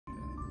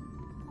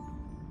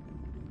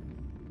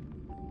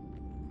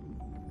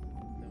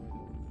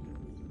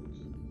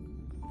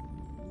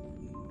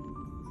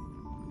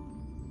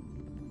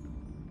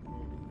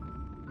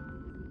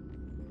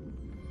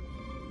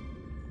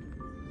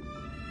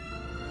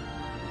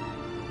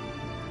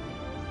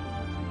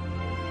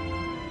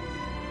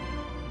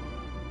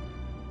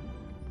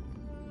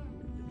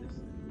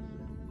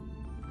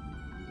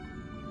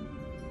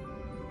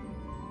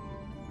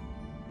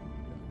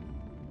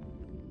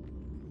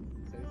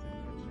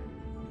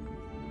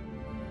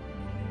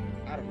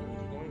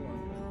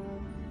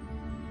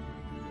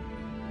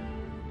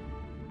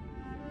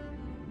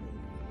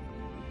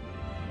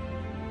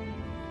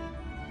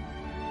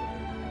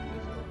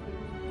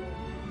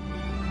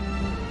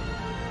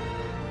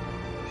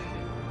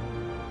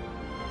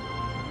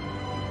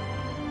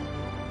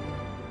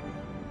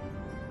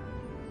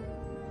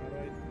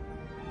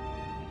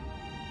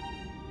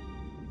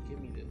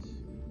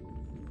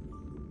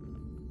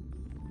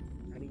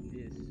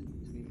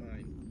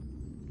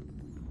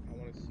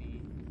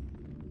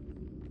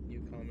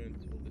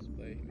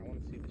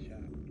want to see the chat.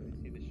 Can we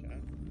see the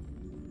chat?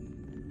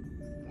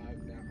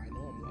 Live now. I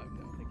know I'm live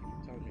now. Thank you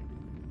for telling me.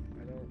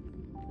 I don't.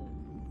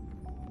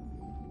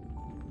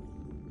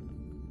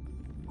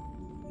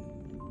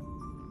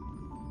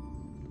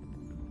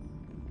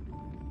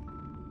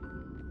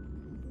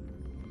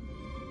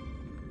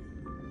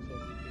 I'm so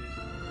confused.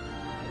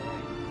 How do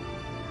I?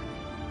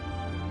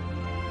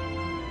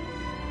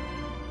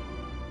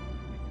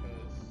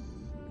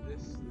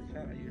 Because the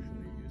chat I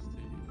usually used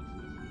to use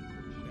is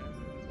the chat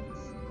that says,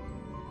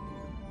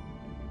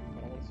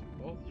 but I want to see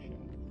both chat.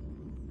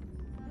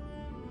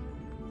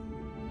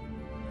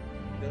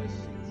 Does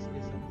it's not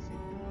the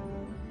same thing? I don't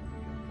know.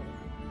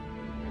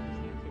 I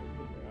just need to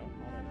figure out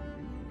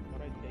how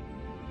do I take it.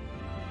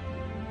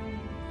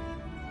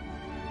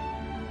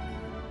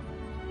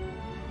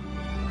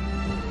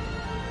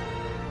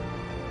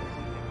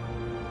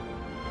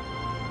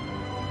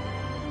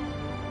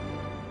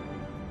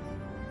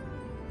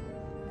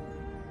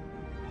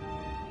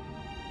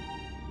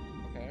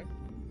 Okay.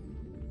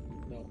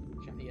 No.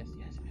 Chat. Yes.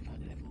 Yes. I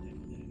found it.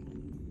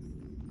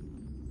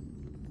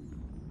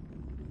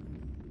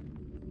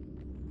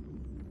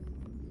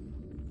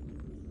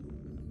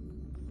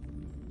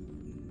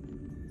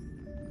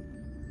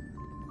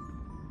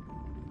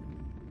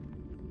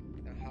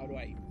 Now, how do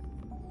I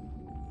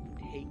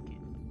take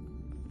it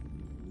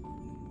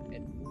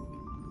and move it?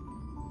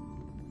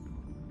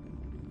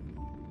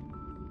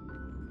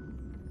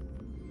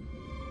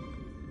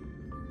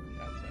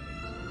 Chat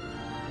settings.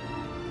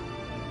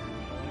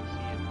 I want to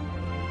see it.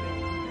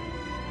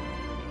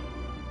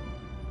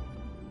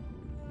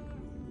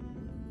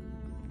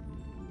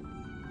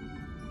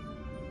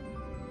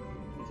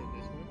 Is it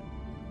this one?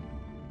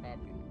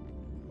 Copy.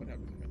 What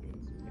happens if I do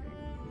this? What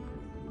happens?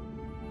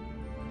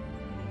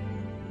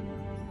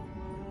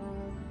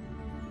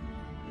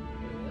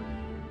 Did it work?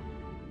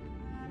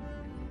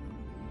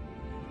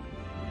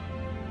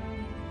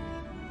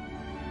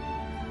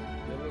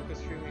 Yo, Lucas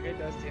streaming. Hey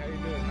Dusty, how you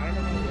doing? I don't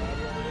know how the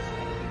audio is. I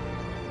don't think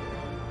it's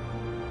connected.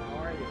 How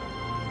are you?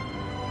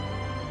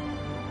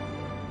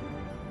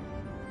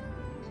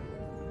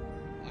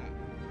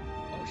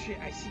 Oh shit!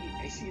 I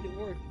see it. It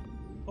worked.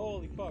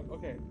 Holy fuck.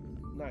 Okay.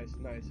 Nice.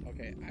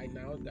 Okay. I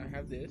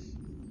have this,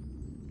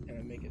 and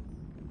I make it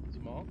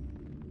small.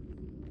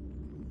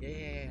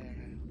 Yeah.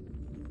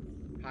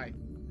 Hi.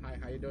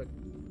 How you doing?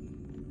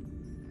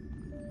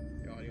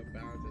 Your audio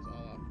balance is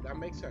all off. That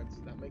makes sense.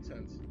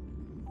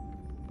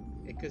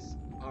 Cause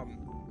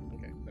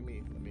okay. Let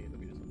me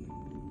do something.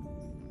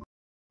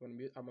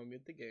 I'm gonna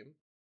mute the game.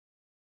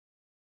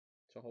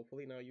 So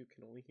hopefully now you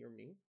can only hear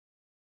me.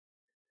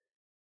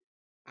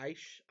 I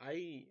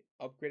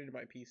upgraded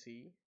my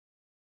PC.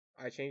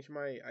 I changed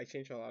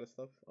a lot of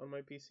stuff on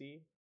my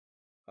PC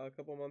a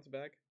couple months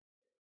back.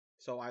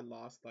 So I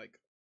lost like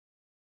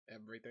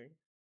everything.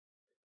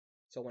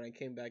 So when I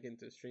came back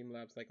into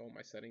Streamlabs, like all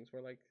my settings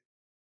were like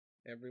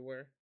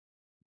everywhere.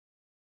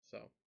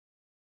 So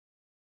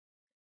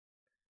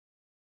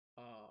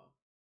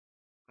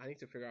I need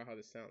to figure out how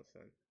this sounds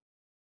then.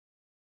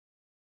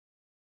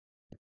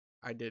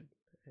 I did.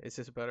 Is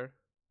this better?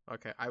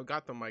 Okay, I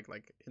got the mic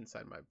like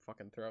inside my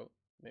fucking throat.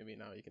 Maybe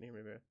now you can hear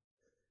me better.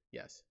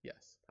 Yes.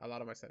 A lot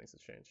of my settings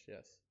have changed.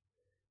 Yes.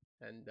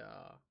 And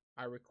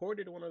I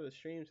recorded one of the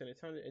streams and it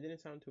didn't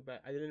sound too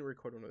bad. I didn't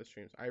record one of the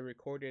streams. I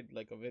recorded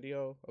like a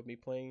video of me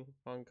playing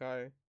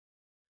Honkai.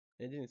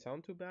 It didn't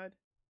sound too bad.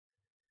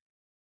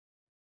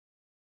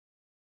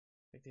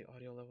 Like the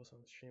audio levels on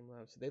the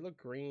Streamlabs, they look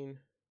green.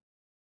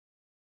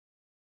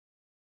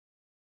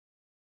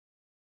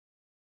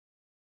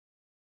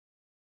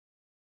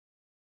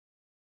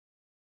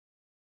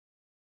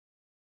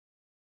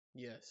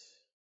 Yes.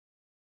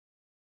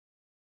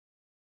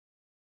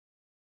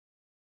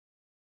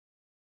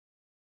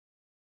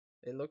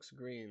 It looks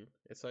green.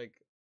 It's like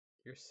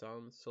your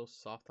sound's so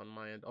soft on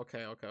my end.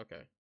 Okay.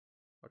 Okay,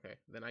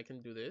 then I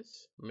can do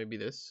this. Maybe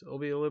this will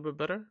be a little bit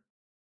better.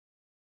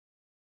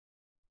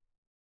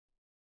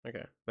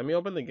 Okay, let me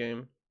open the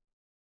game.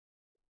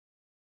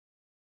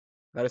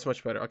 That is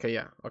much better. Okay,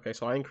 yeah. Okay,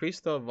 so I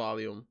increased the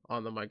volume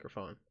on the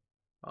microphone.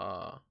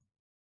 I'll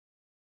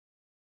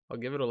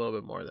give it a little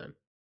bit more then.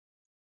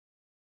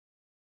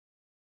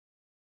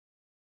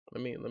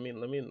 Let me.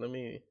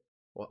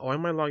 Why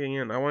am I logging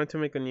in? I wanted to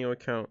make a new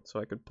account so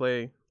I could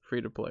play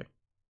free to play.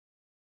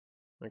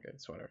 Okay,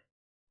 it's whatever.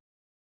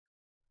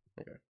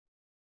 Okay.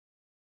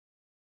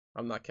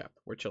 I'm not capped.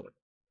 We're chilling.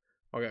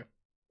 Okay.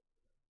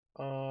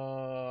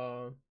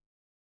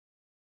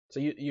 So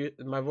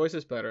my voice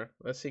is better.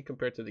 Let's see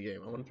compared to the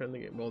game. I want to turn the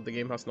game. Well, the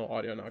game has no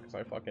audio now because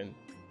I fucking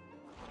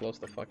closed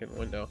the fucking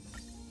window.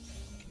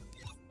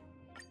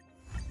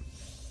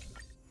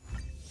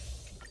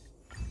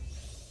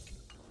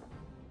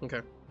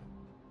 Okay.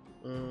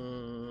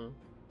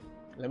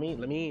 Let me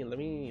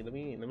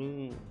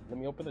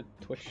open the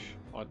Twitch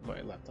on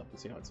my laptop and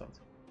see how it sounds.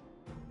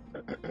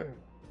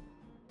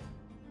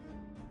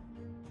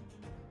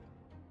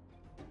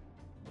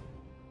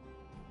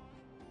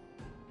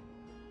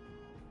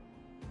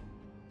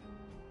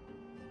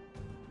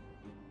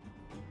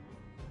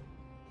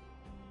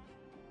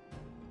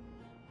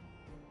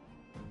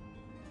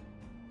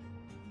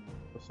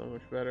 so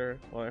much better.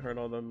 Well, I heard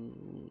all the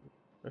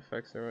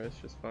effects are it's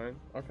just fine.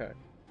 Okay,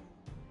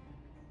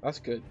 that's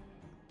good.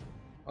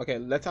 Okay,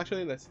 let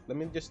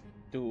me just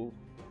do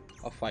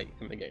a fight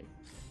in the game,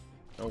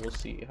 and we'll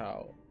see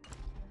how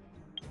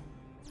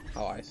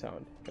I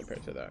sound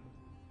compared to that.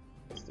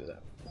 Let's do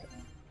that. Okay.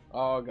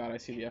 Oh god, I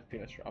see the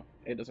FPS drop.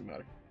 It doesn't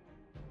matter.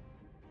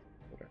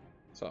 Okay,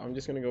 so I'm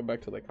just gonna go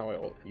back to like how I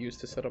used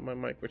to set up my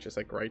mic, which is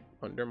like right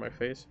under my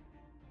face,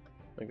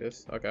 like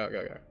this.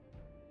 Okay.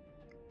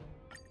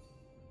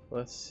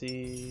 Let's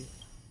see.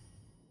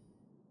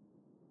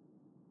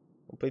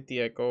 Complete the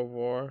Echo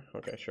War.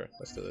 Okay, sure.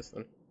 Let's do this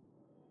then.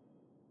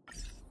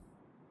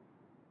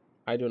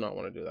 I do not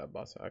want to do that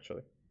boss,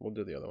 actually. We'll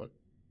do the other one.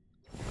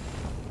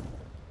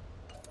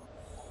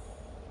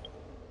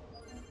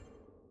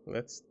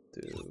 Let's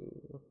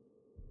do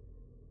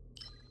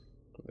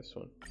this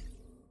one.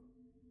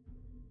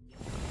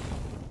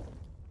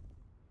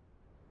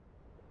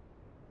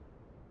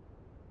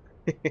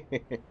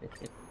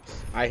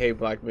 I hate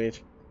Black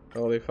Mage.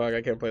 Holy fuck,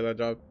 I can't play that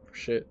job for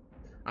shit.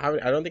 I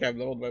don't think I've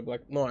leveled my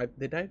Black. No,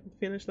 did I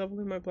finish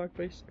leveling my Black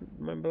Mage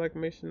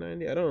to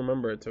 90? I don't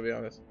remember it, to be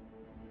honest.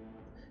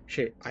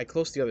 Shit, I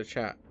closed the other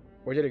chat.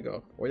 Where did it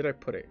go? Where did I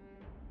put it?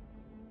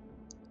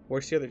 Where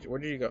did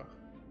you go?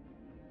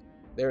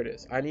 There it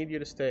is. I need you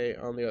to stay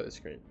on the other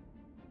screen.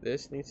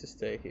 This needs to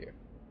stay here.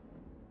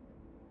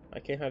 I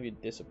can't have you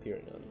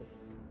disappearing on me.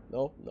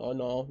 No.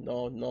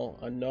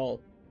 No.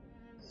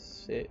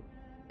 Sit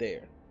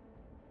there.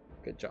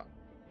 Good job.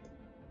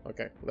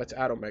 Okay, let's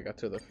add Omega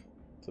to the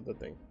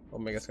thing.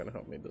 Omega's gonna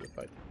help me do the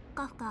fight.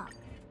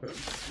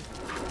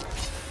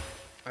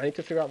 I need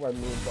to figure out my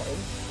move button.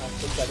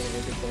 After setting a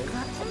new thing.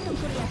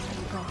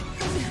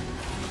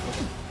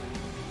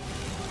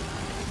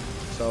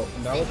 So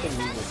now with the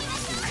music,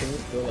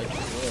 things feel like a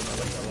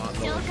lot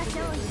more.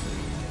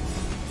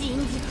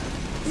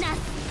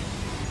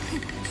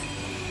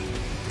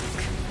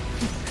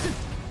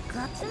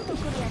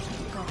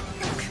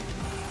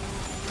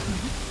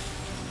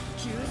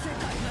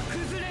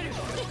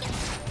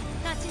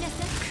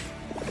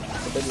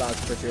 It's a bit loud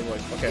for your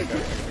voice. Okay,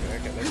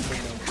 let's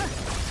bring down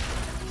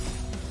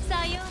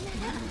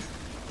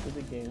does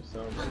the game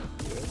sound like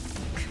good?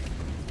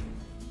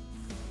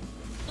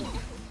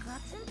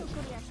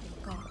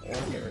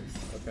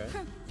 Okay.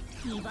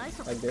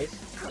 Like this?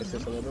 Is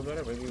this a little bit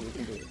better? Maybe we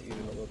can do it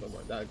even a little bit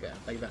more. Like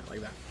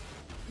that.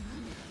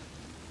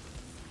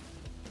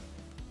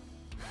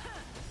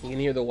 You can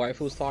hear the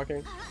waifus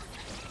talking?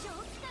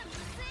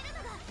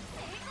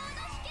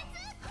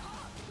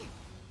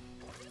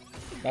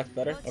 That's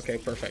better? Okay,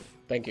 perfect.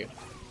 Thank you.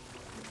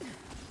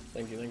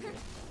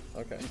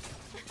 Okay.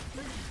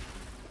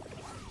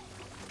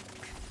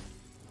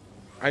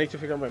 I need to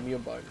figure out my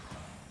mute button.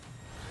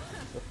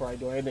 Before I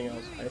do anything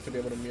else, I have to be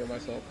able to mute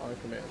myself on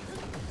command.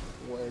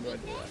 Where do I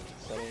do that?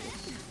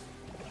 Settings.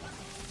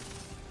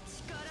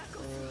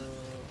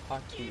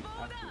 Hotkey.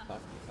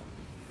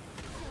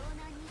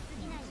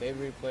 Save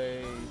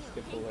replay,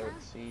 skip alert,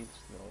 seeds,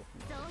 no.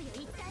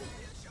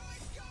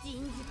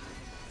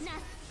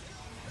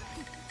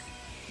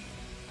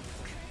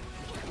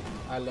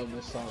 I love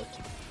this song.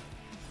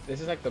 This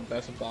is like the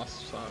best boss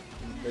song.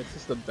 This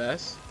is the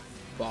best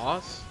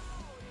boss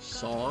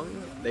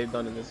song they've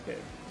done in this game.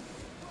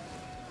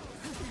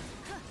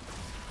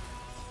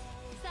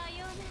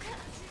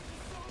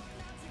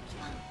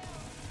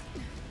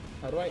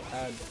 How do I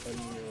add a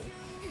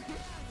new?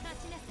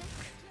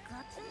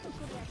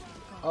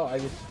 Oh, I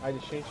just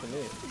changed the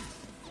name.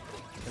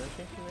 Can I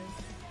change the name?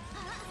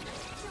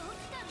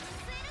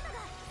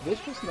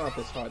 This was not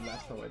this hard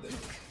last time I did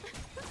this.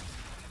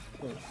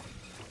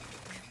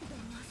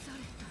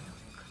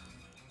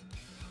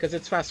 Because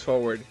it's fast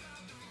forward.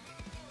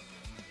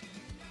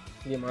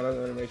 The amount of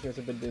animation is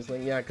a bit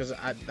dizzying. Yeah, because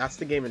that's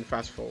the game in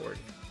fast forward.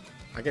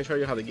 I can show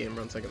you how the game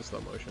runs like in slow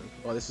motion.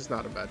 Well, this is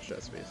not a bad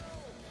chest piece.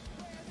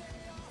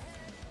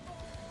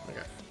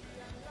 Okay.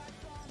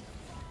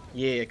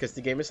 Yeah, because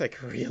the game is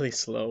like really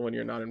slow when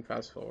you're not in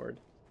fast forward.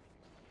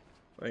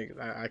 Like,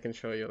 I can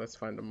show you. Let's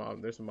find the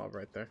mob. There's a mob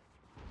right there.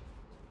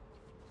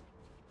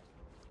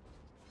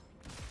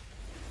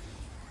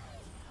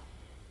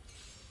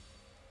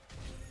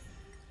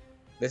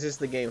 This is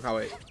the game how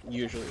it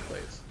usually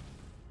plays.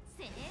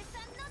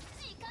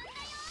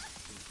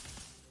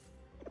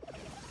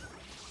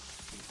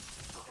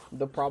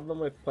 The problem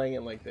with playing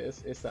it like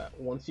this is that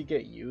once you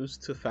get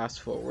used to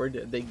fast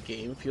forward, the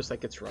game feels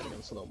like it's running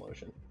in slow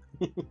motion.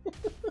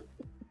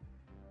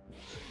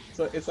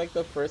 So it's like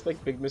the first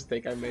like big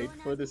mistake I made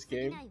for this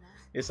game.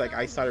 It's like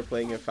I started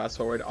playing it fast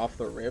forward off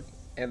the rip,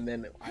 and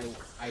then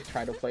I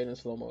try to play it in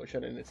slow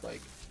motion, and it's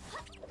like.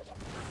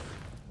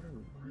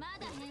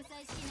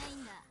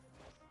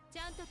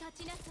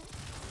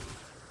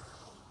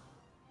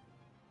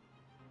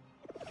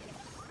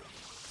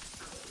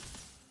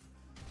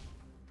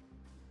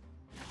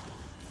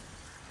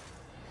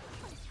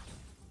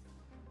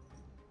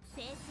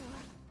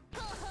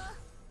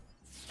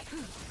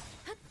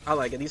 I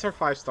like it. These are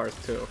 5 stars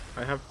too.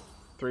 I have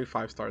 3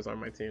 5 stars on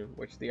my team,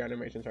 which the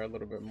animations are a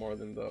little bit more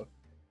than the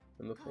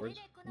Then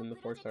the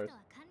 4 stars.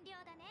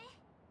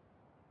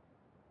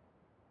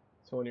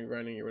 So when you're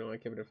grinding, you really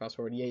want to give it a fast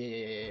forward.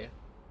 Yeah.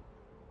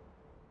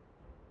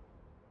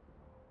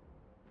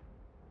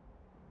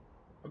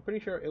 I'm pretty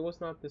sure it was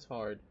not this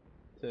hard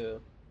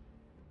to...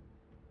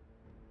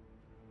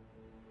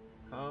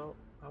 How...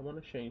 I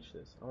want to change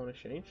this.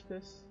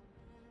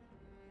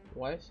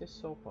 Why is this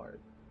so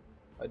hard?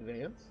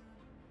 Advance?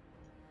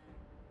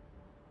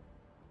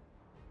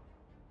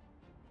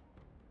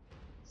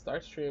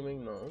 Start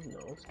streaming? No.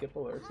 Skip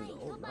alerts?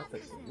 No, not the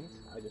scenes.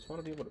 I just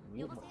want to be able to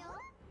mute myself.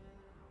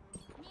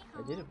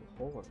 I did it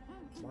before.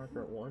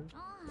 Marker 1.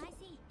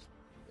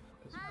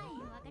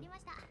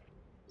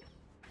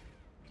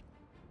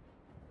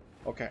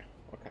 Okay.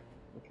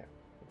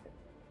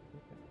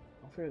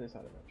 I'll figure this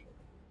out eventually.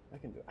 I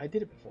can do it. I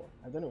did it before.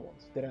 I've done it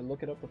once. Did I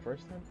look it up the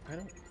first time? I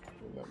don't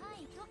remember.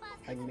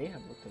 I may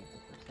have looked it up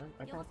the first time.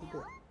 I probably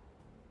did.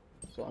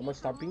 So I'm gonna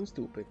stop being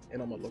stupid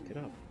and I'm gonna look it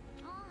up.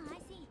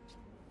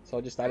 So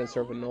I just added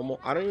Servant normal.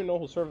 I don't even know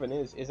who Servant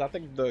is. Is that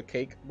the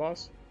cake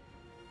boss?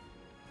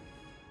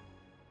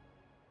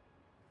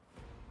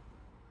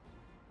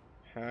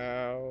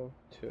 How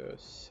to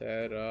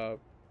set up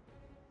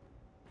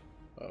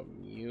a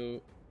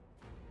mute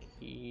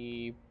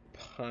key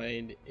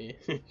bind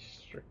in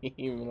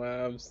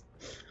Streamlabs.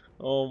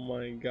 Oh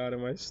my god,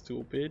 am I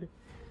stupid?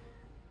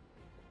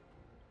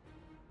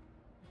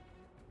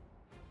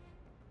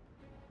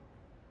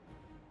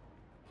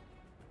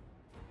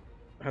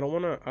 I don't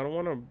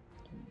wanna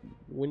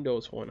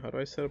Windows one. How do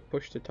I set up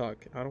push to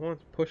talk? I don't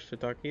want push to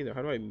talk either.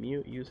 How do I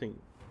mute using...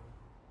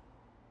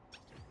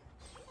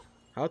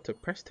 How to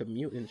press to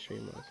mute in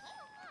Streamlabs?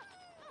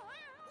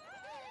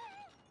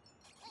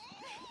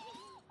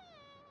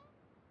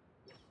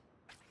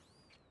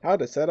 How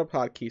to set up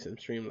hotkeys in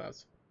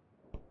Streamlabs?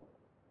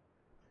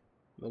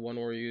 The one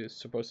where you're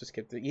supposed to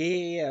skip the...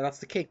 Yeah, that's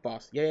the cake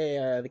boss.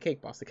 Yeah, the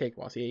cake boss.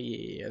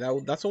 Yeah.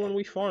 That's the one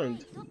we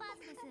farmed.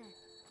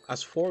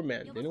 As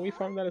 4-man. Didn't we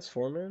farm that as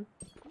 4-man?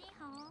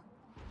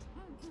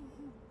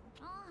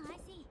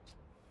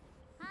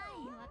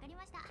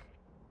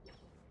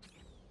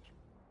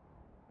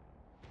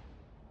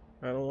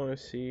 I don't want to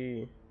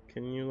see...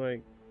 Can you,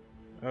 like...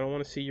 I don't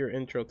want to see your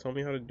intro. Tell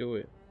me how to do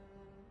it.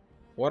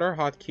 What are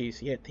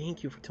hotkeys? Yeah,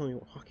 thank you for telling me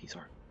what hotkeys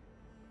are.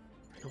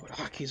 I know what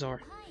hotkeys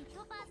are.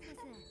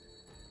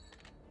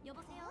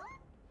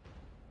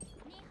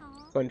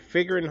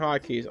 Configuring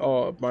hotkeys.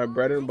 Oh, my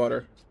bread and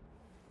butter.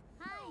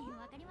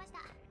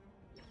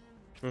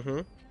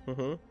 You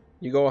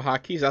go with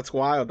hotkeys? That's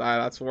wild.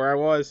 That's where I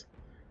was.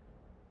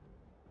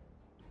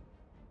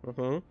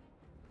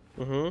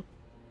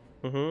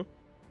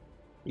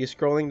 You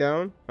scrolling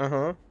down?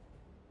 I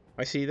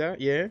see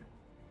that. Yeah.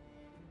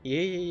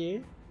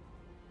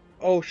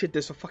 Oh shit,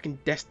 there's a fucking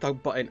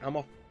desktop button. I'm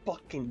a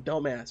fucking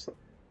dumbass.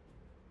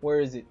 Where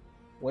is it?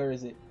 Where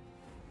is it?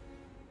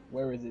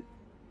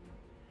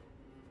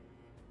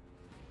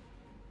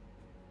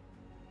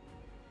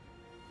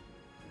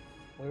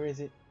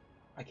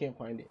 I can't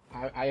find it.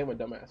 I am a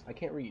dumbass. I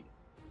can't read.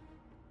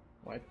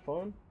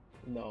 Microphone?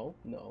 No.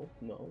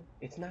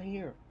 It's not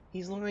here.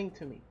 He's lying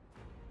to me.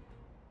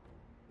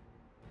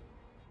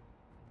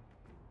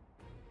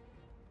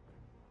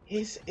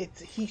 He's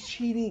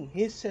cheating.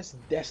 His says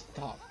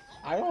desktop.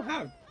 I don't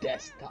have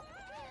desktop.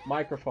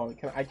 Microphone.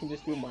 I can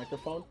just do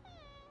microphone?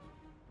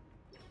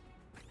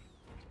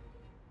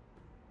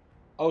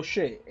 Oh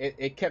shit.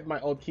 It kept my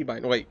old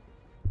keybind. Wait.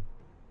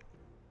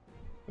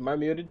 Am I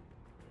muted?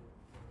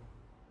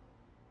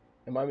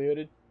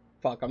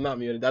 Fuck, I'm not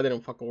muted. That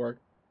didn't fucking work.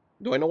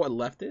 Do I know what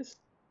left is?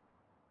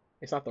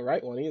 It's not the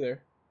right one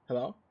either.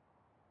 Hello?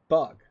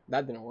 Fuck,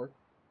 that didn't work.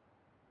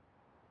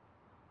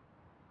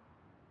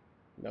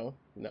 No.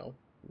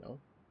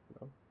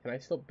 Can I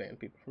still ban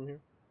people from here?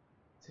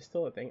 Is this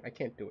still a thing? I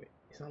can't do it.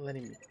 It's not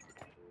letting me.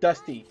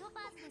 Dusty,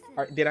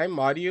 did I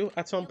mod you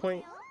at some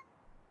point?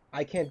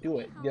 I can't do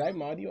it. Did I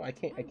mod you? I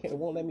can't. It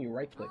won't let me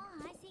right click.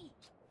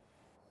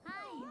 I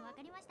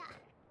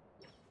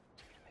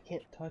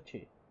can't touch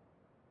it.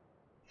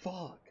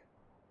 Fuck.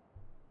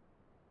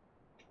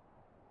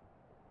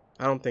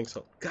 I don't think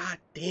so. God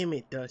damn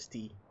it,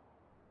 Dusty.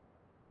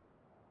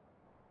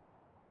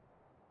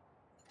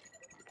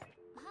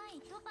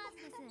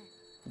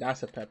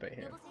 That's a Pepe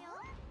hand.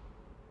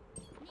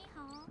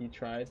 You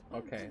tried?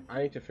 Okay.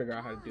 I need to figure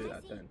out how to do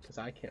that then, because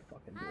I can't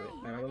fucking do it.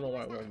 And I don't know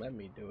why it won't let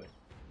me do it.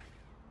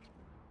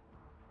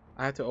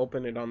 I have to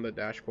open it on the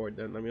dashboard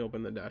then. Let me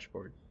open the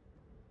dashboard.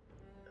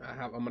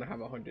 I'm gonna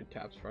have 100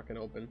 tabs for I can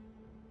open.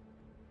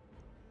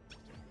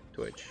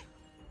 Twitch.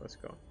 Let's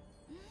go.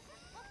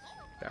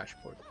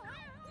 Dashboard.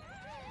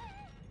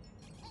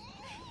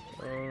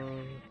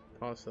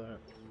 Pause that.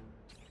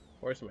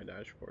 Where's my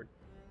dashboard?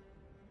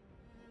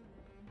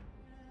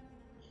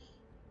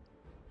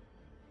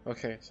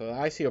 Okay, so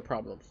I see a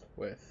problem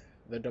with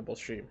the double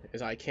stream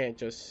is I can't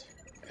just,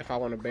 if I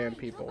want to ban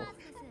people,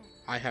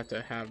 I have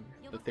to have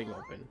the thing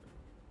open.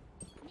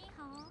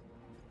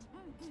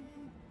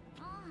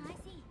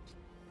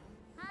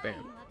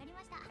 Bam.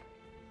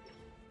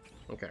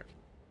 Okay.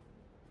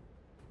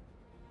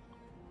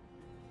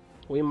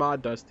 We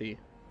mod Dusty.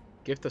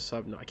 Gift a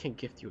sub. No, I can't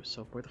gift you a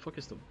sub. Where the fuck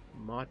is the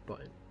mod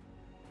button?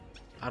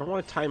 I don't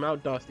want to time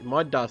out Dusty.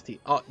 Mod Dusty.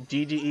 Oh,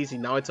 GG easy.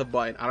 Now it's a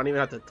button. I don't even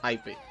have to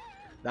type it.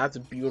 That's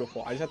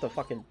beautiful. I just have to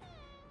fucking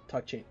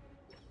touch it.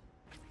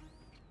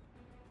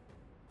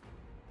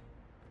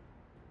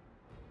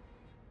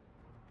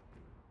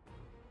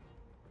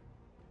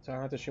 So I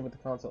don't have to stream with the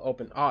console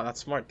open. Oh, that's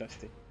smart,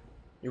 Dusty.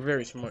 You're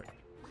very smart.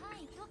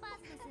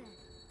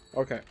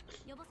 Okay.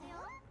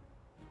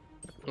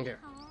 Okay.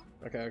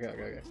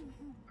 Okay.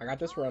 I got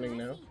this running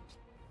now.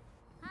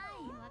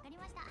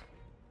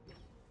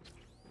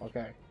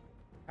 Okay.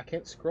 I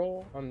can't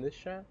scroll on this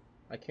chat?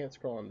 I can't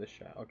scroll on this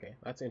chat. Okay,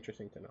 that's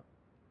interesting to know.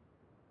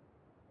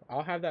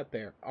 I'll have that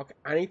there. Okay,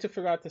 I need to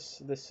figure out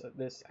this.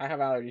 I have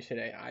allergies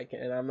today.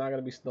 And I'm not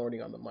gonna be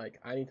snorting on the mic.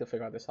 I need to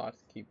figure out this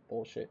hotkey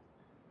bullshit.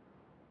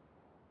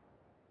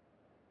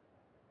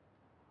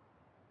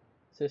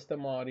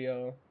 System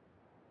audio.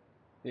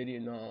 Video,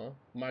 no.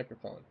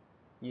 Microphone.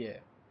 Yeah.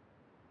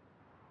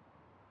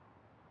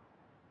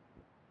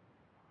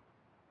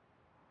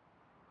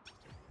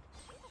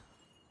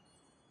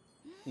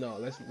 No,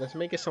 let's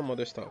make it some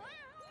other stuff.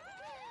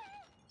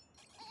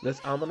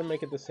 I'm gonna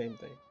make it the same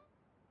thing.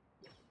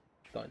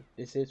 Done.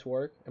 Is this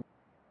work?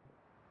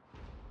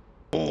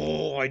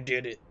 Oh, I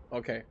did it.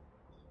 Okay.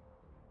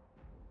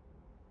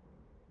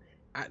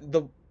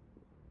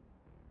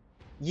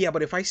 Yeah,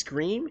 but if I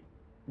scream,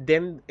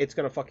 then it's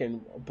gonna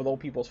fucking blow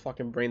people's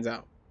fucking brains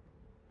out.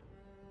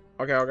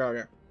 Okay.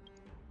 Okay.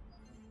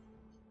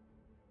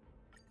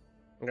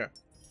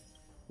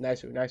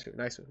 Nice.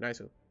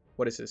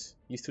 What is this?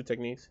 Use 2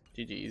 techniques.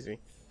 GG easy.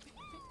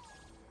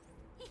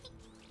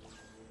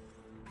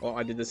 Oh,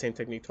 I did the same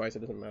technique twice. It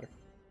doesn't matter.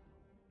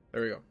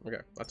 There we go.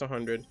 Okay, that's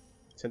 100.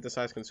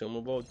 Synthesize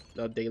consumable.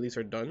 The dailies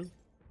are done.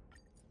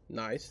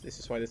 Nice. This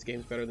is why this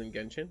game's better than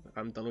Genshin.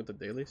 I'm done with the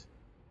dailies.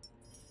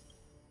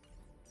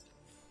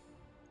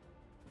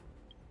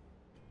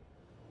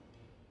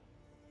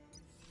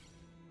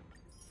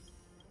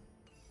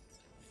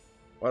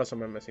 What else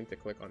am I missing to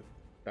click on?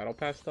 Battle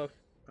Pass stuff?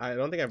 I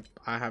don't think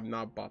I have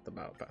not bought the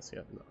Battle Pass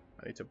yet. No,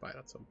 I need to buy it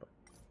at some point.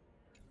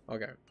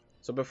 Okay.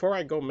 So before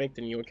I go make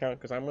the new account,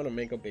 because I'm gonna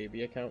make a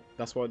baby account.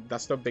 That's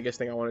the biggest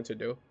thing I wanted to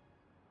do.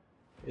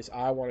 Is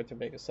I wanted to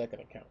make a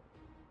second account.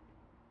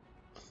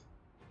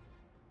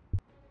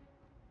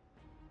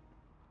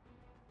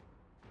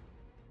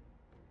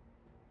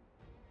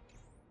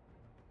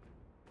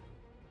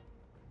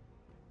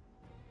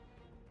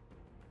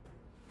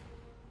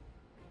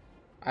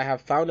 I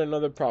have found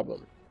another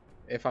problem.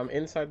 If I'm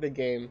inside the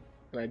game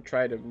and I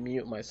try to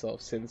mute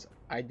myself, since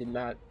I did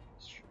not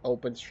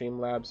open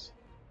Streamlabs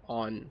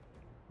on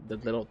the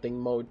little thing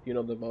mode, you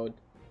know, the mode,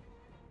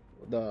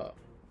 the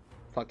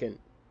fucking,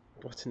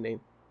 what's the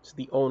name? It's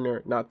the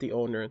owner, not the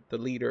owner, the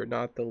leader,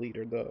 not the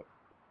leader, the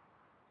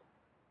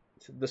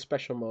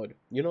special mode.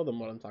 You know the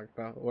mode I'm talking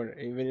about. Or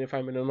even if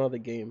I'm in another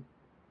game,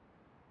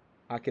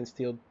 I can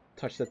still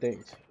touch the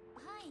things.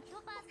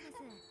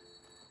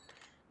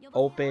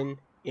 Open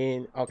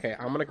in. Okay,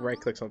 I'm gonna right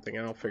click something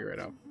and I'll figure it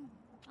out.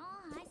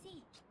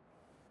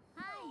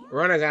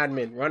 Run as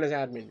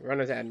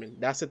admin.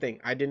 That's the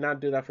thing. I did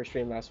not do that for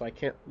Streamlabs, so I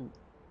can't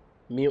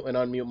mute and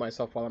unmute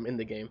myself while I'm in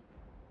the game.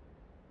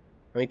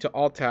 I need to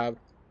alt tab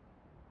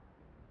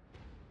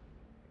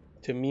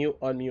to mute,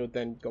 unmute,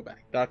 then go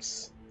back.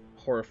 That's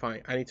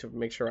horrifying. I need to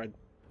make sure I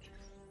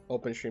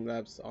open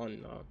Streamlabs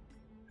on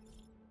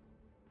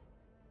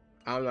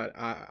I'm not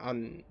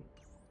on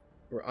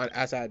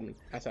as admin.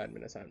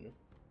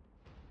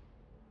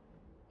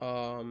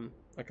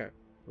 Okay.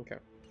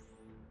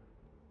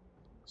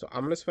 So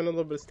I'm gonna spend a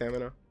little bit of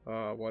stamina.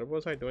 What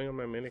was I doing on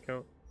my main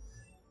account?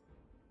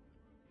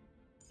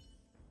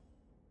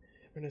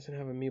 It doesn't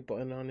have a mute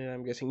button on it,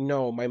 I'm guessing.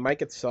 No, my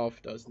mic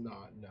itself does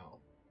not. No.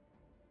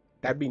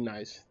 That'd be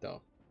nice,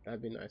 though.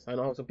 That'd be nice. I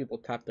know how some people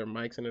tap their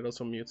mics and it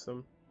also mutes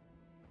them.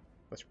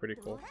 That's pretty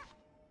cool.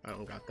 I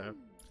don't got that.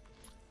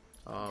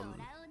 I'm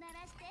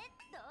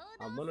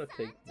gonna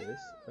take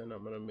this and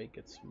I'm gonna make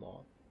it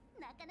small.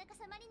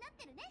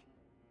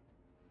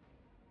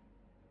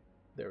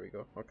 There we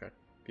go. Okay.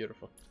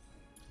 Beautiful.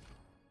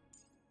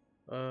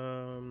 8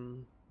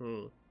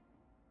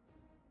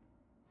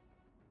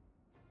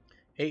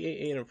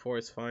 and 4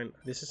 is fine.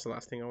 This is the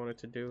last thing I wanted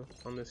to do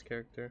on this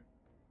character.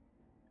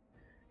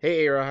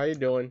 Hey Era, how you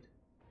doing?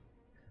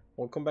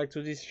 Welcome back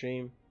to the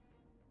stream.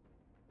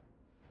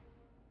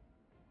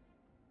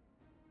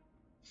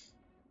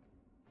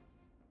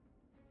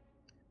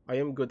 I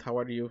am good. How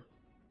are you?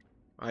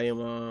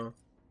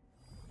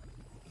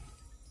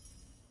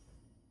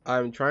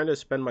 I'm trying to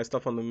spend my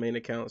stuff on the main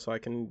account so I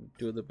can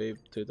do the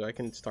I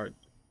can start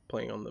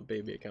playing on the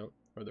baby account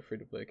or the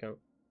free-to-play account.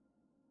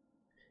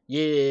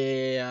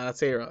 Yeah,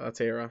 that's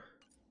Era.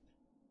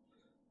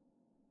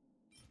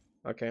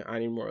 Okay, I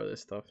need more of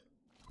this stuff.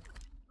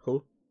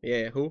 Who?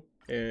 Yeah, who?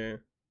 Yeah.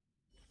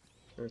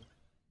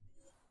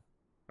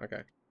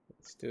 Okay,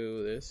 let's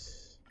do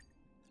this.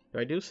 Do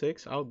I do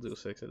 6? I'll do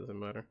 6, it doesn't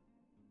matter.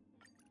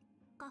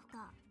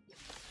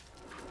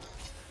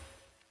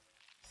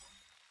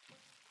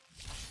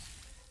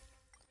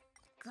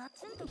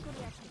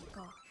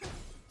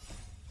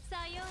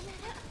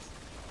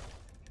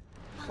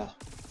 Oh.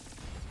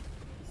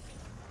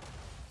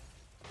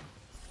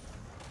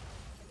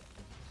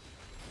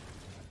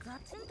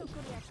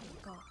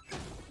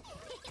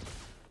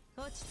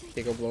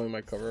 Keiko blowing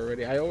my cover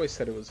already. I always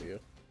said it was you.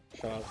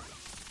 Shut up.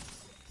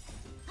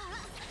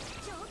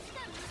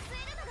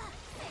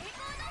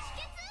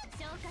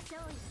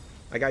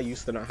 I got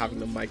used to not having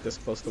the mic this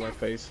close to my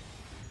face.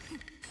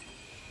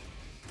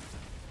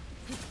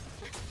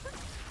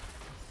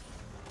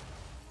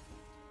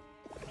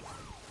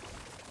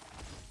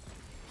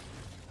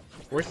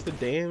 Where's the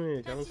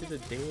damage? I don't see the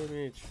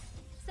damage.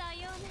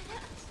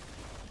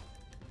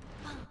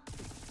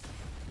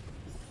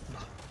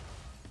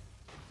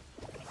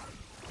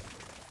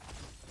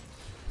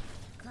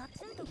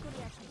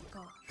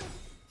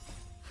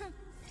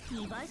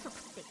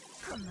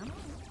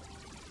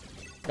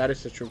 That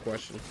is the true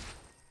question.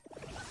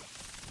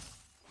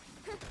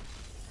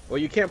 Well,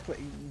 you can't play.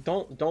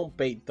 Don't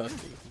bait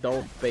Dusty.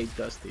 Don't bait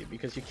Dusty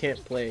because you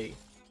can't play.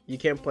 You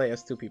can't play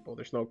as two people.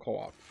 There's no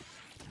co-op.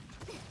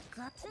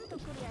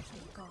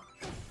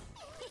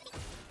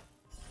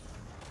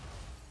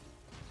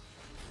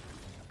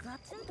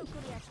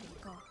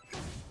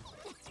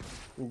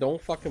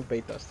 Don't fucking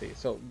bait Dusty.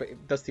 So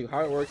Dusty,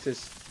 how it works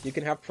is you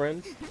can have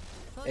friends,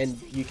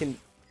 and you can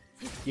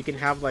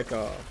have like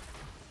a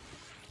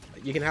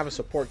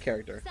support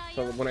character.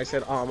 So when I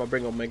said, oh, I'm gonna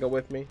bring Omega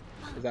with me,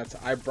 that's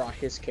I brought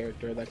his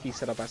character that he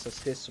set up as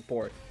his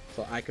support,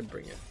 so I could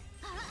bring it.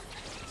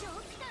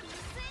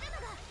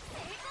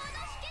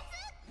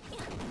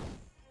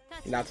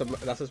 And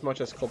that's as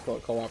much as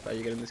co-op that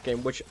you get in this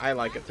game, which I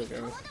like it, to be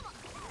honest.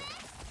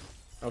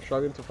 I'm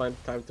struggling to find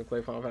time to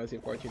play Final Fantasy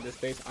XIV these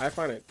days. I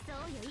find it.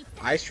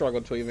 I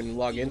struggle to even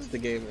log into the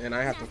game, and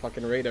I have to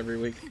fucking raid every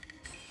week.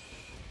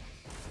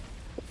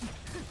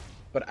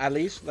 But at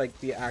least, like,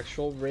 the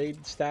actual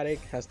raid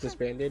static has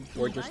disbanded.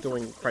 We're just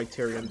doing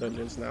Criterion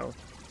dungeons now.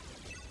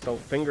 So,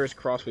 fingers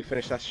crossed we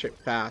finish that shit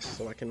fast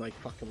so I can, like,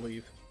 fucking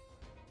leave.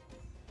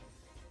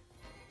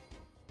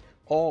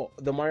 Oh,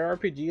 the Mario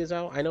RPG is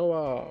out? I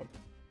know,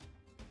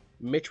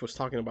 Mitch was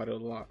talking about it a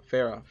lot.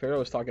 Farah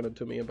was talking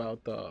to me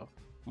about the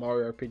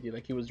Mario RPG.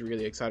 Like, he was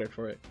really excited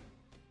for it.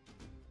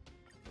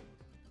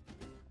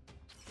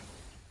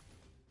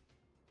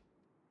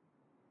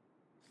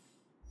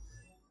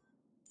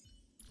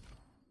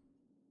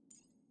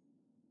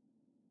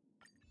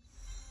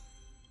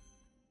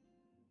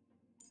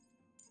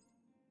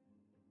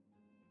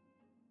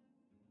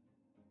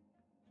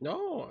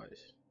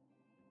 Nice.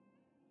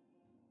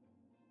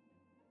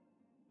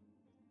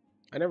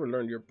 I never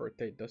learned your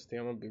birthday, Dusty.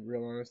 I'm gonna be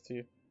real honest to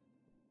you.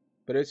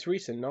 But it's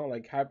recent, no?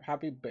 Like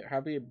happy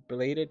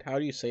belated. How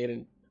do you say it?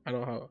 In I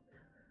don't know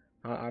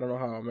I don't know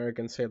how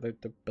Americans say it,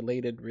 like the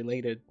belated.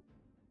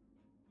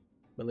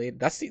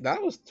 That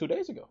was 2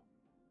 days ago.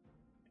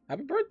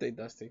 Happy birthday,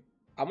 Dusty.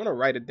 I'm gonna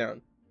write it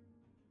down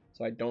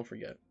so I don't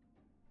forget.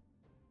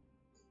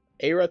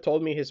 Ara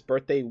told me his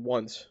birthday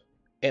once,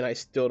 and I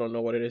still don't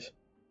know what it is.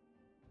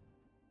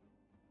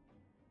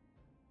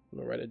 I'm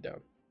gonna write it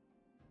down.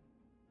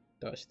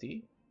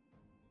 Dusty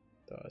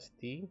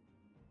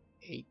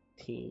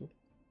 18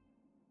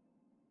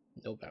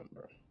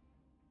 November.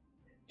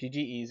 GG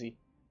easy.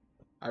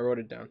 I wrote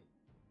it down.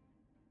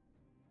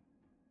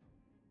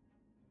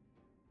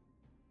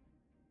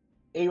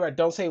 A-Rod,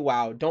 don't say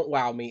wow. Don't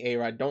wow me,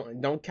 A-Rod.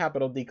 Don't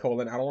capital D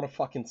colon. I don't want to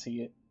fucking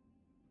see it.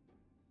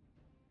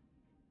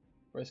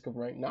 Risk of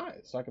rank.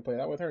 Nice. So I can play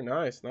that with her.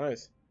 Nice,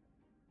 nice.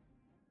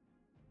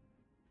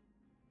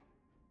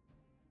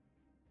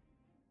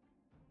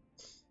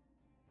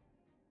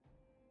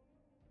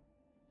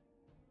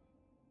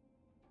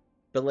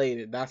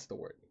 Belated. That's the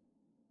word.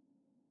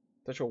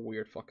 Such a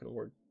weird fucking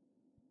word.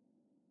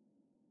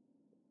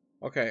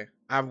 Okay.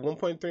 I have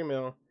 1.3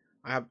 mil.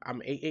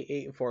 I'm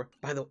 888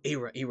 By the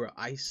way, Era,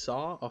 I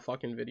saw a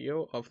fucking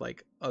video of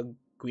like a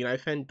Green Eye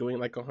fan doing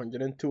like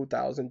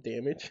 102,000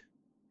 damage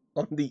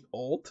on the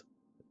ult.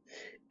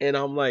 And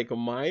I'm like,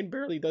 mine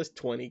barely does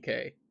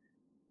 20k.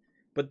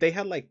 But they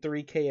had like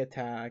 3k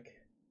attack.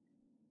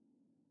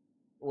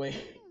 Wait,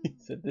 he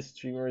said this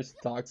streamer is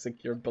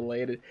toxic, you're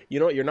belated. You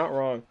know what, you're not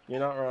wrong.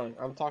 You're not wrong.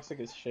 I'm toxic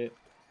as shit.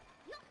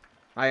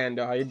 Hi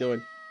Endo, how you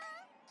doing?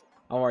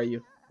 How are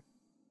you?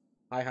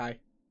 Hi.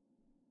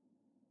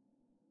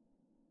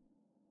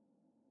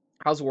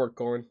 How's work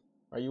going?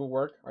 Are you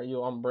work? Are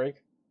you on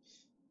break?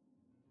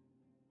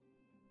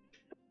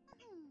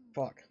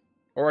 Fuck.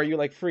 Or are you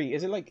like free?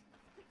 Is it like,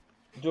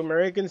 do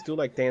Americans do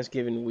like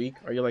Thanksgiving week?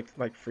 Are you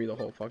like free the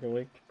whole fucking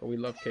week? But we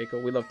love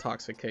Keiko. We love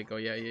toxic Keiko.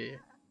 Yeah.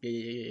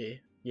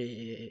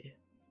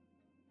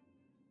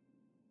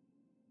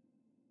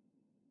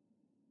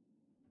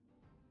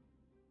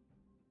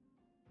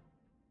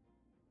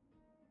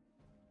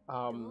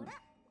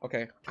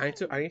 Okay. I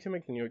need to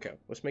make the new account.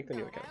 Let's make the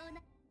new account.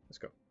 Let's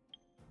go.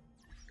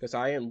 Because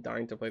I am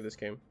dying to play this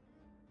game.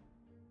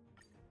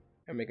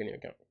 And make a new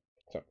account.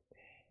 So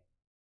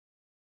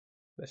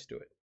let's do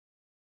it.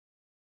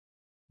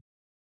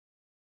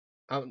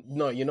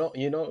 No, you know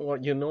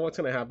what's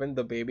gonna happen?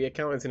 The baby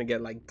account is gonna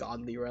get like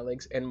godly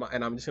relics, and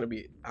I'm just gonna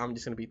be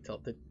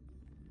tilted.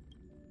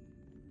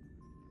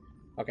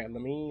 Okay,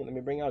 let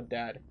me bring out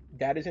Dad.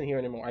 Dad isn't here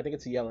anymore. I think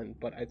it's yelling,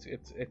 but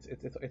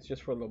it's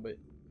just for a little bit.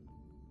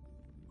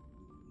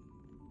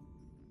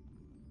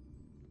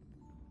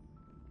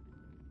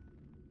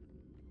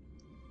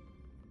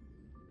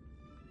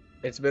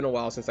 It's been a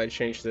while since I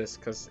changed this,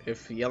 because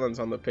if Yellen's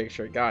on the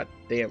picture, god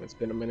damn, it's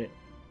been a minute.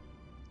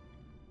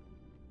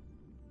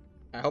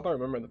 I hope I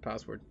remember the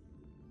password.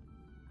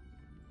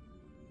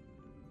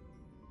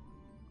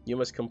 You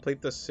must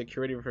complete the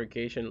security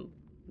verification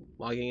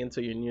logging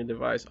into your new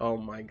device. Oh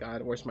my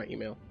god, where's my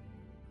email?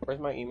 Where's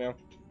my email?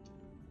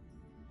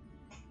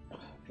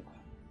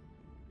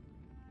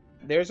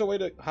 There's a way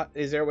to...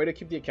 Is there a way to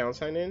keep the account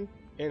signed in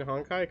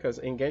Honkai? Because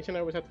in Genshin I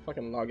always have to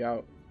fucking log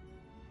out.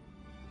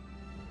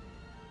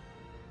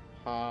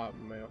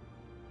 Mail.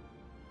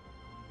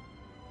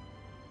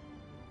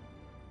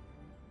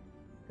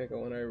 Pick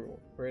when I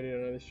rated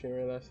another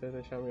streamer last night,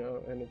 they shot me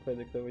out and they played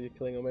the clip where you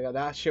killing. Oh my god,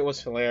 that shit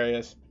was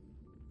hilarious.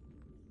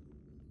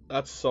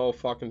 That's so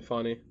fucking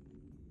funny.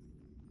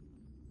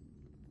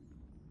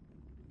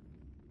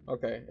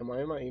 Okay, am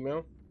I in my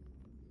email?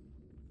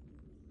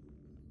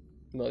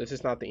 No, this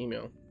is not the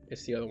email.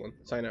 It's the other one.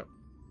 Sign out.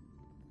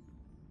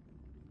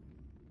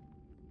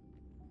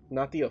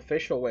 Not the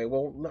official way.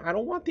 Well, no, I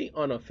don't want the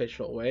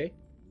unofficial way.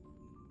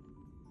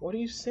 What are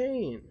you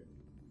saying?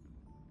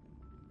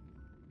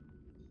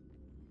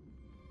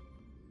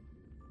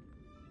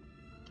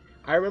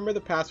 I remember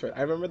the password.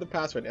 I remember the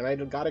password, and I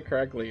got it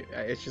correctly.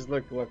 It's just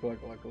look.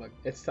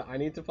 It's I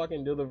need to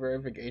fucking do the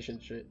verification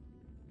shit.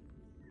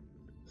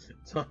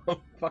 So I'm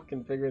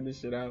fucking figuring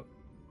this shit out.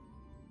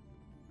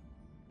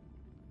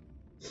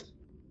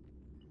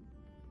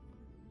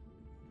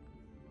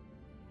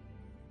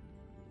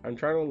 I'm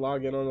trying to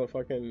log in on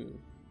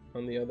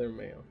the other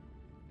mail.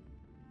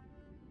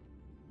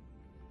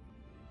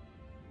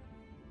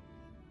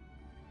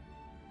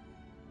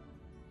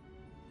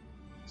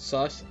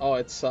 Sus? Oh,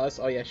 it's sus?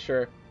 Oh yeah,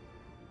 sure.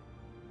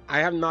 I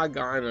have not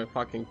gotten a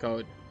fucking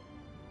code.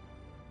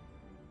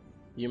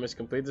 You must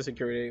complete the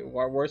security.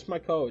 Where's my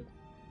code?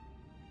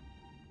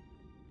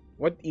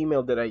 What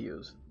email did I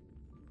use?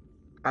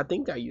 I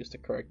think I used the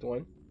correct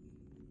one.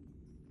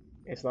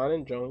 It's not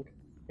in junk.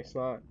 It's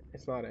not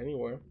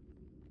anywhere.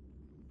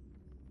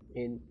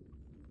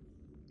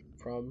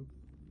 From.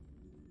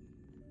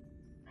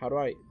 How do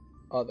I?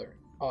 Other.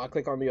 Oh, I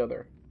click on the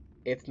other.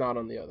 It's not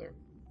on the other.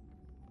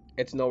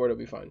 It's nowhere to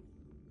be found.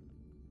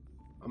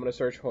 I'm gonna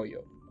search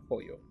Hoyo.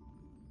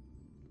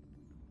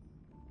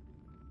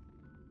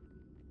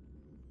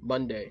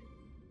 Monday.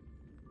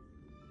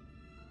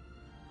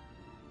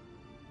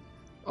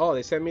 Oh,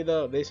 they sent me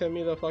an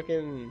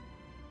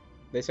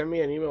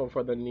email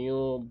for the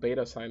new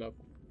beta sign up.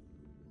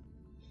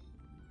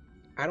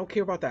 I don't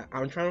care about that.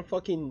 I'm trying to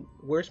fucking...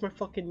 Where's my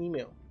fucking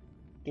email?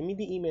 Give me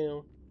the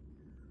email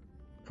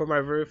for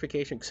my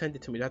verification. Send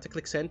it to me. Do I have to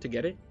click send to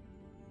get it?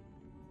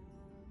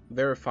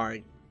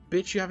 Verifying.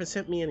 Bitch, you haven't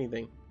sent me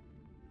anything.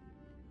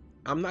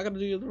 I'm not gonna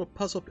do your little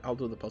puzzle. I'll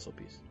do the puzzle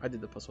piece. I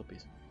did the puzzle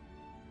piece.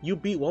 You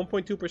beat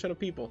 1.2% of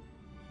people.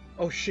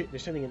 Oh shit, they're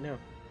sending it now.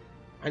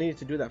 I needed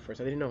to do that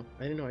first. I didn't know.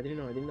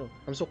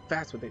 I'm so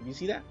fast with it. You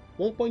see that?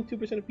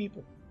 1.2% of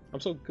people. I'm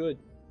so good.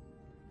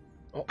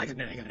 Oh, I got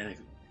it.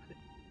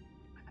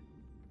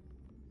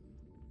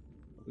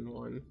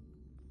 One.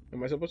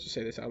 Am I supposed to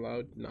say this out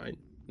loud?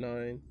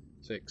 9,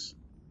 6.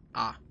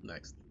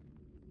 Next.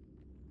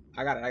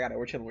 I got it.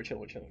 We're chilling.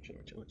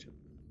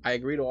 I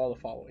agree to all the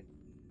following.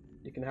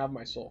 You can have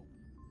my soul.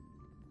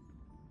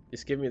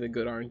 Just give me the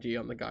good RNG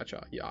on the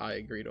gacha. Yeah, I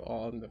agree to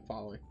all of the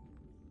following.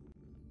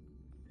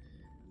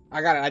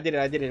 I got it. I did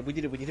it. We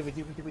did it.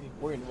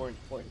 We're in.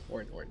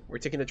 We're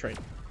taking the train.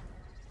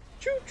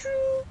 Choo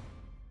choo.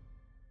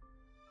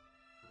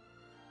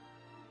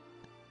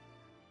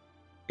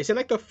 Isn't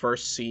like the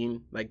first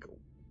scene like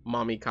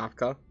Mommy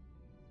Kafka?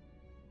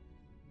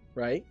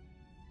 Right?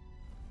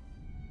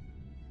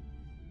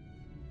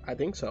 I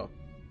think so.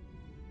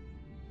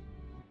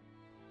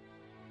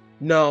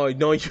 No,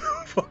 you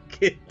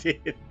fucking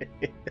did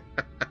it.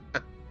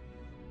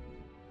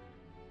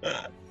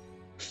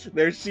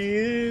 There she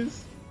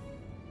is.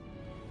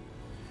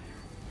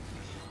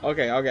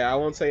 Okay, I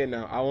won't say it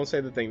now. I won't say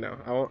the thing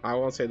now. I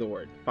won't say the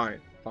word. Fine.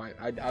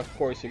 Of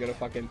course you're gonna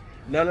fucking...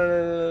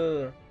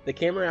 No. The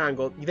camera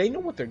angle, they know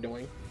what they're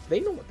doing.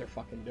 They know what they're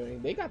fucking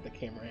doing. They got the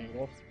camera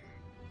angle.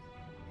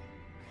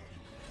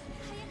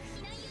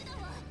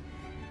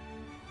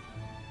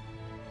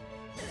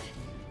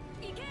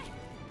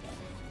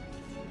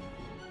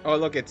 Oh,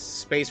 look, it's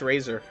Space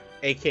Razor,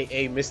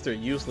 aka Mr.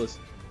 Useless.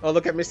 Oh,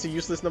 look at Mr.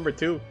 Useless number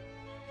 2.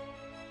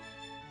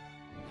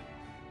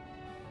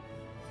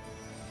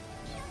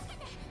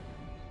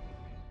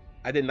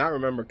 I did not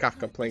remember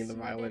Kafka playing the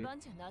violin.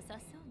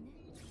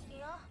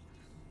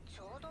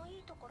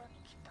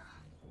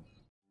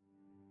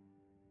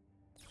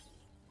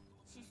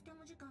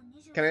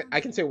 I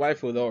can say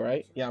waifu though,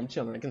 right? Yeah, I'm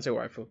chilling. I can say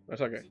waifu. That's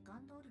okay.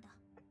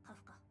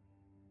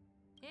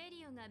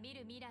 リオが見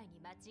る未来に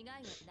間違いは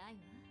な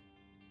いわ。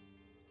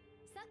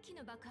さっき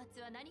の爆発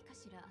は何か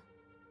しら。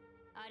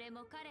あれ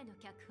も彼の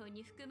脚本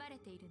に含ま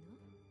れているの？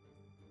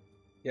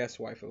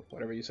 Yes, waifu.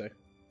 Whatever you say.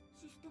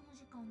 システム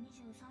時間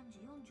23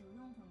時44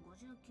分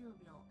59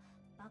秒。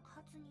爆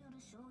発によ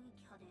る衝撃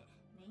波で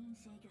メイン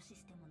制御シ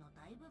ステムの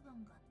大部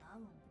分がダ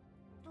ウン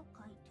と書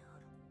いてあ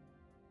る。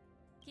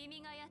君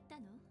がやった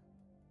の？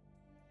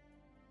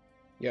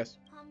 Yes.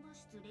 反物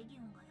質レギ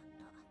オンがやっ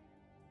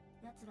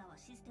た。奴らは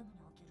システム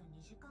における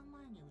2時間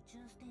前に宇宙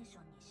ステーシ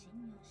ョンに侵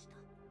入した。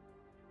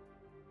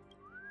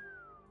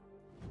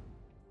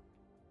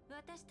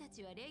私たち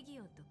はレギ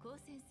オンと交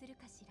戦する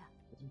かしら。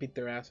Let's beat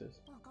their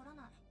asses. わから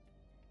ない。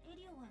エ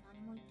リオは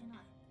何も言って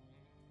ない。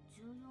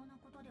重要な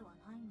ことでは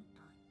ないみた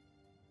い。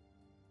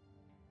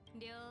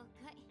了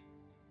解。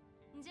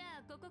じゃ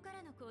あここか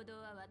らの行動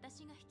は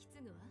私が引き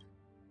継ぐわ。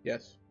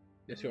Yes.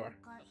 Yes, you are.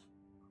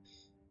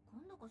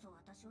 今度こそ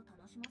私を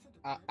楽しませ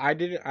てく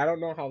れる？ I don't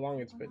know how long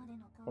it's been.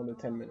 Only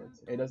 10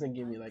 minutes. It doesn't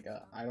give me like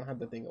I don't have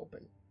the thing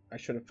open. I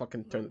should have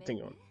fucking turned the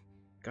thing on.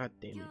 God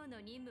damn it. 今日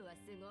の任務は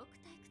すごく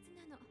退屈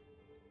なの。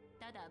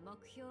ただ目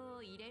標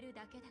を入れる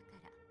だけだか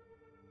ら。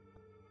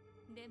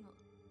でも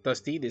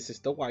Dusty, this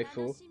is the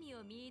waifu. 楽しみ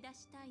を見出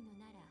したいの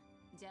なら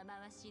邪魔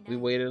はしない。 We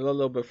waited a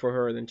little bit for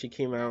her, then she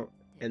came out,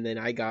 and then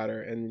I got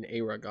her, and then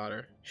Aira got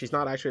her. She's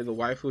not actually the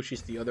waifu,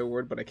 she's the other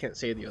word, but I can't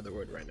say the other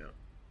word right now.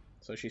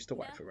 So she's the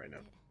waifu right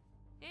now.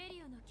 エ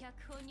リオの脚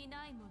本に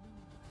ないもの。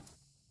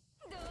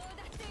どう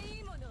だってい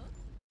いもの。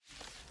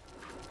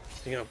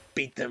 You're gonna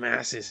beat them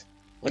asses.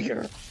 Look at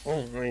her.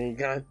 Oh my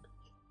god.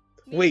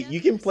 Wait,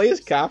 you can play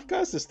as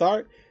Kafka to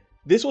start?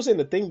 This wasn't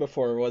a thing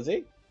before, was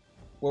it?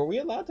 Were we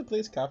allowed to play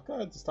as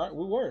Kafka at the start?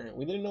 We weren't.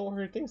 We didn't know what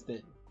her things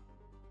did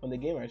when the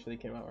game actually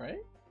came out,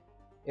 right?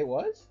 It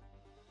was?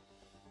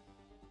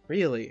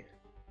 Really?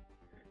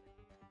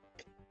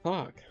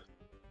 Fuck.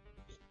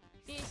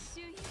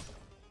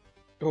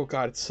 Oh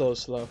god, it's so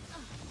slow.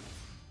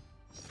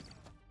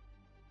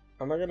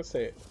 I'm not gonna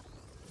say it.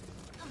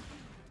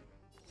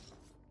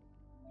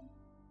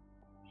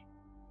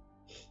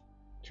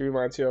 She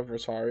reminds you of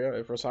Rosaria.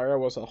 If Rosaria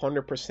was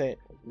 100%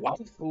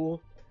 waifu.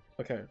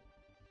 Okay.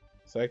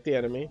 Select the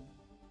enemy.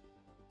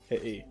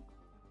 Hit E.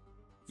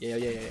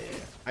 Yeah.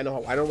 I know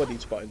what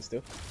these buttons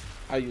do.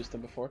 I used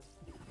them before.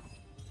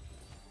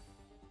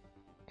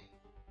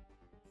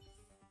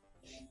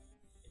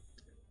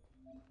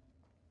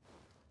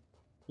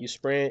 You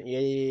sprint.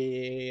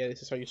 Yeah.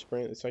 This is how you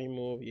sprint. This is how you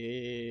move.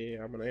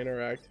 Yeah. I'm gonna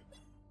interact.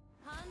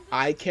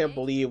 I can't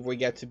believe we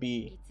get to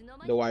be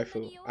the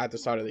waifu at the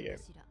start of the game.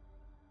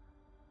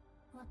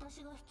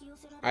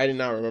 I did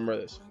not remember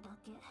this.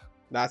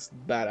 That's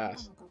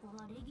badass.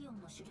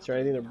 Is there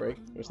anything to break?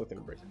 There's nothing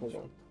to break. Hold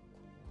on.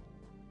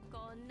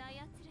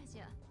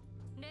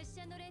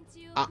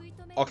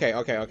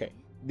 Okay.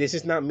 This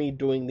is not me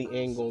doing the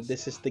angle.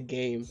 This is the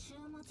game.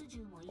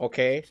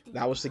 Okay?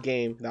 That was the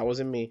game. That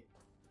wasn't me.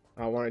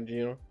 I wanted,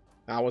 you know,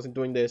 I wasn't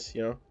doing this,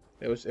 you know.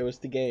 It was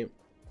the game.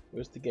 It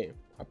was the game.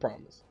 I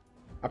promise.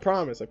 I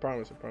promise.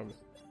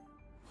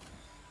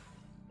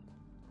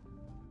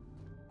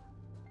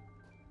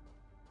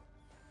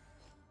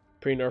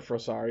 Pre-nerf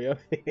Rosario.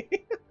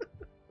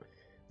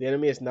 The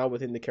enemy is now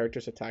within the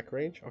character's attack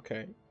range.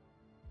 Okay.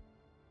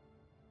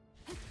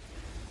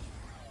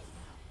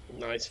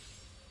 Nice.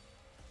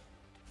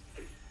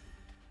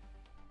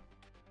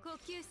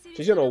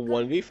 She's gonna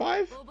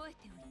 1v5?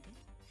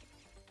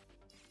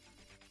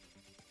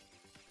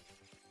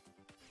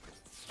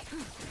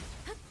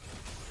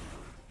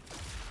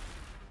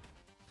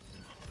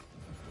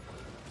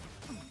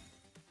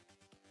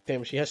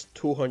 Damn, she has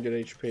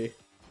 200 HP.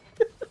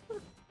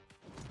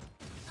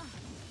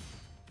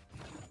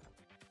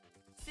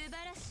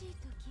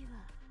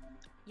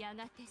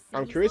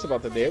 I'm curious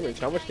about the damage.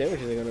 How much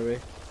damage is it gonna be?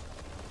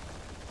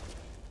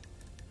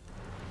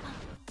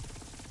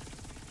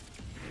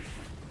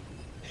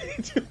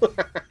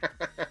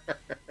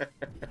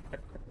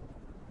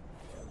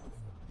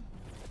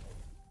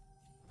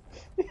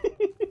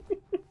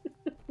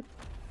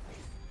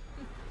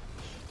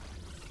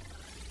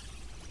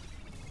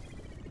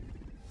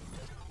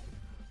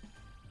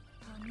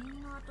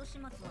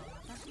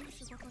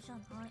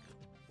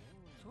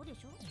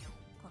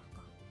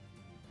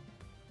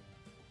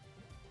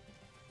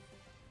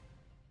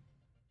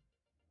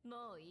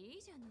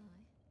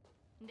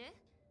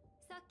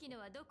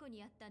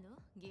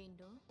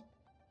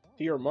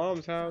 To your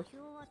mom's house.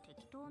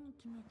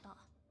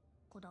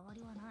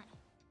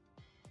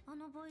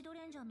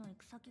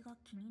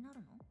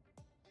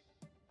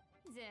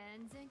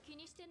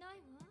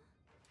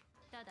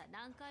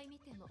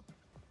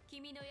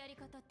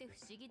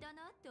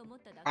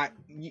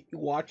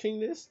 Watching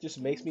this just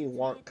makes me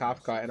want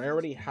Kafka, and I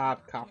already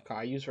have Kafka.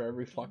 I use her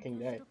every fucking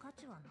day.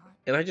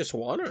 And I just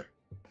want her.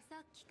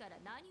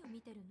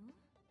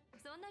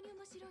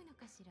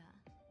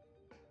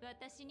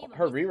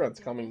 Her rerun's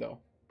coming though.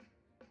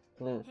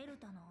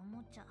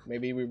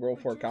 Maybe we roll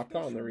for Kafka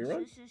on the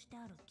rerun?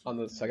 On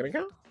the second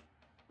account?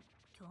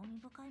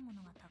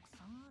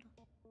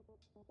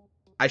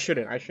 I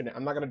shouldn't.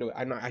 I'm not gonna do it.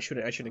 I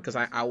shouldn't. Because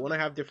I want to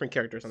have different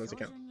characters on this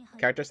account.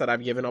 Characters that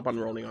I've given up on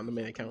rolling on the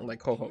main account,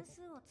 like Ho-Ho.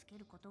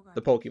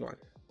 The Pokemon.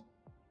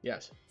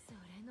 Yes. そ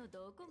れの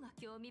どこが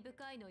興味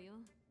深いのよ。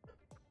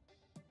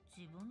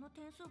自分の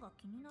点数が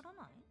気になら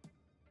ない？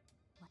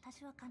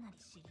私はかなり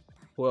知りたい。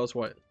 Who else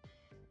what?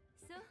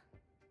 そう。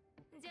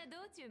じゃあ道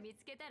中見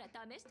つけたら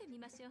試してみ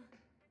ましょう。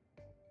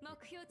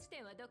目標地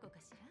点はどこ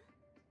かしら？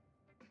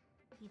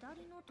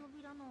左の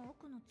扉の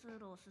奥の通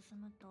路を進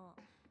むと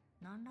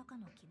何らか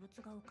の器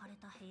物が置かれ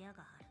た部屋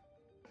がある。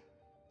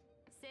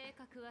性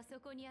格はそ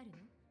こにあるの？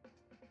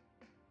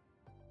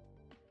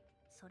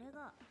それ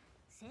が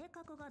性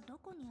格がど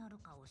こにある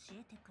か教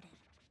えてくれる。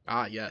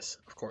 Ah, yes,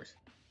 of course.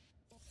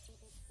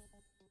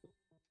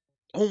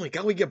 Oh my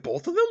god, we get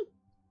both of them?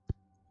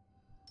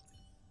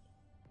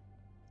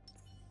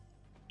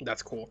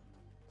 That's cool.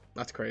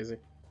 That's crazy.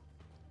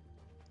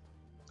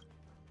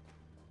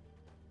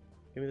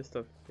 Give me this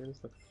stuff. Give me this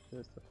stuff. Give me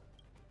this stuff.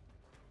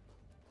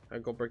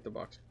 Alright, go break the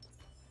box.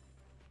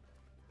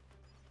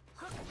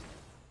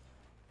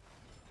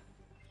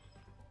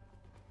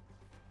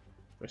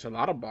 There's a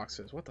lot of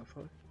boxes. What the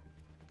fuck?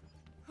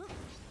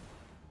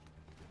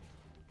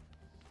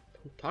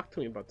 Don't talk to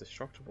me about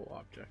destructible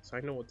objects. I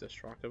know what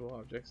destructible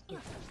objects do.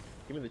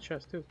 Give me the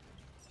chest too.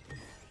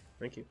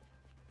 Thank you.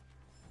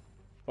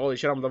 Holy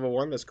shit, I'm level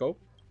 1. Let's go.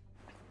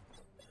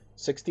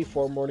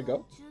 64 more to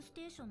go.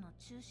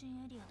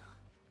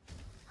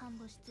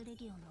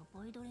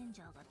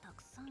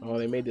 Oh,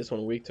 they made this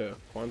one weak to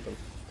quantum.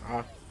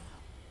 Ah.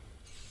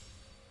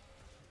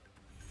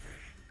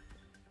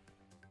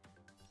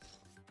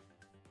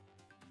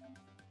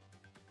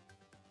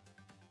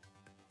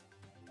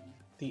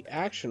 The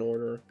action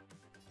order.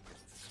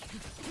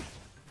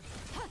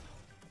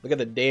 Look at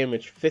the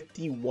damage.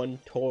 51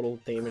 total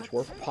damage.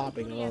 We're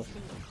popping off.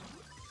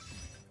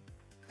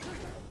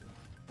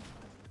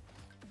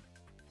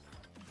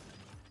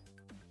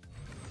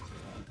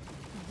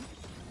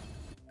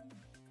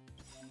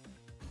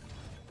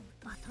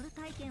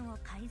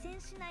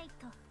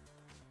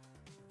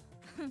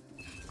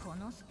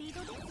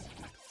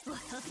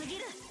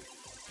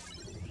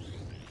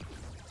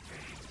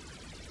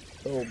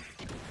 Boom.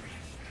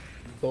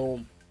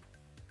 Boom.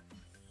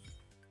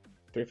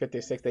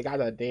 356. They got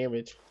that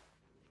damage.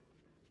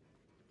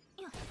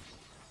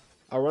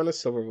 I'll run a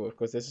Silverwood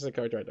because this is a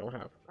character I don't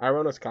have. I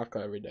run a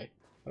Kafka every day,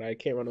 but I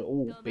can't run a.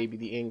 Ooh, baby,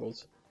 the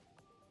angles.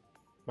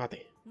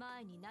 Mate.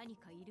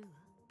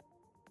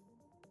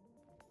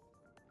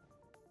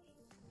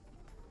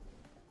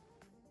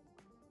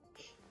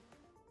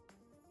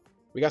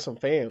 We got some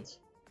fans.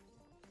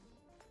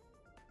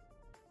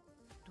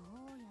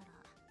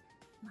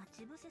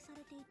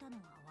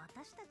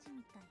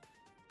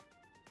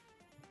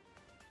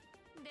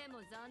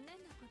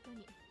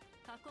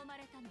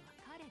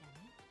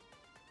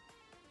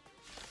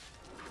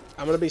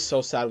 I'm gonna be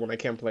so sad when I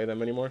can't play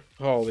them anymore.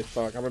 Holy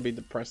fuck, I'm gonna be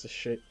depressed as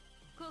shit.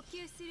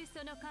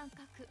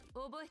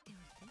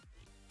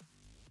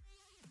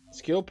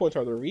 Skill points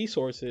are the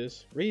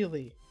resources?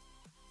 Really?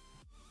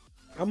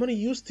 I'm gonna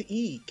use to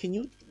E. Can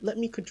you let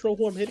me control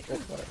who I'm hitting? Oh,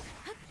 whatever.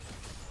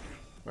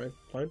 Fine,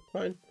 fine,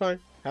 fine, fine.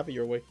 Have it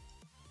your way.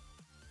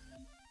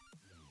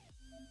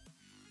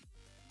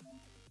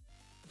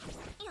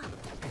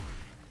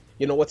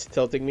 You know what's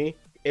tilting me?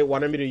 It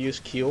wanted me to use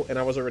Q, and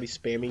I was already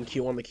spamming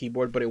Q on the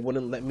keyboard, but it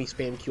wouldn't let me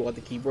spam Q on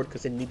the keyboard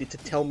because it needed to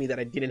tell me that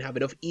I didn't have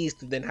enough E's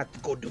to then have to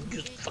go do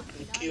use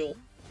fucking Q.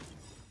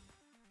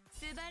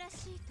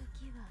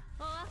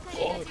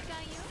 Oh.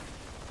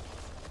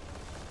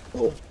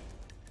 Boom.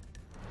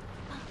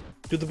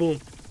 Do the boom.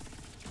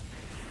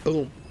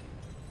 Boom.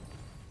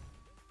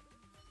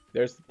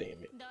 There's the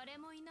damage.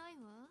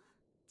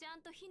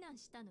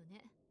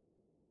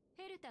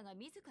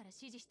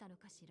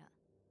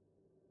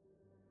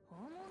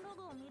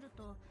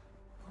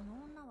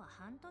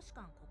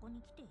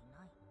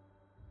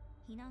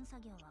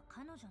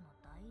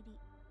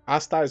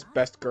 Asta is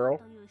best girl.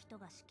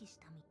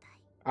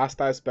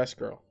 Asta is best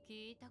girl.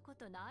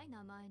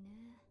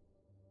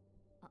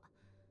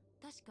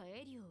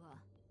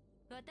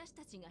 私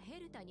たちがヘ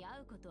ルタに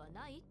会うことは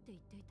ないって言っ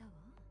ていたわ。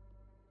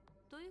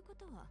というこ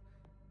とは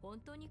本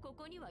当にこ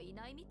こにはい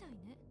ないみたい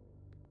ね。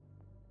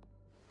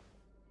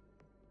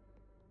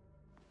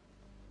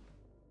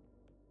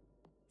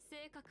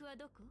性格は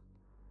どこ？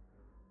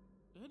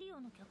エリオ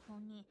の脚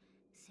本に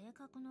性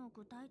格の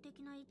具体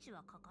的な位置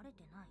は書かれ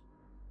てない。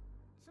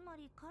つま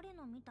り彼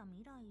の見た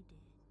未来で。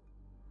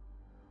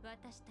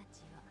私た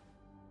ちは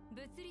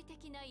物理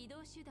的な移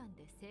動手段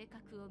で性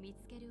格を見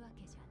つけるわ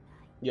けじゃ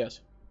ない。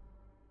Yes.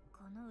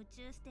 この宇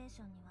宙ステーシ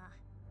ョンには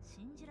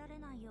信じられ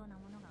ないような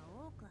ものが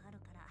多くある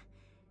から、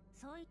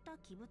そういった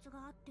器物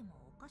があっても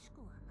おかし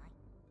くはない。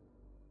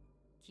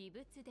器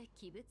物で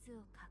器物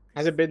を隠す。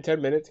Has it been 10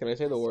 minutes? Can I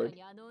say the word?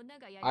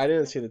 I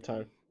didn't see the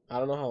time. I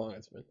don't know how long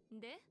it's been.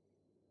 で、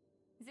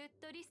ずっ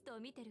とリストを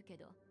見てるけ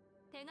ど、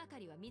手がか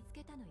りは見つ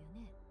けたのよ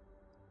ね。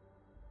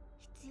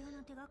必要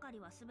な手がかり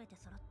はすべて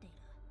揃っている。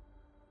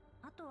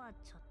あとは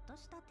ちょっと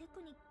したテ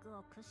クニック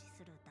を駆使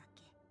するだ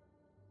け。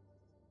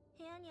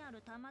部屋にあ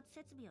る端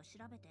末設備を調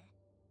べて。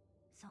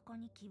そこ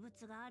に器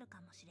物がある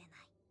かもしれない。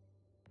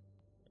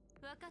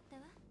わかった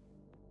わ。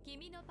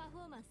君のパフ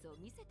ォーマンスを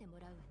見せても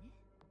らうわね。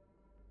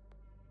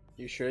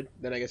You should?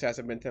 Then I guess it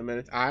hasn't been 10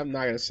 minutes. I'm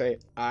not gonna say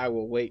it. I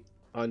will wait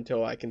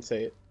until I can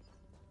say it.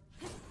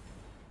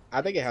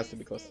 I think it has to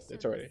be close.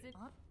 It's already.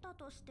 あった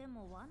として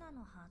も罠の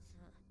はず。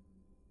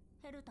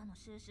ヘルタの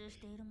収集し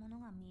ているもの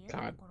が見える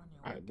God, ところに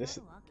置いてあ this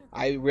るわけか。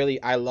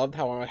I loved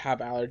how I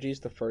have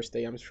allergies the first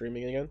day I'm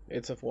streaming again.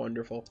 It's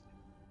wonderful.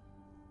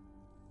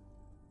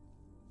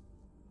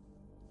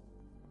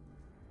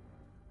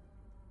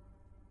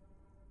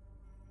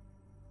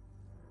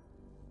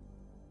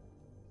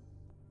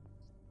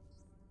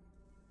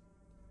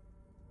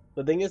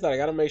 The thing is that I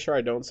gotta make sure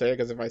I don't say it,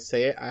 because if I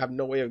say it, I have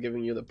no way of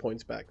giving you the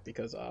points back,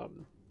 because I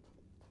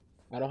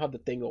don't have the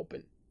thing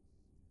open.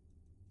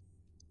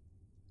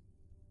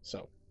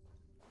 So.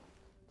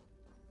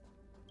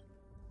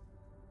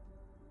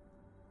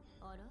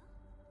 あら？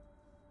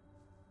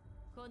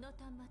この端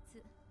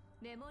末、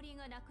メモリー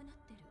がなくなっ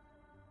てる。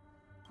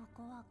こ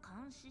こは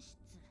監視室。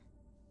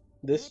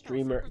 This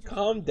streamer,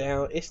 calm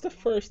down. It's the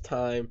first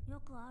time.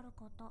 よくある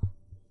こと。こ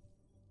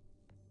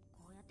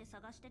うやって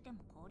探してて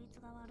も効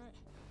率が悪い。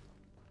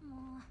もう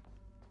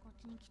こっ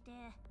ちに来て。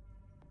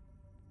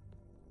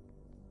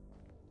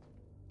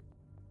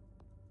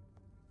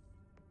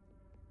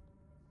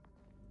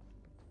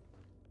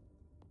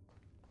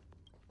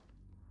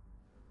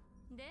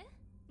で、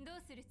ど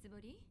うするつも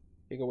り？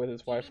 He go with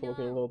his wife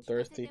looking a little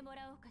thirsty.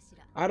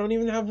 I don't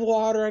even have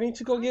water. I need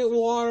to go get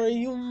water,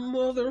 you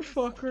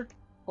motherfucker.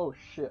 Oh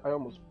shit, I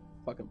almost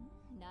fucking...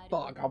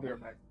 Fuck, I'll be right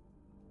back.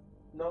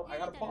 No, I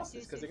gotta pause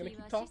this because they're gonna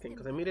keep talking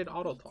because I made it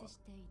auto talk.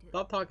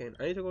 Stop talking.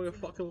 I need to go get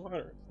fucking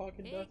water.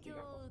 Fucking dusty.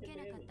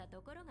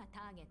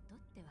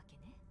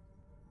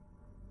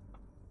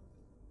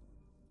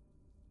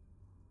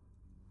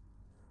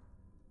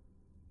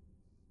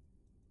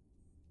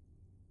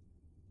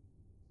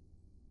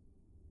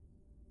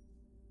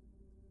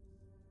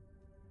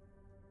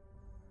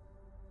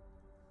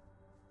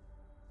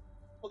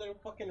 They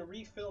fucking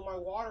refill my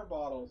water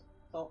bottles.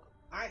 So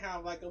I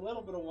have like a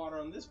little bit of water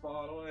on this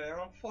bottle and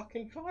I'm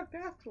fucking fucked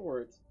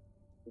afterwards.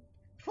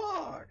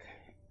 Fuck.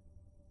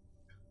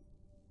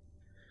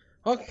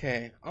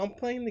 Okay, I'm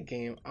playing the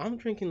game. I'm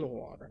drinking the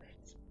water.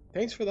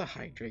 Thanks for the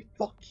hydrate.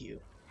 Fuck you.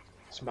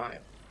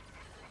 Smile.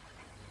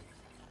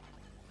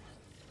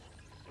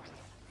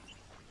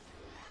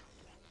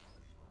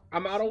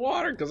 I'm out of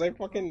water because I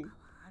didn't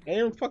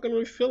fucking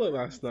refill it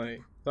last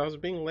night. I was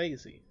being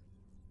lazy.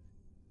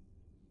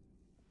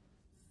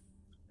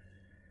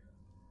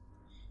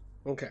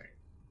 Okay,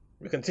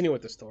 we continue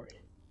with the story.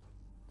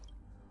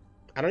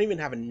 I don't even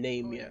have a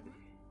name yet.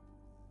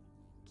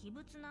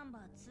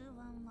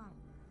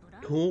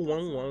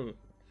 211.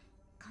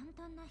 簡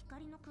単な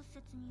光の屈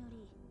折によ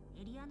り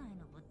エリア内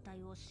の物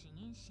体を視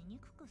認しに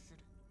くくする。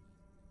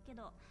け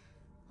ど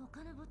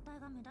他の物体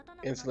が目立た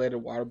なくなる。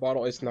 Insulated water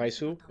bottle. It's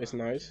nice. It's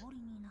nice.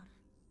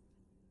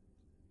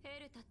 ヘ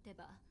ルタって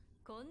ば、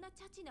こんな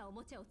チャチなお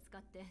もちゃを使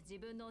って自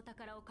分のお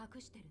宝を隠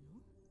してるの？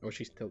 Oh,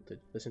 she's tilted.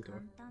 Listen to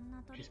her.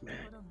 She's mad.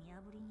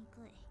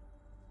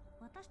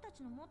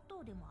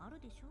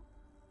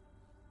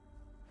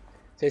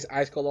 Tastes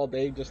ice cold all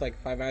day, just like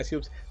 5 ice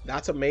cubes.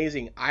 That's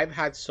amazing. I've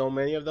had so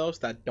many of those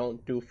that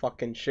don't do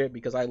fucking shit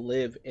because I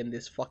live in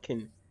this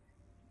fucking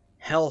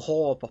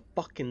hellhole of a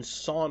fucking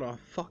sauna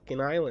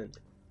fucking island.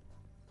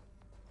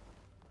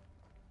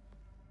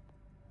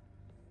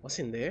 What's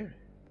in there?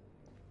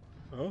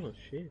 Oh,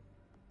 shit.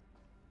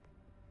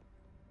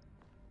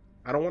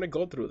 I don't want to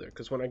go through there,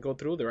 because when I go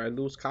through there, I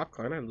lose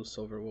Kafka and I lose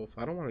Silver Wolf.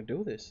 I don't want to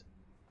do this.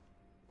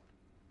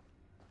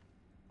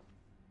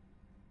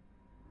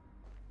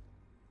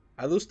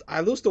 I lose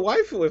the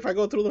waifu if I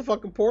go through the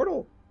fucking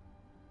portal.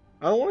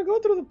 I don't want to go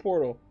through the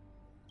portal.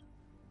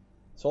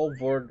 So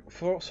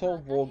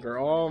vulgar.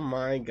 Oh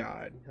my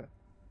god.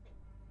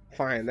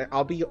 Fine,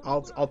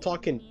 I'll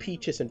talk in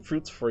peaches and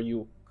fruits for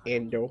you,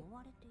 Ando.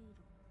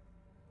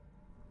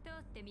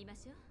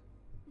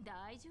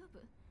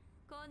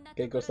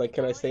 Okay, goes like,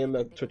 can I stay in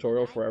the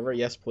tutorial forever?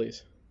 Yes,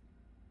 please.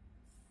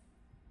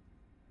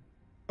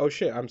 Oh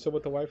shit, I'm still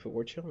with the waifu.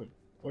 We're chilling.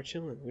 We're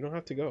chilling. We don't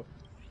have to go.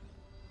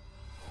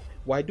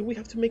 Why do we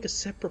have to make a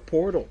separate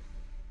portal?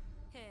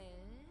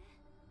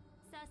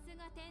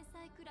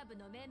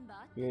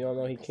 You all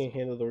know he can't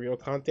handle the real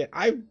content.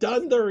 I've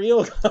done the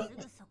real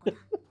content.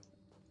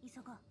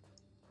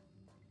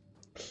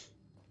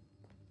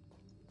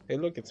 Hey,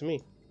 look, it's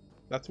me.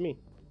 That's me.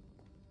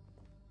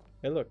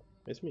 Hey, look,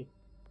 it's me.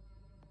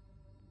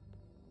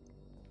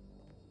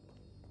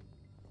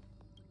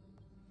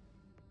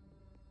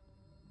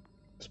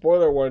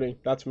 Spoiler warning,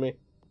 that's me.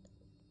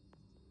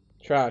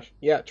 Trash.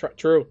 Yeah,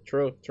 true.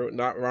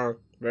 Not wrong.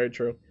 Very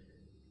true.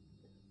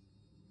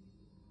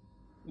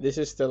 This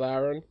is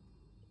Stellaron.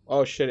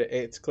 Oh shit,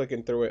 it's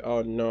clicking through it.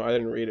 Oh no, I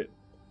didn't read it.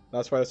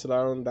 That's why the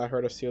Stellaron that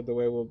hurt us sealed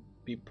away will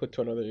be put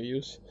to another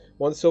use.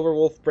 Once Silver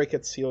Wolf break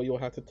its seal, you'll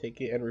have to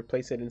take it and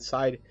replace it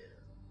inside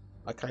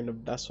a kind of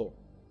vessel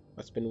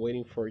that's been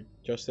waiting for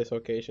just this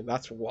occasion.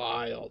 That's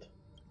wild.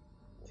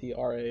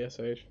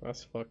 TRASH.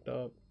 That's fucked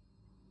up.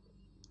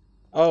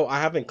 Oh, I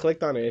haven't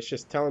clicked on it. It's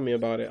just telling me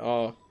about it.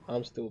 Oh,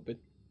 I'm stupid.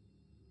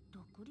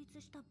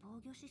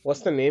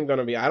 What's the name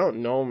gonna be? I don't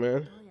know,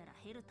 man.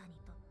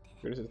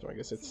 Criticism, I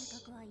guess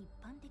it's...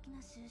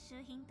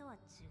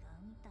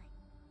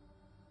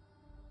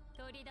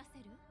 取り出せ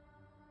る？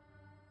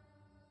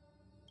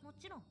も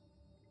ちろん。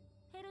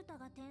ヘルタ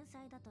が天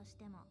才だとし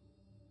ても、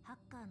ハッ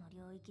カーの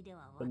領域で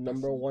は The 私に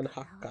number か one なわない。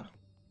hacker.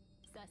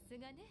 さす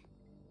がね。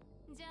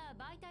じゃ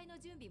あ媒体の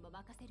準備も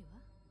任せるわ。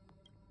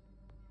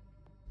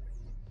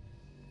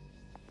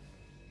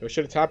Yo,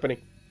 shit, it's happening.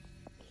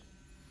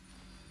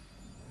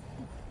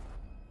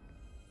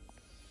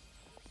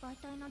 媒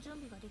体の準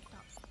備ができた。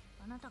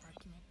あなたが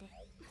決めて。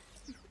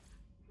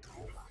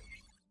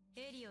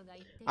エリオが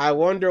言って I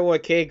wonder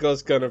what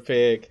Keiko's gonna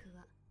pick.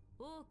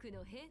 多く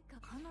の変化。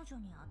彼女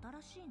に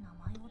新しい名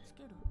前をつ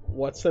ける。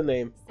What's the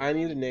name? I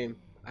need a name.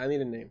 I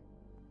need a name.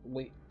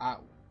 Wait,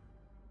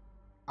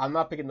 I'm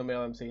not picking the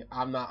male MC.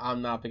 I'm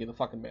not picking the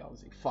fucking male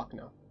MC. Fuck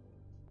no.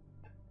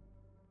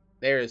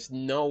 There is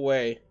no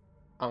way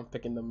I'm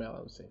picking the male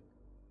MC.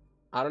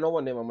 I don't know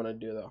what name I'm gonna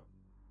do though.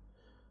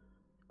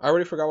 I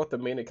already forgot what the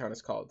main account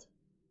is called.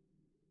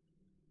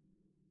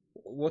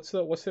 What's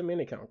the main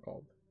account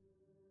called?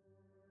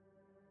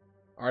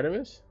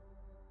 Artemis?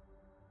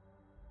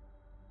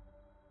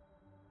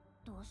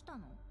 どうしたの？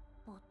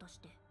ぼーっとし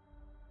て。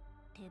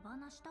手放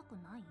したく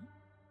ない？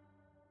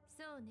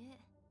そうね。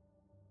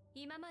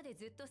今まで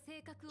ずっと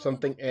性格を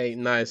Something A.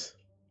 Nice.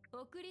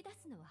 送り出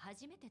すのは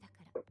初めてだか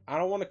ら。I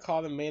don't want to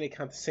call the main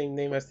account the same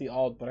name as the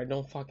alt, but I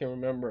don't fucking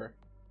remember.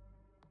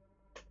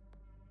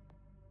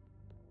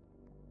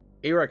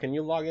 Ira, can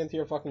you log into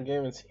your fucking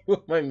game and see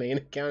what my main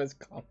account is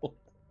called?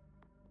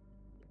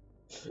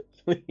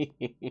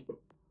 Please.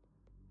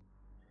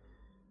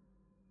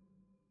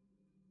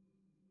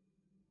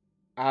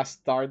 I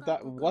start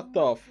that. What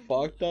the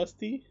fuck,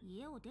 Dusty?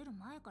 Yeah,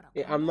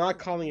 I'm not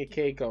calling it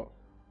Keiko.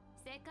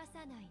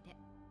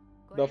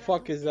 The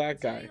fuck is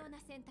that guy?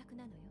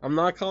 I'm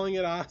not calling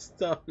it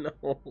Asta.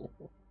 No.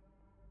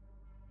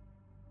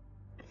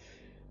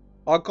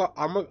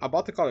 I'm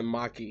about to call it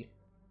Maki.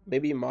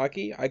 Maybe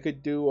Maki. I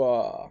could do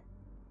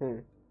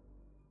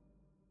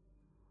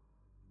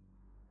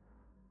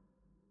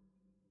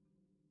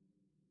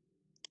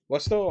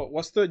What's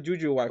the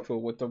Juju waifu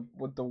with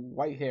the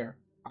white hair?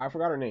 I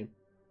forgot her name.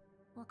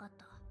 わかっ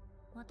た。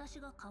私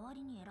が代わ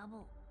りに選ぼ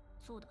う。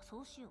そうだ、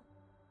そうしよ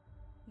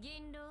う。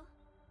銀狼、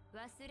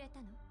忘れ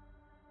たの？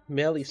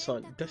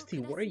 Melly-san, Dusty,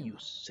 what are you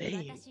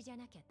saying? 私じゃ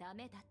なきゃダ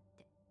メだっ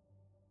て。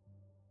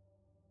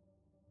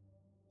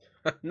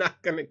I'm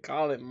not gonna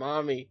call it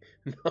mommy.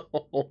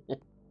 No.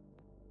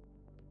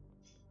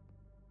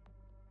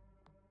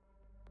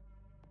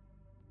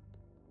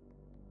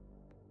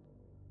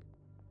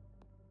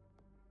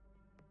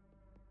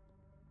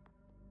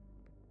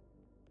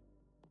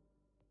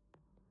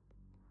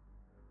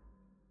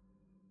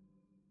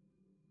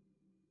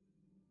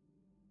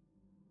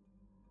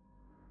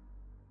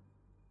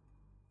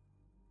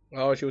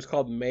 Oh, she was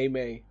called Mei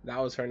Mei. That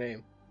was her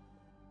name.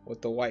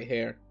 With the white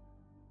hair.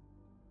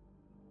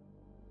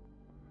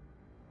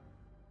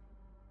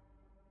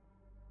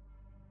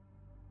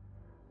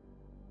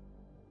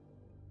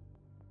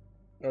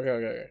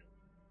 Okay.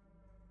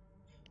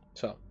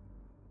 So.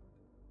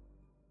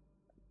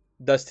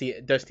 Dusty,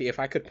 if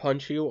I could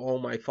punch you, oh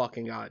my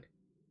fucking god.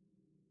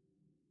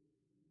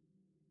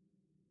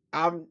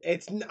 I'm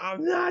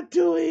not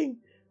doing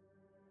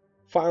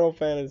Final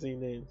Fantasy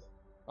names.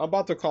 I'm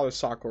about to call her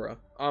Sakura.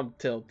 I'm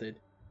tilted.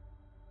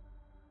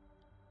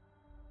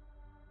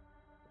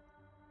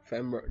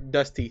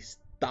 Dusty,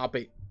 stop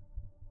it.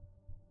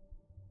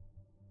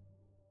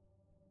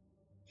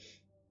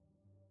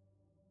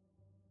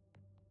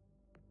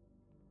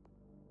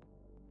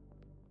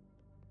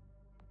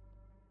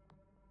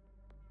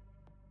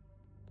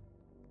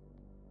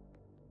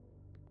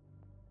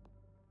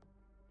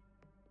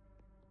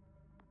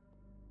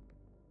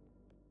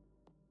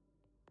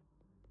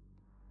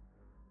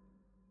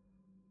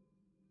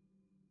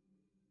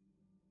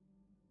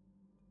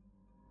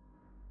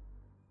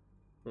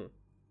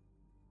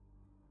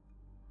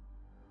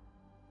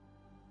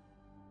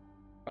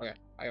 Okay,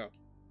 I go.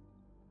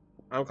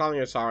 I'm calling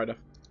her Sarada.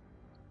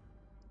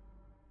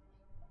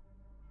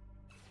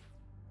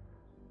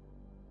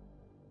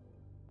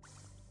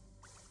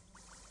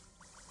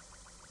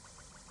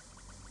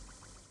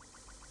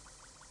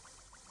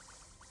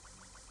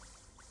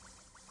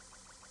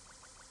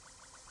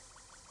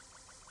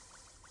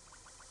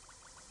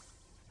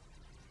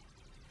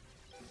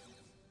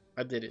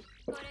 I did it.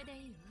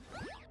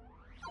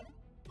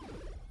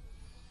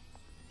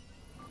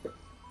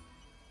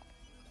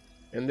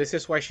 And this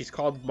is why she's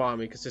called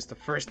Mommy, because it's the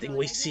first thing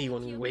we see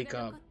when we wake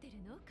up.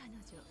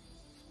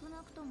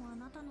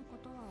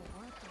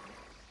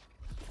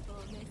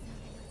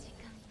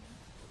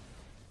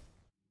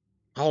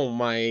 Oh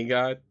my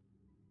god.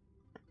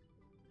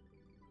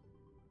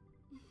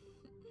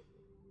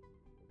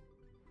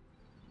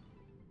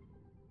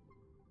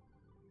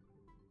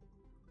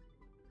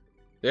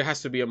 There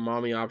has to be a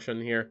mommy option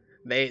here.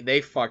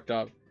 They fucked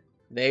up.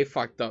 They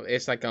fucked up.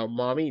 It's like a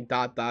mommy ...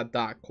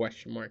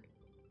 question mark.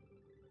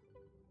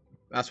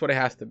 That's what it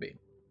has to be.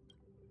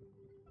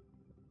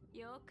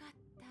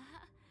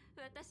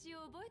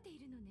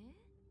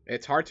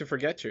 It's hard to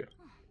forget you.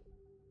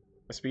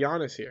 Let's be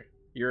honest here.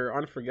 You're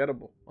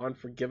unforgettable,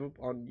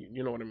 unforgivable.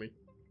 You know what I mean.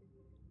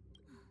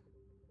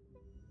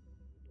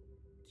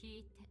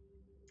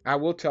 I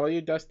will tell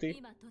you,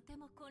 Dusty,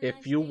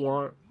 if you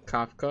want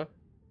Kafka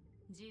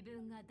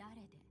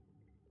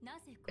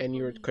and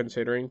you're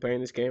considering playing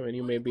this game and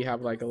you maybe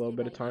have like a little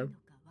bit of time,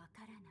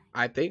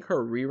 I think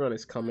her rerun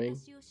is coming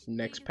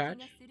next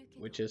patch,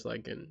 which is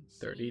like in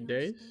 30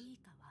 days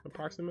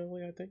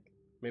approximately, I think.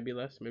 Maybe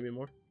less, maybe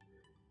more.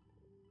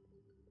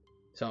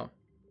 So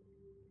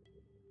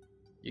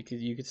you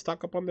could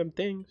stock up on them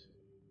things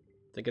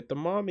to get the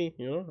mommy,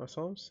 you know. That's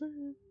all I'm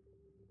saying.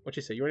 What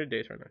you say? You're in a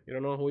daze right now. You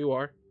don't know who you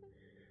are,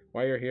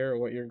 why you're here, or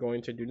what you're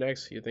going to do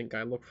next. You think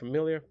I look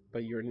familiar,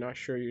 but you're not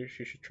sure you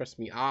should trust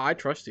me. Ah, I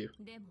trust you.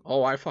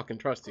 Oh, I fucking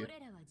trust you. Okay.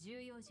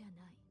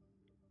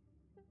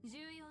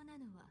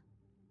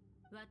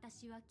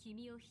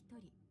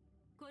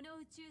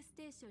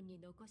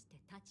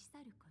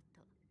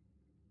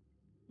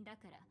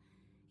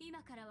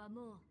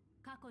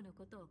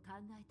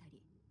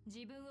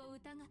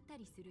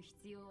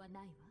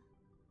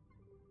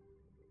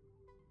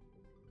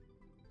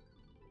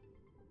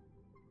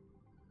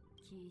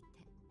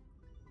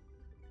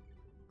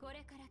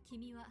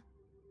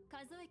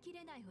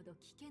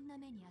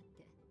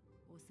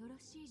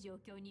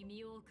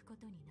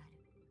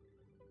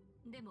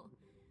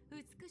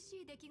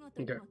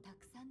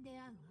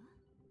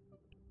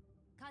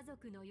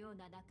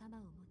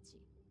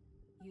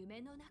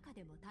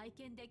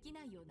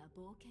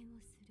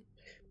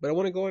 But I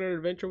want to go on an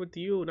adventure with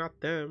you, not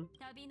them.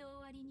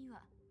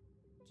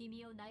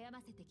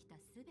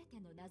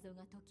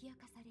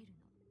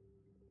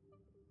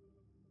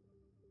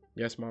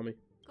 Yes, mommy.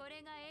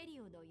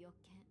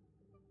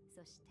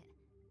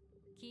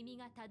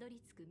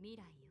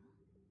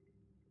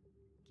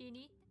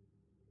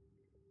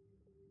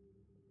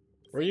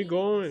 Where are you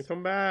going?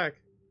 Come back.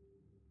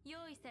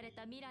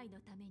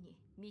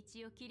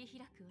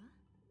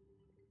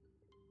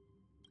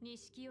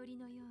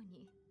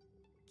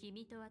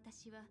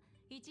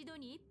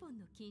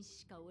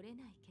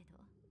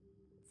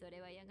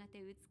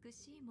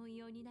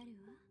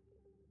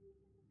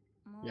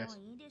 Yes.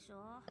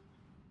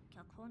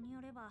 脚本に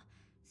よれば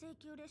請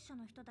求列車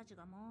の人たち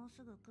がもう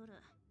すぐ来る。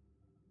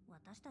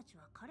私たち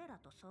は彼ら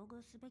と遭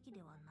遇すべきで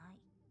はない。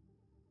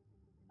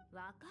分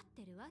かっ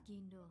てるわ、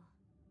銀狼。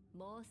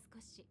もう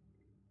少し。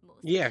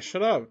Yeah,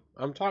 shut up.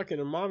 I'm talking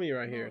to mommy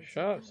right here.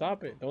 Shut up.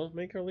 Stop it. Don't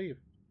make her leave.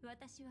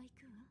 私は行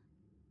くわ。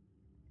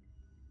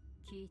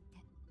聞いて。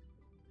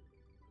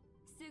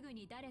すぐ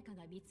に誰か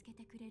が見つけ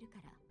てくれる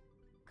から、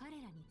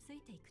彼らについ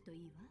ていくと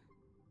いいわ。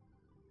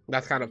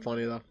That's kind of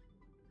funny though.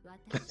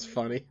 That's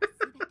funny.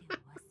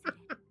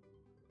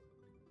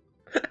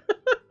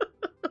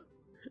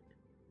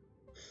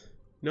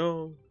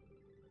 No.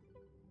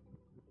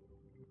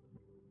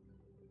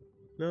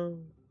 No.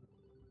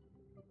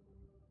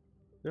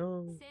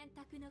 No.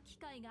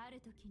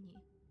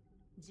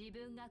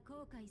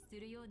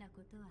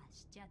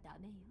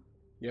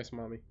 Yes,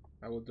 mommy.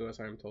 I will do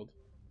as I am told.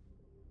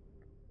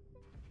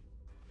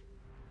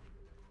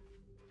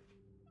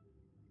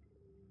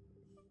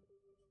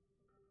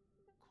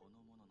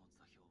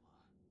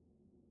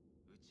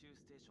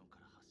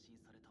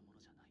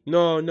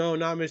 No, no,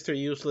 not Mr.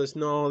 Useless.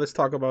 No, let's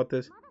talk about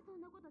this.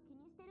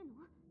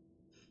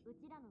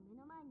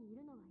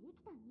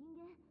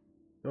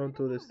 Don't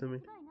do this to me.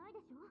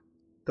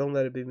 Don't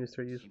let it be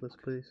Mr. Useless,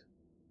 please.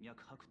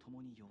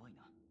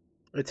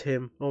 It's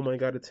him. Oh my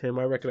god, it's him.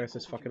 I recognize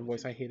his fucking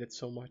voice. I hate it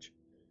so much.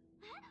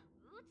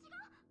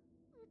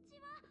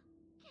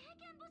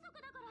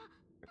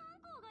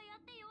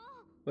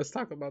 Let's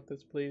talk about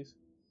this, please.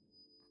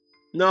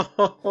 No,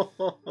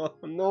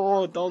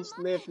 no, don't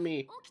sniff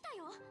me.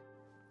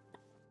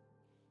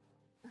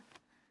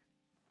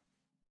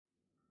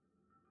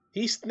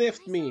 He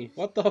sniffed me.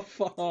 What the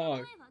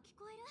fuck?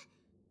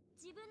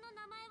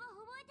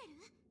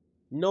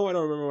 No, I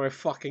don't remember my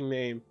fucking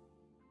name.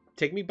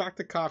 Take me back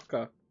to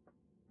Kafka.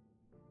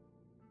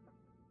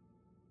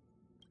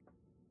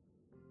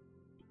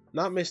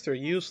 Not Mr.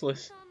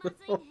 Useless.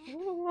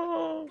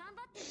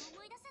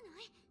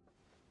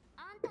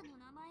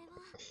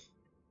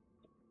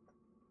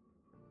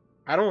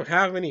 I don't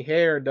have any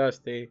hair,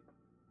 Dusty.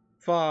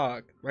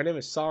 Fuck. My name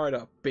is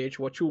Sarda, bitch.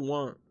 What you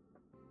want?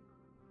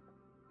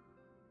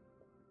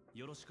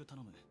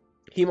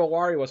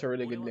 Himawari was a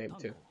really good name,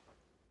 too.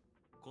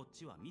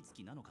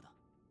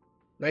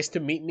 Nice to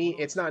meet me?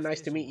 It's not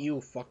nice to meet you,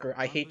 fucker.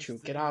 I hate you.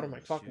 Get out of my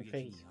fucking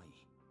face.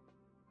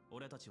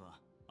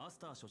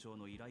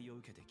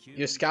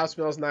 Your scalp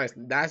smells nice.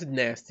 That's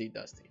nasty,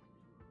 Dusty.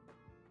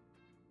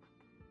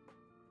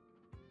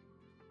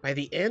 By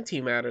the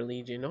Antimatter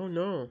Legion. Oh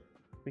no.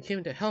 We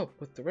came to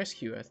help with the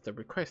rescue at the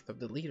request of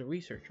the leader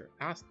researcher,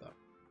 Asta.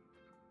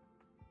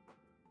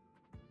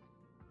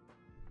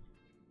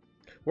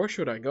 Where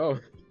should I go?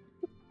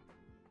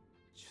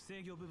 主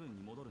制御部分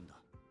に戻るんだ。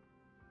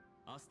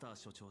アスター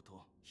所長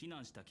と避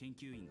難した研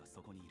究員が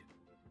そこにいる。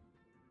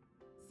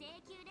請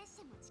求列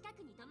車も近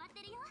くに止まっ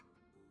てるよ。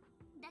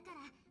だか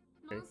ら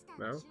モンスター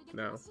の襲撃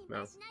は心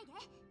配しないで。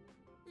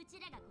うち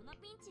らがこの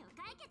ピンチを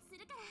解決す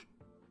るから。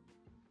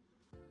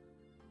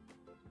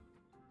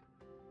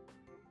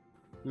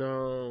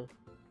No.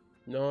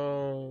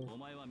 No. お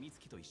前は美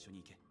月と一緒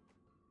に行け。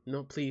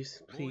 No,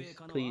 please, 防 please, 衛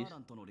課のア please. ーラ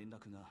ンとの連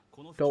絡が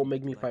この Don't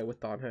make me fight with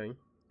Donhang.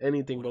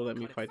 Anything but let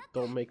me fight.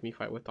 Don't make me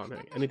fight with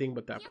Donhang. Anything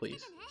but that,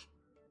 please.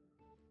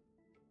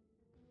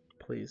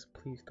 Please,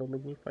 please don't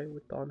make me fight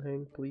with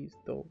Donhang. Please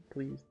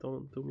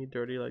don't do me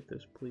dirty like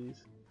this,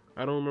 please.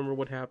 I don't remember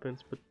what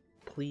happens, but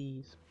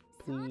please,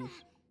 please,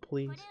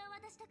 please.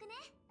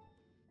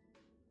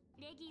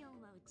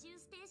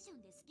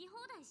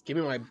 Give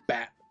me my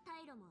bat.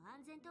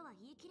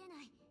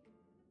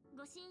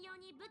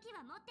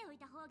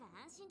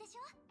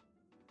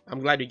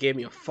 I'm glad you gave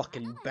me a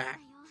fucking bat.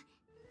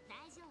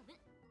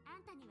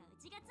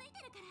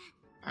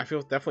 I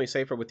feel definitely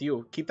safer with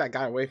you. Keep that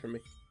guy away from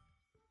me.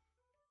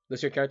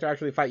 Does your character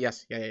actually fight?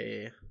 Yes.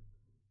 Yeah.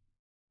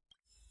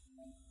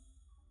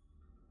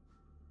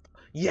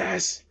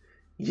 Yes!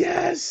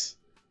 Yes!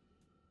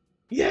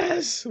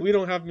 Yes! We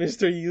don't have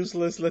Mr.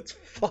 Useless. Let's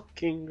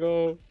fucking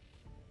go.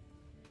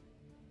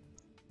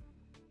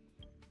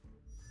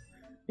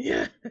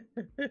 Yes!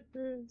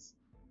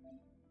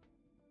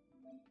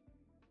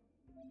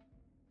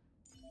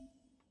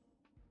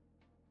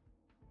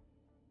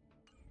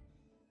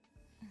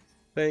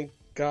 Thank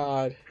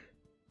God.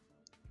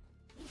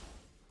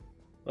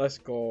 Let's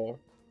go.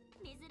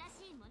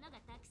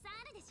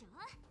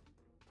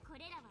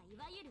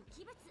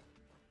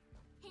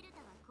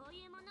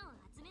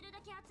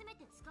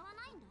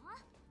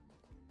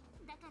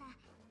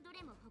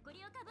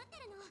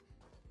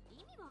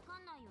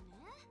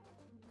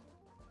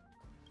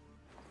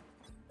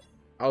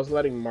 I was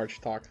letting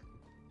March talk.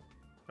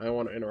 I don't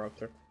want to interrupt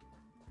her.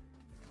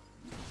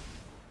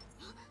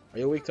 Are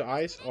you weak to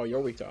eyes? Oh,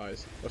 you're weak to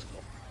eyes. Let's go.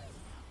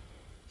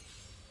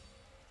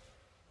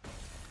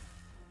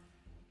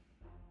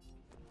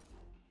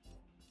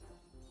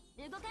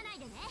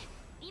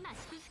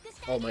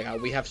 Oh my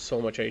God, we have so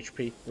much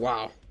HP.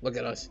 Wow, look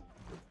at us.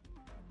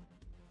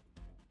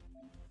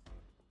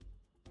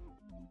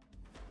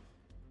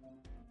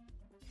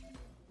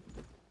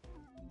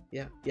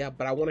 Yeah,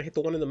 but I want to hit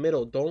the one in the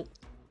middle. Don't.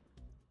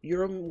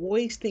 You're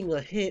wasting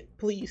a hit.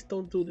 Please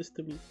don't do this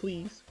to me.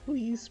 Please.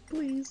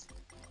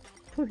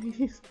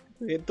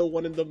 Hit the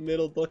one in the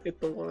middle. Don't hit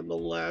the one on the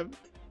left.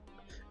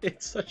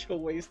 It's such a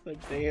waste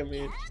of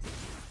damage.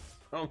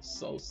 I'm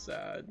so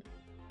sad.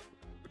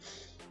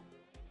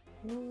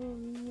 Oh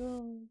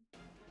no.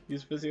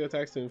 Use physical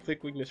attacks to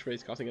inflict weakness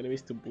rays, causing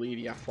enemies to bleed.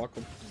 Yeah, fuck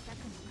them.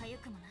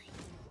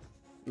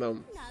 No,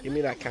 give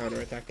me that counter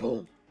attack.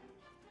 Boom.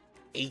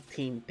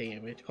 18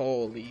 damage.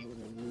 Holy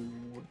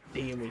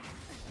damage.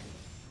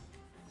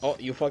 Oh,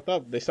 you fucked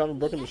up. They still haven't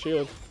broken the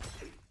shield.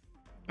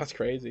 That's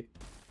crazy.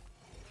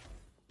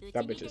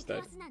 That bitch is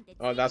dead.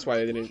 Oh, that's why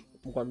they didn't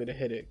want me to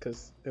hit it,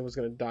 because it was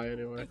gonna die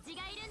anyway.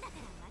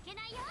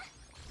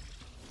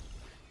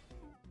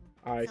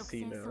 I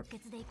see now.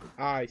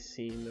 I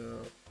see now.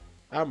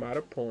 I'm out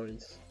of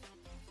points.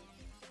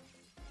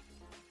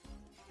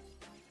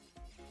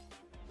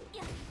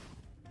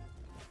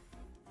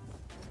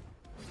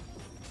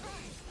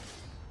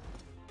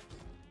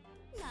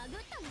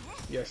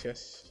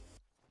 Yes.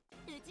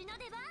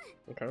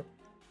 Okay.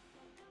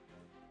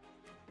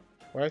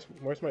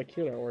 Where's my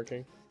Q not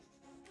working?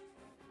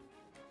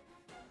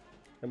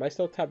 Am I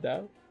still tapped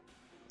out?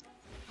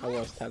 I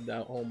was tapped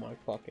out. Oh my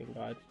fucking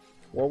God.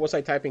 Where was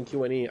I typing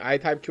Q and E? I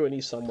typed Q and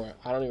E somewhere.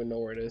 I don't even know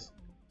where it is.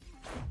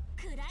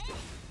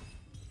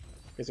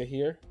 Is it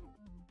here?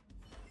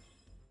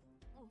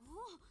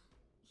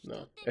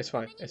 No, it's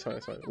fine. It's fine.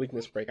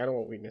 Weakness break. I don't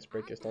know what weakness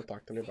break is. Don't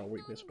talk to me about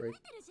weakness break.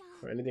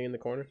 Or anything in the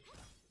corner?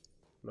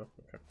 No?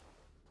 Okay.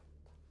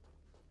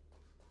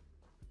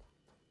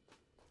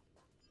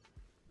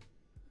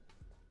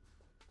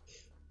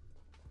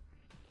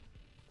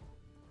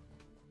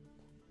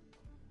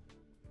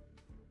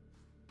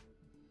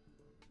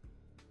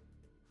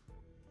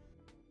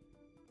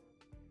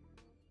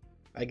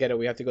 I get it.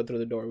 We have to go through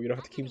the door. We don't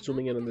have to keep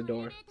zooming in on the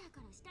door.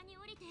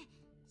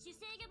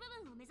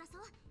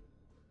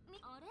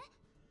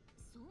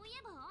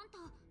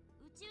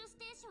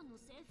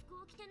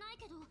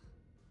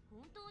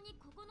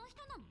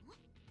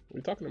 Are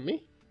you talking to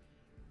me?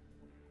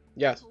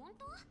 Yes.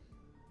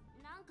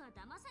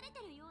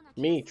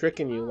 Me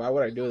tricking you. Why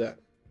would I do that?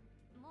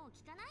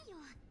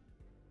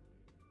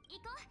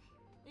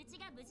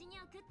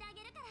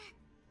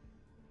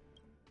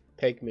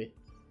 Take me.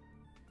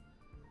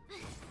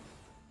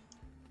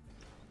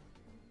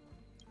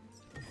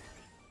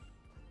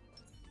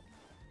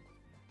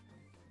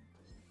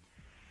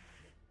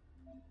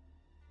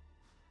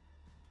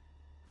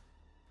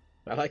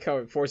 I like how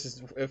it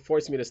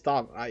forced me to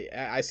stop.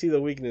 I see the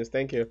weakness.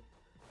 Thank you.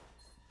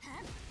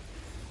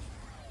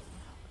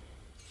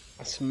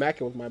 I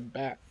smack it with my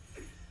bat.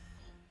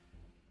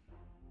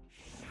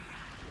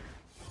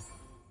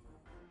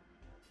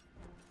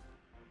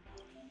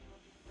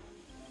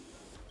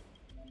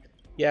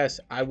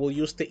 Yes, I will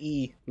use the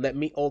E. Let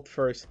me ult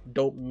first.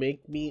 Don't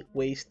make me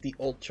waste the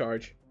ult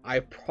charge. I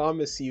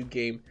promise you,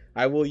 game.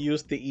 I will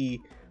use the E.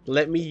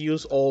 Let me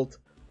use ult.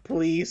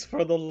 Please,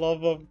 for the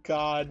love of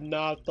God,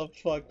 not the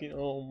fucking...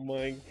 Oh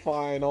my...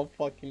 Fine, I'll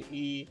fucking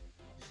E.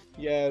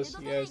 Yes,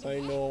 yes, I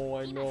know,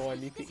 I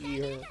need to E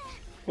her.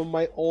 But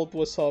my ult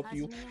was up,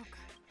 you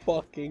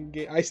fucking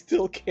game. I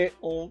still can't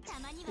ult.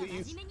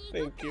 Please,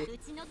 thank you.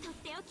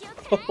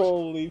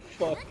 Holy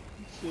fuck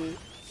shit.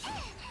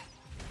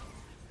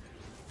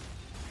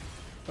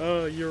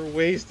 Oh, you're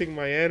wasting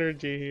my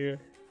energy here.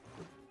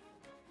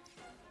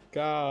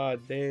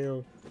 God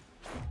damn.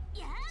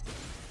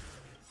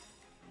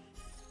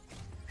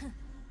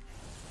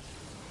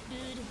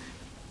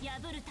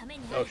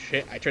 Oh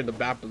shit, I turned the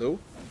bat blue.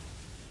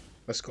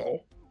 Let's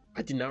go.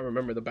 I did not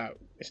remember the bat.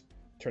 It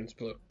turns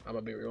blue. I'm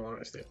gonna be real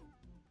honest here.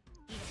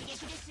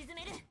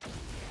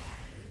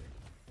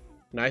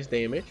 Nice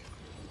damage.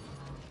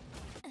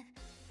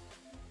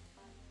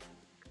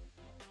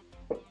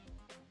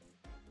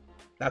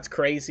 That's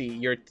crazy.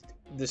 You're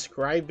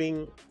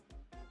describing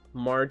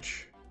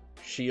March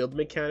shield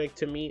mechanic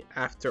to me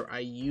after I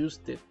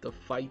used it the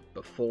fight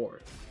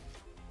before.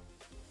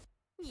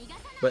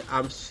 But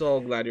I'm so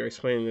glad you're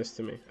explaining this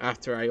to me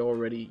after you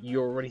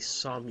already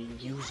saw me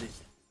use it.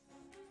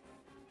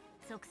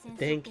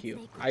 Thank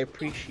you. I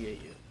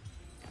appreciate you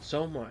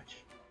so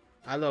much.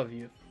 I love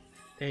you.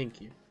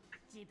 Thank you.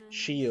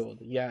 Shield.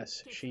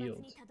 Yes,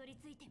 shield.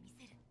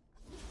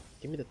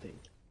 Give me the thing.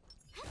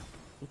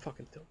 I'm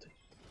fucking tilted.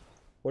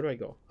 Where do I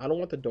go? I don't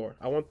want the door.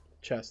 I want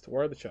chest.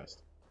 Where are the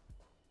chests?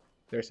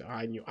 There's...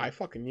 I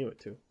fucking knew it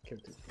too.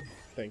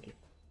 Thank you.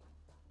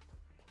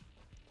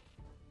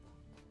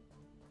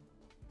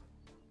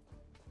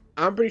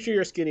 I'm pretty sure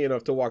you're skinny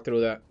enough to walk through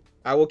that.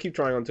 I will keep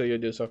trying until you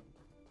do so.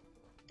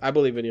 I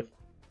believe in you.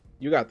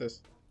 You got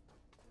this.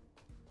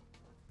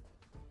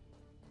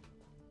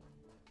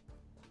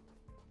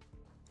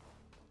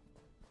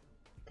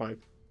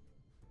 Fine.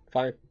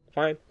 Fine.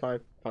 Fine. Fine.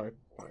 Fine.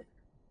 Fine.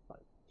 Fine.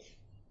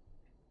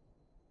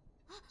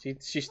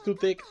 She's too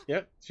thick.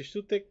 Yeah, she's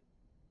too thick.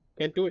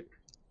 Can't do it.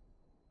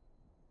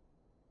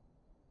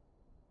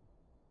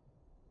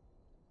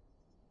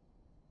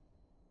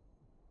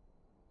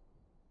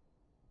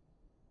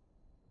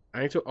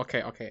 I need to...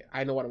 Okay.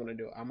 I know what I'm gonna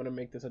do. I'm gonna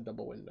make this a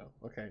double window.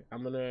 Okay.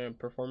 I'm gonna...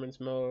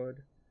 Performance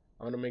mode.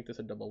 I'm gonna make this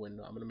a double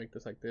window. I'm gonna make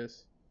this like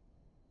this.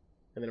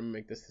 And then I'm gonna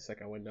make this the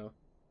second window.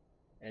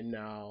 And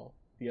now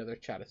the other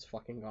chat is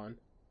fucking gone.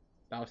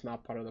 That was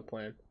not part of the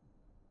plan.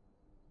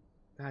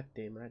 God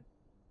damn it.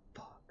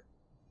 Fuck.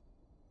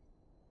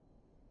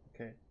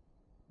 Okay.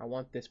 I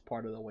want this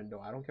part of the window.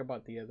 I don't care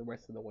about the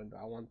rest of the window.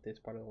 I want this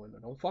part of the window.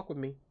 Don't fuck with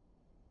me.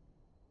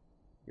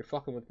 You're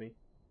fucking with me.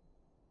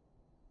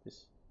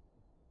 Just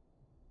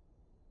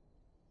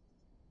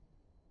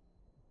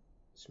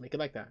make it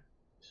like that.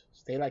 Just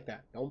stay like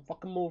that. Don't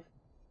fucking move.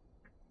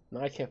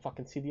 Now I can't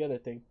fucking see the other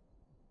thing.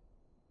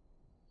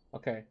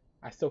 Okay.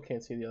 I still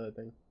can't see the other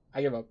thing.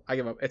 I give up.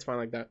 It's fine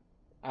like that.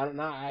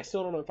 I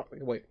still don't know if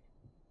wait.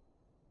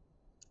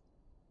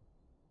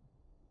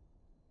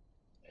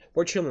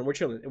 We're chilling.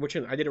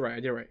 I did it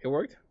right. It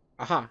worked?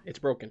 Aha, it's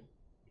broken.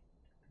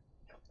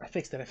 I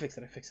fixed it.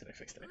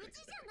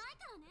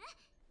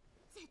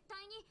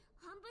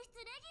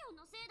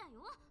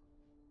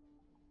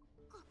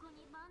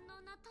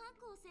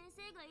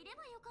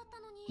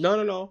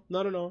 No.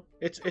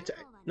 It's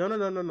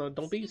no.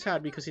 Don't be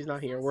sad because he's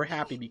not here. We're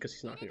happy because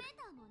he's not here.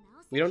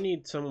 We don't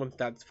need someone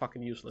that's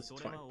fucking useless.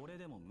 It's fine.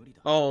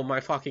 Oh my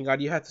fucking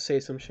god, you had to say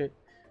some shit.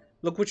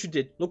 Look what you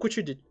did.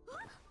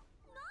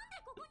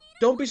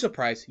 Don't be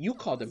surprised. You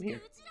called him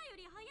here.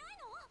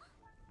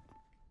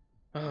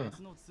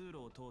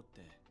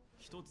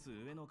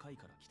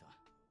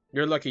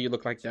 You're lucky you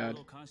look like Dad.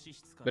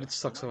 But it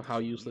sucks how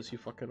useless you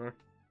fucking are.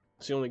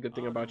 It's the only good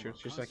thing about you. It's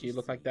just like you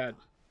look like Dad.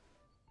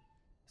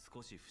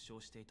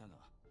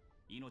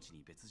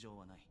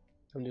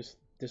 I'm just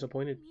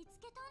disappointed.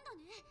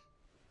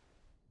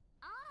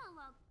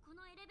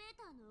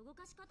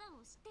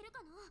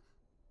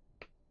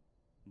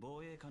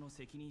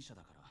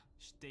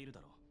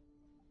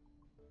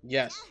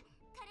 Yes.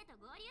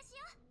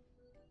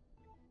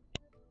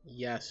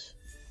 Yes.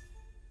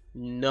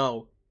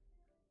 No.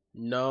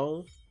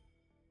 Don't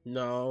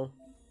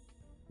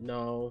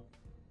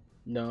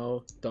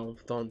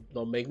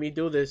make me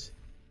do this.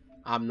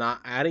 I'm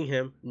not adding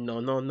him.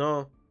 No.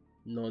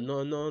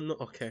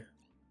 Okay.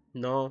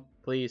 No,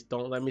 please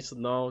don't let me.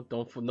 No,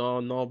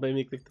 don't make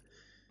me click.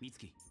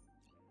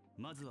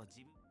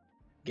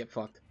 Get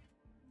fucked.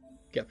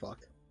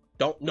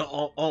 Don't.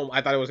 No. Oh,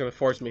 I thought it was gonna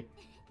force me.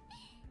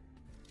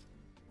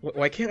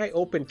 Why can't I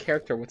open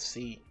character with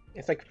C?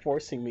 It's like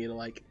forcing me to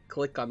like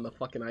click on the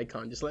fucking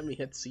icon. Just let me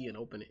hit C and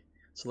open it.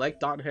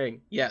 Select dot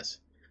hang. Yes.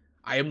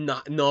 I am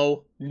not.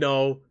 No.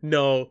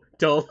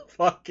 Don't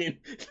fucking.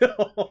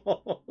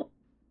 No.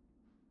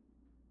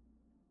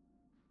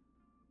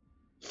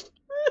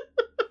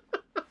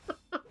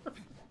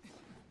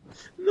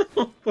 No,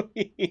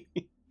 please.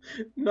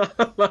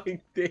 Not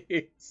like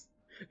this.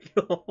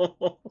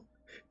 No.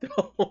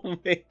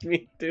 Don't make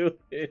me do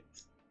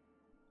this.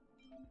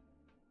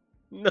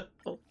 No.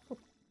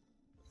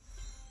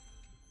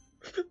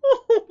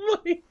 Oh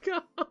my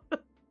god.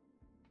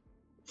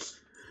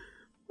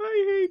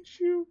 I hate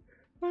you.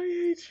 I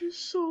hate you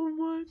so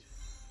much.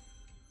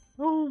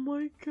 Oh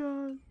my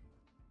god.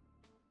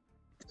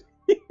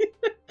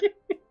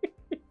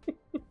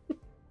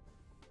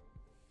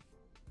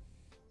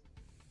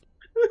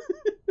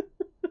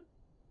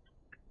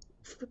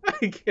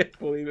 I can't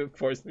believe it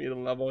forced me to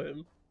level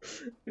him.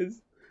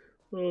 It's,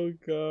 oh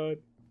god.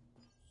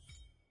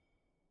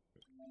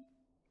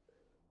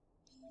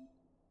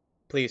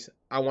 Please,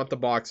 I want the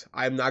box.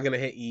 I'm not gonna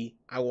hit E.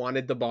 I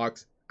wanted the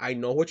box. I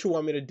know what you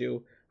want me to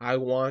do. I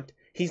want...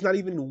 He's not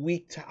even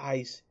weak to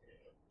ice.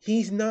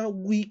 He's not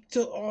weak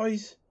to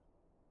ice.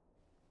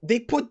 They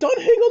put Dunhang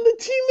on the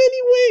team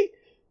anyway.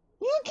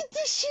 Look at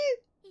this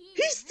shit.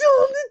 He's still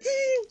on the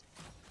team.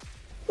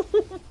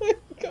 Oh my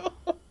god.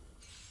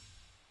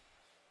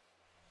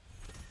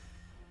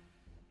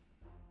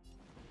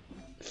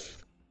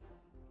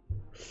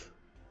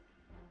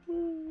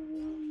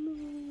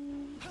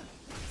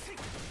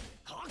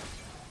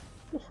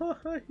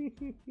 Why?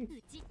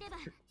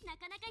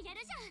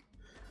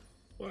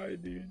 Why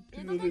do you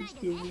do this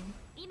to me?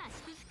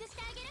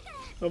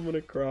 I'm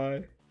gonna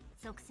cry.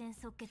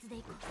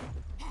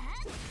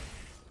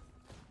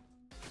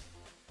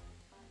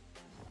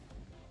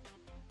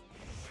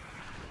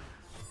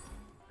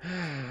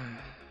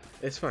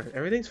 It's fine.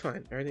 Everything's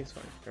fine. Everything's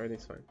fine.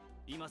 Everything's fine.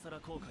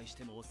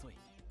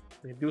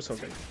 Do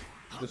something.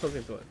 Do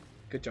something to it.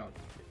 Good job.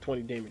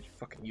 20 damage.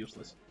 Fucking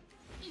useless.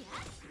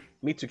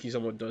 Mitsuki's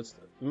almost does.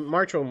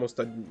 March almost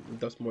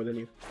does more than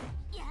you.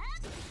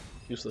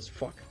 Useless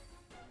fuck.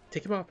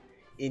 Take him off.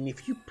 And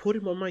if you put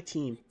him on my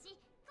team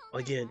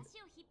again,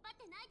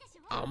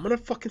 I'm gonna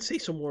fucking say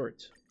some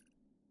words.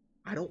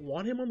 I don't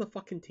want him on the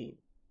fucking team.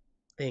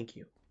 Thank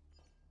you.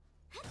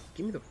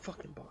 Give me the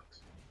fucking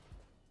box.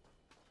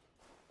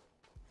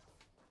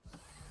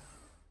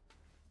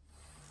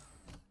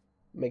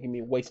 Making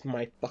me waste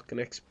my fucking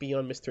XP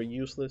on Mr.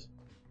 Useless.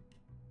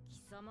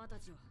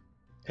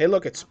 Hey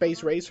look, it's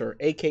Space Racer,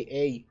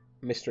 aka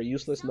Mr.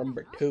 Useless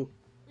number 2.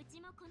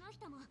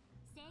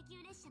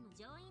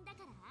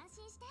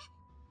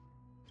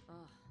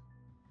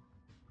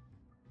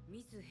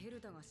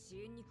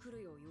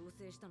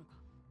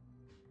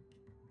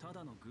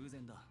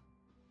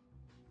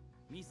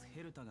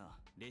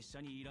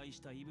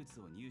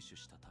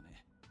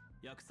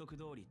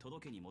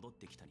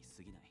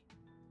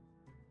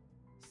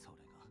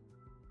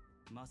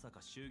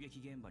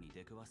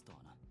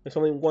 There's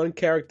only one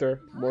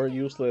character more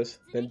useless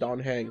than Don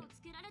Hang,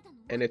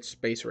 and it's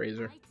Space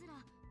Razor.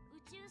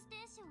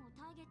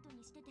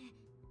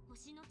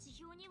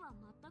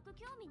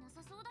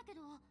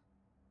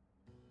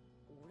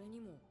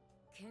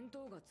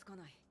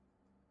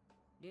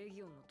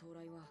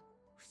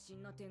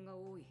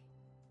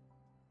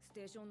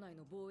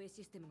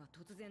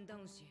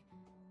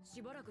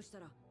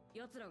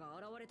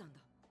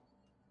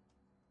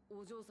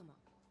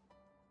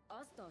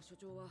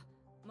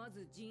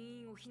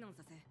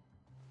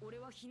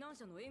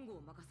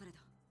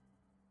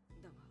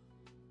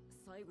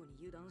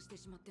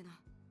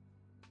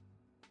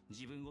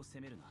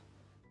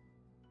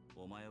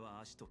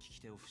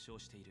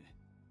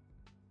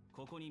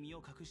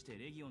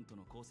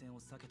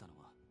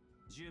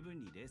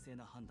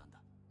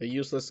 The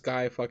useless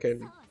guy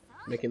fucking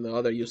making the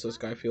other useless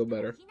guy feel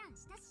better.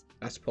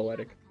 That's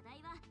poetic.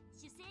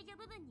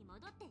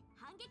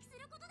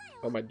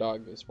 Oh, my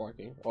dog is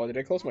barking. Oh, did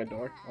I close my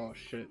door? Oh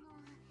shit.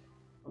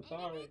 I'm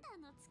sorry.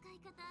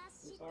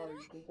 I'm sorry,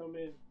 you can come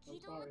in. I'm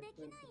sorry.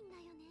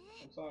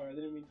 I'm sorry, I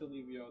didn't mean to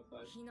leave you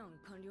outside.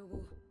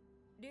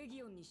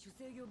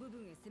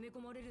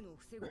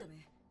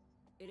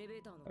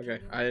 Okay,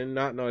 I did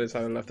not notice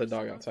I left the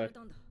dog outside.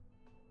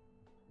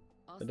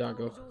 The dog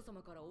go.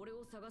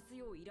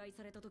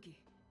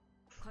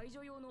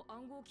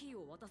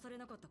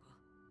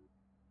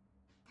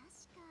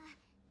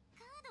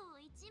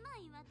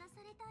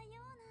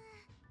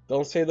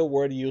 Don't say the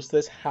word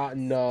useless.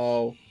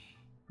 No.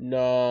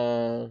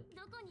 No.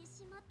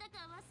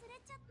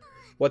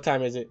 What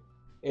time is it?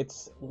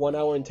 It's 1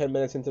 hour and 10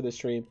 minutes into the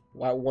stream.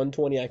 At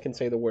 1:20 I can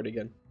say the word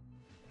again.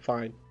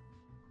 Fine.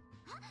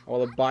 I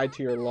will abide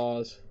to your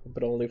laws,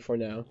 but only for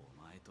now.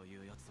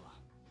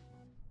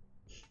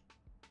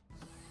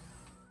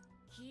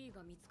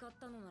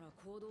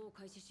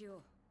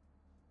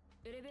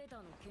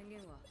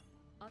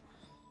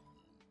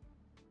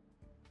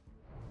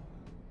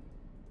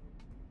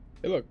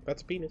 Hey look,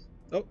 that's a penis.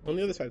 Oh, on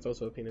the other side is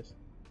also a penis.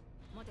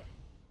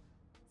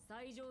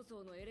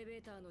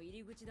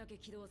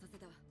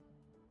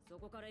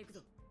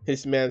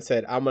 His man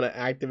said, I'm gonna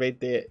activate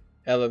the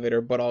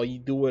elevator, but I'll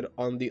do it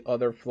on the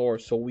other floor,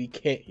 so we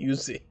can't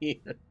use it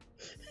here.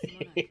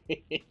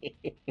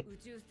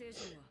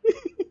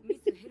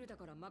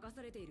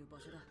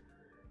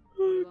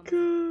 Oh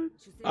god.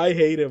 I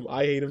hate him.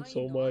 I hate him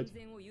so much.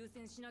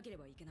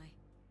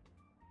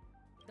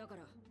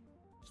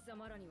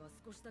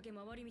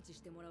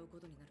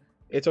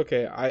 It's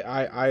okay.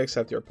 I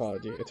accept your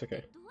apology. It's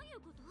okay.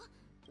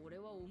 俺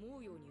は思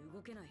うように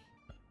動けない。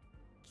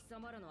貴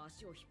様らの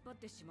足を引っ張っ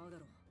てしまうだ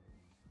ろう。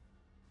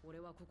俺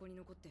はここに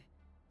残って、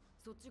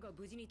そっちが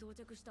無事に到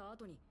着した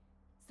後に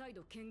再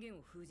度権限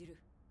を封じる。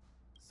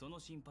その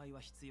心配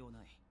は必要な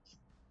い。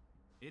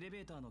エレ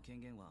ベーターの権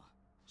限は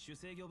主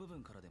制御部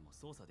分からでも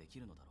操作でき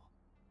るのだろう。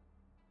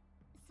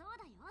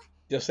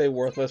 Just say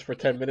worthless for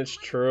 10 minutes.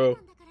 True.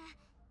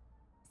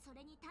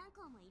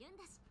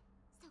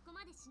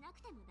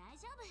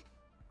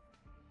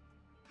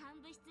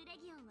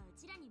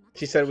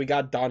 She said we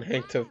got Don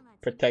Hank to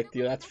protect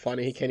you. That's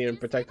funny. He can't even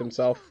protect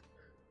himself.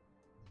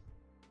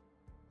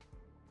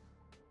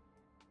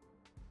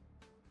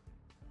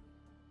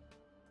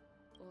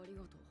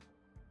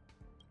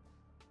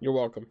 You're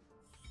welcome.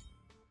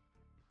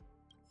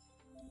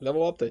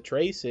 Level up the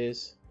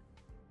traces.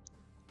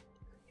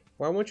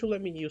 Why won't you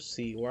let me use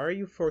C? Why are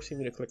you forcing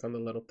me to click on the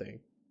little thing?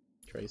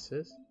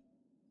 Traces?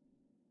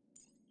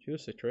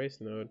 Choose a trace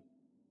node.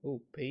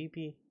 Oh,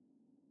 baby.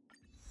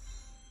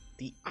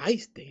 The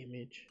ice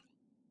damage.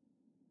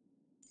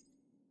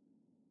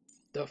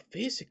 The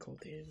physical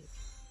damage.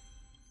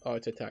 Oh,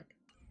 it's attack.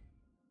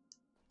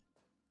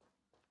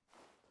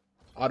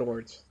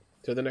 Onwards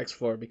to the next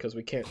floor because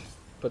we can't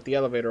put the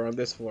elevator on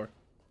this floor.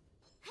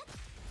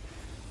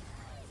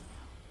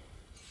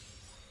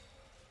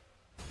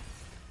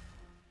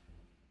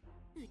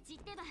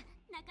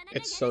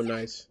 It's so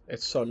nice.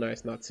 It's so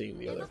nice not seeing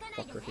the other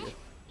fucker here.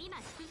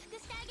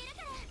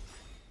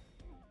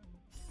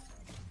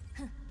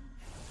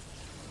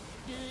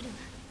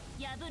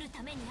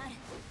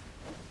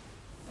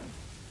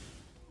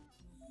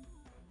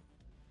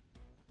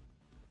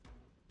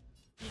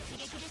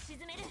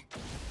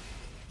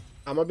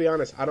 I'm gonna be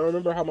honest, I don't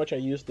remember how much I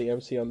used the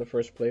MC on the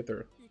first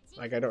playthrough.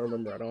 Like, I don't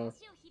remember at all.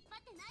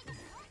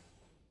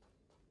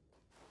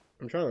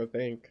 I'm trying to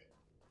think.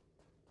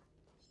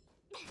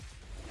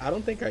 I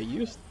don't think I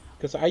used,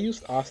 because I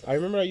used Asta. I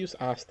remember I used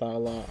Asta a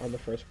lot on the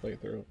first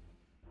playthrough,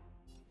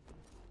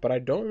 but I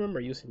don't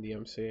remember using the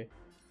MC.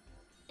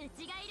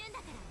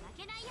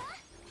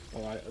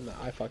 Oh, no,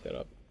 I fucked it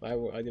up. I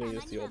didn't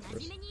use the old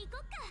first.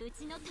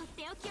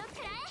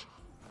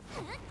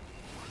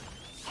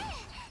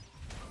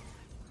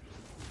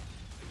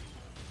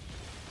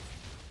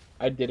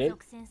 I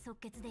didn't.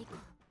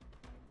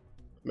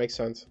 Makes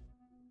sense.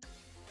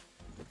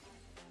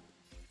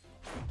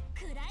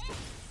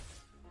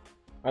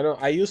 I know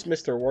I used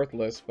Mr.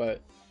 Worthless, but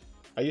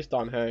I used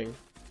Don Hang.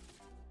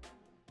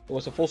 It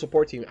was a full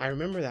support team. I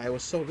remember that. It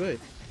was so good.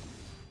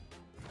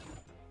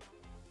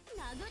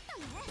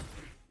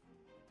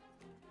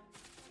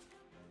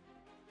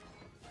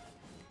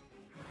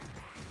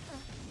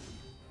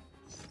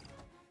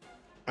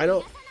 I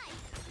know,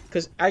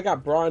 because I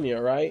got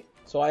Bronya, right?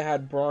 So I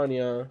had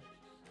Bronya,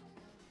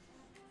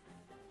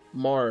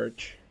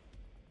 March,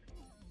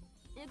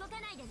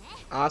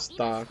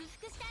 Asta,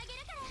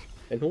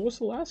 and who was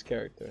the last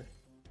character?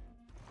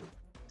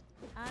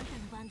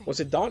 Was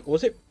it Don?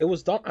 Was it? It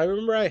was Don. I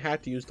remember I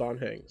had to use Don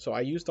Hang, so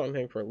I used Don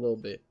Hang for a little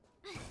bit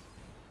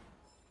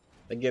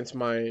against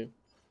my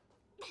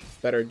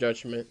better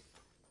judgment.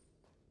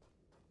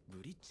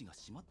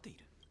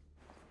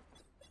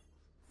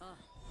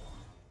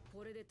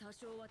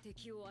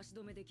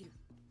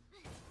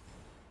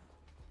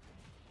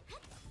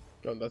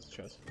 Oh, that's a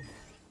chest.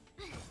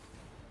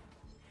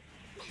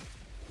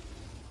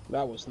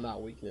 That was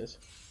not weakness.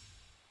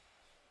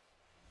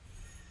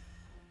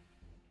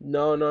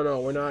 No,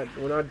 we're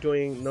not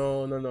doing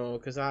no,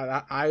 because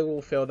I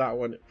will fail that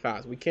one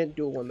fast. We can't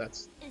do one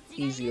that's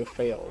easy to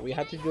fail. We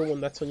have to do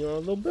one that's, you know, a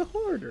little bit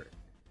harder.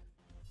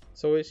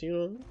 So it's, you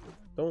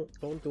know,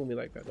 don't do me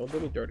like that. Don't do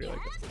me dirty like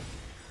that.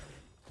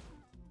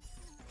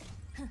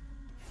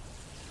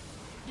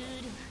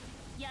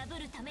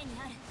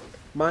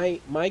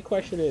 My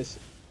question is,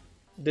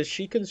 does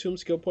she consume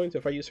skill points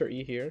if I use her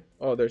E here?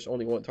 Oh, there's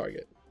only one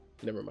target.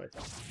 Never mind.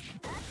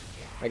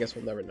 I guess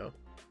we'll never know.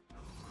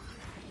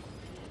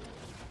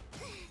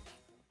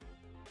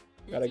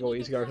 Gotta go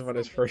easy on him on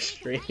his first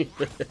stream.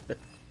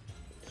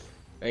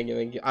 Thank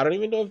you. I don't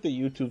even know if the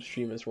YouTube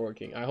stream is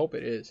working. I hope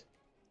it is.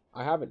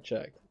 I haven't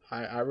checked.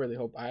 I really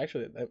hope. I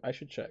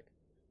should check.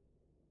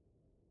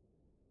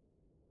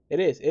 It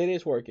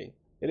is working.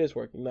 It is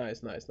working.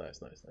 Nice.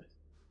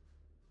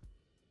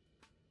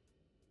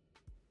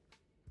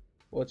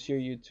 What's your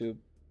YouTube?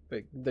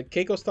 The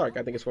Keiko Stark,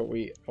 I think is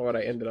what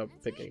I ended up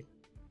picking.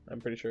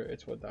 I'm pretty sure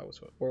it's what that was.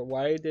 Or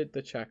why did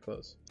the chat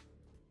close?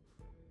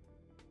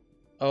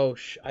 Oh,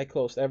 I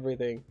closed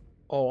everything.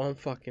 Oh, I'm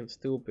fucking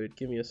stupid.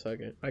 Give me a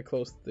second. I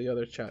closed the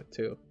other chat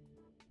too.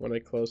 When I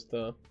closed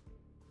the...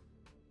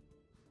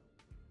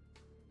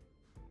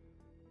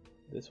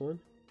 This one?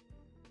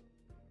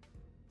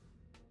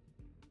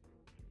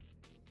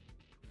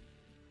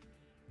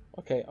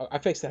 Okay, I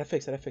fixed it.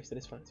 It's fine.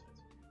 It's fine.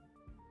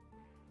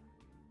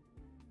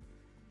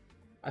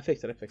 I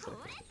fixed it.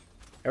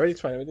 Everything's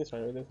fine.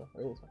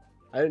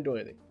 I didn't do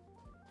anything.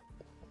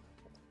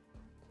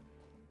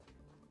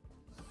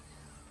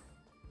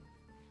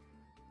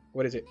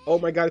 What is it? Oh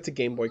my god, it's a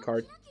Game Boy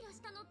card.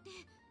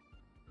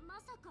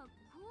 か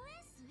光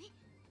塩水？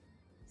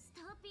ス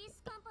ターピー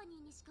スカンパニ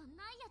ーにしかな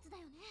いやつだ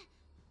よね。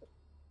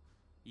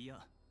い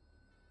や、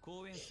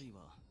光塩水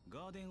は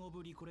ガーデン・オ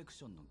ブ・リコレク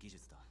ションの技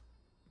術だ。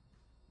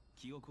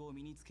記憶を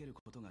身につける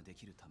ことがで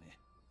きるため、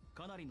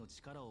かなりの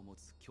力を持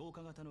つ強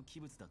化型の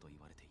器物だと言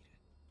われている。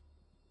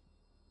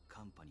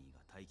カンパニー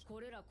が待機。こ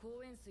れら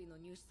光塩水の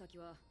入手先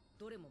は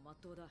どれも真っ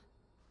当だ。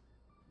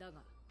だ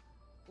が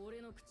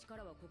俺の口か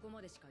らはここ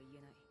までしか言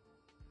えない。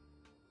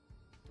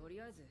とり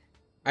あえず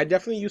I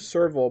definitely use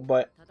Serval,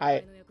 but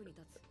I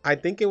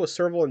think it was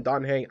Serval and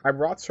Don Hang. I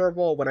brought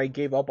Serval when I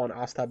gave up on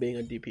Asta being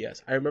a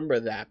DPS. I remember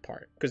that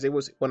part because it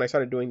was when I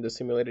started doing the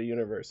simulated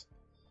universe.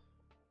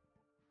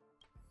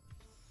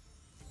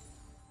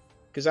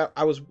 Because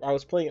I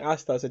was playing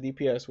Asta as a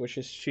DPS, which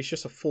is she's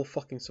just a full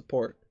fucking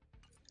support.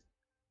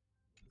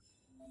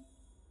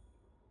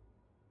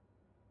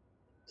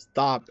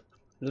 Stop.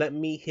 Let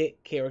me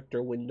hit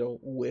character window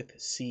with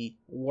C.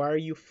 Why are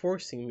you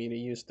forcing me to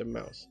use the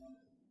mouse?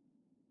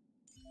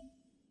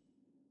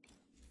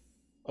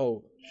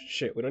 Oh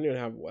shit, we don't even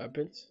have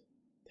weapons?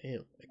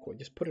 Damn, like,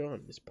 just put it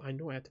on. I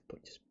know I have to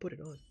just put it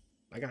on.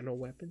 I got no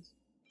weapons.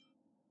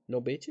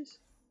 No bitches?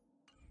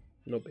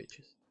 No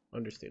bitches.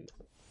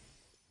 Understandable.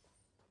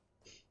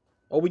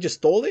 Oh, we just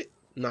stole it?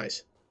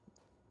 Nice.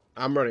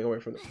 I'm running away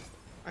from them.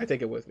 I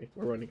take it with me.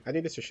 We're running. I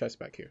think there's a chest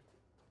back here.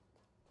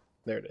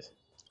 There it is.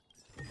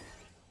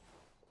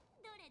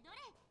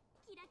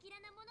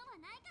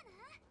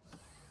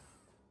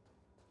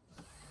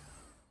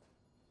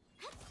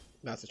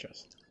 That's the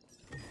chest.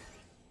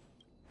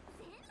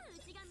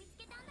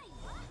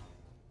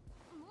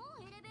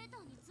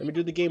 Let me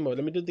do the game mode.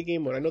 Let me do the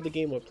game mode. I know the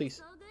game mode,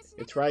 please.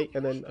 It's right,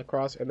 and then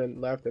across, and then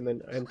left, and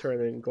then enter,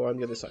 and then go on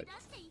the other side.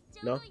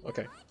 No?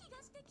 Okay.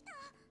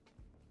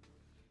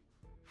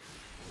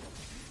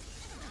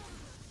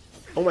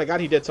 Oh my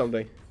god, he did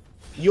something.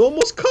 You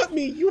almost cut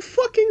me, you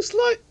fucking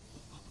slut!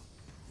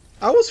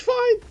 I was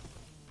fine!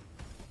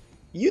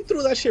 You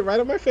threw that shit right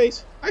on my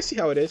face. I see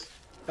how it is.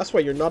 That's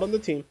why you're not on the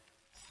team.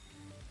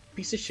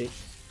 Piece of shit.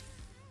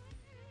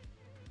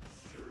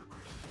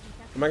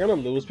 Am I gonna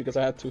lose because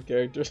I had two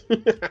characters?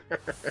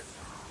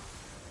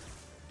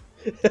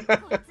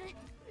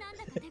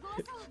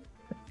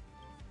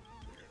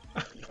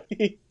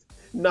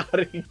 Not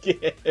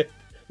again.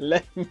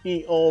 Let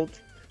me ult,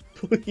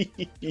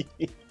 please.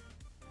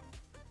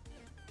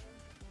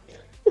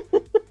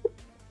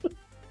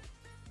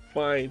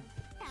 Fine.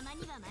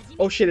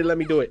 Oh shit, it let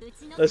me do it.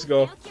 Let's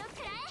go.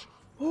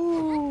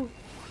 Oh.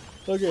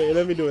 Okay,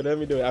 let me do it. Let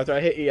me do it. After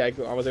I hit E, I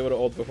was able to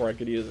ult before I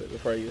could use it.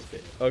 Before I used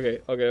it. Okay.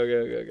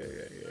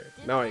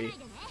 Now I E.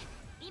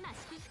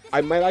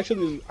 I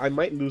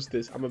might lose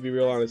this. I'm gonna be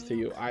real honest to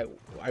you. I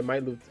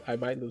might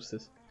lose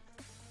this.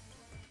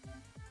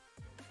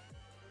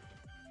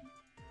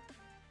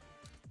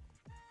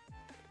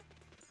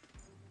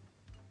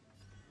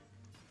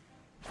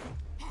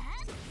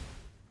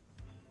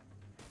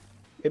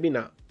 Maybe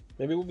not.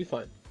 Maybe we'll be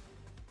fine.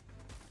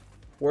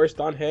 Where's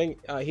Don Hang?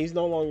 He's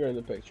no longer in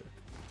the picture.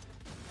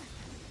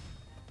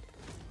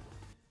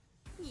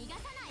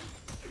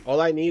 All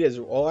I need is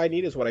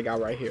what I got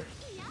right here.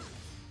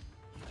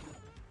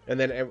 And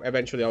then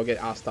eventually I'll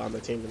get Asta on the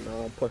team, and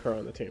I'll put her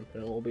on the team,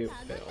 and we'll be. And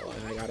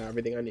I got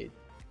everything I need.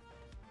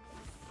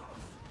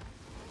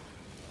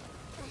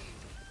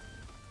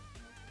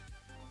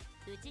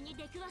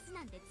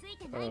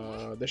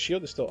 The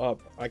shield is still up.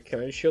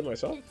 Can I shield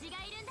myself?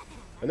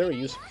 I never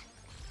used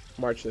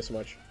March this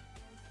much.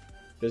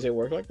 Does it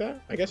work like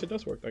that? I guess it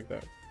does work like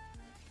that.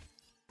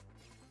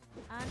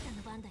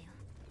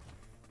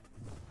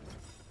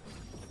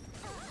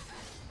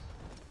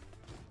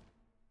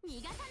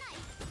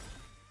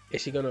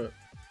 Is she gonna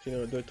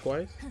do it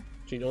twice?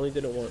 She only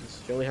did it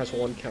once. She only has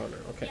one counter.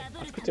 Okay,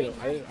 that's good to know.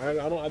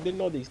 I didn't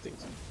know these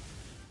things.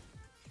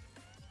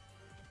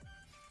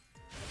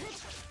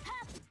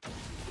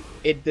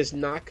 It does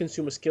not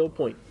consume a skill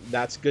point.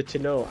 That's good to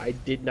know. I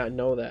did not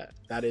know that.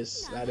 That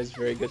is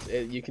very good.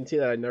 You can see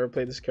that I never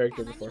played this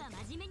character before.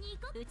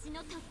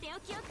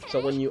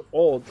 So when you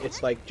ult,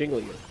 it's like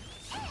Jingling.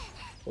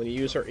 When you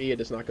use her E, it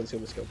does not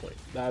consume a skill point.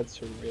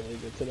 That's really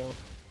good to know.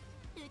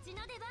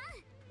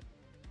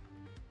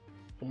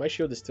 Well, my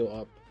shield is still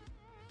up.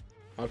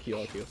 I'll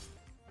queue.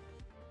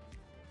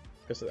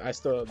 Because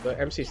the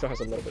MC still has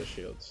a little bit of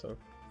shield, so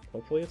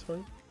hopefully it's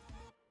fine.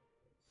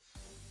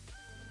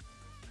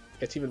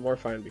 It's even more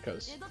fine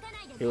because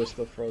he was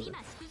still frozen.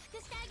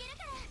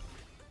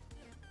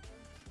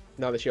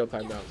 Now the shield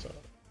timed down, so.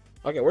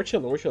 Okay, we're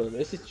chilling.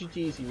 This is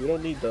GG. We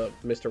don't need the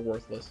Mr.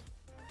 Worthless.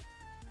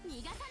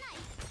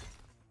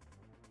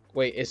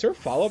 Wait, is there a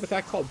follow-up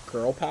attack called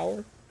Girl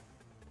Power?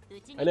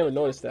 I never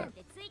noticed that.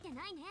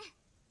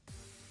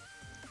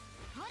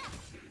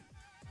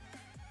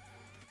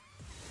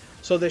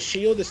 So the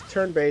shield is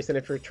turn-based, and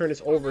if your turn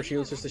is over, she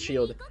uses the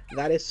shield.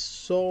 That is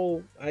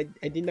so... I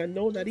did not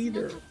know that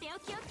either.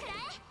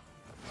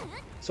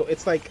 So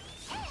it's like...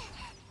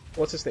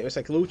 What's his name? It's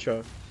like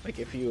Lucha. Like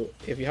if you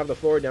have the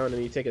floor down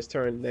and you take his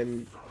turn,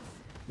 then...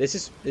 This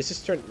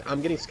is turn...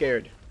 I'm getting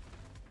scared.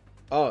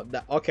 Oh,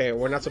 okay,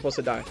 we're not supposed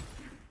to die.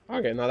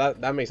 Okay, now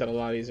that makes it a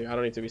lot easier. I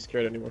don't need to be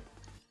scared anymore.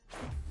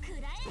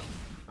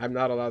 I'm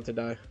not allowed to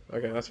die.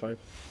 Okay, that's fine.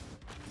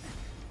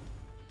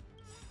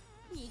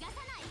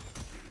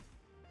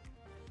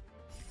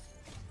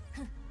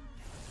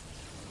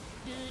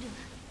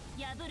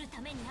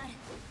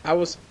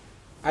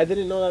 I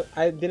didn't know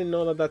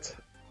that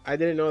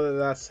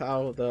that's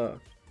how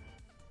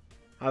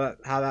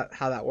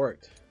that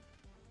worked.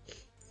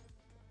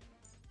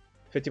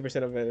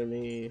 50% of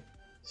enemy,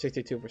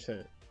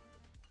 62%.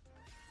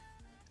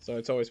 So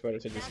it's always better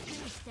to just,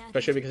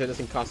 especially because it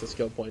doesn't cost a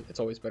skill point, it's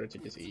always better to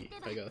just E,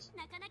 I guess.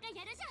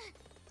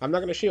 I'm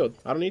not gonna shield.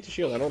 I don't need to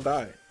shield. I don't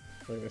die.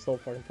 Like, that's the whole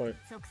fucking point.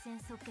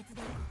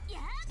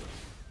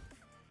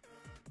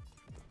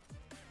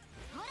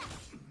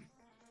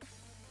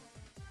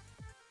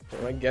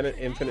 Am I getting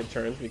infinite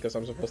turns because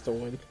I'm supposed to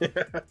win?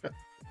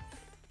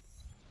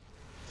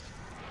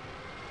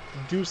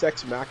 Deus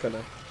Ex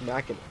Machina.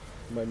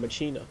 My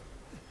Machina.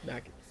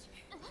 Machina.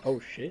 Oh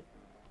shit.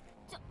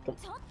 Come.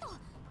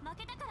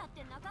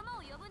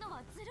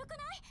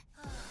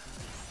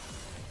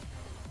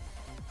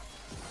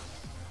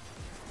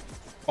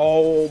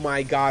 Oh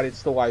my god,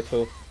 it's the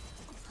waifu.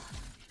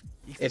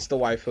 It's the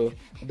waifu.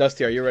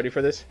 Dusty, are you ready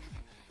for this?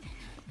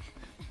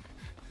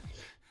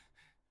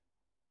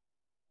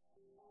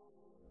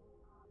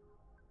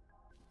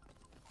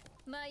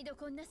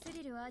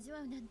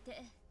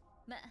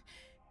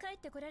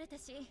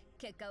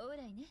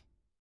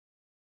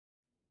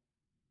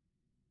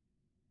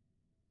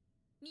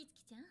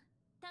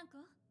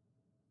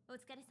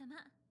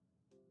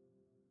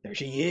 There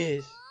she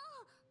is.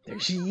 There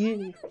she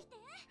is.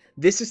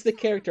 This is the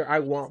character I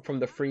want from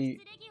the free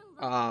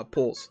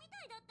pulls.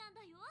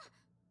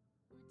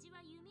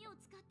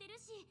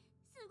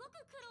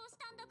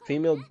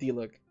 Female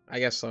D-look. I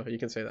guess so. You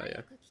can say that,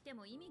 yeah.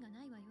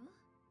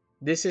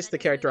 This is the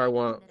character I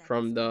want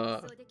from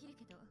the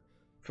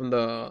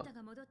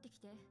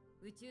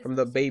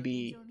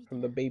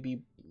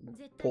baby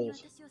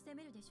pulls.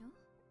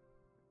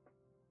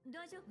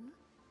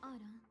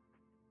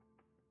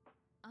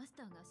 アス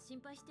ターが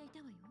心配していた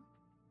わよ。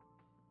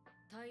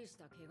大し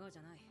た怪我じ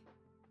ゃない。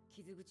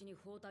傷口に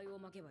包帯を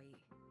巻けばいい。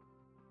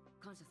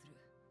感謝する。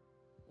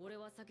俺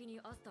は先に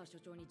アスター所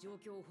長に状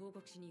況を報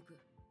告しに行く。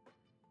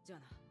じゃあ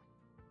な。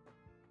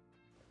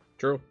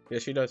True.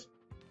 Yes, she does.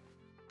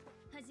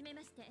 はじめ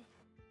まして。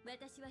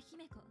私は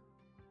姫子。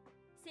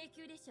請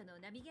求列車の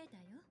ナビゲーター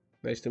よ。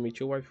Nice to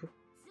meet you, waifu.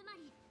 つま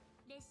り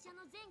列車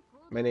の全行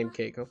動は My name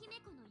Keiko. 姫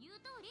子の言う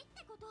通りっ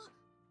てこと。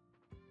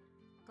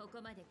こ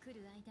こまで来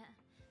る間。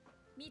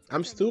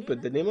I'm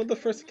stupid. The name of the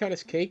first account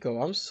is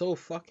Keiko. I'm so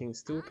fucking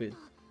stupid.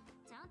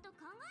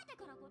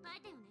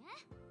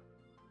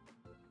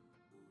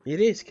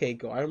 It is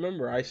Keiko. I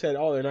remember. I said,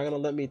 oh, they're not going to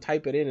let me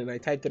type it in, and I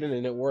typed it in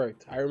and it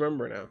worked. I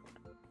remember now.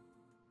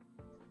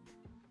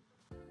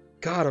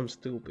 God, I'm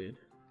stupid.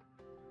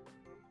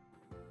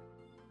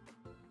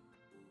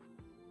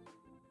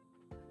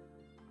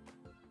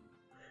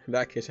 In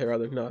that case, I'd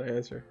rather not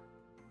answer.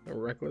 A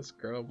reckless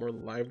girl, more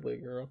lively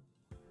girl.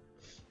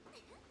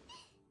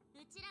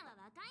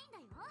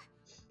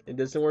 It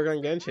doesn't work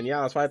on Genshin.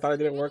 Yeah, that's why I thought it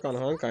didn't work on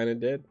Honkai, and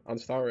it did on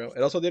Star Rail.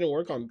 It also didn't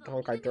work on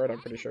Honkai 3rd, I'm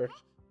pretty sure.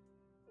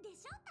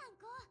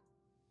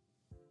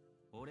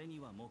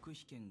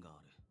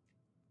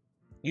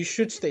 You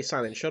should stay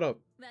silent. Shut up.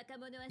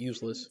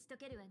 Useless.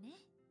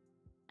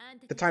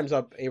 The time's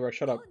up, Ava.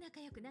 Shut up.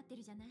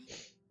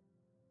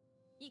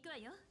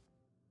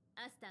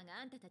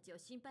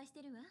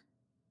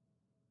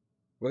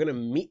 We're gonna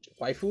meet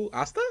waifu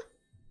Asta?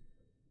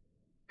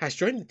 Has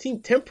joined the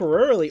team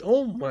temporarily.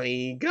 Oh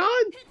my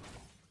god!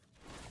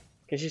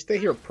 Can she stay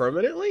here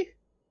permanently?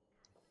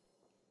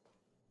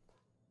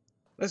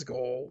 Let's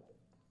go.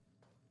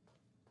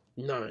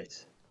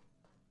 Nice.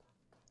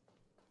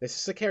 This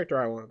is the character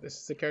I want. This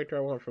is the character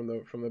I want from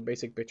the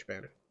basic bitch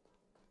banner.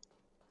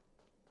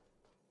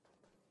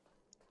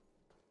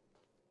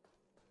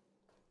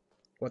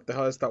 What the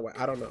hell is that?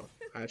 I don't know.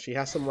 She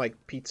has some like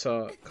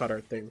pizza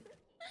cutter thing.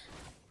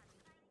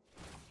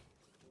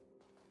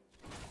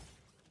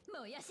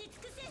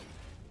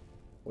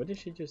 What did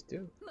she just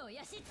do?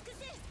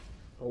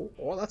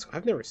 Oh, that's...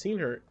 I've never seen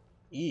her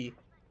E.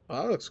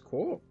 Oh, that looks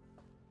cool.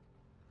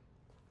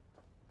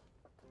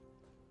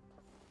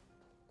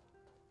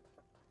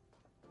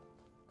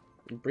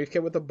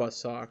 Briefcase with a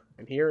buzzsaw.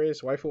 And here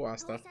is waifu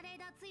Asta.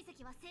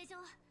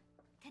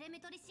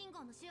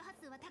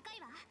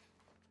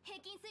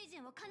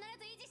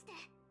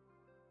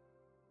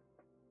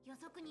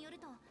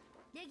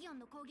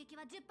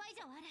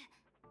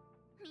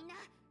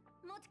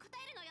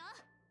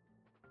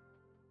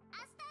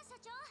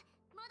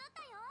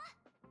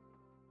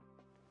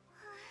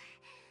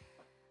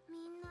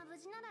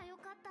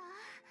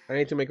 I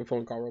need to make a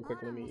phone call real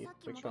quick. Let me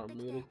make sure I'm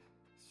muted.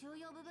 収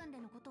容部分で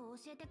のことを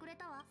教えてくれ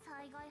たわ。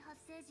災害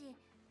発生時、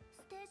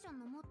ステーション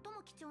の最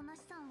も貴重な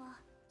資産は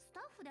ス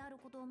タッフである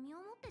ことを身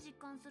をもって実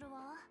感するわ。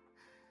は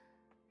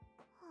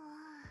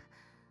あ、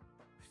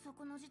不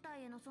測の事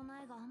態への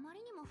備えがあま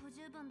りにも不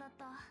十分だっ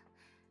た。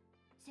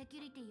セキ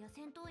ュリティや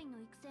戦闘員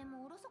の育成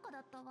もおろそかだ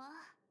ったわ。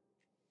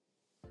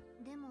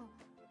でも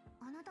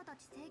あなたた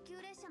ち請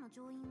求列車の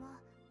乗員は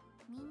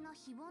みんな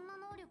非凡な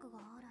能力が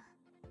ある。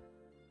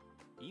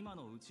今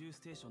の宇宙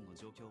ステーションの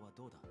状況は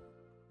どうだ？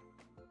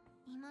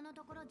今の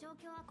ところ状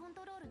況はコン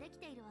トロールでき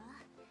ているわ。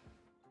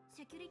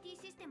セキュリテ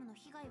ィシステムの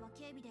被害は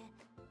軽微で、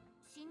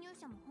侵入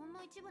者もほん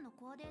の一部の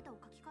コアデータを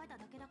書き換えた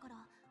だけだから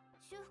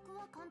修復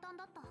は簡単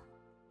だった。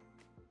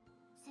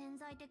潜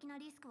在的な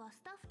リスクは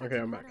スタッフたちに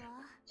あるわ。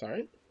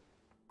Sorry?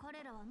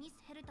 彼らはミス・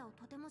ヘルタを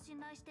とても信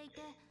頼してい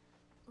て、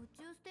宇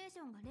宙ステーシ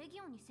ョンがレギ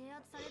オンに制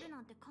圧される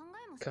なんて考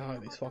えもしていな God,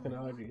 か these った fucking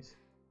の。 allergies.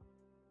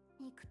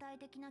 肉体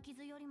的な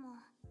傷よりも。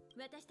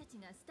私たち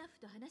がスタッ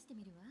フと話して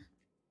みるわ。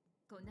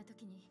こんな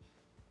時に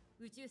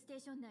宇宙ステー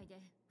ション内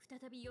で再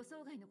び予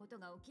想外のこと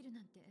が起きる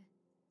なんて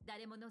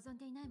誰も望ん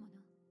でいないもの。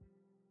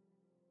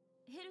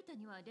ヘルタ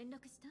には連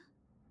絡した？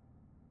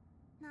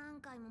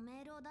何回も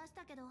メールを出し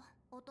たけど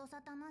音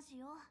沙汰なし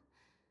よ。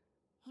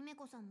姫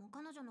子さんも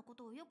彼女のこ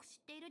とをよく知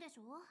っているでし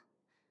ょ。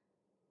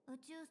宇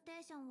宙ス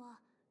テーションは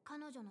彼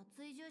女の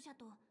追従者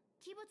と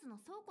器物の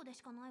倉庫で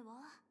しかない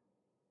わ。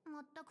全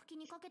く気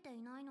にかけて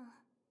いないの。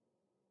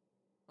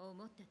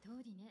思った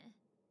通りね。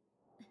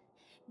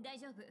大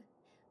丈夫。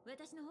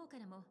私の方か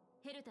らも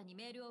ヘルタに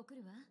メールを送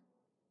るわ。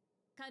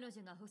彼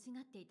女が欲し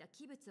がっていた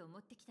器物を持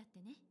ってきたって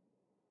ね。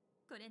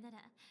これなら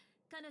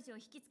彼女を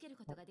引きつける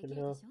ことができるでし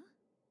ょ。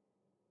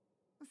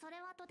そ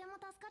れはとても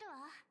助かるわ。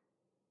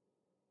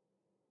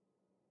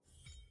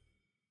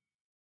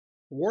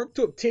Warp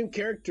to obtain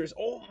characters.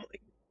 Oh my.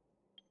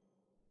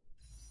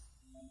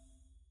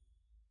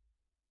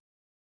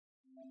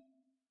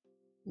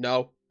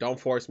 No, don't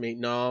force me.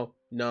 No,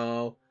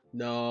 no,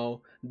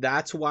 no.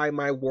 That's why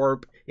my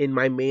warp in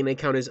my main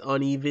account is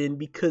uneven,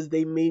 because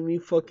they made me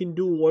fucking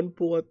do one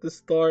pull at the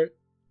start.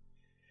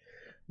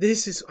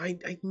 This is... I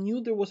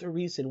knew there was a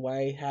reason why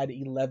I had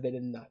 11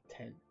 and not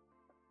 10.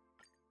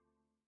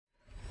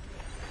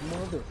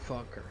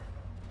 Motherfucker.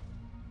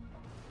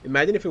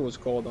 Imagine if it was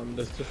gold on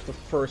this, just the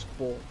first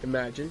pull.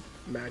 Imagine.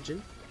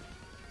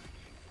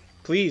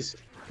 Please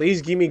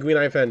give me Green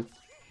Eye Fen.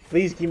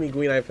 Please give me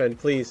Green Eye Fen,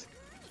 please.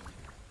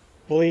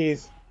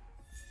 Please.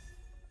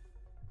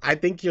 I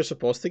think you're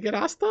supposed to get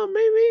Asta,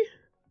 maybe?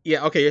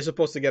 Yeah, okay, you're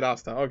supposed to get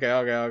Asta. Okay.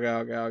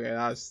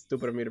 That's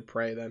stupid of me to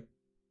pray then.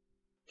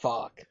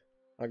 Fuck.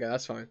 Okay,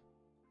 that's fine.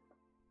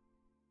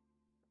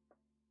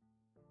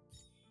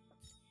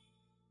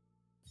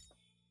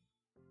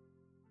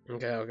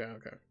 Okay.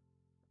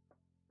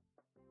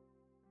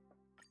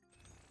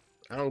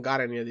 I don't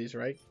got any of these,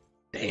 right?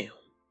 Damn.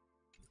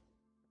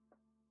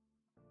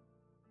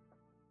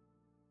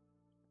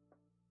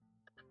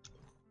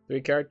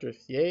 Three characters.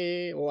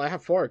 Yay. Well, I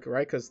have 4,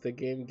 right? Because the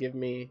game give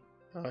me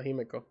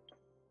Himeko.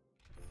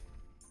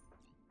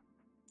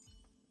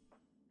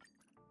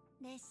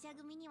 列車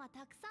組には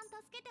たくさん助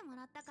けても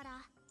らったか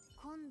ら、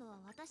今度は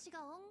私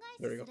が恩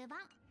返しする番。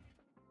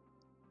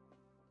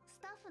ス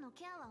タッフの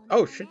ケアはお願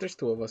いね。Oh shit, there's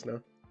 2 of us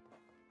now.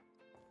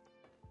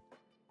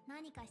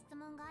 何か質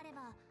問があれ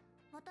ば、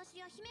私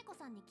や姫子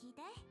さんに聞い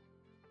て。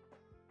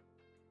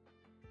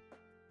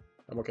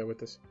I'm okay with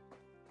this.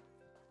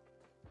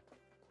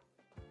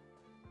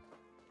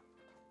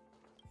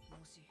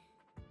 もし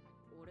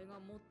俺が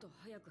もっと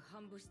早く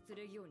反物質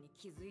レギオンに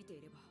気づいて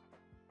いれば。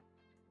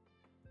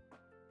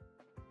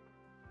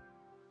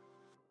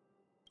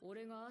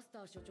俺がアスタ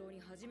ー所長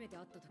に初めて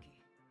会った時、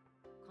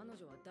彼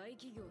女は大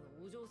企業の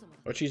お嬢様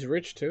だった。 Oh, she's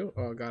rich too?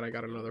 Oh god, I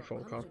got another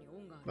phone call.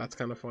 That's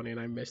kind of funny and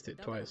I missed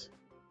it twice.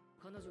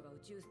 彼女が宇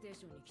宙ステー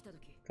ションに来た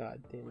時、 God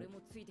damn 俺 it. も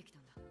ついてきた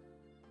んだ。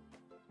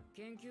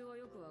研究は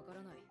よくわか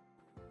らない。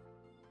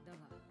だが、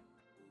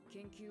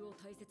研究を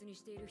大切に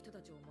している人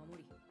たちを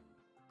守り、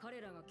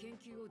彼らが研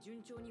究を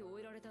順調に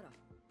終えられたら、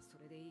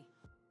それでいい。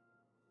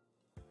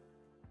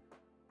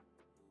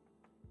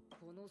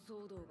この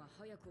騒動が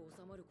早く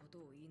収まること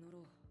を祈ろ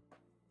う。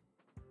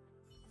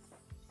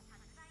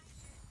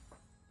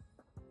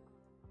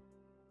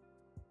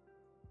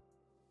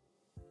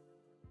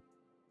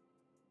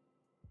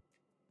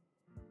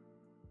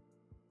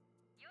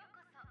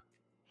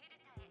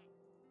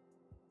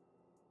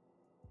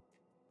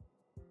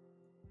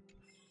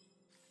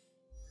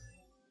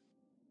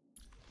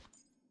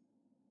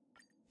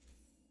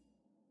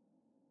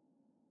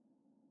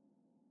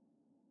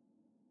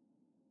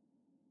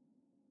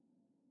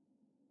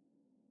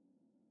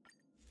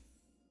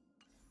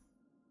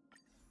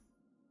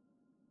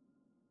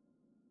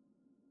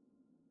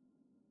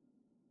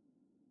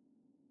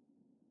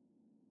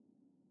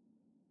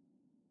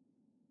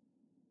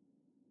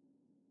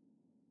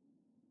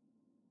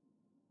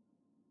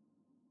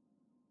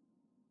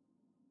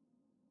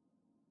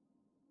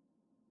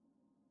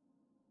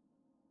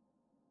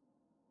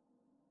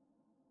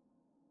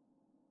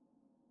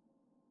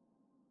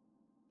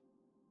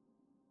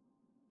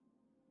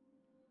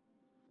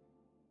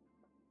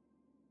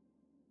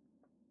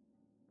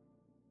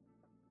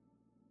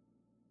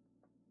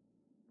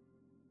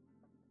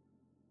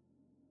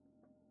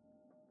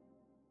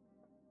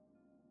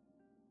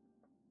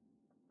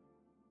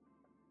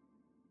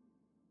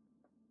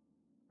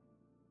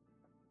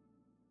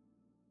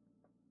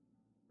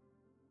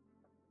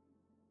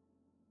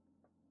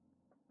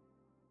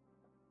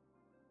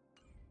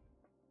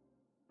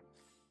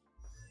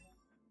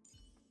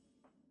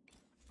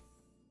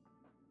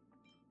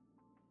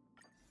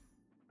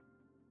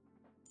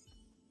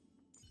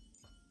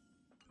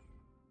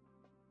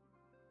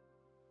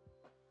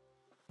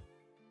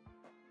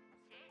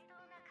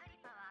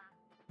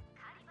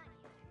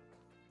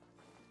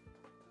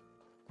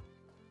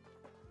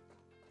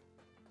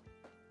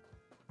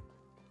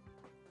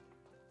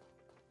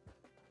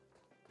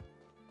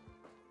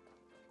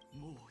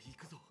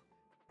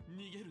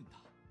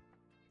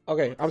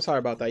Okay, I'm sorry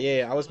about that.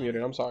 Yeah, I was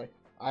muted. I'm sorry.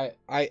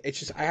 It's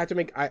just I had to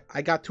make.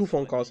 I got 2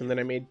 phone calls, and then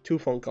I made 2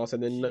 phone calls,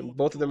 and then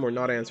both of them were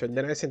not answered. And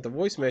then I sent the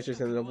voice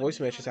messages, and the voice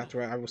messages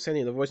after I was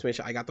sending the voice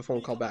message, I got the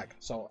phone call back.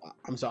 So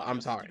I'm sorry.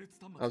 I'm sorry.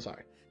 I'm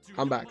sorry.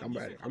 I'm back. I'm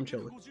ready. I'm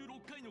chilling.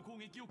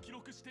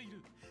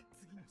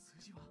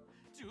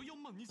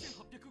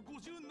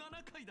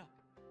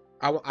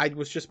 I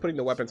was just putting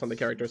the weapons on the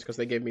characters because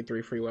they gave me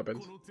 3 free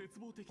weapons.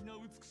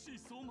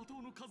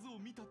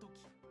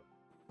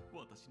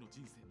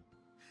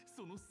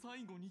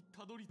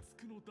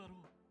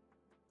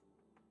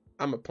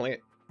 I'm a plant.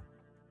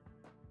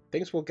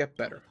 Things will get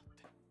better.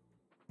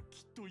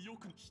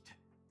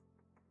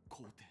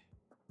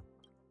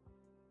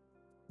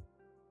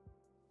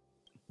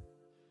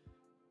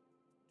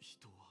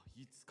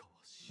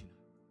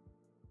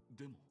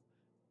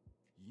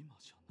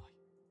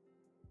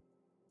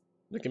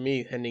 Look at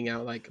me handing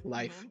out like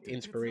life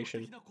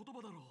inspiration.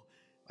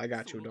 I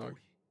got you, dog.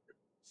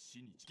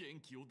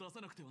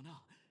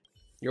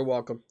 You're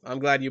welcome. I'm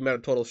glad you met a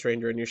total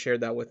stranger and you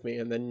shared that with me,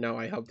 and then now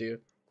I helped you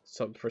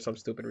for some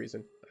stupid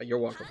reason. You're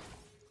welcome.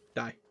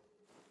 Die.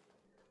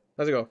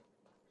 Let's go.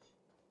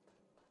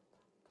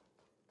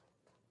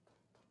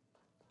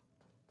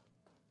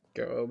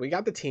 Go. We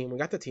got the team. We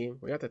got the team.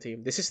 We got the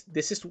team. This is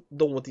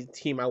the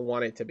team I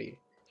want it to be.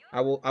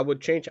 I would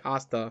change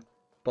Asta,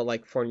 but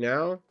like for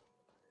now,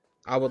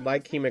 I would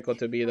like Himeko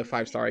to be the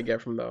 5-star I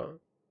get from the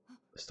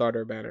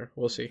starter banner.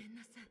 We'll see.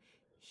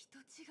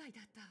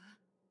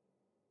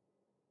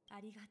 あ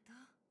りがと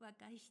う、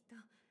若い人。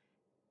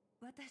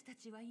私た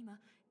ちは今、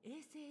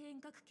衛星遠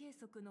隔計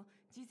測の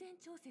事前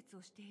調節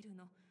をしている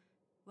の。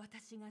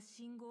私が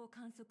信号を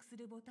観測す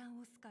るボタン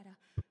を押すから、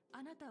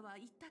あなたは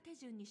言った手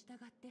順に従っ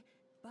て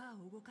バ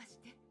ーを動かし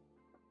て。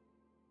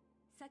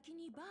先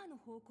にバーの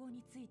方向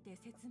について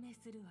説明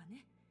するわ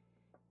ね。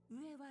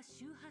上は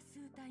周波数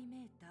帯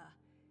メーター、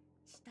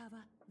下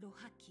はロ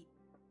波器。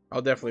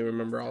I'll definitely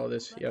remember all of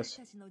this. Yes.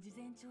 私たちの事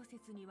前調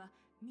節には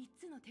3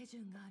つの手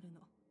順があるの。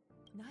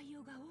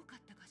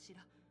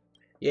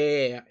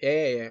 Yeah.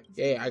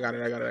 I got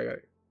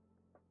it.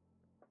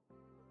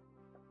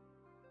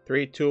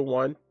 3, 2,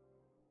 1.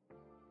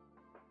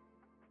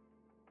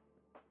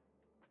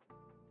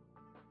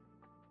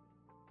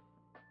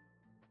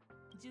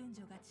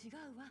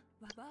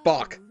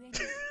 Fuck.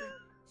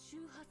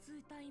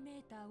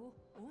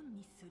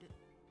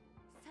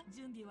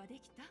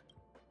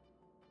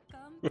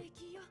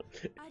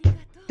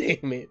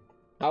 Damn it.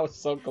 I was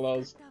so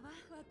close.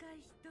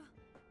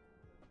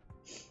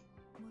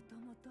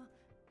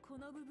 こ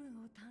の部分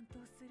を担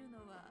当するの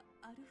は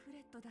アルフレ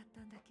ッドだっ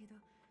たんだけど、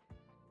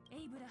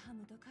エイブラハ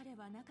ムと彼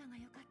は仲が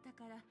良かった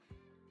から、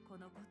こ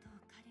のことを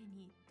彼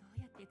にど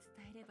うやって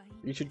伝えればいい？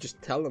 You should just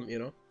tell him, you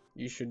know.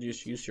 You should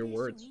just use your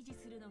words. 維持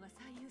するのが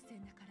最優先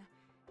だから、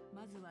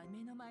まずは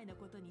目の前の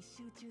ことに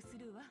集中す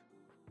るわ。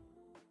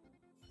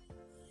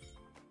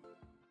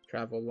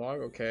Travel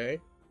log,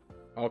 okay.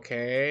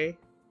 Okay.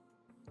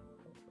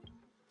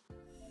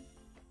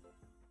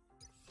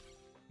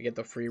 We get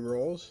the free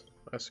rolls.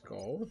 Let's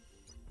go.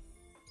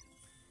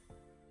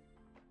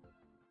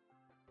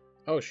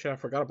 Oh shit, I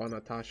forgot about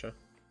Natasha.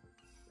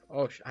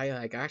 Oh, I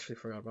like actually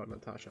forgot about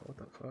Natasha. What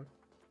the fuck?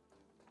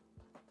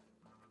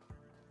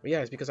 But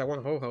yeah, it's because I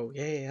want Ho-Ho.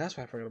 Yeah, that's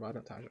why I forgot about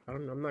Natasha.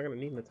 I'm not gonna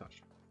need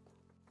Natasha.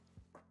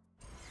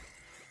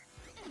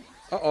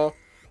 Uh-oh.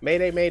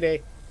 Mayday,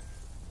 mayday.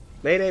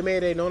 Mayday,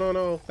 mayday.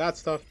 No. That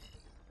stuff.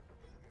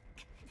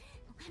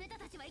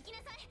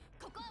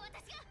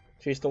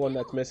 She's the one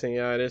that's missing.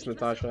 Yeah, it is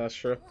Natasha. That's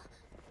true.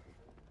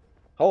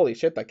 Holy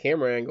shit, that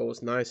camera angle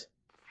was nice.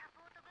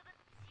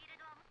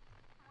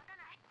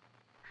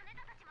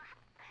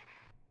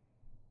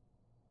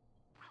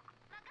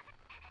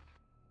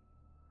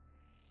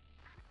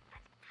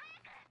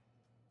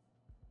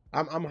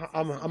 I'm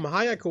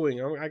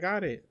hayakuing. I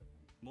got it.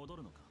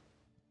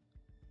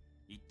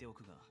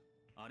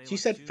 She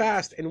said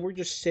fast, and we're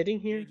just sitting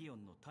here,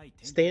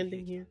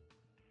 standing here,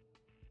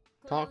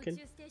 talking.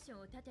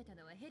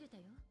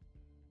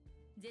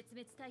 絶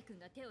滅対空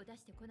が手を出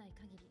してこない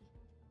限り、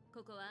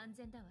ここは安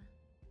全だわ。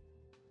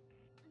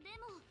で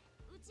も、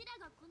うちら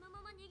がこの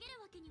まま逃げる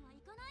わけにはい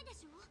かないで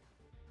しょ。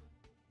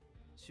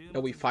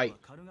No, we fight.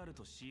 軽々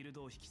とシール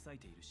ドを引き裂い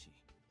ているし、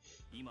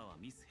今は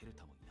ミスヘル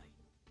タもいない。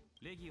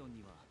レギオン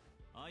には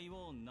アイウ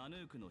ォーン・ナヌ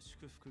ークの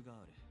祝福が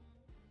ある。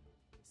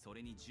そ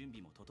れに準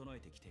備も整え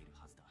てきている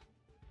はずだ。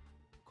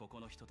ここ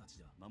の人たち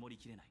では守り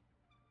きれない。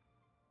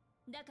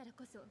だから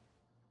こそ、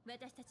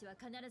私たちは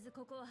必ず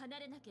ここを離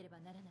れなければ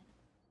ならない。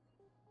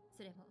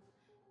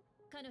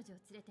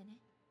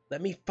 Let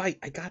me fight.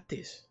 I got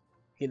this.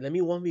 Okay, let me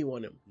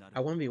 1v1 him.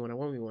 I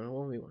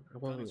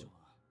 1v1.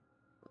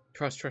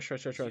 Trust.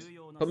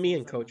 Put me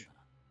in, coach.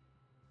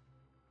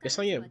 Yes,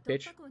 I am,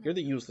 bitch. You're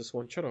the useless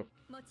one. Shut up.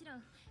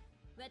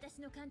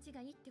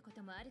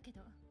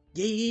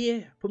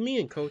 Yeah. Put me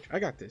in, coach. I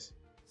got this.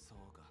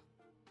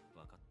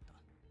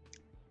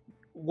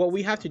 What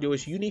we have to do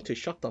is you need to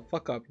shut the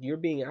fuck up. You're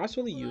being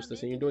absolutely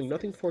useless and you're doing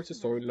nothing towards the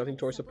story, nothing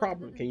towards the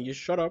problem. Can you just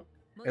shut up?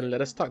 and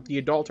let us talk. The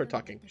adults are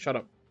talking. Shut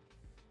up.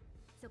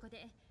 そこ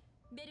で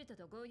ベルト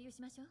と合流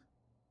しましょう。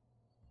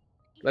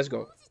 Let's go.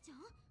 幼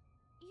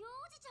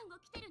児ちゃんが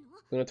来てるの？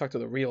 I'm gonna talk to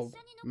the 一 real 緒に残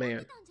って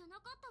man. たんじゃな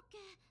かったっけ？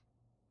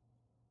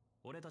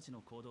 俺たち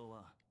の行動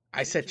は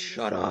I said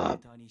shut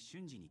up. データに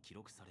瞬時に記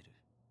録される。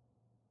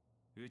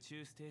宇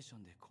宙ステーショ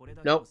ンでこれ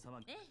だけの Nope. 騒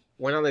ぎ。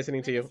 We're not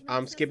listening to you.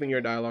 I'm skipping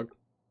your dialogue.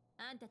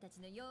 あんたたち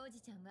の幼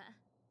児ちゃんは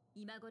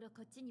今頃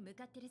こっちに向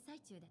かってる最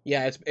中だ。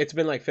 Yeah, it's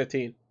been like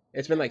 15.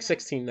 It's been like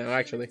 16 now,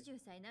 actually.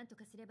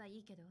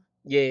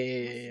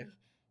 Yeah.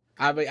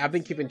 I've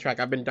been keeping track.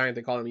 I've been dying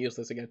to call him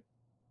useless again.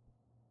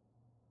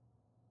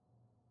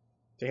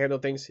 To handle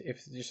things,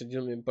 if just a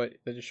gentleman, but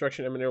the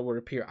destruction emanator will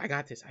appear. I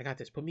got this.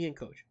 Put me in,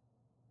 coach.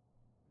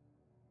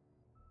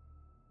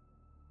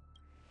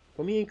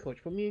 Put me in,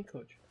 coach.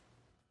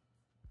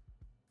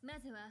 ま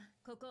ずは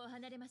ここを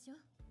離れましょう。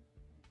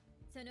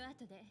その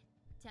後で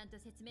ちゃんと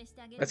説明し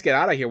てあげる。 Let's get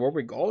out of here. Where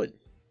we going?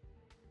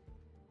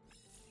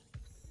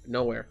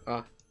 Nowhere.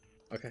 Ah,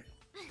 okay.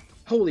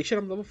 Holy shit,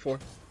 I'm level 4.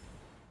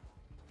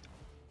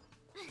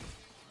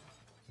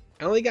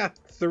 I only got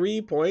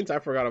 3 points. I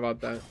forgot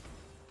about that.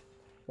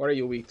 What are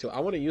you weak to? I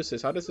want to use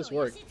this. How does this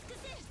work?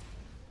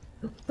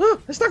 Ah,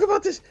 let's talk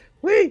about this.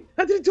 Wait,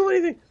 I didn't do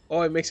anything.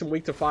 Oh, it makes him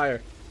weak to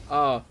fire.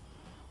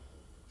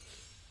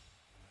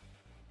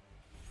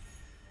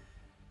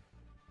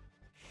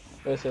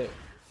 What's it?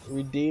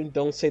 Redeem,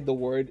 don't say the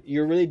word.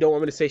 You really don't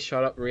want me to say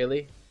shut up,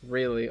 really?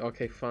 Really?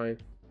 Okay, fine.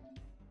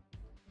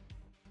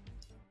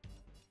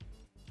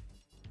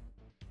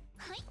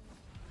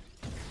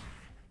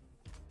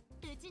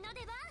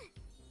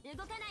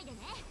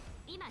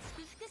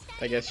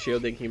 I guess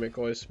shielding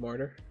Himeko is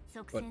smarter,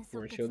 but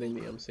we're shielding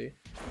the MC.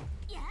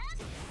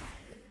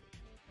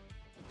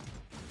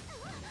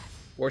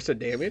 Where's the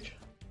damage?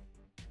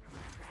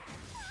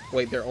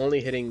 Wait, they're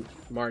only hitting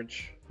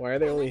March. Why are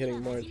they only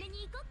hitting March?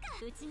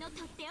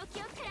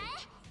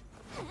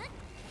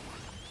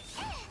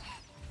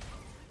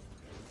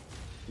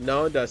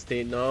 No,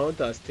 Dusty. No,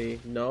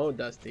 Dusty. No,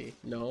 Dusty.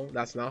 No,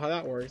 that's not how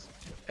that works.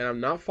 And I'm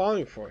not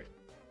falling for it.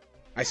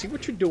 I see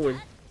what you're doing.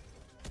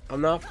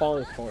 I'm not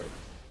falling for it.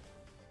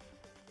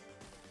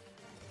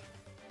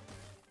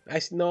 I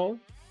see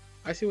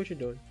what you're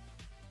doing.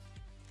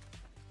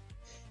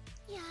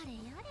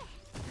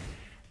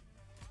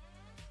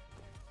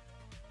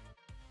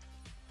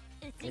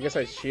 I guess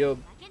I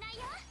shield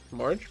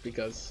March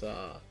because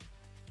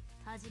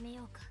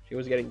she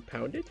was getting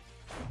pounded.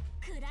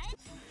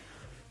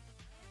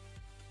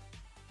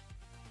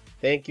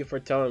 Thank you for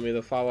telling me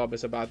the follow-up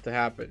is about to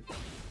happen.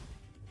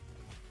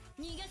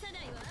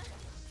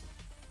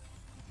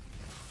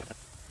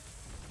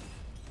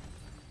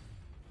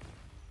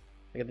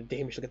 Look at the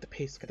damage, look at the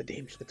pace, look at the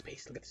damage, look at the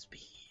pace, look at the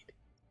speed.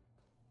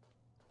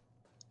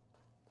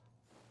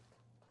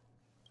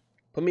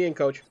 Put me in,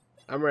 coach.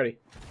 I'm ready.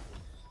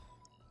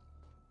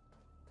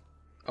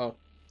 Oh,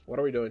 what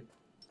are we doing?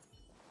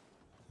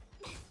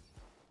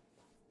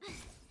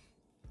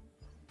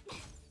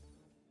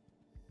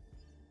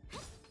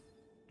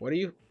 What are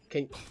you?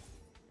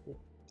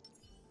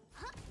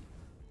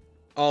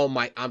 Oh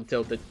my, I'm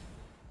tilted.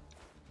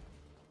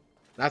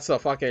 That's a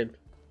fucking...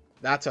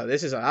 That's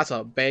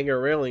a banger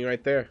railing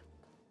right there.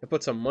 I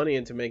put some money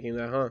into making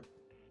that, huh?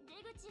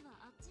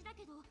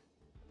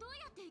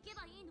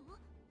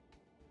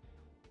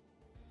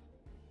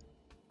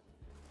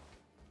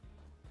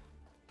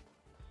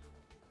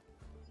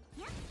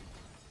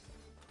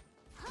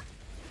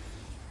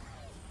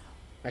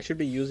 I should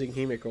be using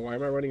Himeko. Why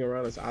am I running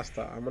around as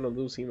Asta? I'm gonna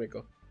lose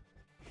Himeko.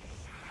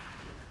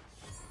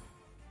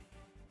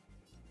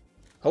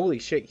 Holy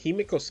shit,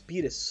 Himiko's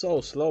speed is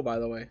so slow, by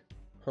the way.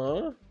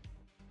 Huh?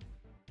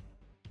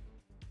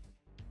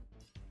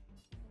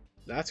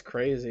 That's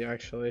crazy,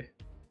 actually.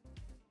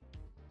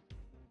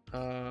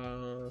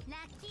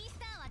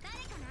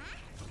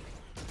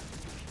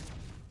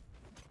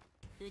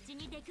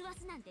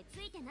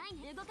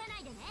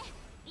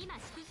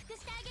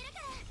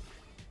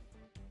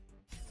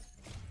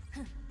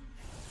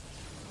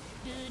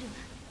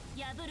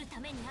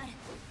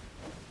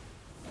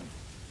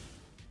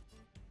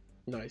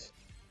 Nice.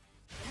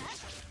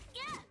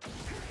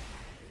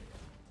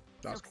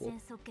 That was cool.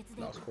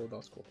 That was cool. That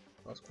was cool.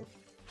 That was cool.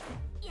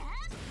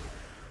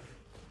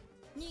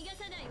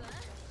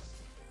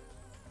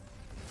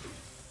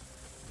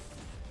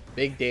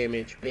 Big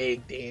damage.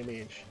 Big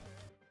damage.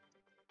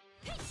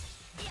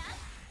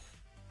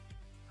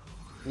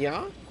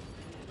 Yeah?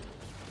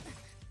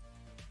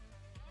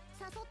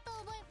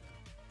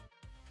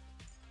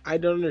 I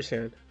don't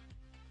understand.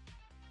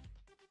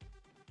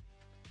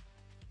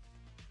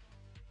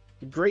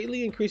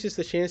 Greatly increases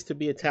the chance to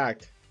be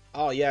attacked.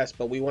 Oh yes,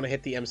 but we want to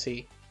hit the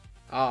MC.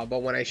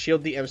 But when I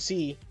shield the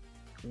MC,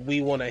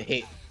 we want to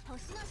hit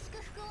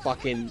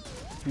fucking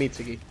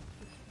Mitsuki.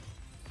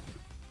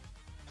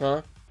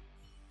 Huh?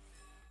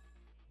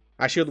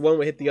 I shield one,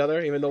 we hit the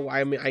other, even though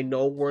I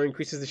know war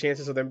increases the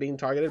chances of them being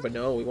targeted, but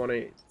no, we want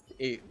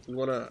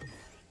to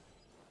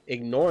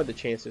ignore the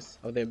chances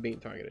of them being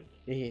targeted.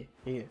 Yeah.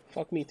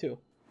 Fuck me too.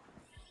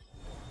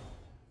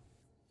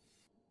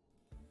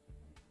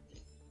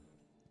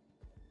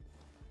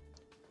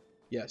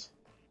 Yes.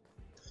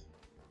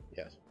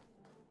 Yes.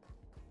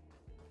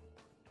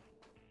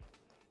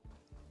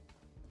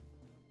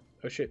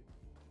 Oh shit.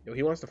 Yo,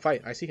 he wants to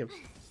fight. I see him.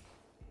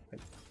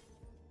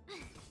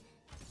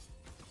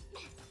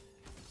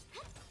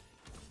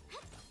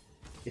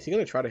 Is he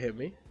gonna try to hit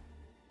me?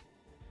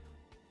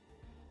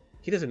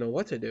 He doesn't know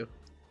what to do.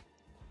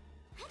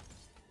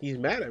 He's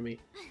mad at me.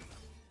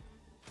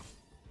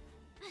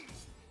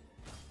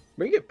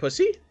 Bring it,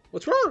 pussy.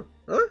 What's wrong?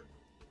 Huh?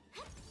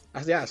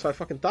 Yeah, that's what I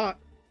fucking thought.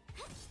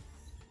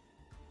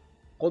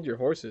 Hold your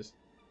horses.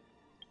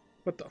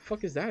 What the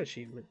fuck is that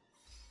achievement?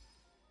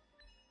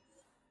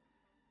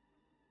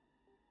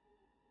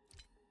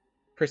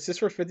 Persist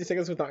for 50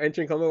 seconds without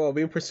entering combat while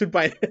being pursued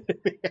by an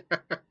enemy.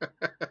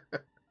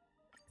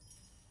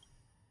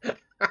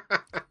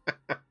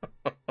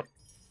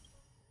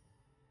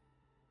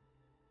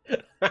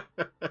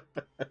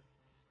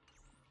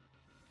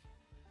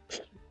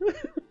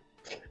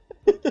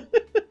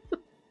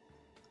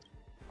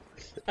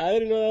 I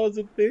didn't know that was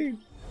a thing.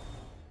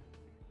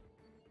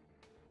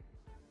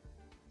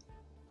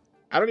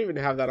 I don't even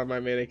have that on my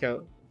main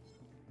account.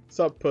 What's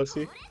up,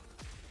 pussy?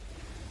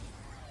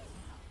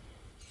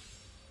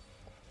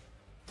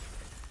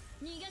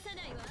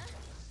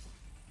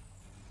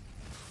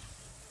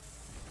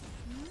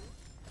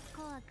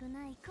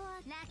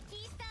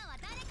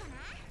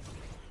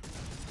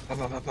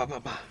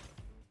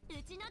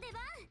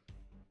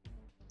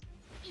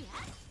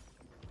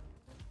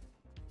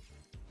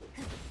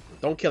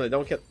 Don't kill it,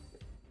 don't kill it.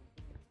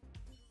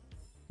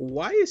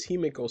 Why is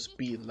Himiko's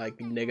speed like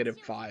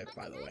 -5,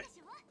 by the way?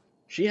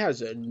 She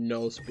has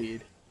no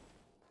speed.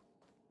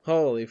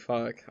 Holy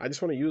fuck. I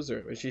just want to use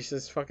her, but she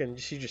just fucking,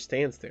 she just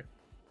stands there.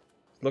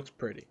 Looks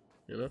pretty,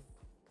 you know?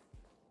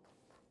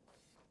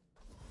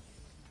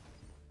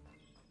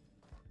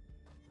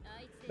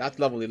 That's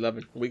level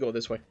 11. We go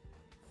this way.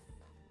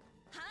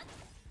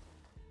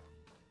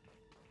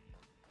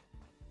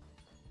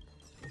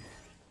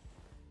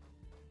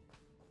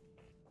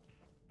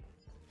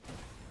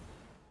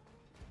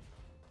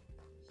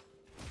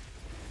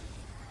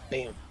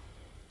 Bam.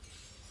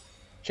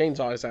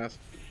 Chainsaw his ass.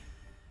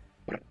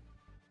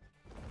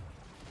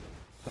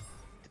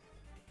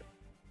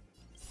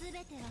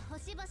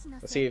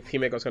 Let's see if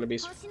Himiko's gonna be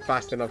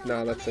fast enough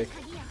now. Let's see.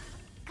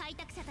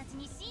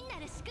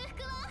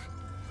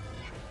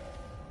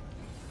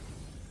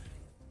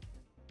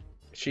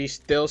 She's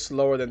still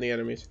slower than the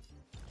enemies.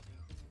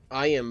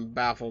 I am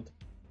baffled.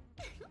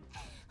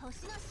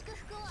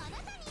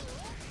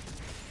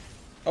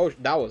 Oh,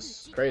 that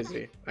was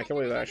crazy. I can't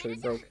believe that actually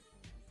broke.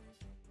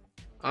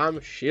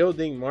 I'm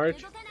shielding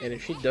March, and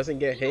if she doesn't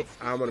get hit,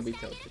 I'm gonna be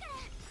tilted.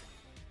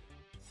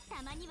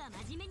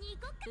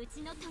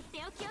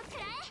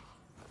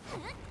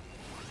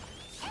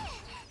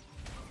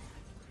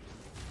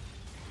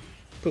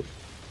 Poof.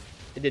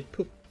 It did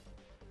poof.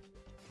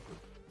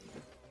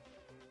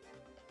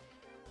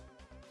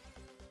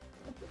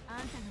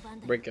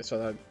 Break it so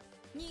that...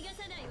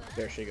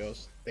 There she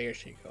goes. There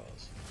she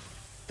goes.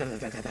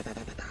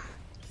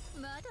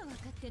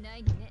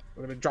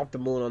 We're gonna drop the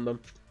moon on them.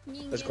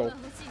 Let's go.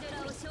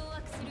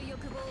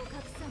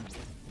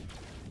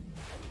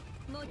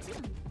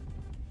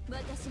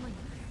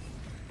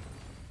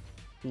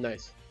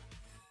 Nice.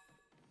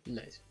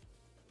 Nice.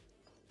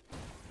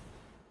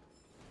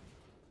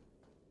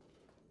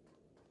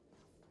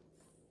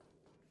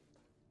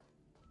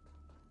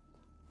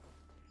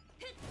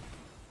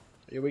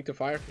 Are you weak to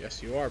fire?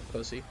 Yes, you are,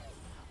 pussy.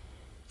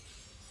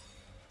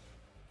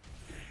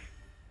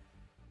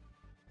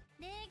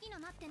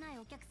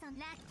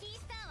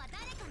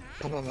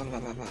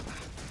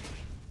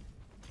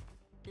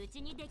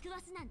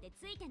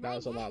 That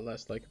was a lot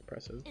less like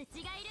impressive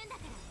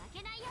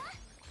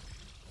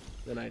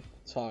than I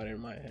saw it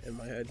in my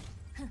head.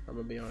 I'm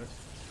gonna be honest.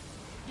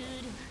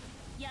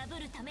 Yeah,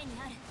 but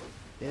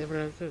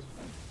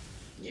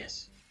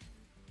yes.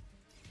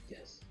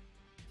 Yes.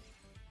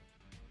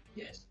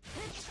 Yes.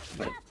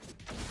 But...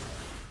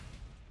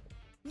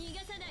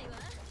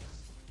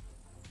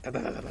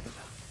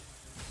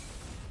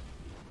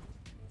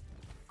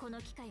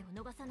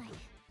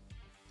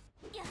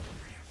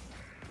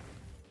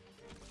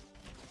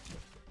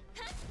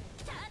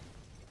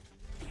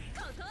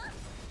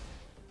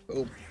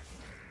 Oh.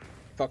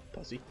 Fuck,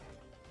 pussy.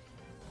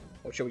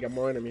 Oh shit, we got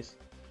more enemies.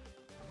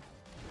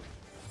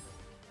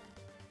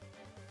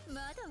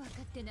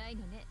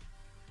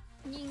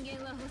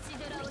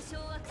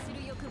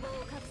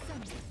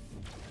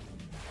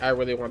 I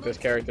really want this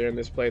character in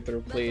this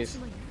playthrough, please.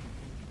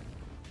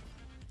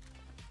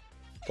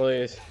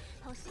 Please.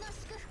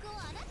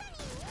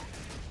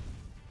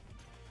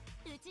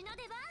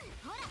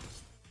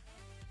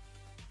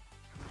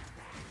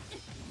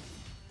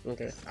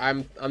 Okay,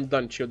 I'm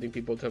done shielding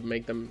people to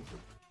make them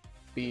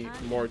be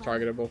more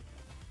targetable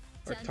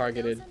or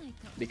targeted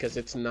because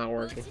it's not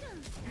working.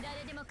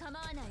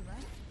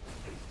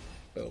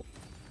 Oh.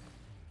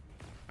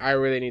 I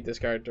really need this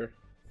character.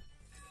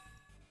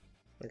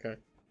 Okay.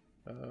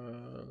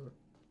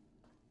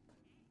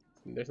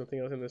 There's nothing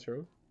else in this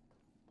room?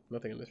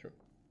 Nothing in this room.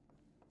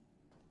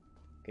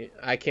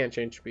 I can't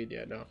change speed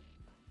yet, no.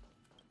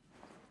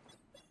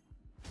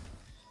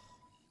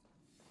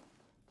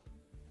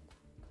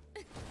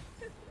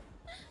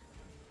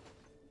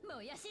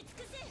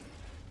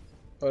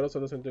 Oh, it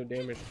also doesn't do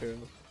damage to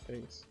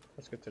things.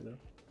 That's good to know.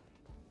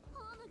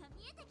 ホームが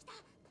見えてきた。や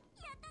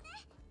ったね。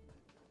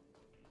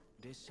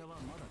列車は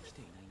まだ来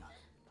ていないな。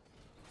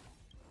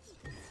近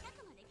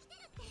くまで来てる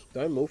って。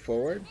 Do I move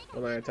forward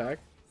when I attack?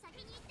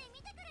 先に行って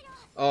見てくるよ。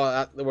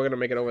 Oh, we're gonna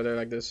make it over there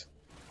like this.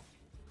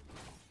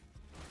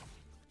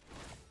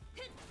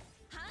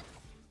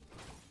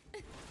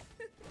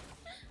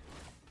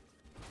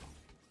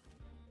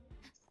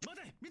 待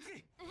て、見つ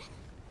け。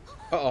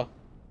 Uh-oh.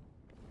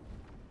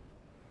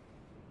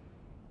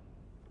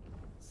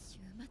 終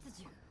末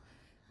獣。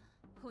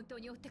本当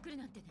に追ってくる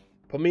なんてね。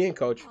 Put me in,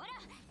 coach. ほら、か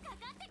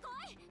かってこ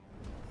い。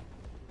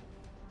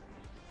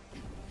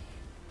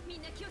み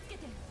んな気をつけ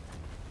て。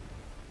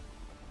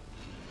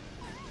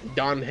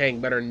 Don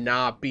Hang better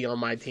not be on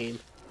my team.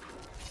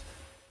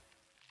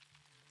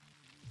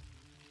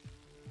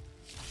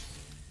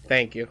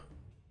 Thank you.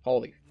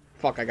 Holy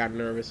fuck, I got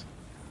nervous.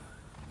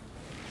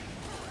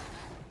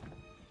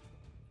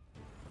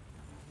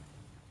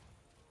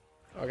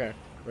 Okay,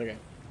 okay.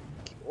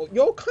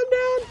 Yo, come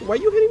down! Why are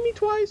you hitting me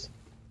twice?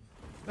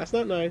 That's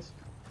not nice.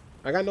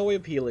 I got no way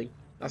of healing.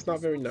 That's not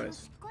very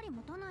nice. しっかり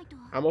持たないと。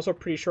 I'm also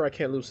pretty sure I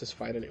can't lose this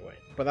fight anyway.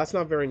 But that's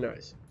not very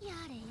nice. や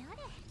れや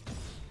れ。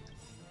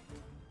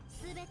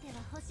すべて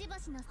は星々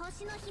の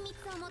星の秘密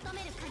を求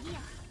める鍵よ。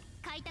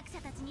開拓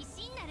者たちに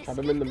真なる Pop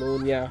him in the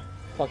moon, yeah.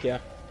 Fuck yeah.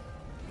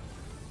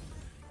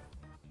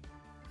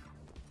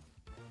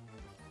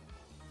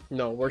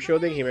 No, we're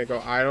shielding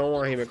Himeko. I don't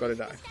want Himeko to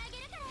die.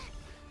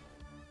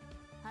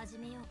 始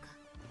めようか。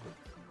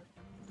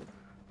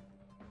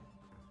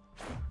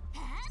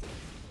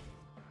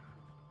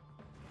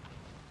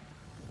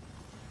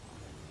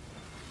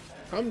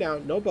 Calm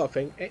down. No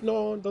buffing.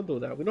 No, don't do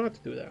that. We don't have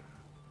to do that.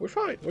 We're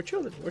fine. We're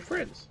chilling. We're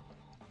friends.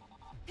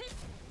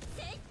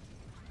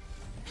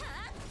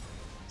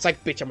 It's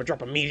like, bitch, I'm gonna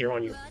drop a meteor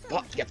on you.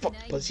 Fuck, yeah, fuck,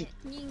 pussy.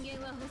 人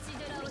間は星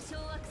空を掌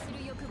握す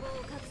る欲望を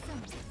隠さ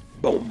ん。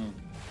 Boom.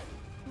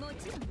 も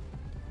ちろん。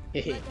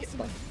 Hehe, get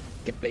fucked.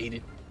 Get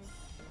baited.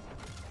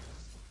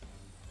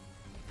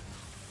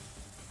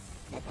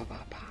 Pa, pa, pa,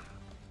 pa.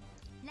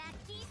 ラッ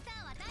キースタ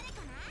ーは誰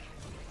かな。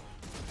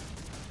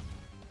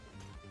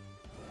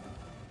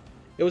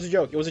 It was a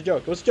joke. It was a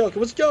joke. It was a joke. It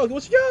was a joke. It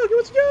was a joke. It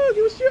was a joke.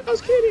 It was a joke. I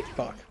was kidding.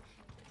 Fuck.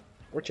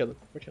 We're chilling.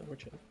 We're chilling. We're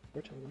chilling.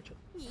 We're chilling. We're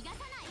chilling. 逃がさ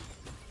ない。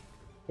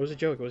 It was a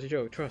joke. It was a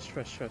joke. Trust,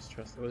 trust, trust,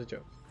 trust. It was a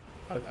joke.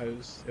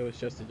 It was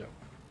just a joke.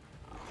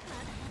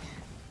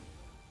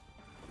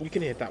 You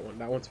can hit that one.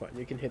 That one's fine.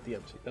 You can hit the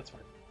MC. That's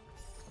fine.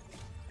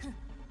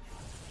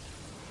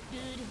 ル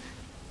ール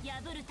は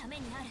破るため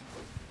にある。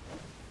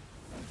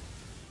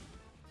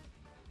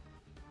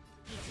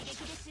一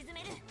撃で沈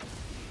める。い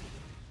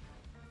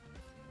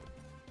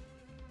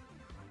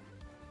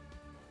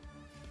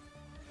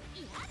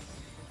や。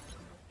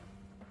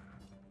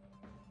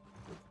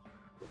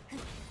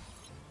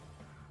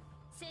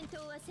戦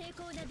闘は精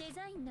巧なデ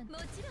ザインなの。も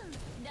ちろん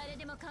誰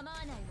でも構わ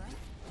ないわ。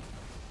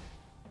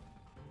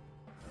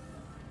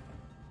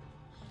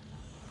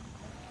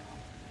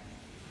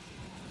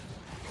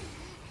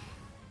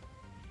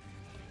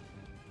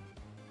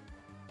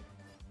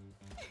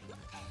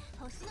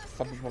 星の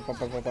Pa, pa, pa,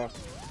 pa, pa, pa.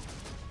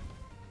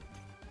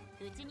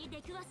 うちに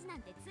出くわすな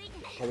んてつい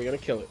てない。 Are we gonna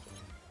kill it?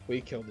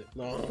 We killed it.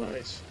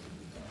 Nice.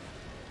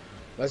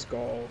 Let's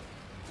go.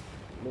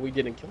 No, we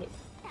didn't kill it.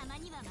 たま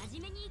には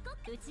真面目に行こ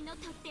う。うちの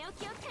とってお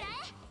きをくら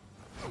え。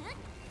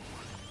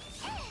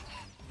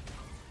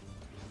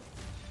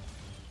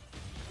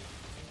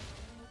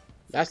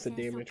 That's the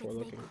damage we're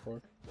looking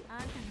for. あん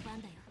たの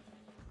番だよ。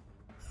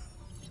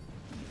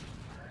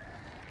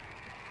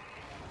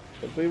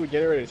 Complete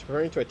regenerated is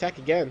preparing to attack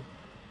again.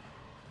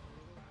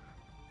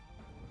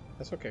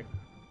 That's okay.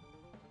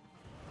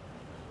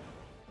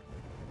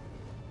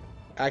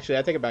 Actually,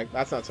 I take it back.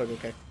 That's not so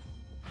okay.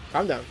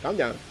 Calm down. Calm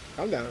down.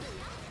 Calm down.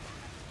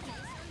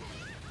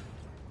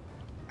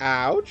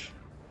 Ouch.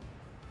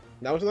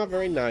 That was not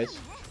very nice.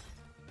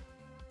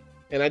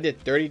 And I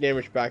did 30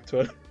 damage back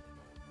to it.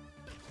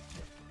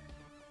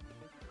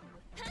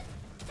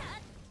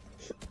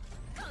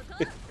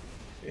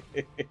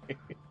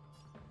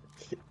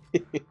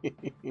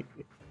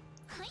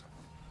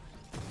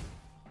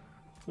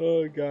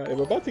 Oh god,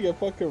 I'm about to get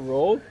fucking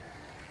rolled.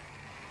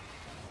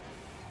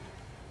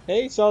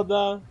 Hey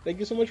Zelda, thank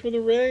you so much for the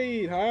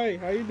raid. Hi,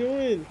 how you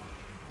doing?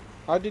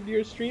 How did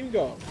your stream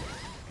go?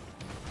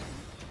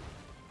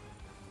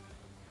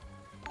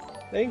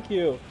 Thank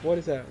you. What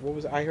is that? What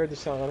was I heard the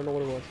sound, I don't know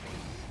what it was.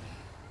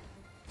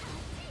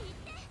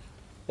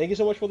 Thank you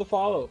so much for the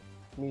follow.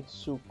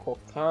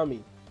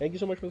 Mitsukokami. Thank you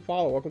so much for the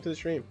follow. Welcome to the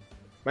stream.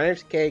 My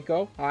name's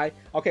Keiko. Hi.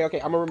 Okay, I'm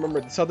gonna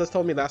remember. Zelda's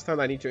told me last time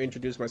I need to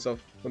introduce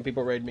myself when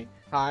people raid me.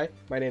 Hi,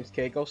 my name's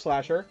Keiko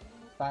Slasher.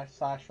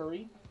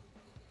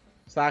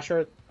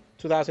 Slasher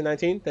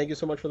 2019. Thank you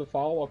so much for the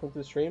follow. Welcome to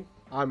the stream.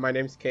 My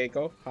name's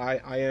Keiko.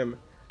 Hi, I am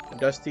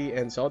Dusty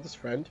and Zelda's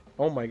friend.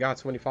 Oh my god,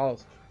 so many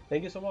follows.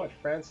 Thank you so much,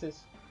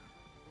 Francis.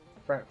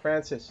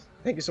 Francis,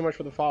 thank you so much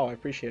for the follow. I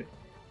appreciate it.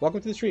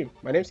 Welcome to the stream.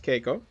 My name's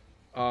Keiko.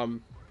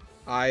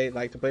 I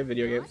like to play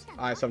video games.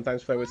 I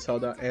sometimes play with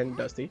Zelda and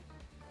Dusty.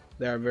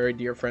 They are very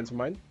dear friends of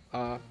mine.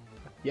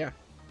 Yeah.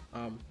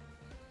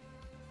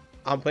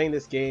 I'm playing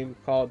this game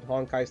called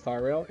Honkai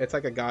Star Rail. It's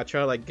like a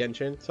gacha, like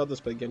Genshin. Zelda's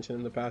played Genshin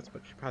in the past,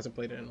 but she hasn't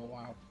played it in a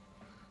while.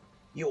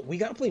 Yo, we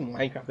gotta play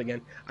Minecraft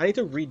again. I need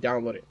to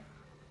re-download it.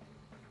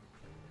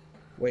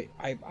 Wait,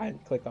 I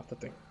clicked off the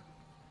thing.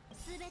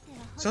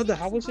 Zelda,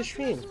 how was the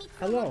stream?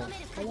 Hello,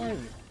 how are you?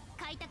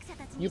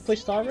 You play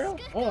Star Rail?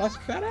 Oh, that's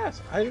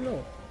badass. I didn't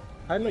know.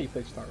 I didn't know you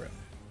played Star Rail.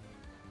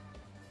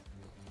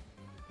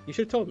 You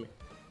should have told me.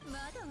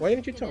 Why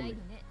didn't you tell me?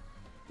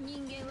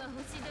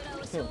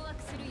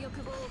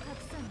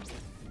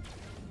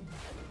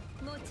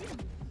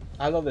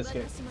 I love this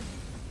game.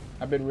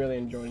 I've been really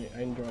enjoying it.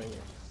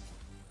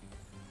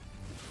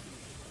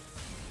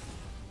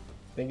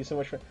 Thank you so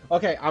much for.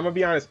 Okay, I'm gonna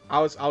be honest.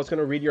 I was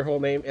gonna read your whole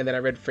name and then I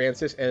read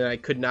Francis and I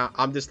could not.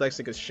 I'm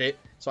dyslexic as shit,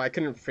 so I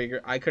couldn't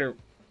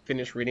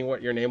finish reading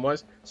what your name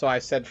was. So I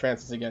said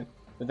Francis again.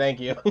 But thank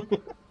you.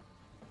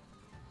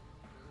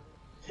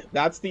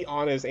 That's the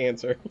honest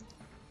answer.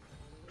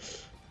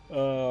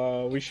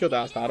 We should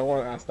ask that. I don't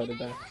want to ask that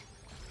today.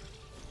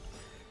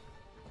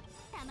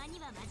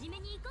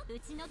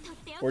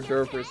 We're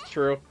derpers.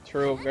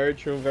 True, very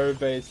true, very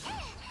based.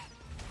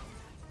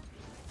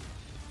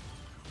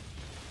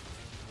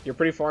 You're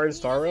pretty far in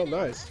Star Rail?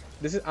 Nice.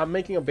 I'm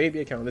making a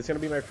baby account. This is gonna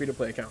be my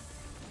free-to-play account.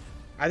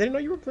 I didn't know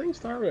you were playing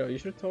Star Rail. You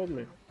should have told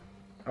me.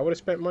 I would have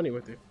spent money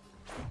with you.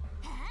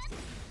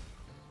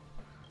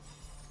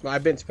 Well,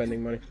 I've been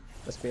spending money.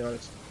 Let's be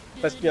honest.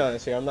 Let's be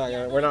honest here.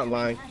 We're not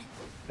lying.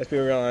 Let's be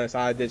real honest.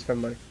 I did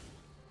spend money.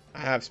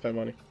 I have spent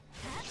money.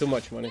 Too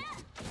much money.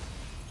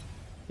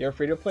 You're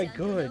free to play?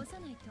 Good.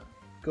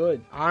 Good.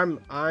 I'm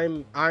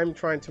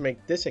trying to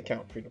make this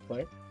account free to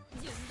play.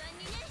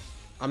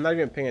 I'm not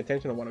even paying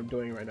attention to what I'm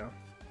doing right now.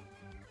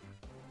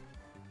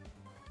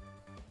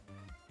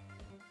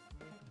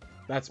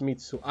 That's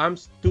Mitsu. I'm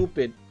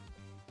stupid.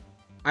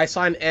 I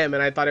saw an M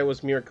and I thought it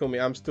was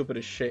Mirakumi. I'm stupid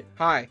as shit.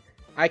 Hi.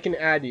 I can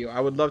add you. I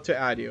would love to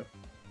add you.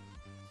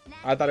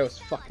 I thought it was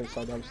fucking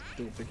so dumb.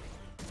 Stupid.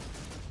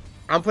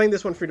 I'm playing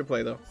this one free to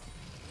play though.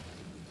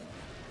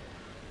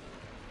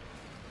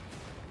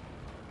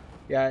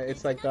 Yeah,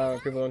 it's like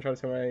people don't try to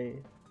say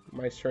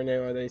my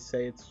surname or they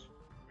say it's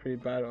pretty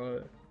bad.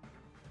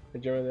 The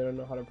German, they don't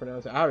know how to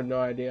pronounce it. I have no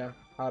idea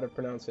how to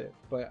pronounce it,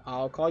 but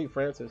I'll call you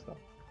Francis though.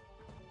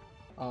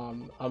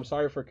 I'm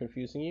sorry for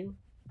confusing you.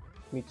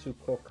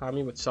 Mitsuko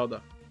Kami with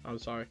Zelda. I'm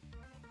sorry.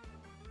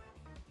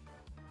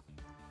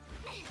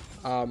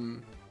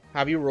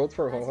 Have you rolled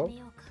for Ho-Ho?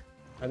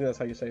 I think that's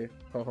how you say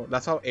Ho-Ho.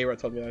 That's how Aira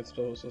told me I'm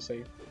supposed to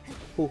say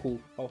Hoo-Hoo,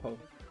 Ho-Ho,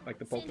 like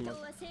the Pokemon.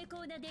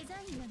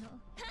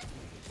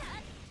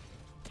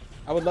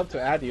 I would love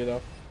to add you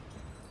though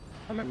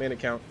on my main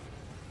account.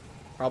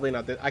 Probably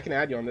not this. I can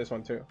add you on this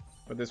one too,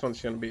 but this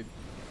one's gonna be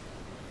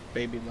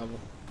baby level.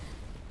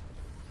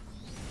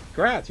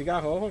 Congrats, you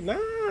got Ho-Ho.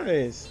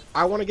 Nice.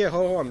 I want to get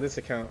Ho-Ho on this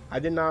account. I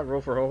did not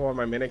roll for Ho-Ho on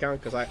my main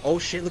account because oh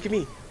shit, look at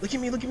me. Look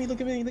at me, look at me, look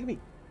at me, look at me.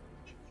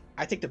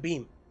 I take the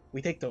beam.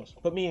 We take those.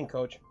 Put me in,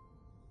 coach.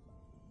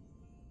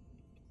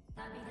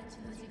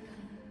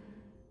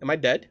 Am I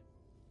dead?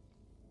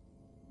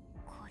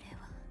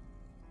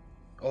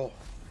 Oh,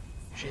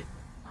 shit.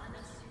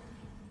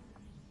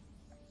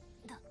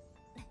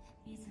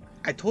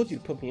 I told you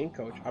to put me in,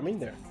 coach. I'm in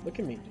there. Look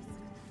at me.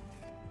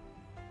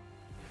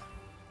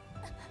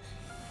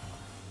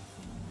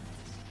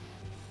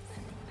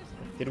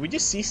 Did we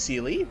just see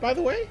Sealy, by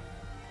the way?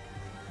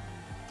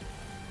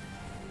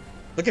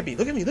 Look at me,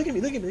 look at me, look at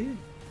me, look at me.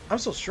 I'm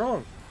so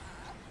strong.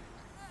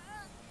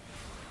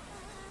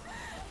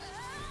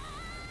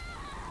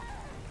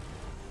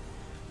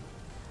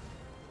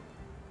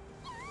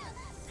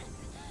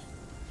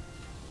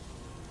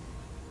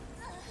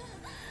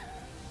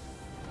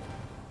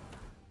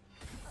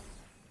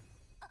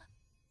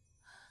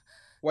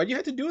 Why'd you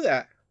have to do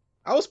that?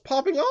 I was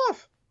popping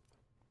off.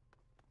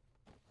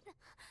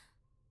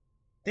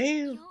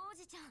 Damn.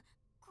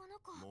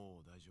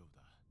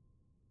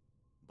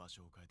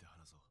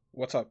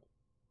 What's up?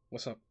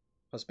 What's up?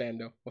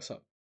 Husbando? What's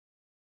up?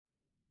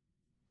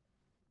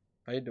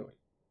 How you doing?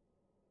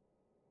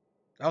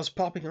 I was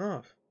popping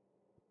off.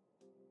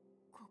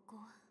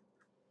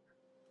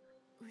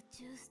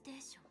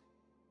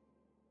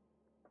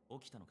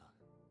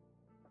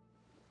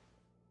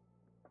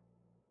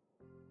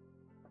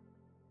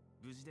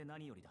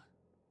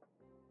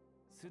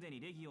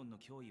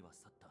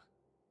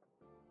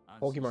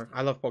 Pokemon.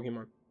 I love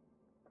Pokemon.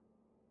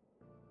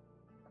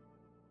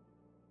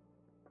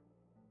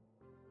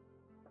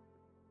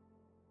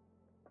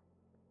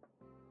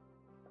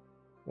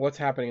 What's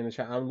happening in the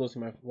chat? I'm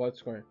losing my...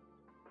 What's going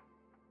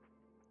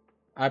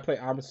on?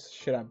 I'm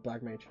shit at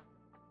Black Mage.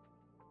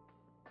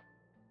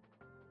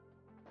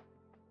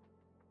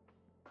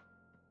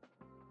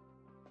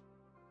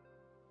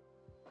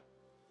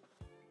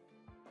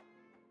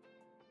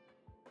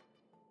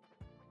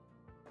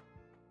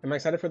 Am I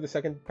excited for the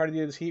second part of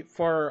the DLC?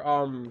 For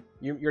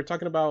you're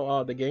talking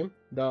about the game,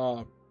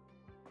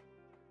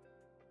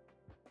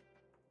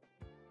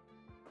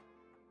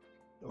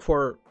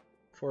 for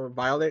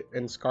Violet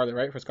and Scarlet,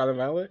 right? For Scarlet and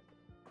Violet,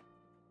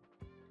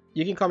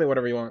 you can call me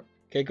whatever you want.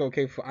 Keiko,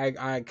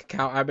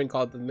 Keiko, I've been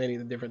called many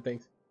different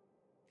things.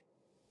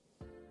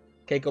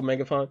 Keiko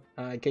Megaphone,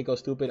 Keiko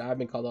Stupid. I've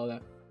been called all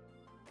that.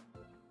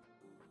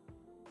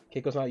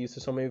 Keiko's not used to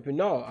so many people.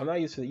 No, I'm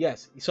not used to it.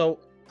 Yes. So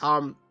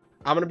I'm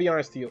gonna be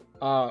honest to you.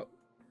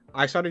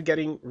 I started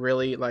getting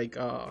really like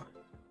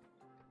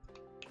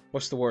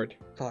what's the word?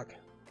 Fuck.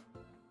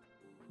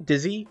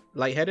 Dizzy,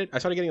 lightheaded. I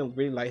started getting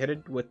really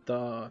lightheaded with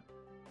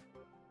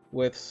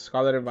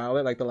Scarlet and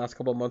Violet. Like the last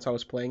couple of months I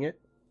was playing it.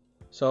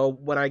 So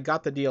when I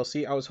got the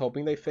DLC, I was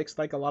hoping they fixed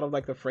like a lot of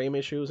like the frame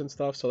issues and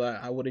stuff, so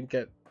that I wouldn't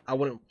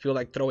feel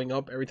like throwing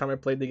up every time I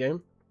played the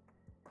game.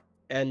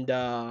 And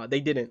they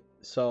didn't.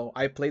 So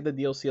I played the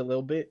DLC a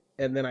little bit,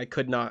 and then I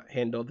could not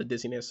handle the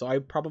dizziness. So I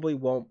probably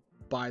won't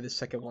buy the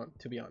second one,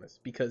 to be honest,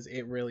 because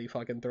it really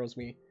fucking throws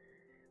me.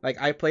 Like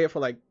I play it for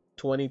like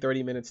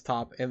 20-30 minutes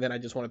top, and then I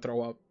just want to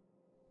throw up.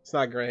 It's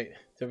not great,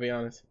 to be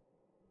honest.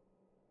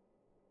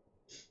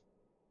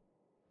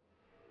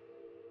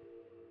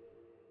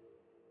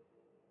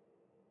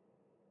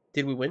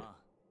 Did we win?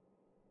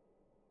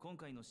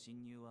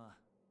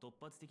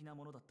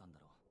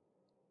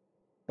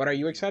 But are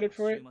you excited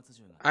for it?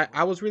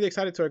 I was really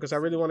excited for it because I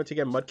really wanted to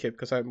get Mudkip,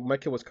 because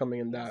Mudkip was coming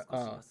in that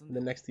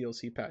the next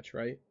DLC patch,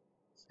 right?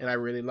 And I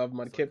really love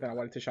Mudkip, and I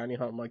wanted to shiny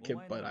hunt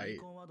Mudkip, but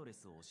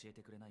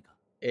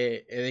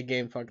the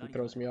game fucking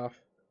throws me off.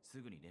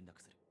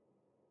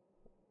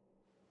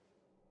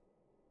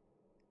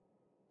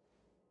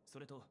 そ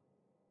れと、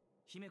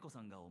姫子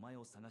さんがお前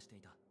を探してい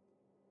た。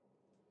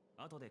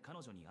後で彼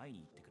女に会いに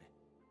行ってくれ。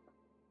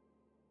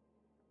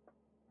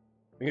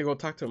We can go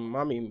talk to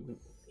Mommy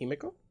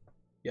Himeko?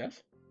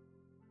 Yes?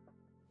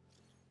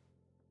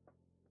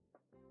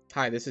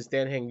 Hi, this is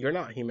Dan Heng. You're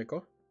not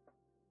Himeko.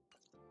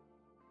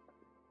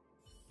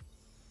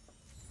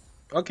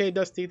 Okay,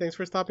 Dusty, thanks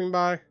for stopping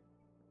by.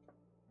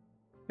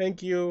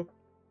 Thank you.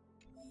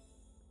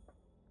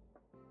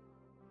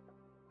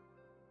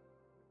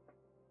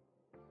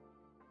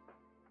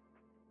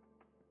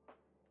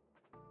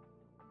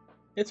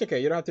 It's okay,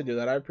 you don't have to do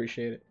that. I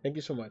appreciate it. Thank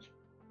you so much.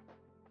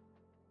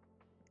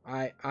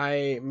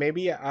 I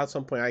maybe at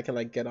some point I can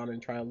like get on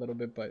and try a little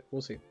bit, but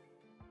we'll see.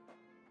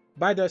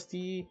 Bye,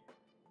 Dusty.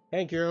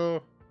 Thank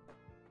you.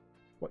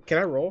 What, can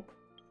I roll?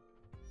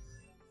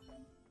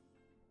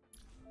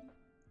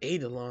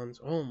 Eidolons.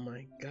 Oh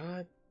my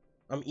god.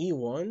 I'm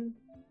E1?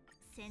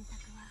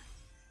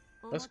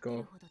 Let's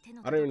go.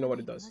 I don't even know what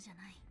it does.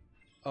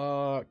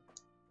 Oh,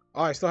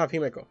 I still have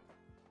Himeko.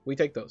 We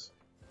take those.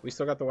 We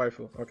still got the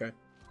waifu. Okay.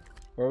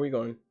 Where are we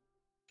going?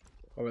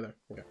 Over there.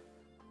 Okay.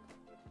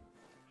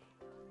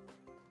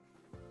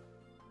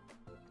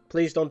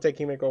 Please don't take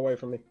Himeko away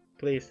from me.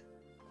 Please.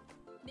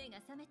 目が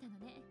覚めたの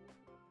ね。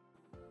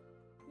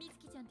みつ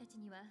きちゃんたち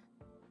には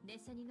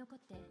列車に残っ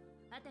て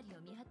辺り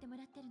を見張っても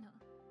らってるの。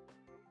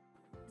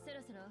そ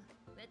ろそろ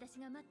私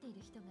が待っている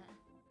人が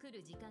来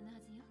る時間のは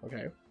ずよ。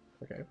Okay.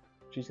 Okay.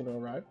 She's gonna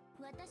arrive.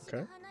 私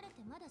が離れ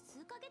てまだ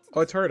数ヶ月。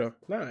Oh, it's Herda.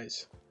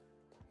 Nice.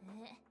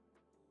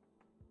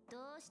 ど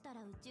うした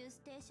ら宇宙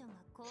ステーションが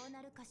こう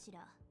なるかし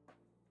ら。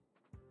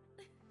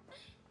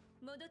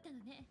戻ったの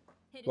ね。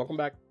Welcome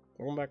back.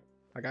 Welcome back.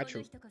 I got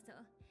you. この人こそ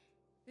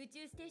宇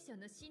宙ステーション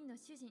の真の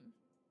主人、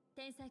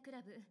天才ク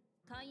ラブ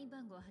会員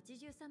番号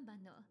83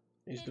番の。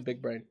He's the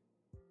big brain.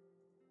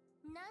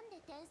 なん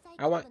で天才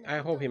クラブのことを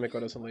I hope Himeko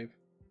doesn't leave.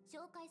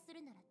 紹介す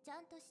るならちゃ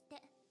んとして。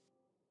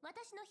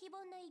私の非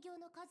凡な偉業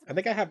の数 I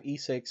think I have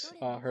E6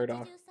 Herda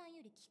よ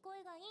り聞こ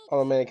えがいい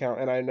on the main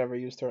account, and I never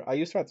used her. I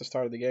used her at the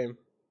start of the game.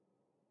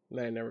 And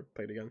then I never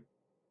played again.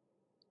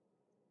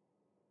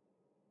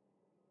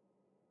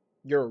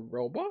 You're a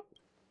robot?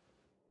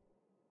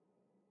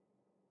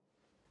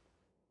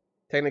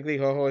 Technically,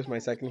 Ho-Ho is my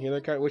second healer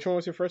card. Which one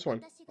was your first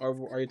one? Or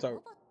are you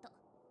talking?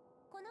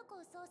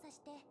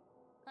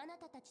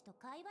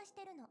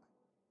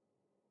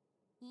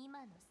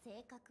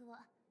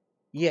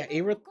 Yeah,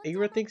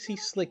 Ira thinks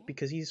he's slick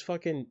because he's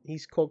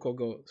Coco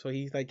Goat. So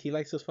he's like, he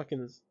likes those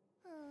fucking...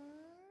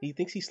 He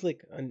thinks he's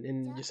slick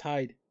and just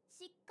hide.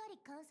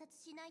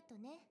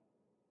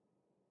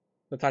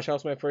 Natasha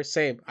was my first.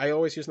 Same. I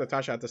always used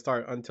Natasha at the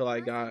start until I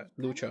got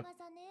Lucha.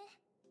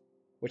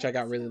 Which I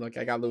got really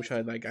lucky. I got Lucha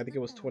at like, I think it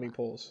was 20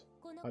 pulls.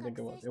 I think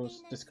it was. It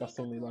was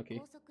disgustingly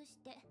lucky.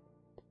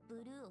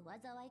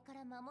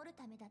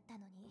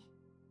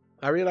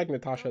 I really like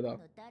Natasha though.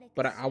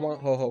 But I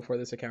want Ho-Ho for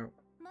this account.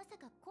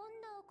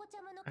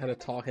 I had a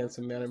tall,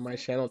 handsome man in my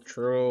channel.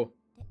 True.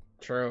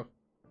 True.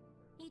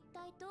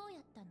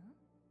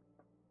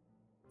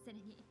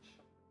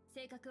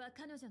 性格は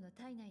彼女の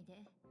体内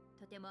で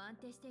とても安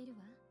定している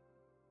わ。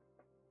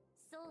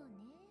そうね。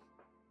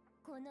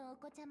このお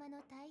子ちゃま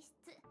の体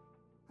質、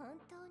本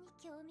当に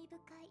興味深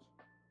い。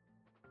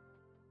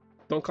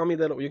Don't call me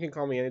that. You can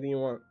call me anything you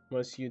want.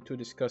 Once you two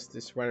discuss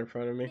this right in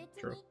front of me.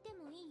 True.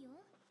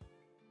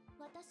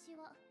 私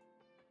は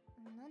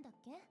なんだっ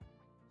け、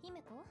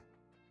姫子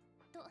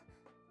と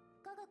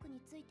科学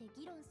について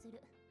議論す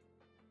る。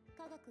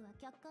科学は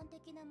客観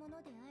的なも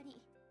のであ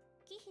り、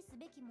忌避す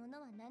べきも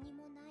のは何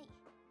もない。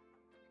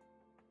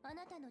あ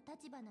なたの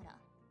立場なら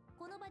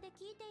この場で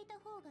聞いていた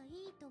方が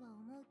いいとは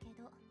思うけ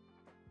ど、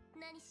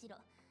何しろ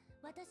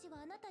私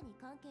はあなたに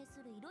関係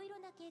するいろいろ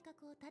な計画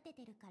を立て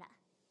てるから。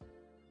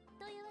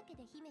というわけ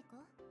で姫子、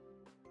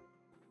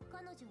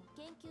彼女を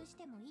研究し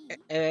てもいい？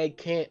 And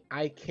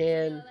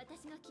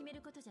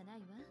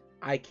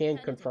I can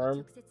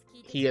confirm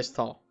he is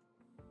tall.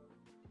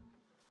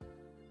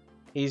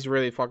 He's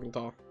really fucking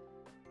tall.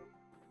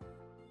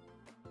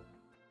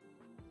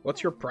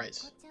 What's your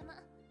price?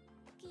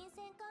 金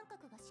銭感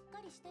覚がしっ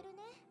かりしてるね。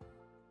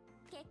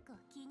結構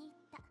気に入っ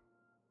た。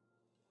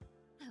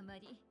あま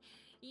り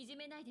いじ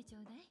めないでちょ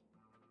うだい。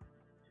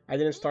I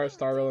didn't start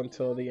Star Rail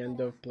until the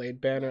end of Blade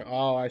Banner.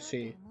 Oh, I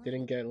see.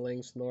 Didn't get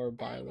links nor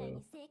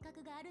Bilo.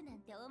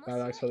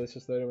 So this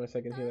is literally my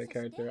second healer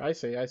character. I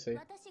see. I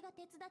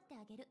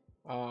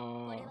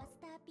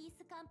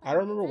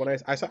don't remember when I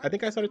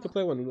think I started to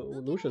play when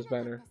Lucia's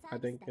banner. I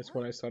think it's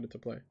when I started to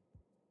play.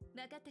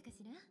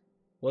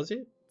 Was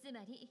it?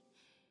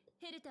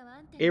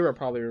 Ira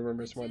probably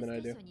remembers more than I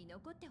do.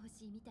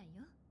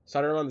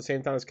 Started around the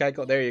same time as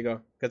Keiko. There you go.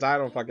 Because I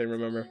don't fucking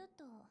remember.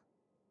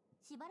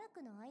 しばら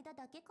くの間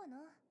だけかな。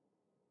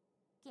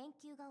研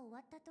究が終わ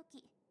った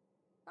時、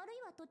あるい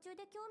は途中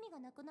で興味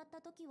がなくなっ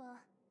た時は、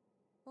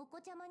お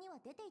子ちゃまには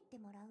出て行って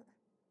もらう。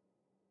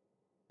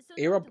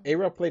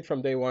Ira played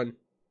from day one.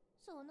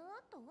 その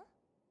後？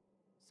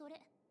それ、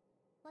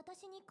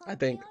私に関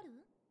係あ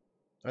る？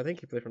 I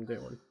think he played from day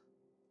one.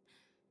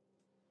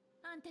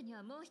 あんたに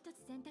はもう一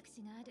つ選択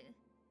肢がある。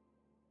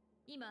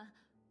今、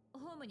ホ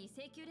ームに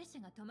請求列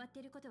車が止まって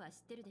いることは知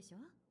ってるでしょ？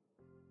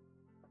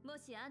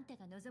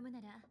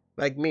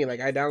 Like me, like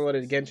I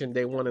downloaded Genshin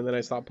day one and then I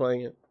stopped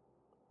playing it.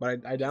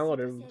 But I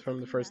downloaded it from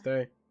the first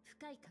day.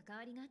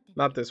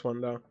 Not this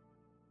one though.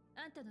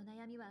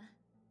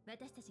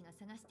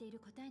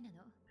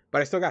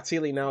 But I still got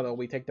Sealy now though,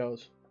 we take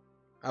those.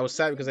 I was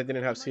sad because I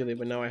didn't have Sealy,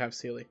 but now I have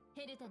Sealy.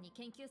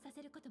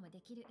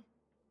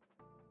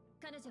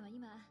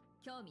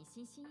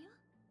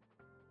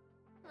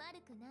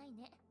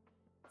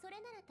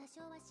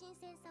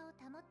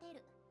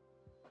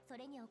 そ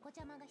れにお子ち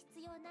ゃまが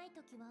必要ない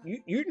ときは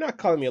You're not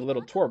calling me a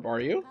little twerp,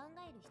 are you?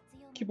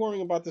 Keep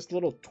worrying about this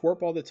little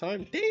twerp all the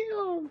time.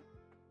 Damn!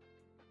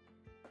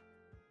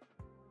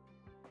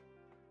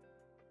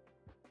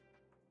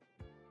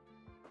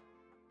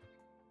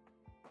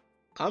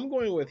 I'm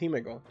going with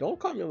Himeko. Don't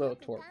call me a little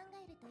twerp.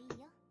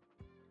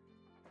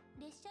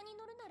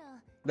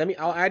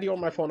 I'll add you on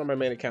my phone on my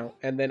main account,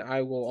 and then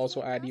I will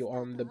also add you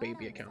on the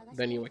baby account,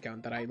 the new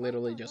account that I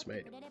literally just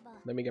made.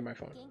 Let me get my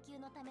phone.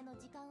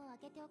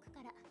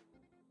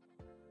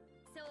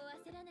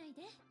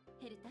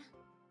 ヘルタ、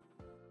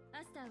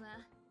アスター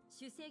は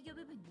主制御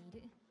部分にい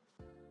る。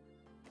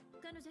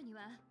彼女に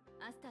は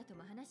アスターと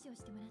も話を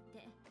してもらっ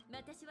て、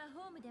私は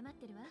ホームで待っ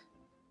てるわ。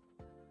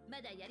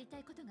まだやりた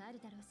いことがあ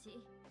るだろう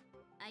し、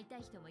会いた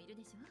い人もいる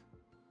でしょ。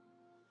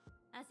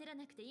焦ら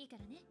なくていいか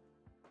らね。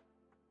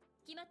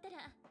決まった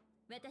ら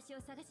私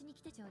を探しに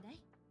来てちょうだ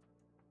い。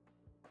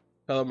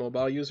Hello,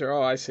 mobile user.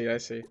 Oh, I see.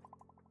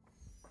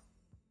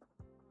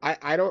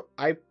 I don't.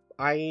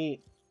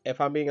 If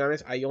I'm being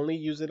honest, I only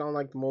use it on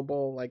like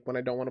mobile, like when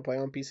I don't want to play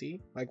on PC,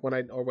 like when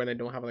I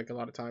don't have like a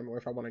lot of time, or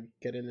if I want to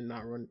get in and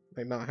not run,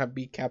 like not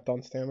be capped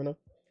on stamina.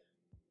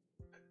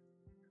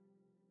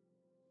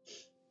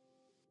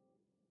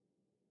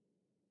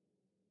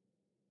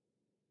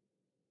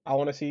 I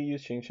want to see you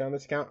use Xingsha on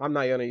this account. I'm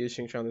not gonna use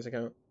Xingsha on this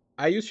account.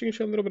 I use Xingsha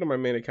a little bit on my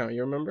main account.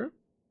 You remember?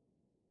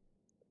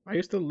 I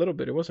used it a little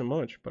bit. It wasn't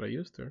much, but I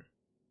used her.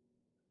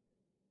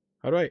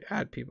 How do I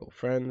add people?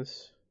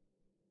 Friends.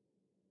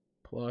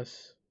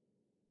 Plus.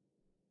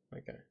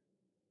 Okay.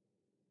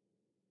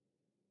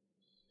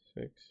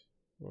 6,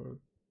 1.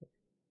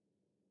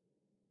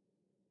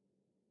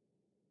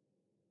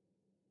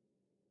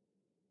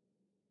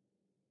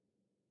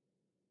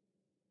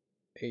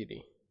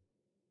 $80.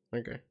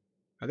 Okay.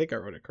 I think I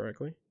wrote it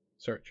correctly.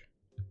 Search.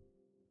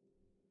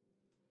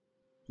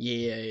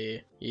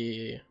 Yeah.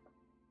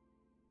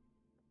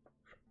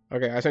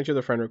 Okay, I sent you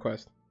the friend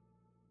request.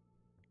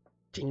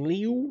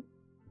 Jingliu?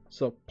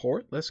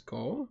 Support? Let's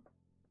go.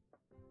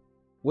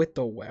 With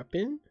the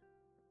weapon?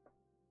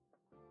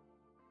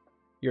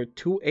 You're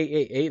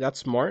 2888. That's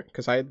smart,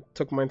 because I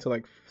took mine to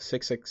like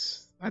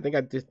 66. I think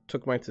I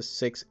took mine to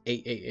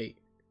 6888.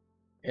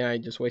 And I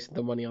just wasted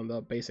the money on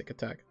the basic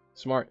attack.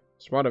 Smart.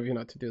 Smart of you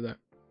not to do that.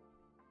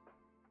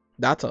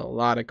 That's a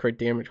lot of crit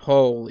damage.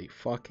 Holy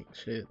fucking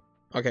shit.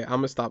 Okay,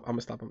 I'm gonna stop.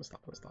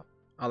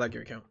 I'll like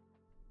your account.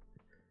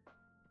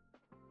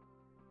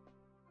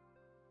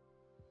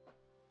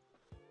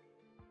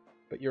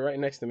 But you're right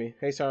next to me.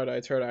 Hey, Sarada,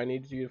 it's Herda. I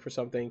need you for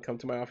something. Come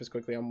to my office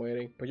quickly. I'm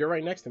waiting. But you're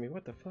right next to me.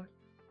 What the fuck?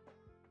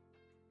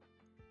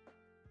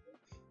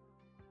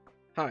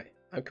 Hi,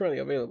 I'm currently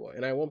available,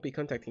 and I won't be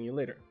contacting you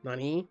later.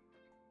 Nani?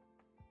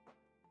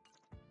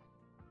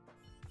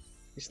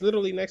 He's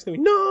literally next to me.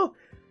 No!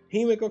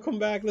 Himiko, come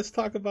back. Let's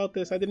talk about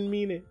this. I didn't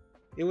mean it.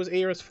 It was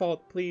Aira's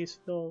fault. Please,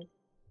 no.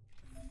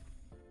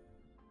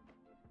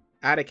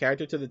 Add a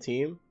character to the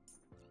team?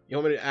 You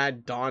want me to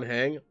add Don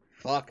Hang?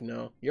 Fuck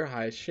no. You're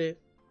high as shit.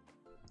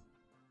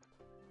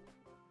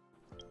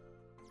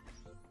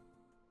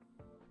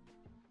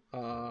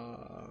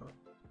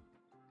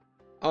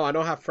 Oh, I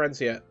don't have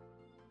friends yet.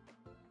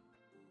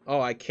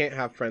 Oh, I can't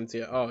have friends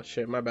yet. Oh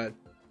shit, my bad.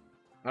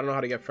 I don't know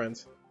how to get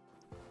friends.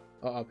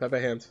 Uh-oh, Pepe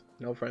hands.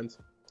 No friends.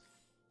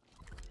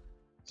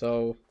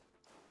 So...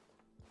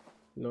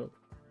 no.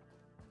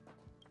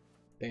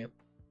 Damn.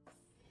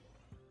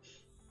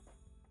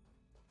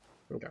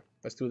 Okay,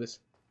 let's do this.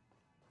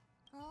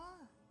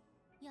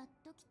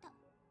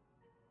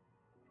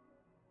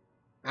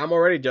 I'm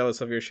already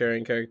jealous of your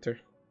sharing character.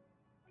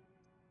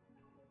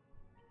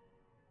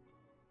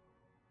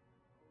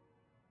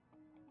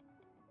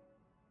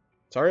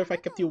 Sorry if I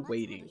kept you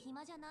waiting.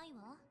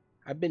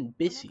 I've been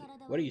busy.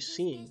 What are you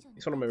seeing?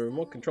 It's one of my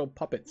remote control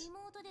puppets.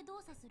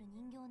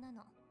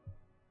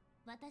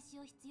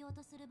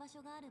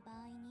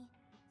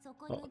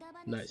 Oh,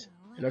 nice.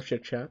 Enough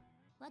chit chat.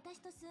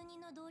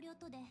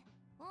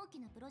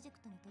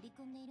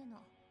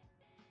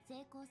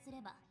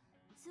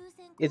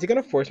 Is it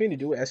gonna force me to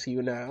do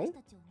SU now?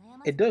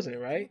 It doesn't,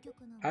 right?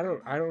 I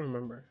don't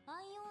remember.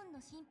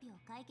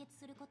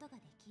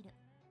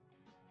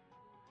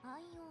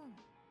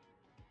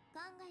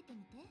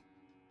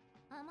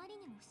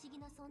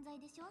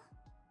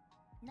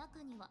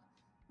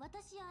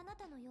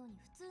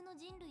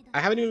 I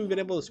haven't even been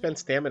able to spend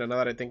stamina now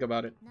that I think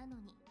about it.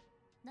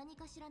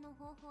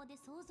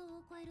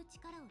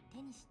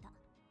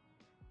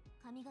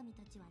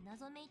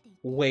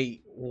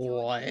 Wait,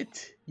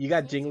 what? You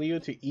got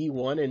Jingliu to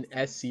E1 and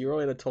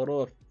S0 in a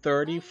total of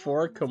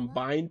 34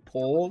 combined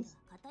pulls?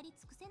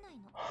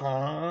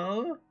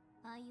 Huh?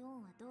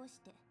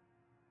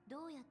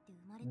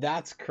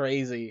 That's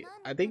crazy.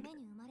 I think...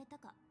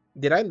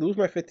 Did I lose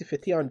my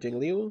 50-50 on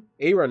Jingliu?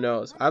 Aira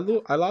knows. I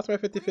lost my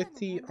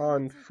 50-50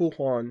 on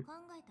Fuhuan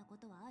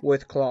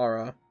with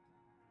Clara.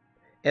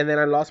 And then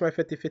I lost my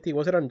 50-50.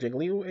 Was it on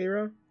Jingliu,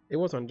 Aira? It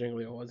was on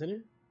Jingliu, wasn't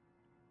it?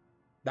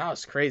 That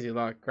was crazy,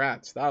 like,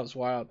 grats. That was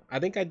wild. I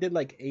think I did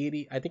like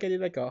 80. I think I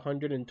did like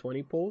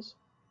 120 pulls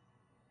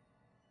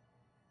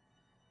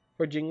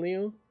for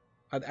Jingliu.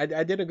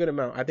 I did a good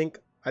amount. I think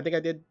I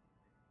did.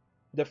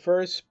 The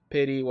first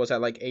pity was at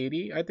like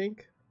 80, I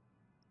think.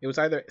 It was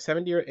either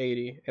 70 or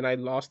 80, and I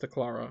lost to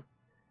Clara.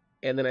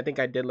 And then I think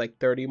I did like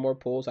 30 more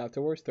pulls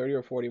afterwards, 30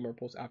 or 40 more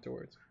pulls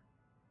afterwards.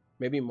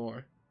 Maybe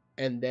more.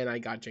 And then I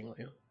got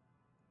Jingliu.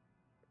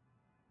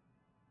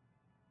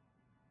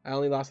 I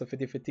only lost a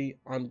 50-50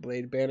 on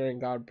Blade Banner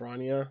and got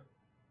Bronya.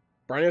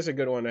 Bronya's a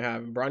good one to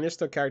have. Bronya's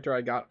the character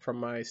I got from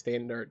my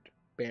standard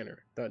banner.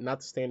 Not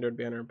the standard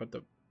banner, but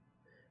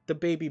the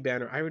baby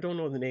banner. I don't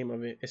know the name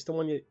of it. It's the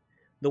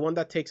one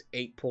that takes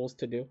 8 pulls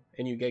to do,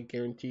 and you get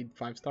guaranteed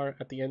 5-star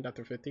at the end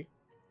after 50.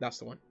 That's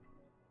the one.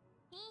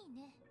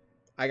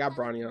 I got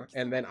Bronya,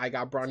 and then I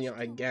got Bronya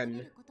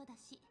again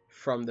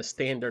from the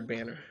standard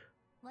banner.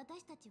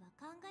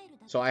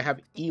 So I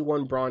have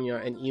E1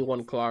 Bronya and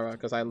E1 Clara,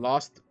 because I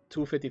lost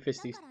 2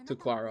 50-50s to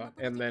Clara,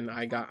 and then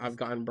I've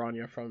gotten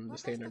Bronya from the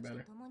standard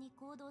banner.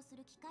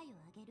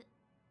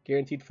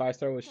 Guaranteed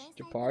 5-star was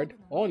Japard.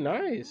 Oh,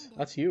 nice!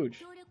 That's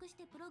huge.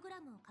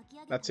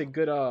 That's a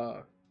good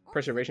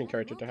preservation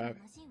character to have.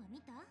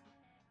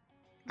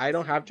 I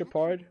don't have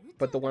Japard,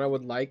 but the one I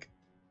would like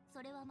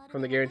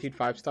from the guaranteed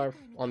 5-star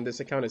on this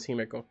account is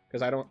Himiko,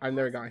 because I've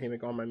never got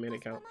Himiko on my main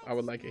account. I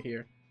would like it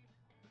here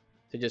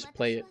to just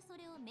play it.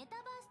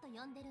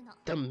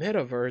 The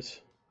metaverse.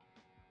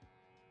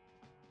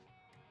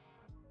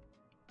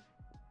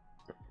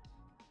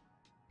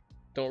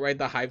 Don't write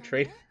the hype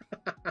train.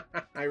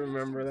 I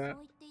remember that.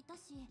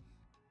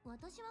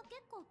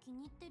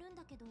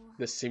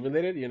 The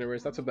simulated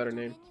universe, that's a better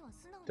name,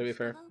 to be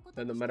fair,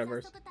 than the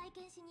metaverse.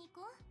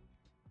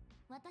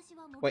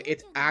 Wait,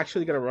 it's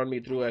actually gonna run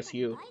me through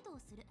SU.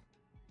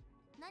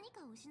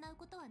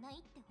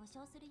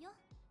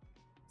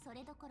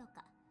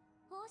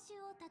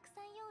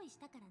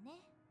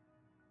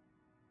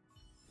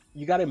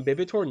 You got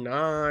Imbibitor?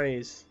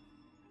 Nice.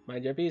 My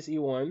Jeppy is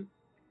E1.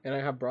 And I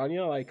have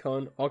Bronya,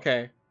 Lycone.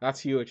 Okay, that's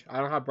huge. I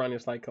don't have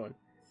Bronya's Lycone.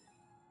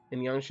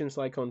 And Yangshin's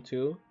Lycone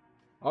too.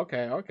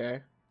 Okay,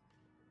 okay.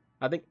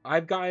 I think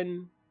I've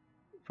gotten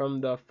from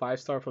the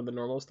 5-star from the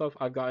normal stuff.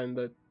 I've gotten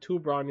the 2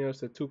 Bronyas,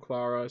 the 2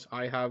 Claras.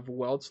 I have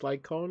Welt's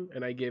Lycone,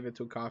 and I gave it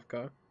to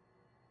Kafka.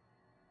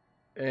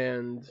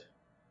 And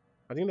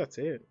I think that's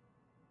it.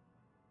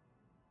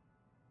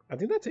 I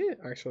think that's it,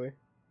 actually.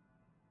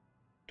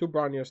 2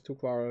 Bronyas, 2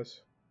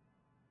 Claras.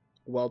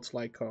 Welt's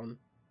Lycone.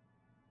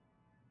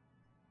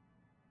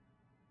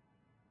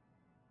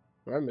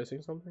 Am I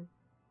missing something?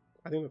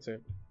 I think that's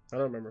it. I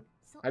don't remember.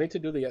 I need to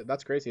do the...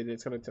 That's crazy.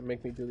 It's going to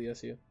make me do the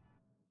SU.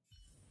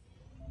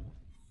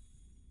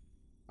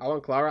 I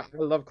want Clara. I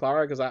love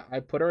Clara because I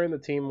put her in the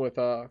team with...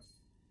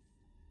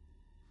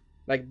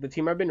 like, the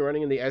team I've been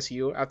running in the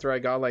SU after I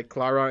got, like,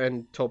 Clara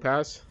and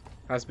Topaz.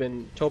 has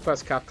been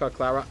Topaz, Kafka,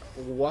 Clara.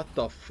 What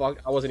the fuck?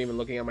 I wasn't even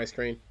looking at my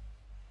screen.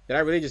 Did I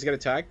really just get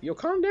attacked? Yo,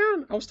 calm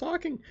down. I was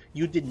talking.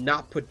 You did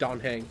not put Don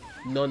Hang.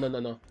 No, no, no,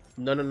 no.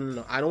 No, no, no,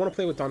 no. I don't want to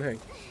play with Don Hang.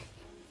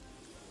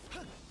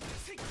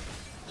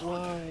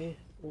 Why?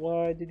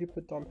 Why did you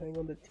put Don Hang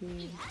on the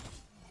team?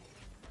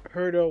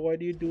 Herdo, why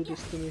do you do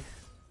this to me?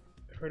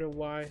 Herdo,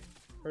 why?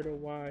 Herdo,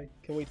 why?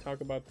 Can we talk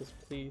about this,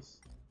 please?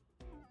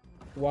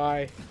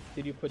 Why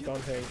did you put Don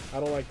Hang? I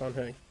don't like Don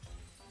Hang.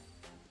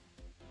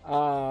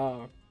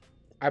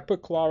 I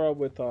put Clara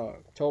with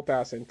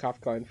Topaz and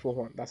Kafka and Full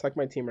Horn. That's like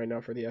my team right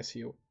now for the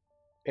SU.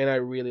 And I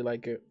really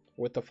like it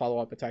with the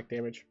follow-up attack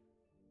damage.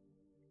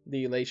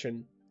 The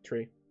elation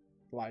tree.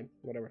 Line.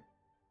 Whatever.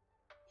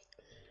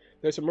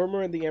 There's a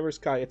murmur in the amber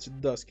sky. It's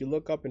dusk. You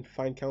look up and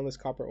find countless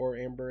copper ore,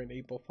 amber, and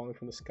opal falling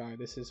from the sky.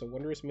 This is a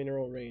wondrous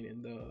mineral rain.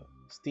 In the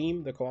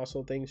steam, the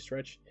colossal things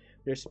stretch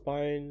their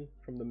spine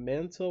from the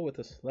mantle with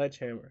a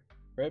sledgehammer,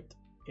 ripped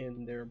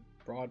in their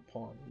broad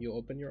palm. You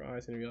open your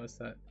eyes and realize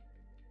that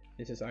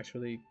this is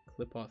actually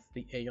Klipoth,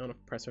 the Aeon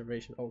of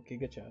Preservation. Oh,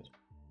 Giga Chad.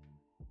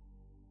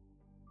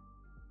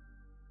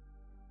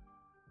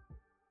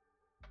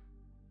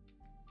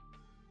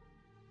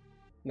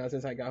 Now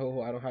since I got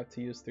Ho-Ho, I don't have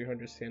to use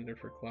 300 standard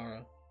for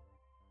Clara.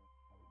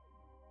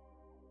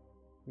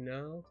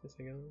 No, since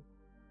I got Ho-Ho.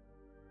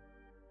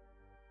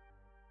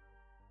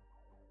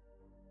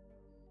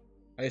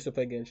 I used to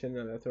play Genshin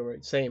and that's over.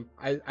 Same.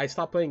 I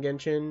stopped playing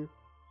Genshin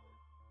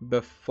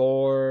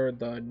before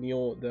the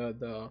new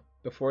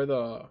before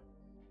the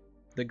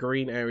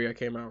green area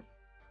came out.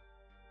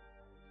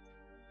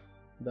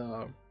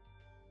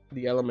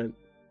 The element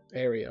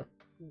area.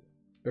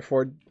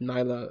 Before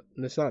Nyla.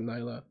 It's not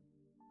Nyla.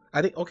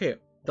 I think, okay,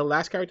 the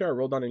last character I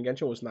rolled on in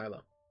Genshin was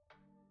Nyla.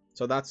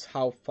 So that's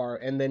how far.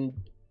 And then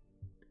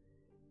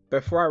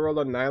before I rolled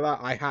on Nyla,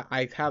 I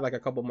had like a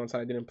couple months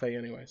I didn't play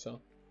anyway. So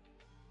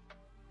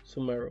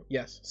Sumeru,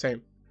 yes,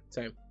 same.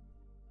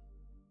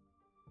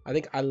 I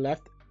think I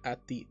left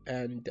at the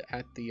end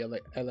at the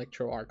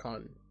Electro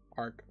Archon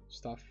arc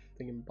stuff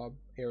thinking Bob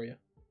area.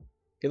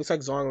 It looks like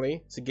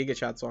Zhongli. It's a Giga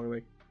Chat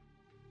Zhongli.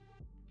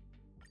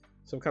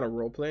 Some kind of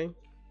role playing.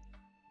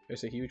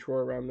 There's a huge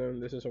roar around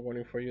them. This is a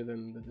warning for you,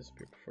 then they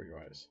disappear before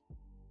your eyes.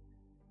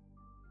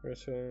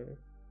 There's a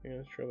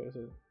trouble is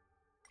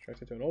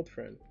attracted to an old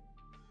friend.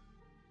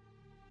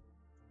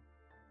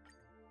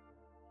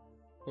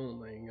 Oh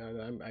my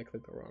god, I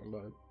clicked the wrong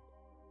button.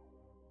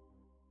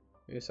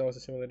 This cell is a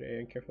similar to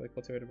and carefully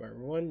cultivated by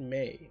Ruan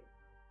Mei.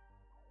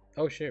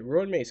 Oh shit,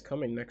 Ruan Mei is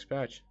coming next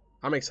patch.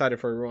 I'm excited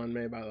for Ruan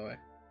Mei, by the way.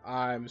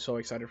 I'm so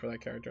excited for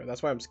that character.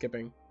 That's why I'm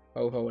skipping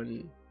Ho-Ho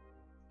and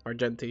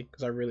Argenti,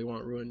 because I really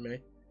want Ruan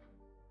Mei.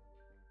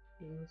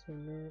 I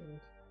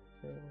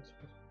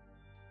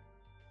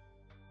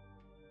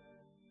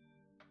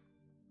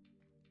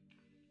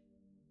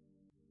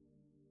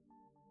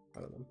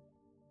don't know.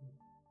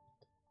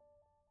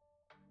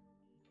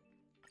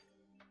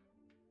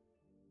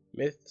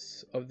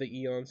 Myths of the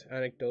eons,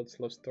 anecdotes,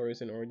 love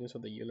stories, and origins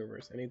of the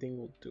universe. Anything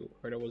will do.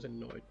 Heard I was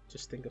annoyed.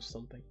 Just think of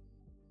something.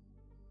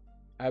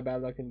 I have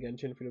bad luck in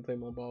Genshin. Free to play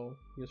mobile.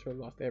 User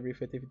lost every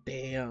 50.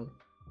 Damn.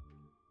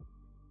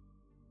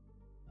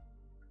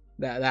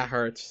 That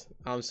hurts.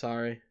 I'm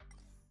sorry.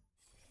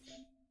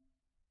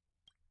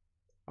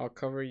 I'll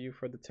cover you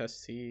for the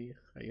test. See,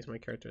 I use my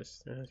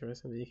characters.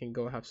 You can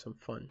go have some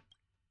fun.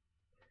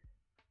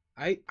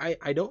 I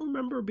don't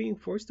remember being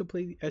forced to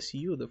play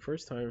SU the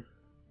first time.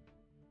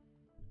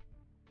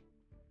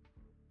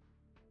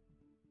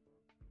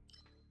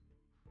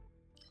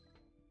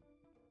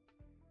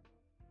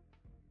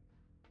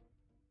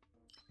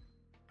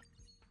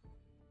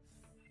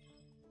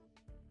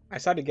 I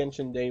started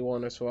Genshin day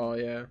one as well,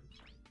 yeah.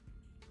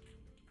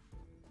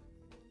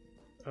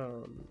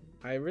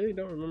 I really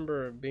don't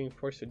remember being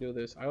forced to do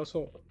this. I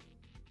also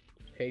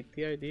hate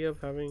the idea of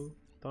having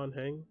Don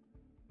Hang.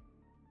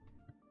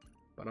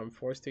 But I'm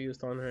forced to use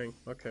Don Hang.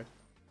 Okay.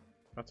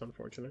 That's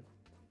unfortunate.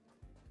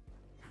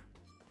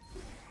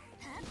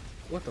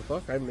 What the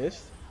fuck? I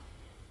missed?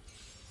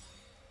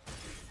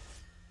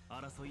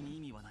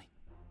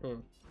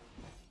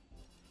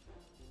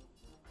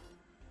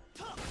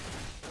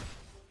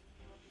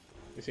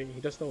 You see, he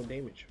does no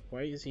damage.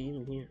 Why is he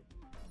even here?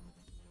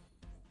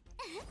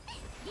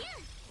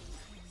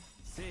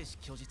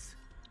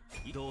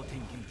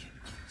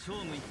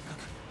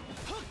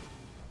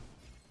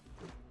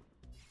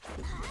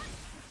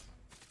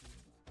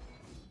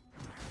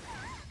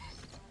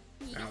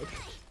 Ouch.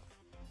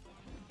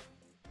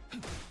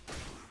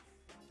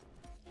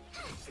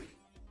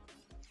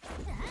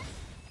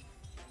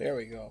 There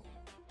we go.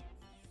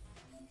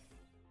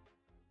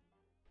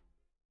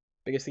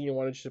 Biggest thing you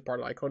wanted to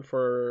part icon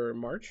for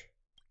March?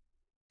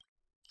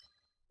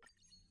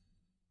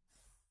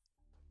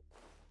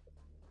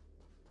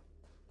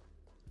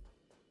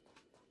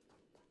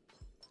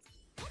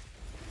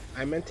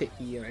 I meant to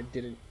E and I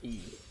didn't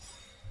E.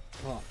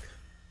 Fuck.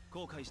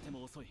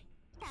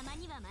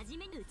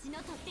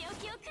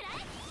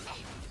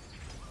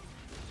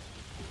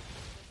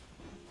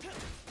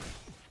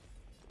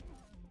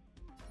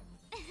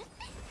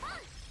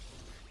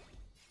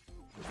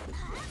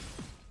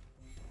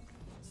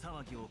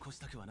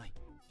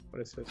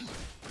 What is this?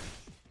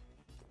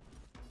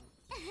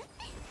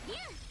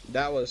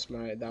 That was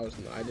my. That was.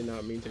 I did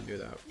not mean to do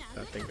that.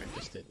 That thing I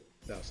just did.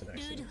 That was an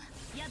accident.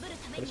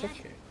 But it's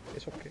okay.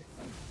 It's okay.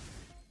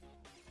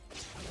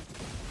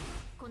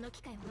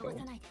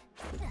 Oh.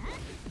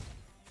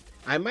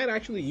 I might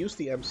actually use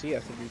the MC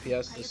as the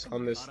DPS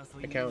on this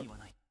account.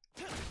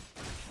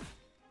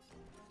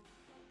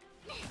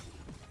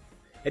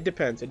 It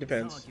depends. It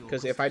depends.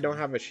 Because if I don't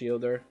have a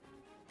shielder,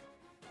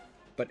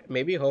 but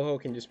maybe Ho-Ho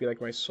can just be like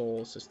my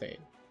sole sustain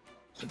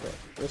support.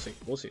 We'll see.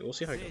 We'll see. We'll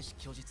see how it goes.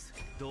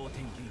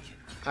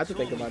 I have to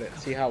think about it.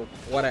 See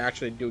what I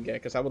actually do get.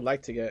 Because I would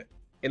like to get,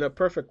 in a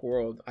perfect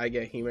world, I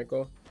get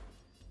Himeko,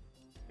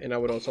 and I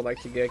would also like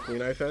to get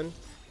Kunai Fen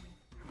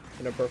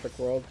in a perfect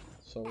world.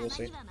 So we'll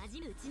see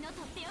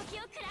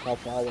how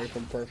far away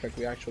from perfect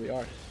we actually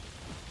are.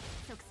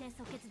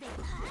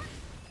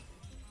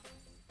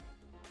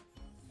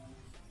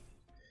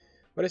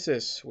 What is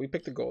this? We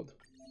picked the gold.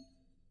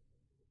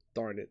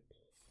 Darn it.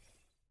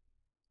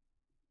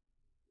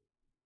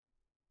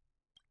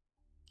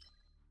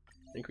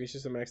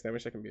 Increases the max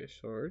damage that can be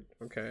assured.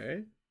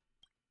 Okay.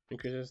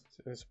 Increases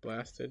is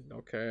blasted.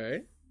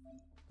 Okay.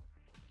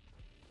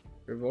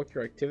 Revoke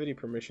your activity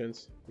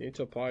permissions. You need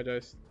to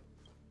apologize.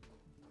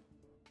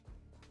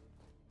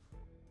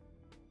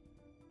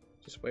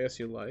 Just play as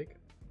you like.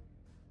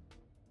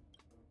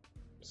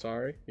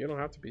 Sorry. You don't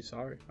have to be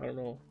sorry. I don't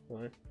know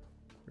why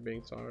you're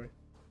being sorry.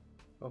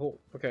 Oh,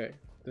 okay.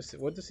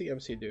 What does the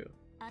MC do?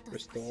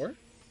 Restore?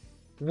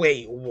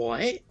 Wait,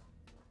 what?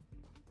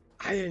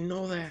 I didn't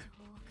know that.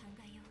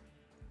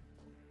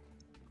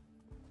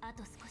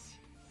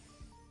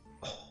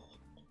 Oh.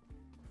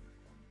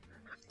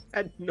 I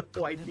had no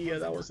idea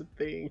that was a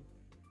thing.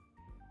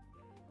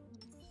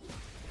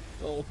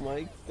 Oh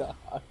my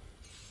god.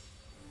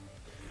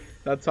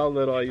 That's how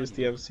little I used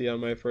the MC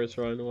on my first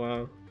run.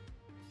 Wow.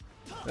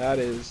 That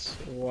is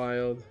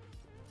wild.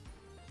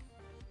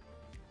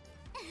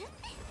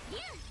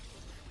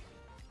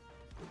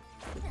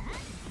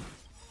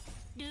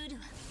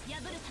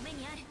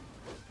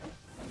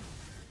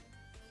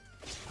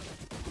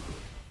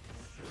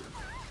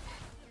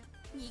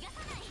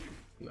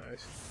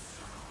 Nice.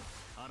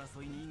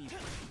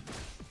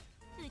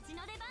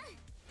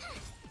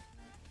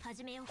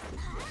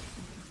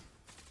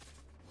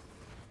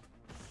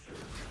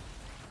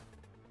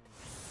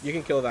 You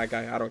can kill that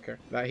guy. I don't care.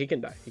 That he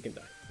can die. He can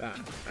die.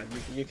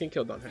 You can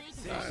kill Dunhead.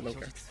 I don't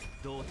care.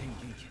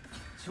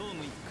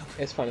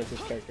 It's fine if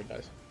this character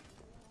dies.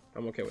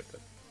 I'm okay with it.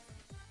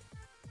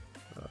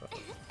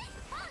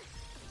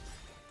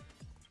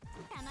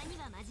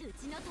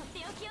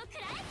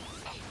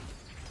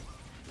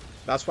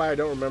 That's why I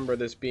don't remember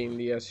this being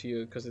the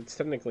SU, because it's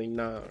technically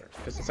not,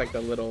 because it's like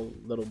the little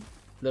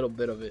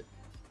bit of it.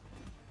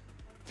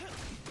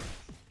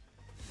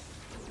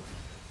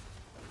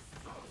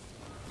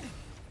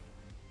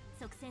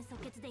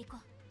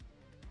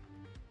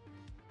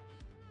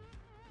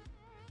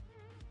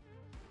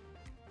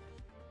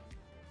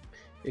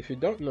 If you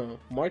don't know,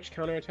 March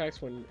counterattacks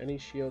when any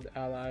shield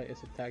ally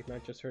is attacked,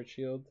 not just hurt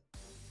shield.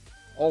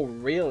 Oh,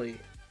 really?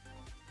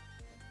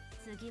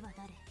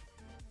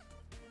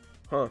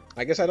 Huh.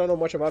 I guess I don't know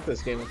much about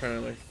this game,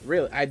 apparently.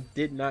 Really, I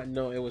did not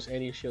know it was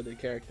any shielded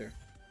character.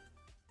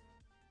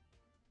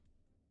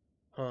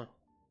 Huh.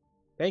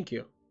 Thank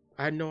you.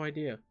 I had no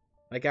idea.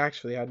 Like,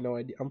 actually, I had no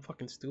idea. I'm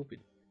fucking stupid.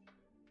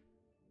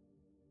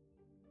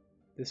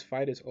 This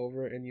fight is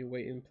over and you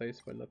wait in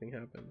place, but nothing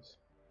happens.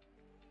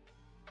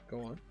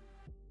 Go on.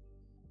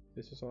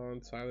 This is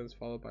on silence,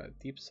 followed by a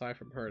deep sigh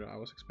from her. I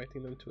was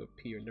expecting them to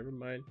appear. Never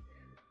mind.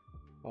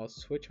 I'll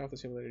switch off the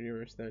simulated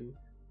universe then.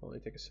 Only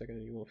take a second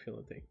and you won't feel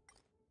anything.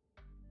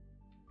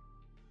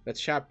 Let's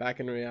shot back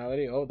in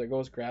reality. Oh, there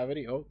goes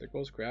gravity. Oh, there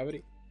goes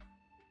gravity.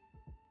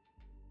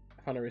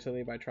 I found it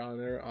recently by trial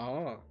and error.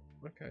 Ah,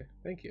 okay.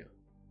 Thank you.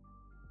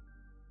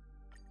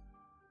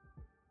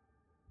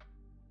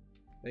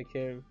 They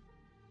came.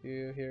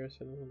 You hear us?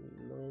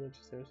 No,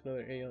 just there's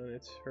another alien.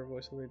 It's her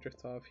voice suddenly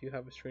drifts off. You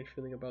have a strange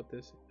feeling about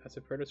this. As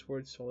if Perda's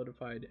words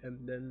solidified, and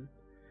then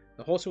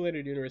the whole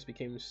simulated universe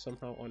became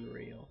somehow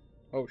unreal.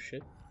 Oh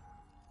shit.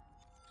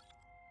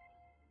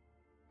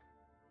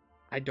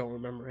 I don't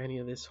remember any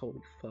of this,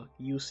 holy fuck.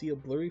 You see a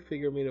blurry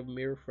figure made of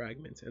mirror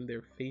fragments, and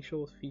their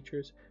facial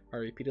features are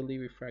repeatedly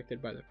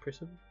refracted by the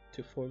prism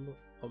to form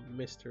a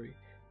mystery.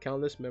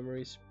 Countless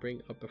memories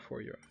spring up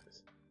before your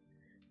eyes.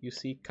 You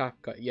see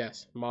Kafka,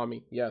 yes.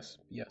 Mommy, yes,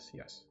 yes,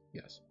 yes,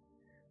 yes.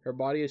 Her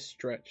body is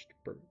stretched,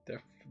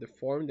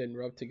 deformed and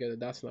rubbed together.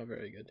 That's not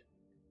very good.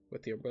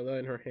 With the umbrella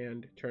in her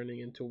hand, turning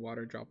into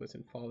water droplets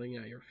and falling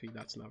at your feet.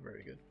 That's not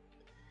very good.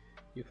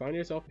 You find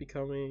yourself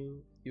become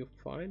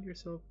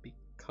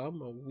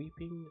a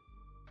weeping,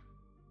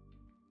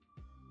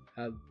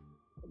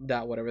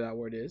 whatever that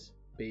word is,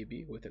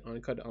 baby with an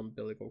uncut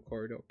umbilical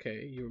cord.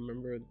 Okay, you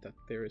remember that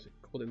there is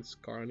a golden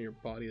scar on your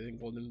body and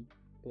golden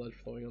blood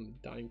flowing on the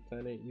dying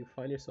planet. You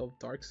find yourself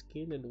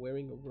dark-skinned and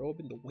wearing a robe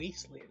in the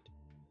wasteland.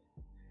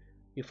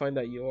 You find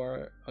that you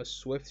are a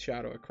swift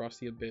shadow across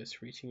the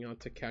abyss, reaching out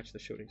to catch the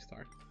shooting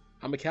star.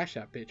 I'm a cash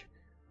app, bitch.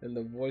 And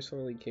the voice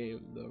only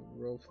came. The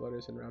road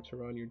flutters and wraps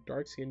around your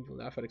dark skin. You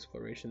laugh at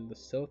exploration. The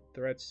stealth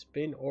threats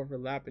spin,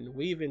 overlap, and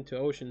weave into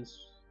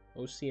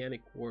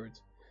oceanic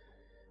words.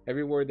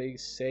 Every word they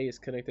say is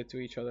connected to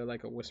each other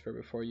like a whisper.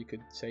 Before you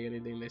could say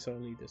anything, they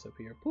suddenly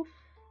disappear. Poof.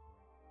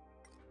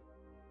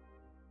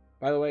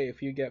 By the way,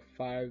 if you get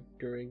 5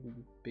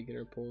 during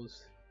beginner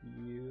pulls,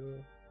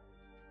 you...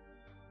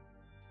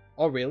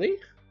 Oh, really?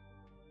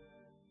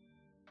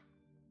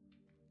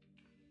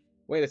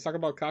 Wait, let's talk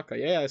about Kafka.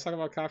 Yeah, let's talk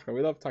about Kafka.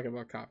 We love talking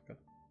about Kafka.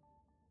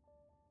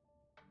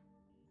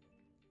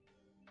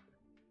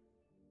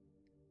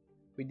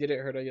 We did it,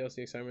 heard of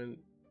the excitement.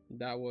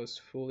 That was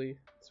fully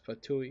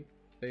Fatui.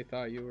 They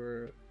thought you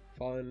were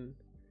fallen.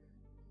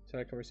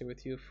 Started conversing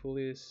with you.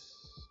 Fully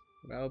is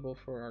valuable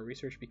for our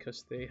research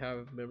because they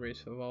have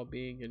memories of all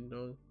being and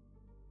known.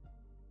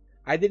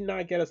 I did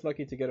not get as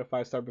lucky to get a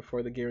 5-star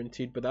before the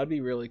guaranteed, but that'd be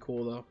really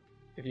cool though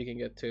if you can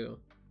get 2.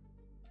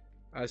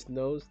 As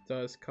nose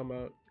does come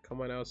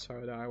on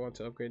outside, I want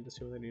to upgrade the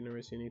simulated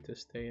universe. You need to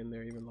stay in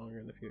there even longer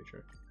in the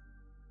future.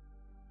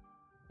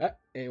 Ah,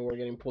 and we're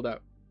getting pulled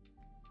out.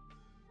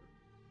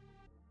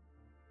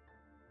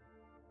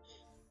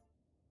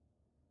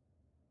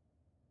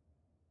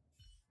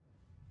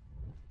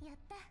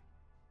 Yatta.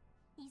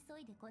 急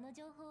いでこの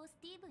情報をス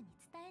ティーブンに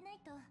伝えない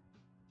と。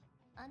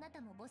あな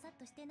たもぼさっ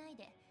としてない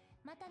で、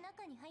また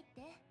中に入っ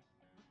て。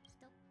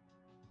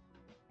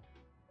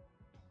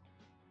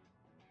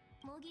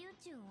模擬宇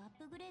宙をアッ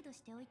プグレード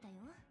しておいたよ。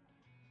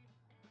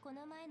こ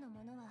の前の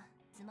ものは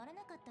つまら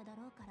なかっただ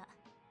ろうから、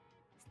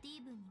スティ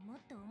ーブンにも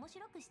っと面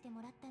白くして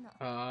もらったの。完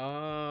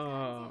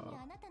全に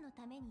あなたの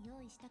ために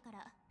用意したか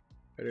ら。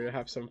Ready to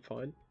have some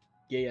fun?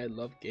 Yeah, I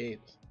love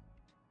games.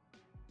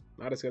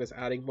 Not as good as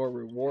adding more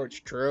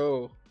rewards,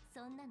 true.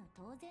 そんなの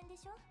当然で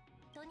しょ。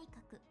とにか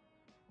く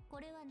こ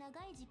れは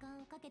長い時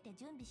間をかけて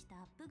準備したア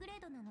ップグレ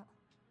ードなの。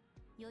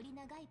より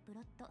長いプロ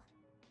ット、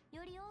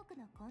より多く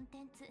のコン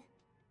テンツ、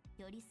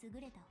より優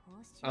れた報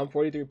酬。I'm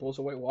 43 pulls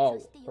away. Wow,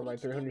 for my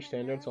 300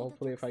 standard. So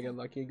hopefully, if I get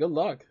lucky, good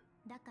luck.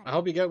 I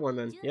hope you get one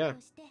then. Yeah.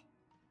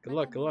 Good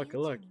luck. Good luck.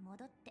 Good luck.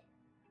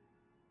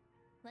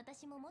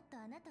 私ももっと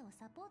あなたを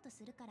サポート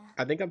するから。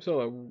I think I'm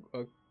still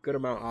a good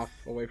amount off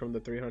away from the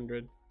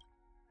 300.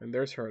 And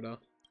there's Herda.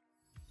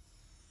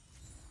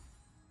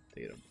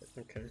 Data.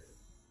 Okay.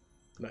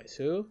 Nice.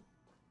 Who?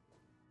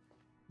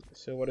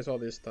 So what is all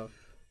this stuff?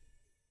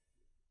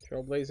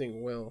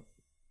 Trailblazing Will.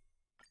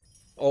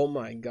 Oh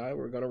my god,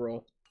 we're gonna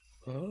roll.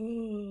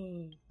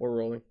 We're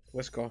rolling.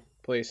 Let's go.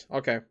 Please.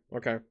 Okay.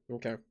 Okay.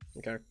 Okay.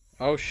 Okay.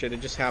 Oh shit, it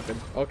just happened.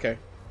 Okay.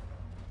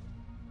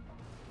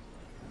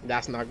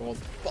 That's not gold.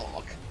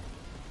 Fuck.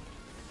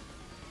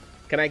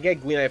 Can I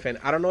get Green FN?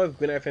 I don't know if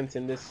Green FN's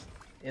in this.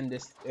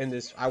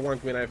 I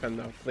want Green FN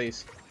though,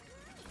 please.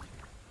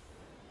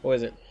 What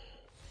is it?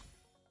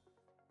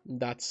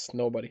 That's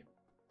nobody.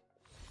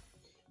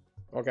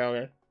 Okay,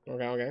 okay.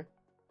 Okay, okay.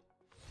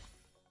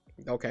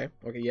 Okay,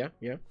 okay, yeah,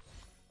 yeah.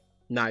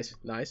 Nice,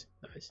 nice,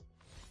 nice.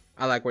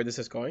 I like where this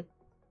is going.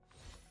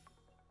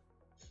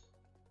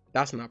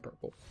 That's not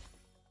purple.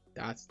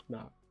 That's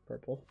not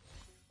purple.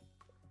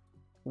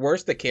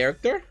 Where's the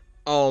character?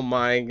 Oh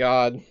my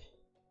god.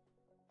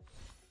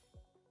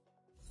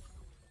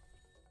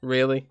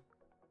 Really?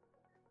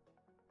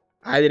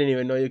 I didn't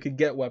even know you could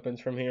get weapons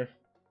from here.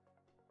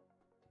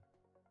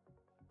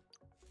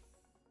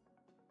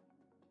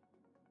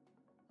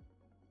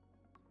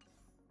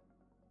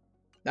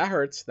 That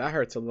hurts. That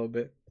hurts a little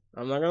bit.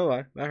 I'm not gonna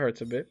lie. That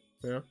hurts a bit.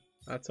 Yeah,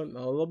 that's a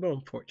little bit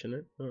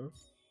unfortunate.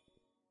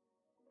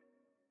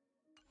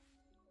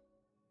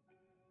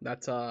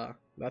 That's a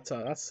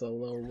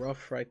little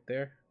rough right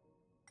there.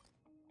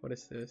 What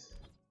is this?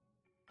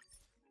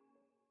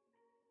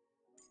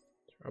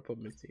 I'll put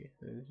Minty.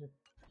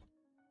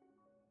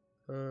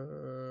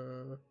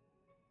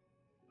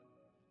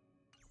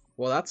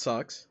 Well, that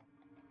sucks.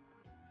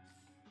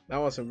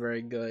 That wasn't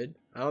very good.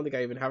 I don't think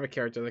I even have a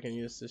character that can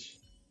use this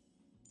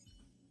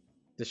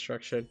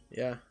destruction.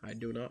 Yeah, I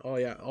do not. Oh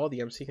yeah, all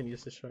the MC can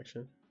use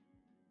destruction.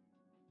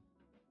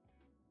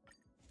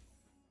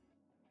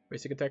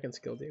 Basic attack and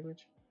skill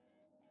damage.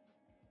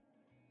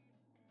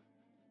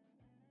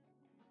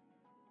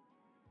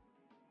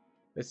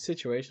 It's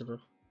situational.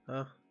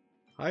 I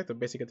like the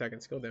basic attack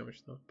and skill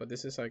damage though, but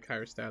this is like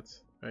higher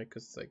stats, right?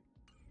 Because it's like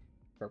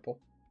purple.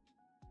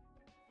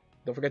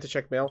 Don't forget to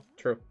check mail.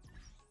 True.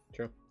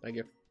 True. Thank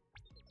you.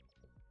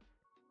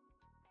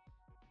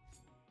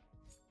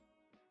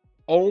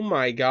 Oh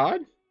my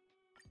god.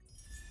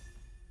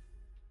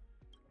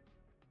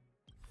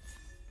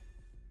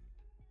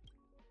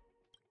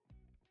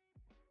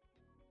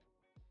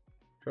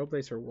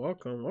 Trailblazer,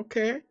 welcome.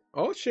 Okay.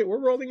 Oh shit, we're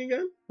rolling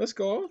again. Let's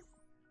go.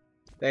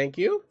 Thank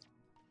you.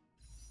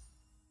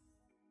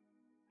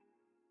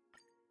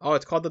 Oh,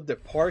 it's called the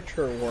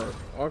departure work.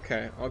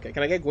 Okay, okay.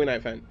 Can I get Gwyn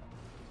FN?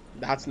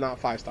 That's not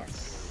 5 stars.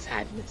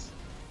 Sadness.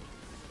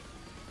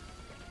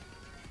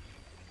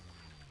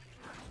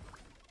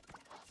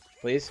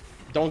 Please,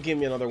 don't give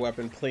me another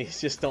weapon.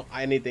 Please, just don't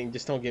anything.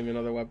 Just don't give me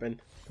another weapon.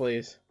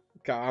 Please.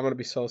 God, I'm gonna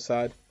be so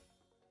sad.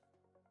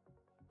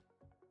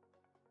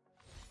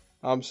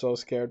 I'm so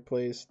scared,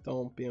 please.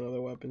 Don't be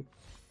another weapon.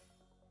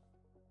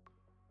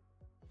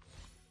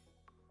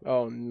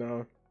 Oh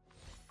no.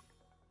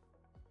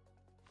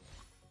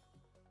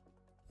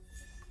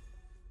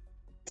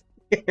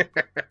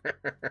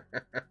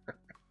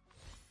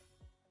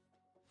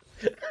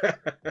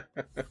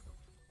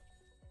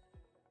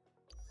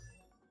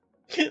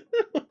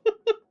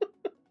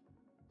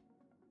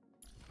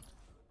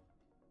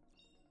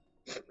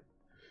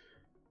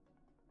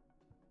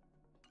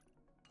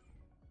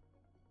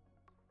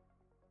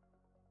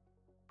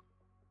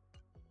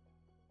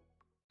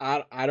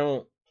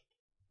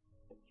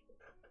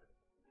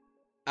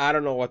 I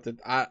don't know what to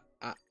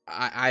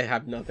I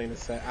have nothing to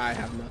say. I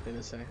have nothing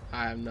to say.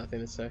 I have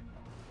nothing to say.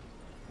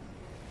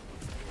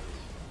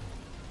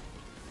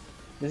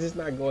 This is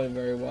not going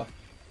very well.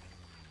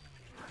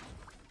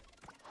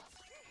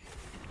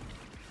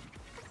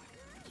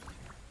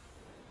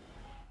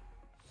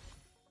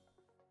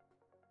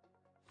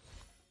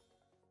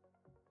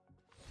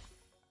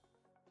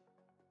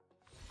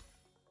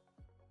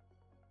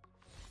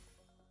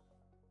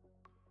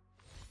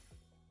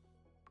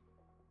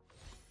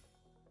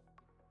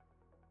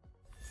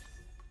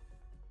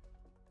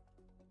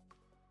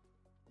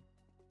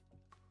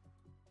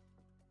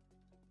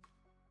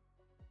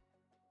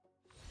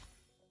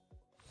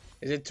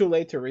 Is it too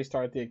late to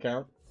restart the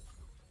account?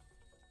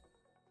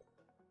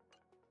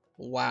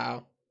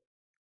 Wow.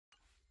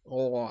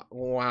 Oh,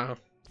 wow.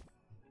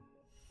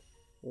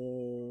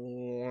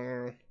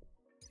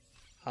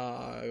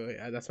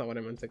 That's not what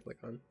I meant to click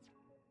on.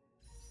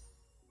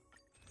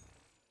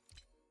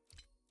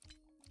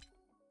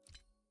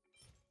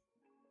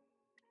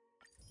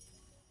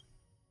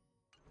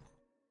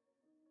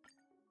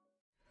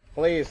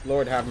 Please,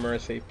 Lord have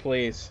mercy,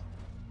 please.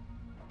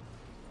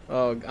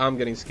 Oh, I'm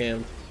getting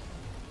scammed.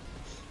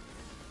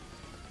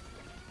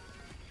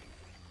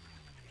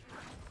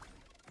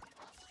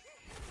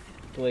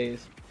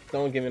 Please.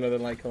 Don't give me another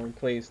light cone,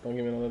 please. Don't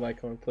give me another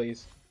light cone,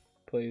 please.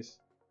 Please.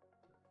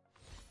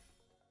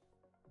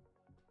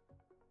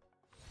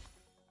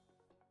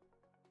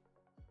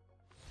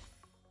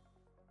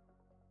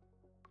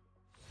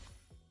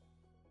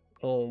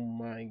 Oh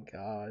my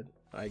god.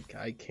 I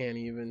can't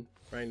even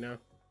right now.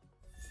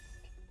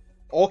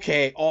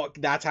 Okay, oh,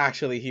 that's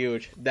actually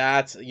huge.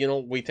 That's, you know,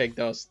 we take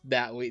those.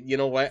 You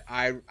know what?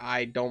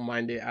 I don't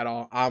mind it at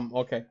all.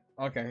 Okay.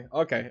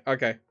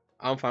 Okay.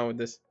 I'm fine with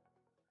this.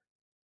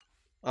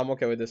 I'm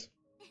okay with this.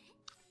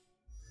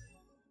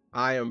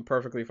 I am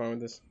perfectly fine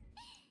with this.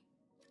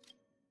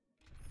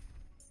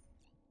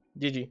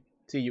 GG.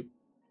 See you.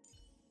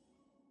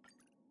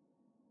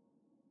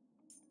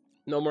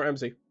 No more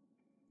MC.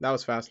 That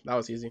was fast. That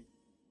was easy.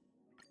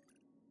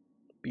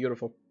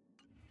 Beautiful.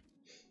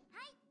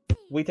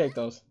 We take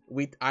those.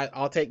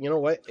 I'll take, you know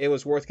what? It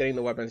was worth getting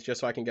the weapons just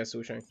so I can get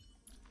Sushang.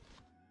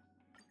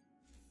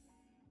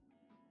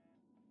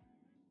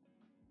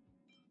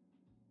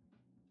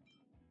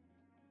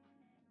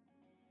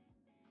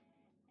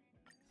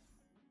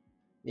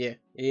 Yeah.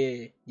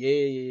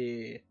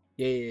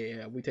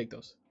 We take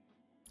those.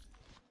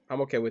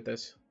 I'm okay with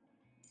this.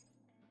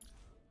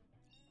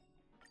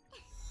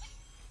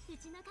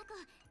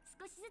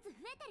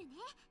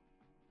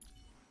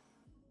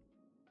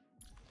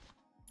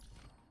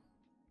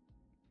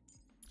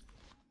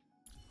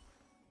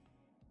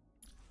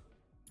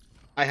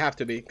 I have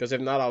to be, because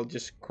if not, I'll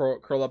just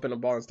curl up in a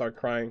ball and start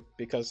crying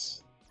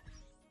because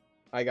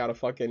I got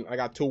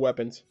two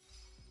weapons.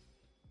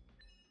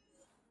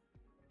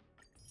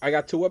 I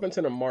got two weapons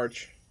in a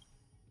March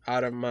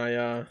out of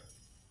my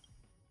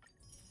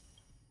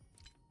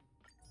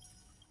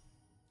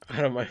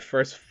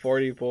first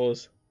 40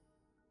 pulls.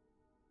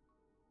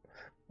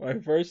 My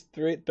first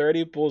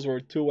 30 pulls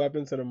were two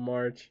weapons in a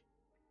March.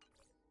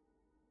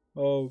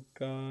 Oh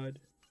god.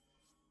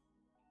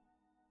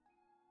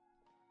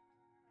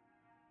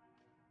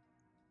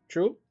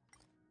 True.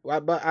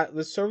 But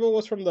the servo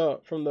was from the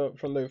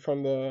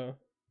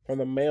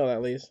mail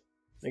at least.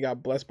 They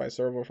got blessed by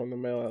servo from the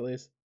mail at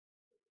least.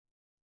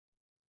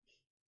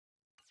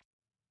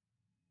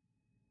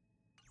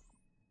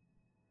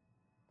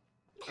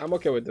 I'm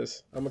okay with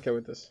this. I'm okay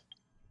with this.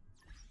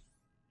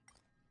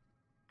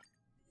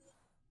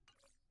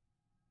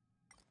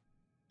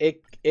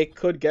 It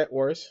could get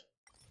worse.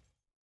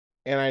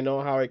 And I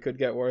know how it could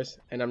get worse,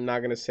 and I'm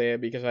not gonna say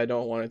it because I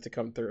don't want it to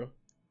come through.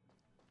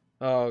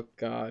 Oh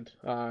god.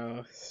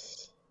 I'm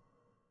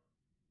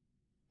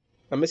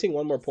missing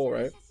one more pull,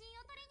 right?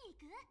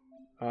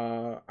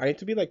 I need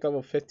to be like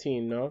level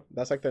 15, no?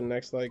 That's like the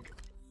next like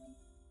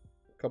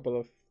couple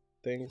of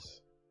things.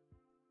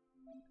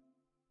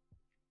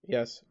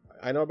 Yes,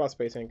 I know about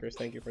space anchors.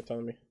 Thank you for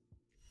telling me.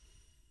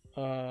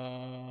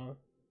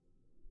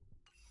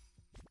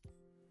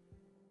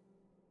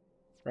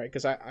 Right,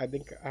 because I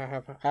think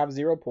I have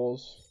 0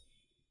 pulls,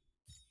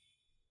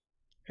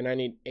 and I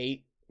need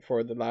 8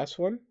 for the last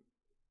one.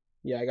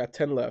 Yeah, I got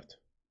 10 left.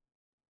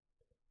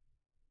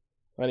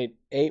 I need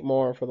 8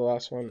 more for the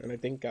last one, and I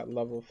think got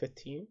level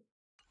 15.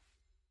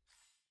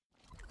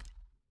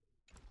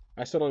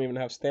 I still don't even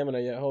have stamina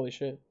yet. Holy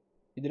shit!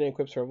 You didn't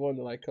equip servo in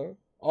the light cone.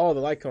 Oh,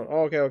 the light cone.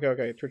 Oh, okay, okay,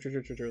 okay. True, true,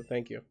 true, true, true.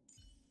 Thank you.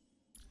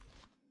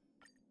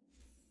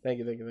 Thank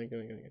you, thank you, thank you,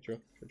 thank you.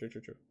 True, true, true,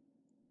 true, true.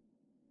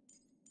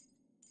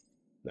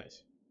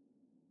 Nice.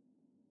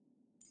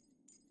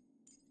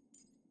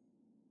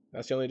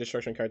 That's the only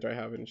destruction character I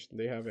have, and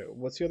they have it.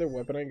 What's the other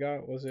weapon I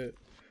got? Was it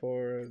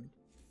for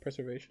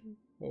preservation?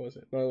 What was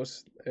it? No,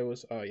 it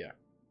was. Oh yeah,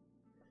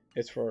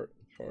 it's for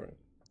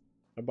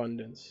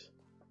abundance.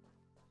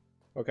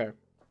 Okay.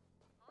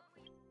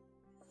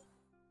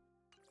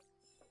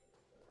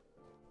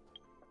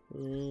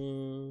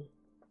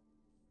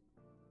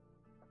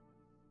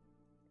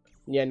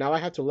 Yeah, now I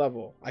have to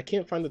level. I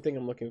can't find the thing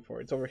I'm looking for.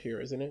 It's over here,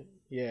 isn't it?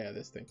 Yeah,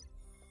 this thing.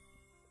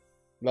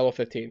 Level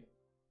 15.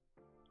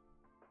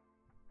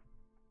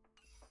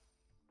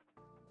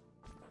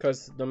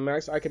 Because the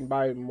max I can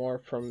buy more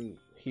from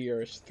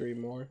here is 3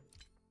 more.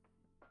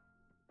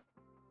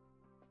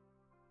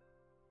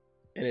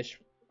 And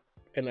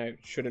I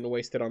shouldn't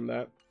waste it on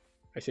that.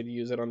 I should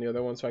use it on the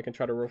other one so I can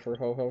try to roll for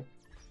Ho-Ho.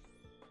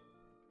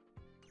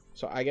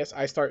 So I guess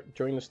I start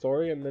during the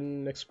story and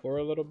then explore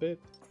a little bit.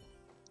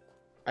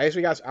 I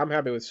guess I'm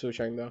happy with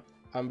Sushang though.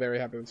 I'm very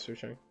happy with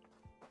Sushang.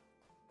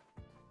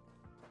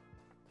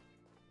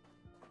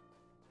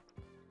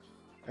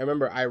 I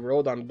remember I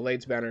rolled on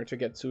Blade's banner to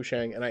get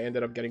Sushang and I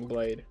ended up getting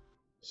Blade.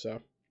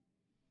 So.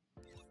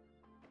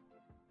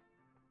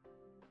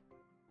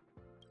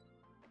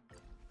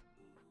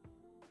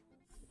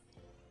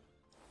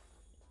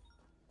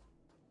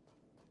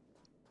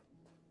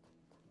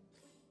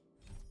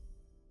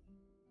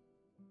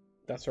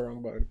 That's the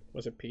wrong button.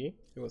 Was it P?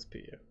 It was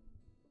P, yeah.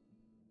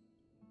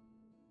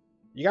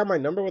 You got my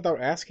number without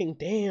asking?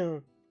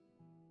 Damn.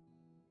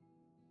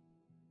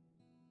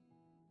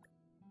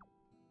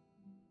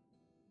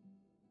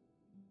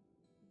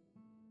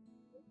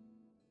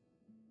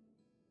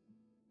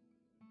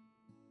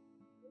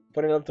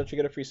 But enough, don't you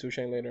get a free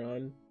Sushang later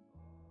on?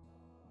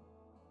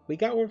 We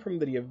got one from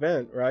the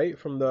event, right?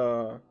 From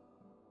the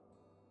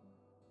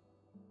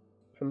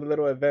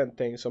little event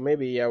thing. So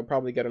maybe, yeah, we'll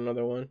probably get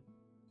another one.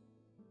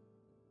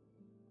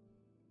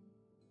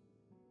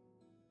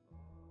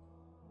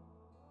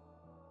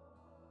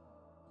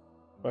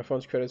 My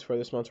phone's credits for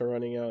this month are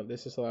running out.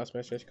 This is the last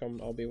message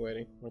come. I'll be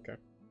waiting. Okay.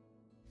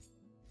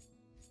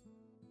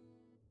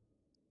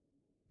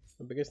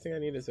 The biggest thing I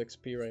need is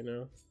XP right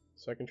now.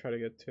 So I can try to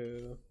get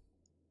to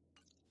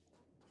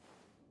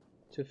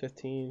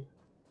 215.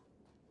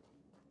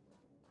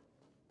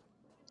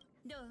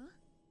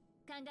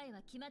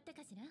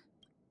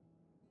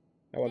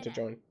 I want to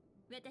join.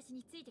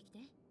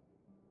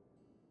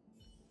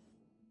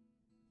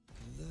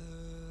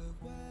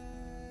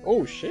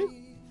 Oh shit.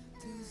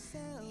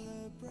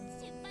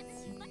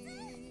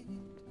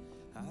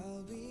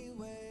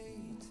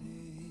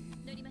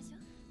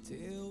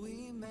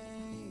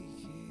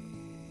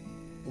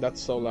 That's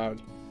so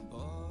loud.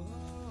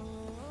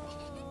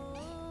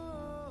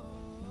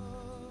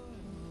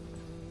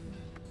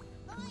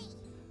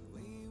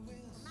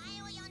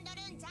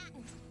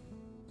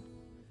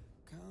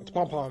 It's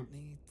Pom Pom.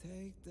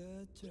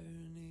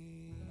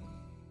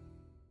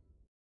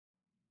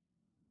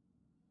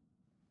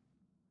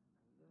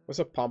 What's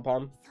up, Pom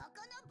Pom?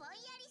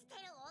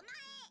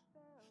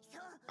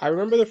 I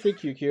remember the free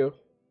QQ.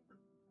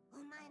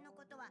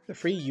 The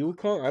free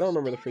Yukong? I don't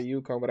remember the free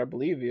Yukong, but I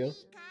believe you.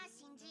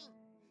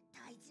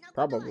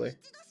 Probably.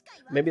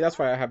 Maybe that's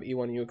why I have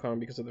E1 Yukong,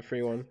 because of the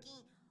free one.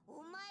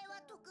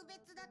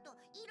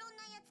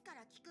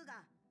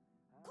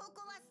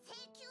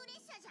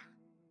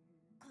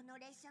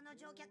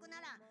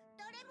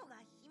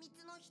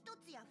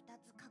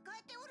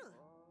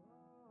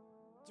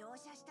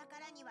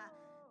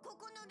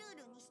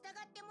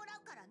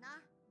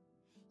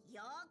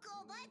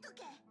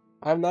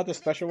 I'm not the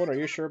special one. Are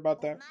you sure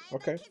about that?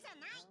 Okay.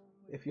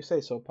 If you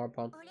say so, Pom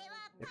Pom.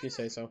 If you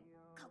say so.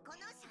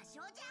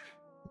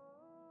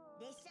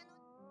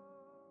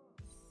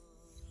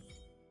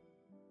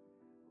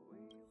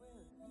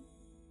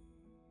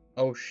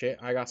 Oh shit,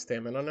 I got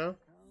stamina now?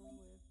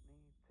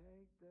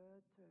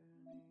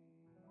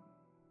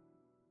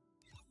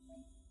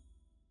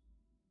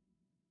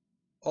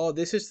 Oh,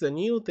 this is the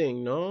new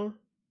thing, no?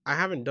 I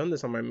haven't done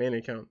this on my main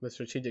account, the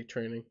strategic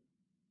training.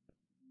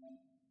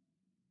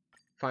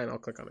 Fine, I'll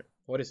click on it.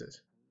 What is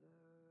this?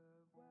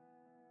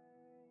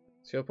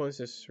 Skill points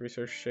is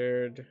resource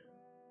shared.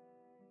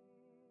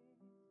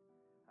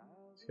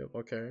 Skill,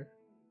 okay.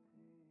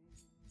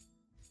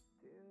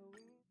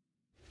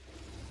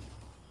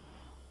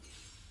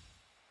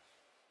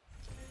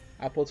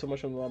 I pulled so much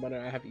from the law banner.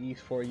 I have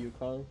E4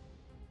 Yukong.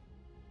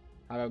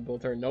 I have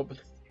both her. Nope.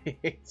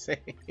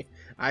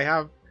 I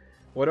have.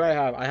 What do I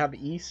have? I have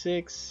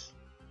E6.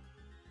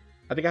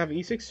 I think I have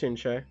E6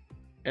 Chinche,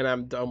 and I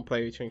don't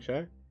play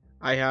Chinche.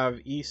 I have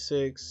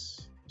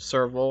E6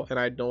 Serval, and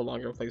I no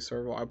longer play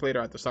Serval. I played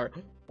her at the start.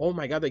 Oh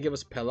my god, they give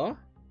us Pella?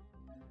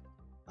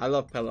 I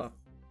love Pella.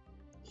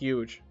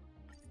 Huge.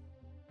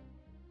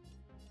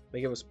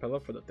 They give us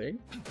Pella for the thing?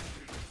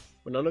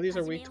 But none of these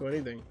are weak to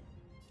anything.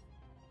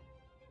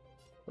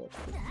 Oh.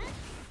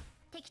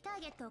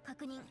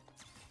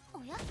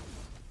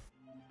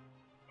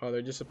 Oh,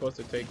 they're just supposed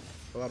to take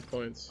a lot of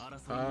points.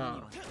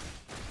 Ah.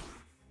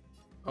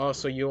 Oh,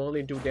 so you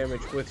only do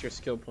damage with your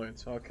skill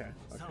points. Okay.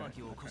 Okay.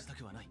 Okay.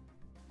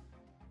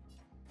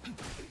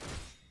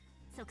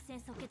 即戦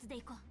即決で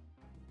いこう。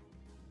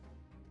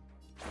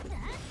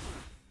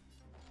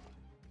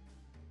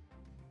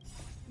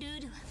ル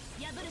ールは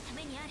破るた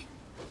めにある。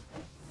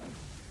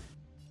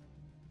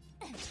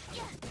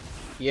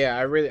 Yeah,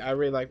 I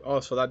really like. Oh,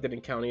 so that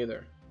didn't count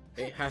either.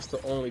 It has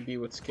to only be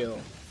with skill,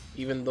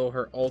 even though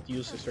her ult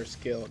uses her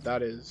skill.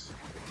 That is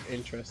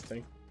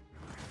interesting.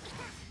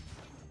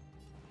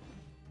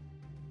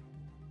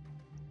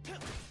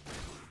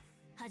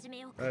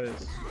 That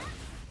is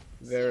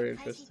very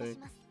interesting.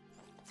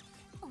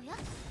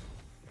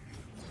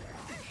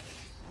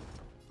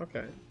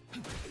 Okay.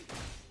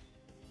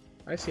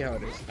 I see how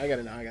it is. I got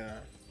it now. I got it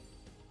now.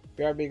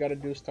 BRB got to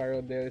do Star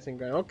Rail dailies and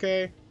grind.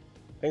 Okay.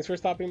 Thanks for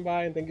stopping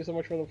by and thank you so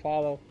much for the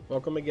follow.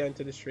 Welcome again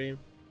to the stream.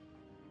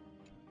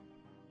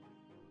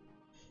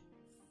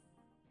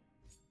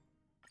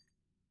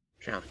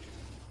 Challenge.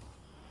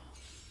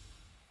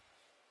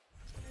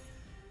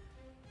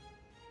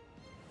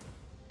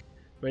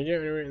 When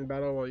you're in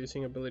battle while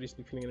using abilities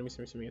defeating enemies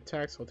and receiving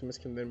attacks, ultimates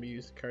can then be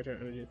used. Character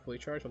energy fully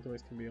charged.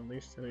 Ultimates can be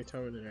unleashed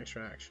anytime with an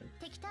extra action.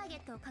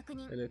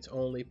 And it's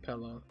only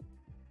Pella.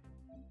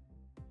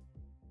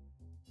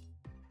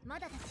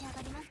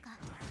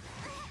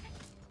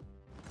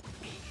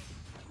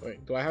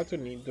 Wait, do I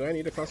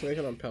need a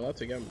concentration on Pella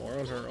to get more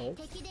on her ult?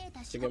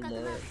 To get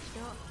more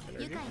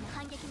energy?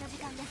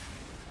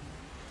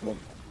 Boom.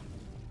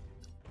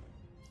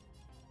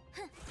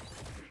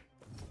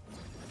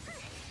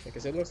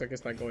 Because it looks like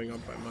it's not going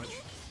up by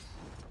much.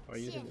 Oh,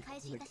 using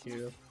the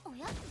Q.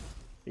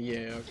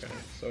 Yeah, okay.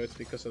 So it's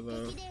because of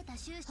the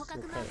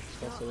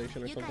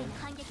constellation or something.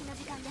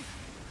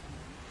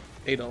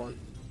 8-1.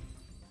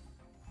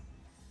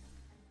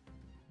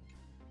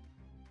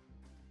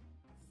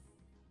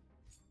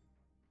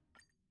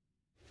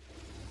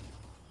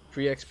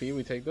 Free XP,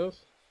 we take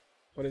those?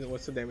 What is it?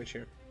 What's the damage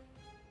here?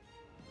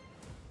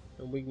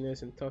 And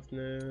weakness and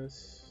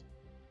toughness.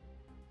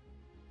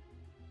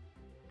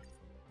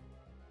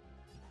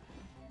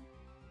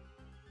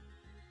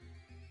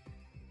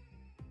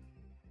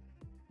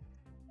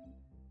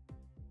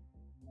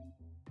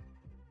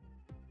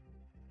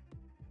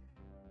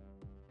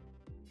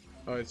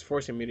 Oh, it's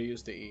forcing me to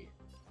use the E.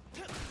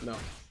 No.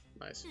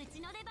 Nice.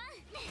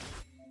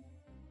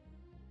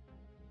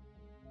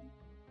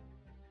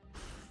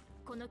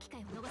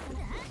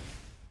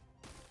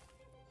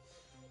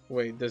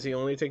 Wait, does he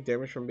only take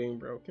damage from being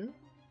broken?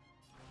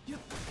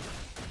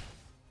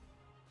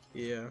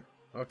 Yeah,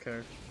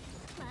 okay.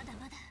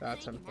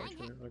 That's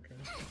unfortunate, okay.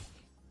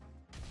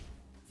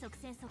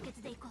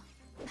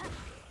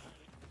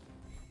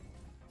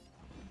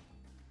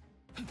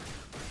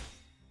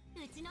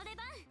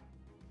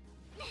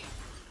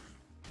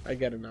 I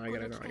get it now, I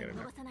get it now, I get it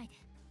now.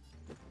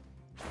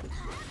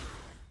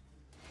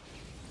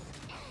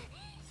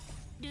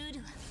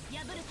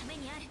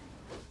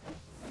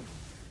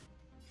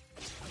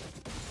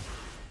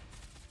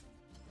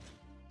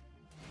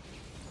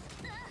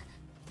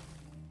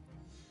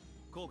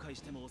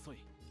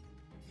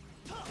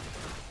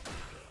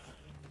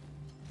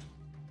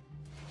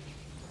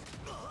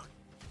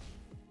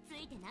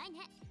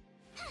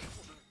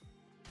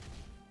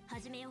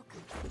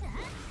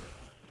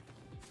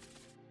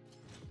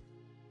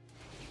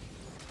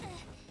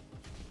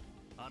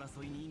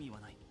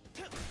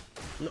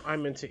 No, I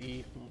meant to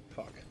E.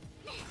 Fuck.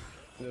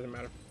 It doesn't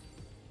matter.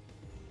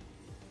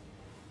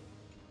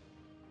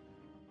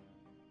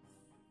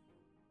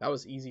 That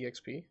was easy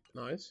XP.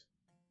 Nice.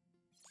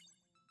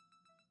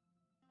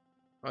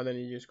 And then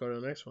you just go to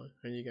the next one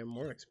and you get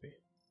more XP.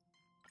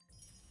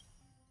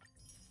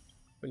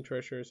 When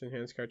treasures,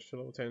 enhance character to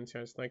level 10,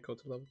 enhance night code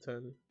to level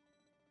 10.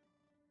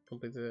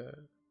 Complete the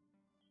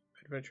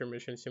adventure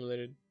mission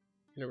simulated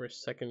universe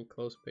second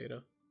closed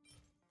beta.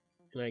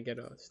 And I get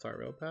a Star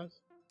Rail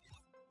pass.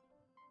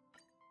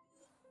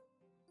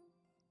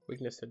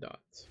 Weakness to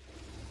dots.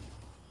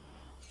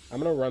 I'm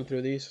gonna run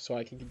through these so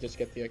I can just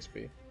get the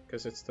XP,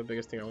 because it's the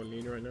biggest thing I would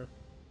need right now.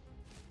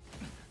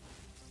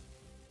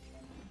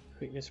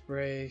 Weakness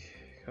break,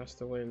 gust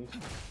the wind.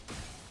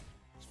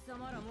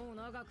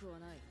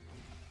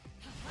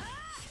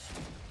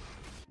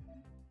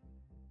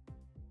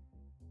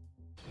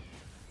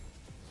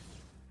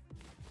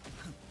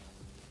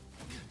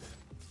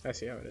 I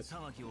see how it is.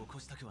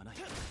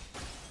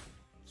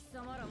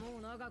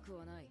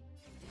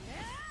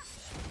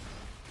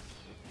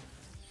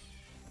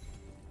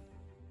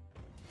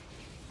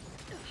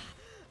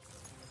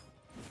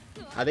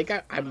 I think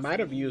I might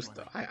have used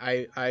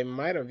I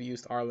might have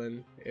used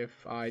Arlen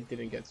if I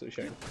didn't get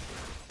Susheng.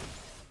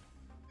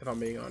 If I'm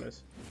being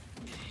honest.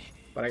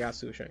 But I got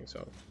Susheng,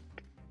 so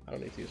I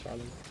don't need to use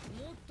Arlen.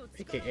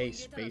 AKA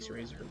Space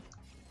Razor.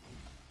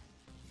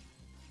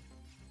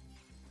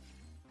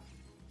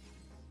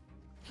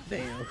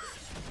 Damn.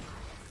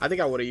 I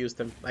think I would have used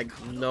him. Like,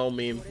 no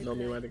meme. No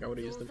meme, I think I would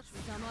have used him.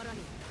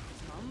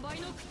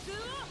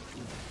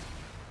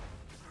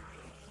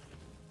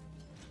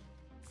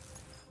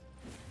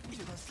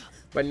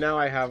 But now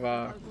I have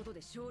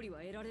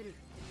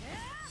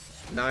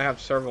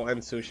Serval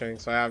and Susheng,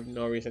 so I have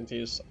no reason to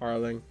use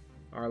Arlen.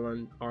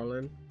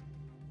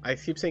 I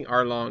keep saying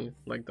Arlong,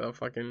 like the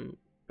fucking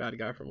bad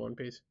guy from One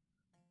Piece.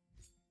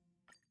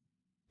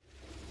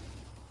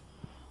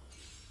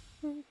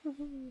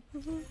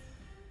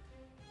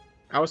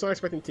 I was not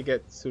expecting to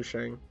get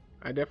Susheng.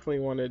 I definitely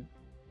wanted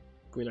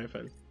Green Eye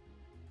Fen.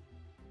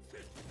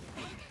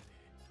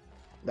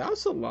 That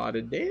was a lot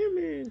of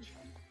damage.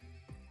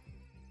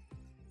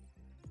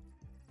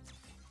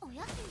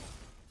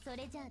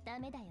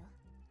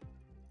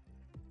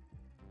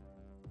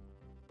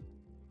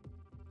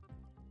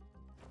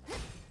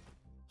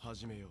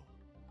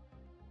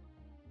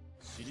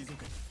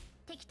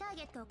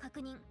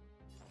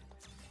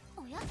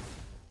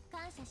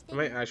 Am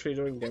I actually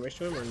doing damage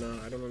to him or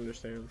not? I don't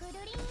understand.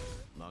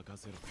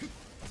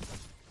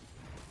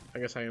 I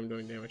guess I am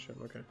doing damage to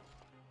him, okay.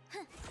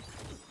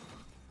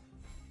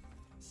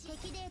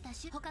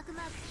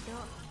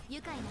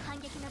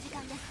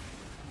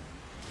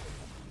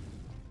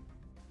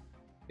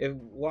 If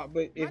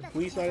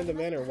Gui's not in the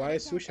manor, why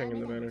is Susheng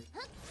in the manor?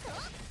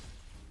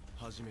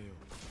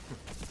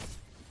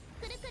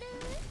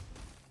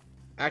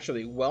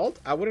 Actually, Welt,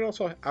 I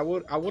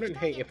wouldn't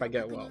hate if I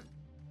get Welt.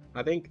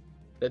 I think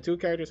the two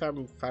characters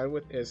I'm fine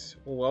with is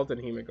Welt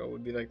and Himiko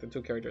would be like the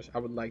two characters I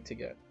would like to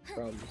get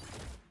from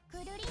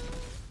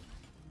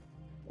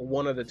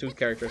one of the two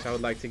characters I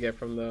would like to get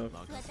from the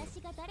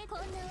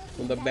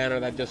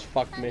banner that just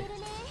fucked me.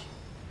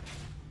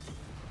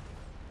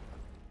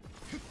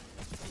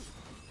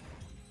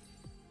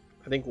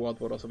 I think Welt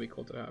would also be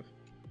cool to have.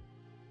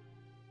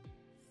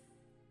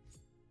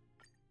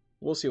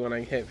 We'll see when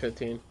I hit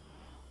 15.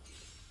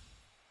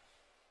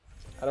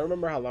 I don't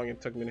remember how long it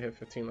took me to hit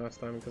 15 last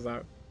time because I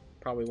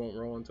probably won't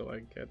roll until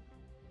I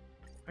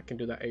can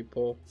do that 8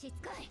 pull.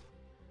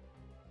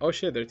 Oh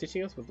shit, they're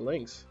teaching us with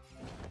links.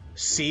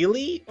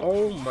 Sealy?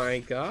 Oh my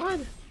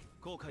god.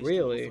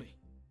 Really?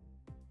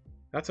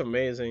 That's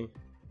amazing.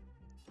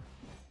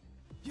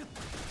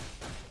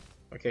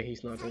 Okay,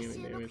 he's not doing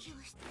any damage.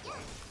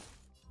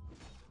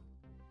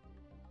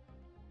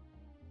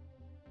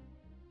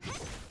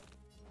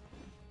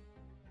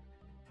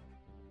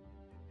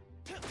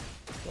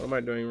 What am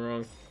I doing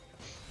wrong?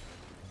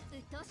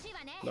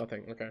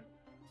 Nothing, okay.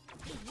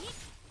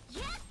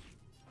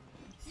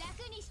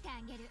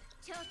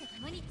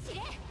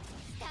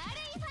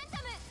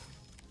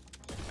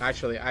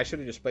 Actually, I should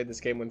have just played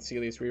this game when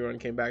Sealy's rerun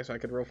came back so I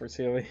could roll for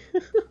Sealy.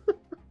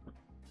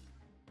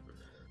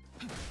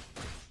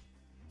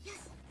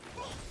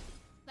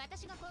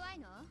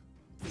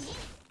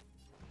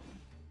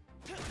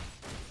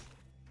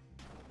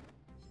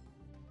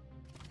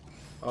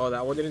 Oh,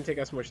 that one didn't take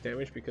as much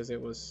damage because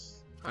it was...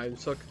 I'm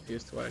so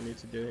confused to what I need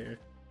to do here.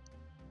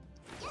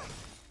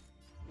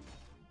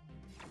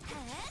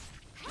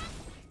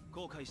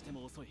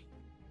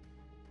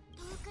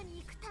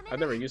 I've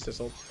never used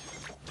this ult.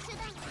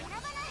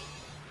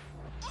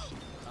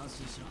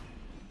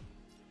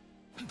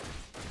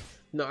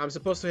 No, I'm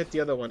supposed to hit the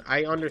other one.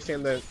 I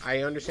understand the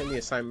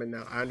assignment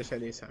now. I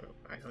understand the assignment.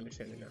 I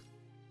understand it now.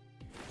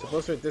 I'm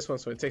supposed to hit this one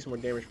so it takes more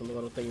damage from the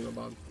little thing in the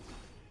bomb.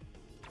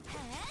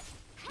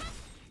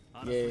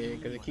 Yeah,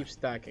 because it keeps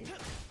stacking.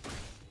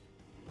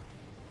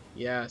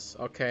 Yes,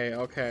 okay.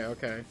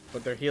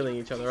 But they're healing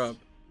each other up.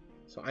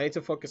 So I need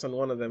to focus on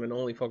one of them and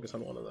only focus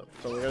on one of them.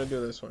 So we're gonna do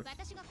this one.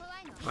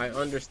 I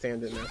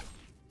understand it now.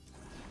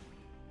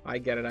 I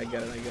get it.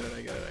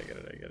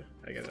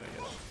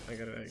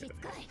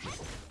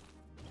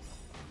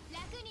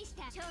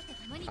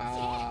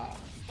 Ah.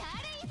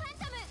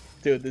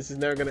 Dude, this is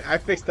never gonna... I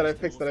fixed it. I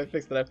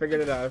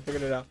figured it out.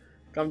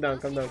 Calm down.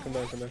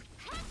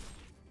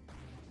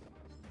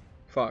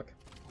 Fuck.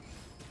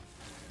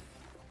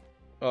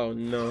 Oh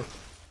no.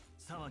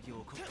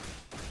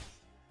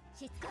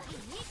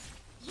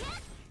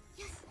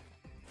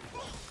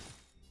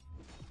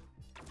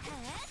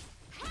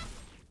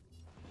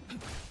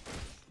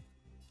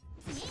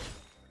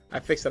 I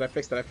fixed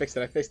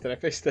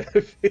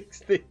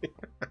it.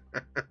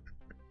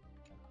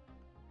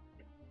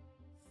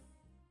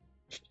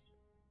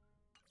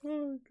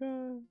 Oh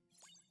god.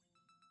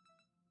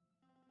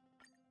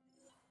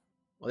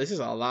 Well, this is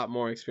a lot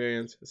more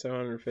experience.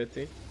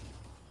 750.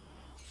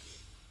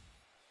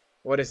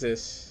 What is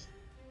this?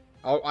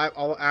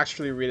 I'll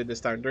actually read it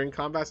this time. During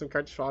combat, some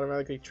characters will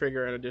automatically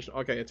trigger an additional...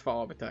 Okay, it's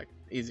follow-up attack.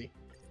 Easy.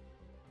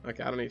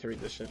 Okay, I don't need to read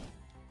this shit.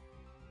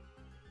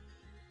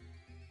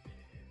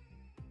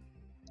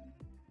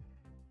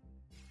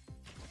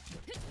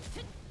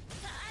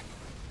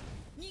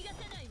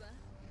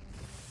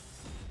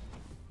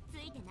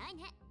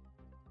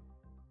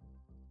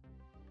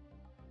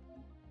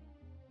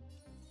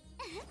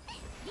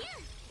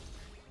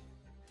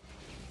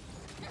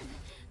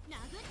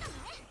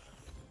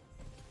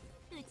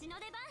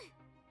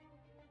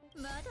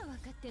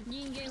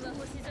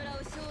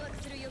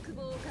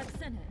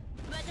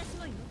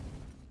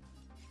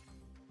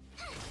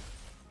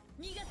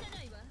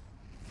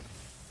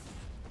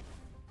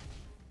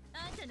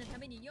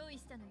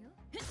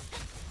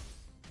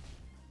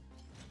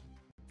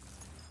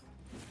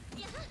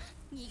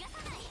 逃がさ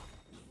ない。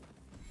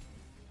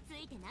つ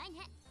いてないね。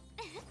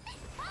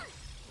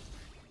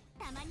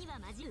たまには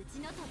マジうち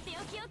のとってお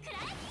きをくらえ。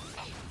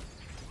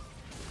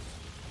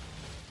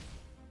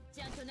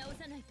ちゃんと直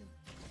さないと。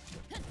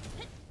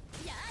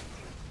やっ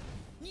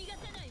逃が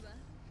さないわ。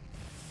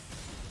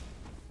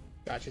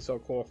 God, she's so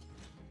cool.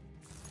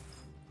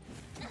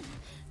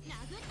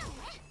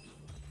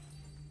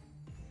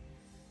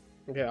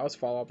 Okay, that was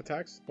follow-up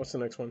attacks. What's the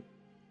next one?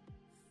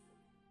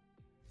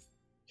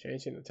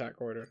 Changing attack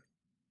order.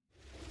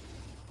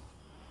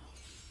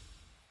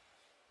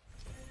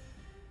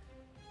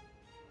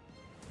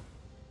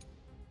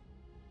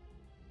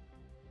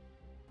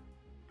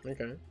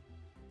 Okay.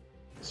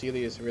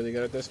 Celia is really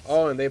good at this.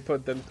 Oh, and they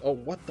put them. Oh,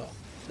 what the?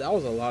 That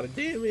was a lot of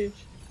damage.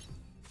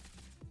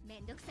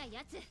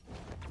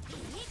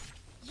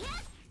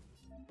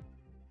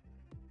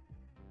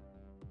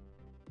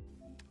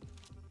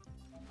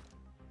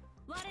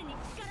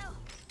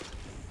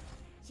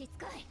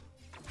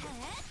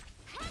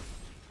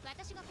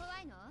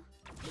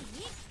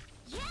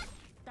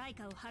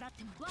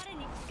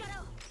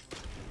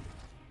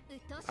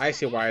 I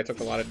see why I took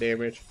a lot of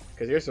damage.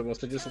 Because you're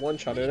supposed to just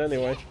one-shot it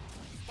anyway.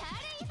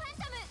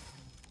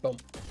 Boom.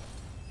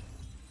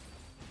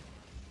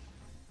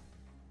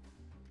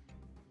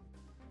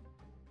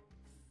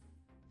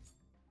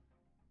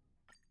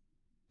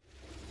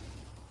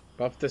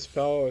 Buff the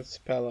spell, it's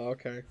Pella,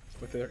 okay.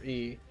 With their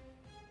E.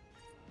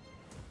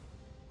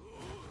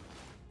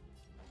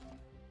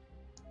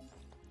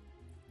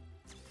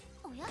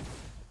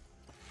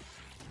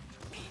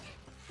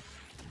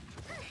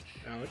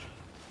 Ouch.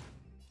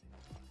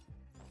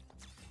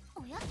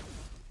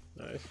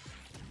 Nice.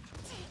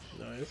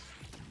 Nice.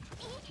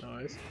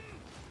 Nice.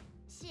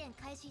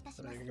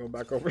 I can go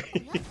back over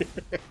here.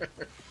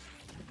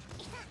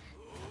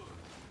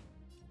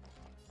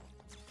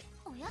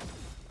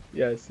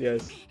 Yes,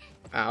 yes.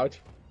 Ouch.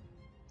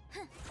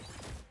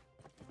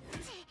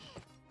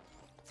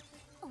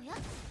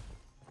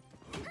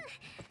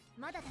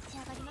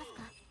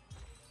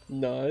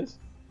 Nice.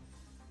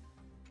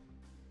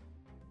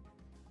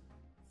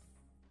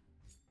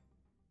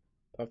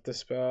 Buff the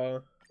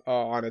spell.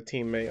 Oh, on a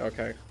teammate,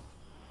 okay.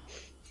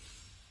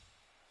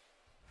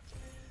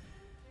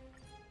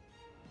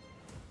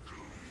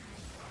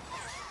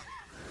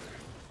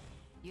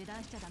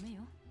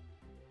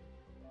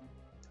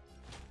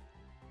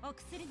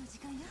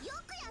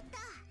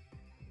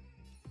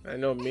 I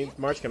know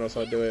March can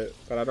also do it,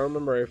 but I don't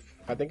remember if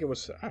I think it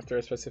was after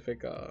a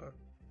specific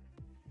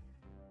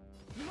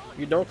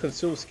you don't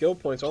consume skill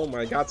points. Oh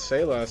my god,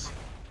 say less.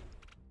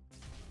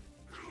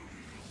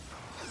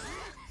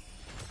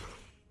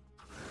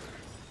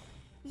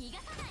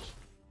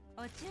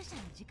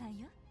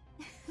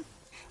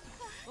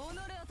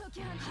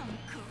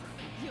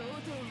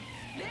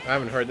 I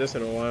haven't heard this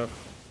in a while.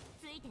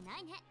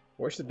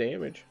 Where's the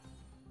damage?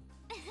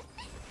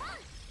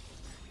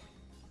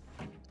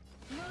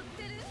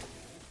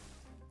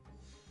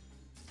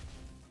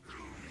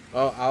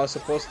 Oh, I was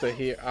supposed to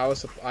hear.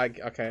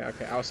 Okay.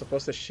 I was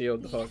supposed to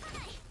shield the hook.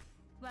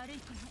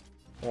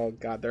 Oh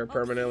god, they're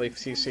permanently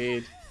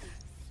CC'd.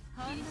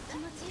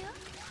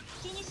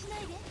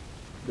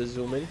 The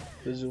zoom in.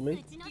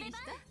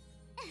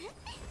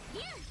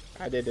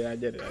 I did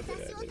it.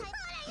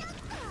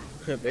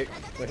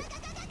 Wait.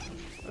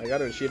 I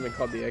got an achievement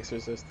called The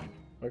Exorcist.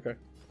 Okay.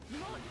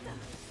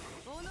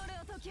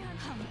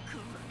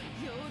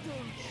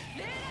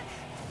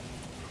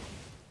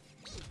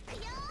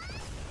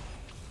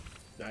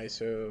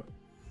 Nice.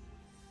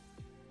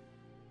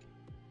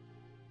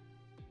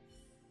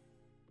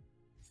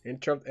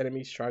 Interrupt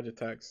enemies' charge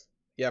attacks.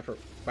 Yeah,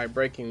 by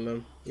breaking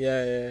them.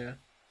 Yeah.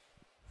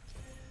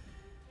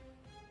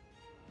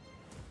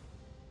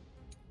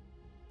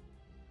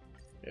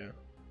 Yeah.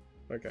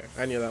 Okay,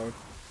 I knew that one.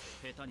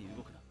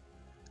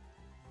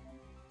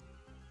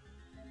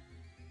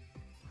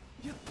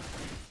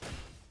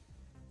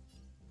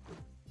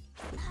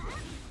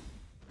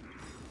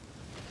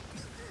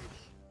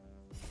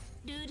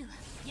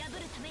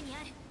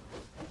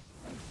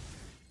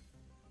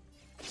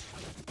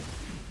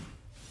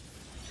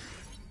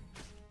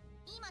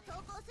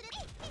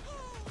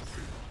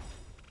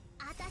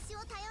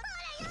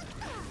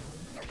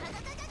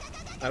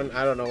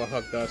 I don't know what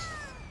hook does.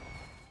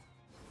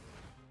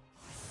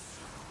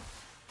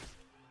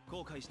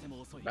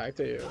 Back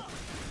to you.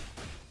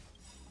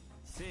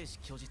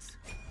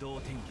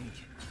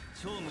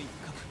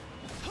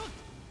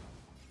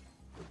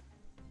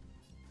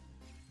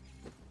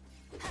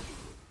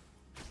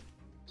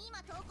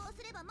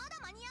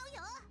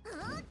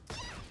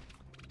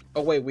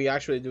 Oh wait, we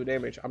actually do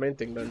damage. I'm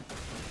inting then.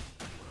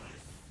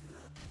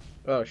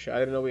 Oh shit, I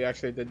didn't know we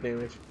actually did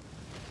damage.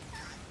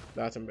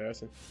 That's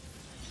embarrassing.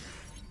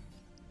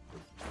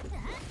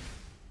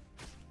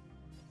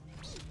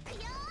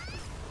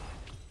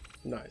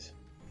 Nice.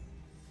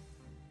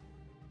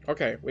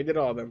 Okay, we did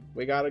all of them.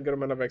 We got a good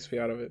amount of XP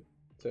out of it,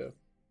 too.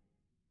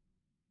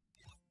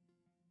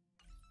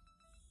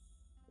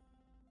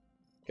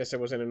 Guess it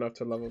wasn't enough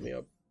to level me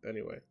up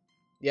anyway.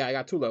 Yeah, I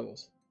got 2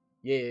 levels.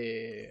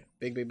 Yeah.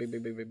 Big, big, big,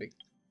 big, big, big, big.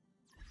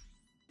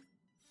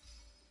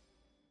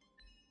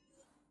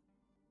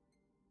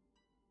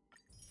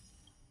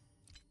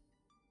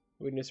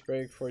 Weakness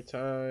break 4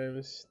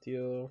 times.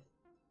 Deal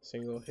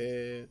single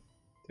hit.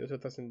 Deal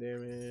 2,000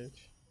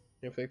 damage.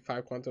 Inflict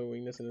 5 quantum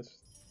weakness in this.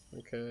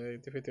 Okay.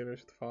 Defeat the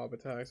enemies with follow-up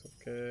attacks.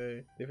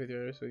 Okay. Defeat the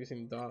enemies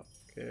using dot.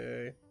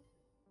 Okay.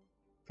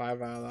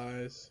 5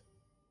 allies.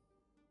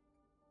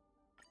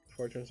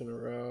 4 turns in a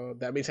row.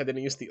 That means I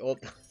didn't use the ult.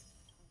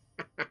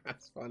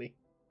 That's funny.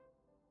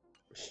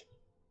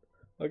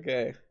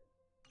 Okay.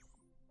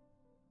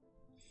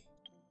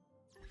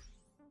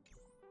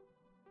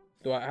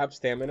 Do I have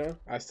stamina?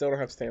 I still don't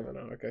have stamina.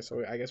 Okay,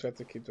 so I guess we have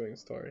to keep doing the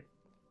story.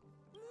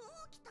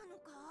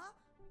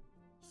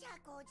 社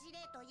交辞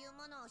令という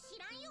ものを知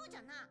らんようじ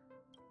ゃな。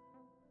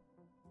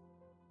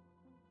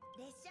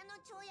列車の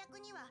跳躍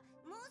には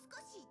もう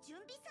少し準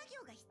備作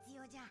業が必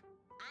要じゃ。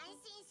安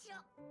心しろ。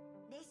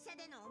列車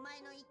でのお前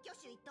の一挙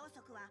手一投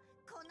足は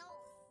この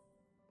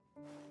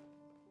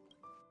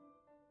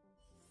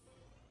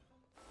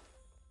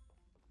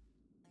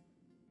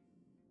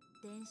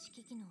電子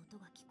機器の音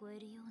が聞こえ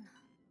るような。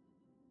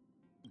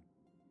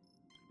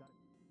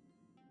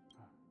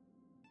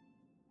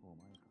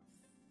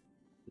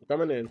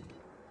Coming in.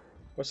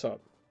 What's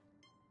up?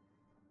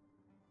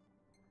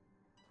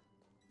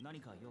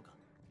 何か用か。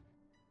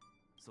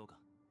そうか。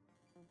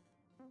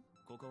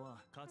ここ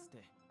はかつ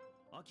て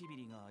アキビ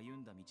リが歩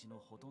んだ道の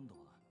ほとんど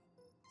は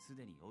す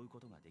でに追うこ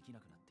とができな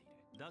くなって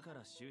いる。だか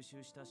ら収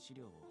集した資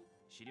料を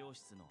資料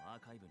室のアー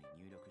カイブに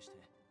入力して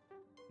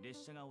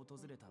列車が訪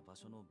れた場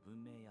所の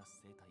文明や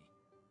生態、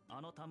あ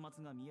の端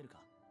末が見える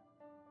か。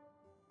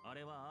あ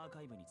れはアー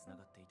カイブにつな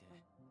がっていて。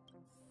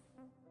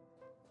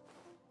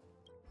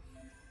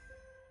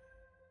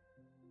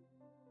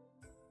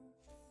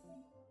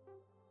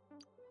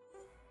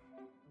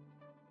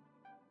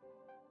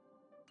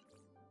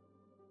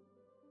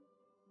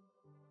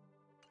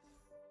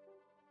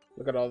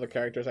Look at all the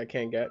characters I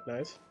can't get.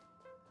 Nice.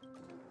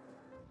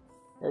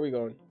 Where are we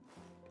going?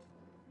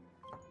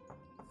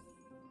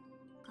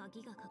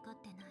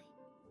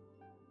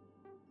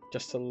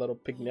 Just a little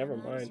pig. Never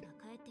mind.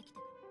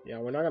 Yeah,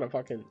 we're not gonna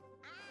fucking.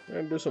 We're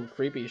gonna do some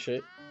creepy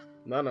shit.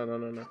 No.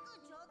 We're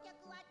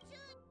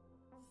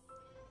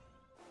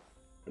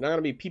not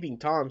gonna be peeping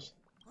toms.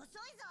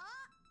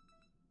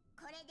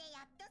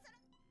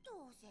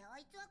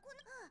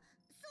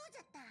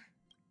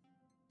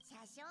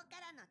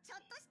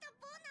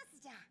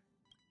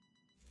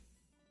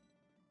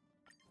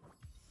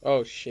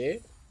 Oh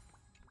shit.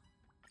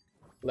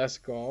 Let's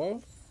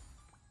go.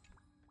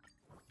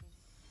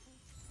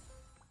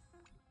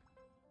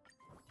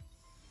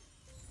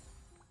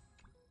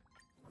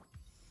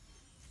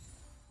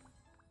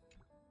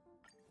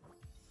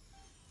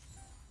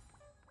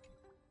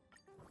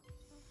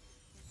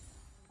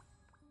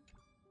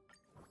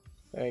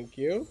 Thank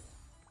you.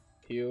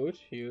 Huge.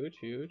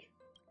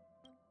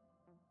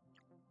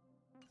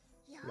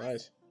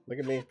 Nice. Look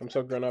at me. I'm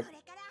so grown up.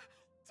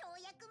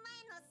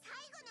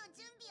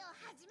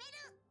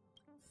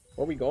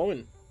 Where are we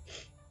going?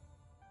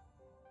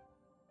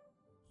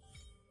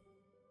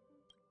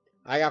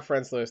 I got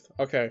friends list.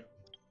 Okay.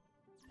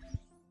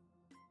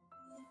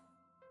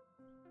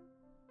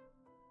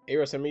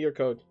 Aero, send me your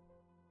code.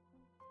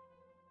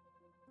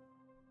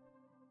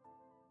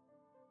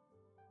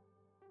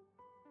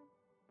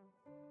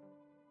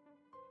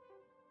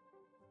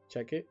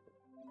 Check it.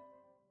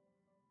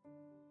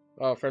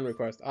 Oh, friend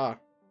request. Ah.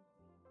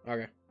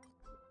 Okay.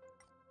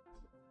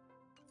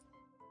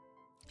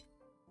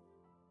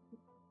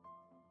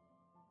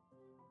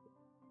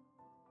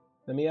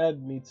 Let me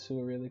add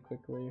Mitsu really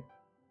quickly.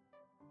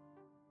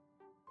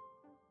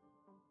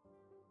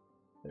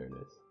 There it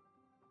is.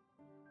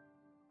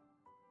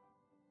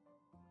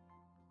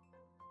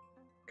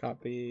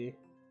 Copy.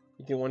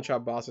 You can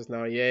one-shot bosses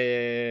now.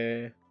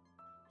 Yeah.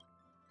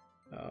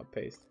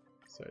 Paste.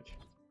 Search.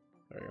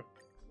 There we go.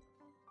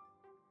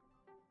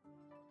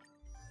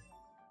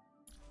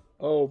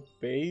 Oh,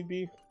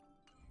 baby.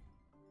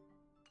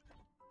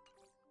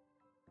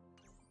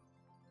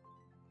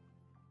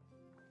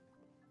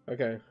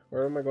 Okay,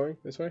 where am I going?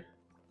 This way?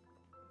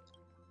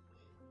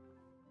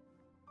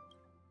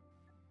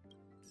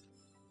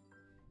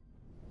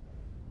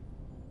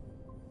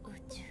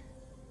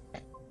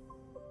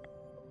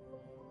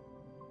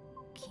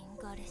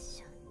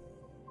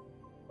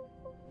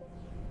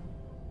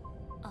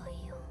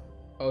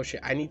 Oh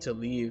shit, I need to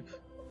leave.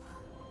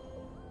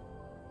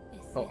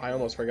 Oh, I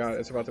almost forgot.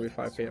 It's about to be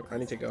 5 p.m. I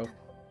need to go.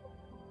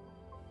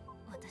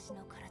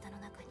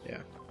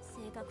 Yeah.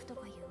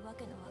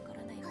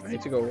 I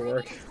need to go to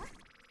work.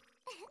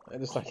 I'm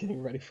just not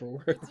getting ready for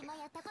work.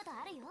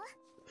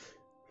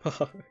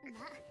 Fuck.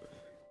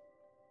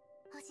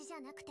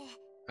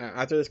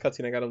 After this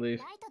cutscene, I gotta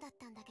leave.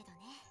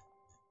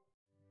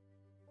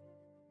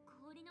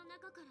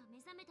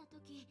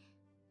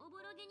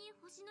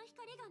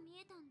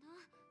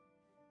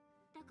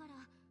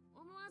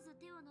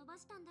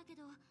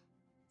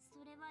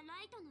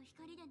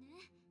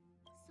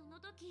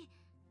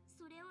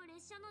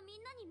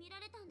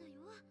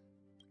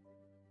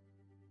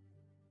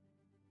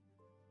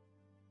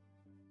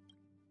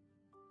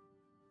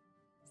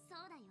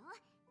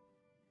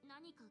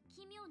 何か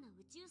奇妙な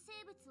宇宙生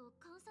物を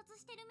観察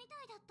してるみた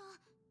いだった。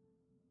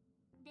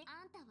で、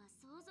あんたは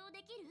想像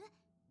できる？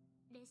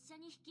列車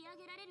に引き上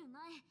げられる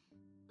前、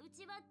う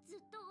ちはずっ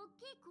と大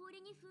きい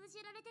氷に封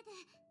じられてて。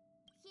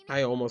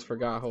I almost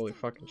forgot. Holy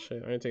fucking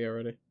shit! I need to get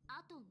ready.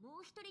 あとも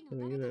う一人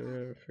の You 誰か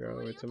didn't が figure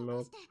out a way to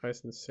melt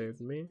ice and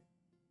saved me.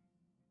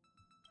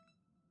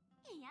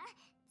 いや、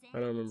 I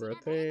don't remember a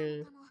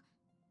thing.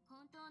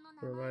 本当の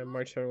名 Remember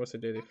前 March 7 was the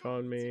day they だから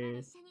found うちの me.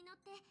 列車に乗っ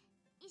て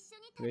一緒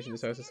に The nation 旅を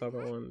する decides to stop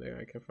at んだ。 one day.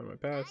 I can't find my あり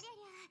past. ゃり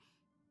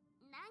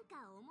ゃ、なんか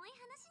重い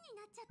話に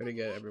なっちゃった Try to ね。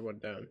 get everyone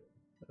down.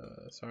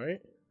 Sorry.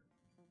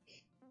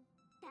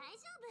 大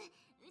丈夫、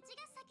うち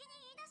が先に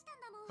言い出したん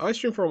だもん。 I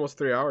streamed for almost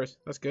 3 hours.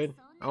 That's good.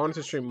 I wanted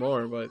to stream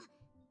more, but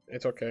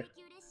it's okay.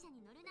 京急列車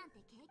に乗るなんて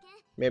経験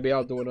Maybe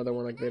I'll do another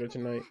one like later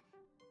tonight.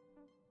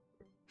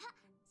 あ、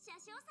車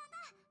掌さん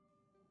だ。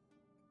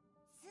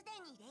すで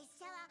に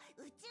列車は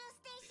宇宙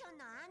ステーショ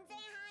ンの安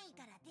全範囲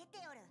から出て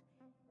おる。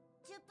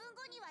10分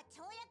後には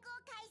跳躍を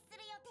開始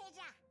する予定じ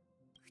ゃ。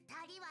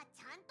2人は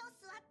ちゃんと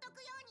座っと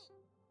くように。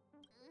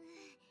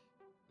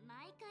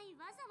毎回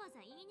わざわざ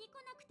言いに来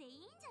なくていい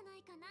んじゃな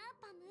いかな、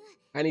パム。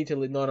 I need to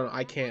leave. No,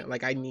 I can't.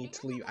 Like, I need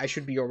to leave. I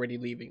should be already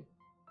leaving.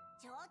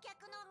 乗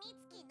客の美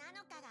月な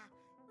のかが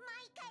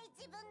毎回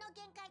自分の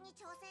限界に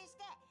挑戦し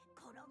て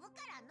転ぶ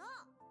からの。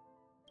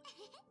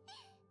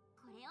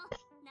これを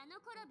ナノ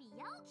転び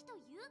八起きとい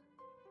う。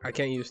 I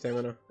can't use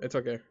stamina. It's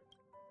okay.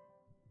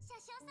 車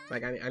掌さん、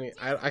 Like, I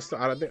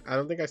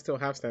don't think I still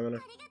have stamina.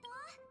 ありがと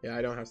う。 Yeah,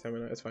 I don't have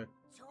stamina. It's fine.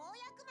 跳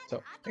躍まで So,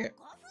 あと okay. 5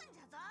分じ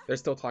ゃぞ。 They're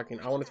still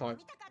talking. I want to talk.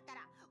 見たかった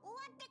ら終わ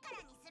ってから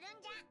にする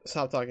んじゃ。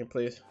 Stop talking,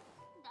 please.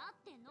 だっ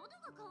て喉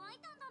が渇い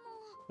たんだ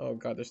もん。 Oh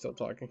god, they're still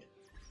talking.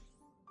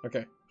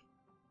 Okay.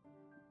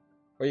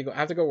 Where you go? I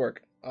have to go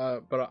work.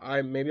 But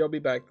maybe I'll be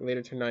back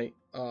later tonight.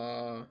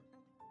 And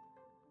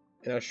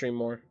I'll stream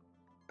more.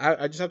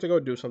 I just have to go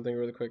do something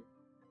really quick,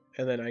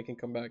 and then I can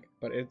come back.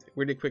 But it's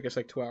really quick. It's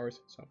like 2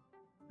 hours, so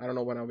I don't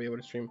know when I'll be able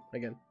to stream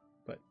again.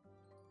 But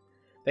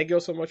thank you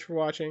all so much for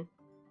watching.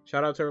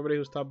 Shout out to everybody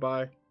who stopped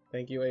by.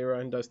 Thank you, Aira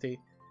and Dusty,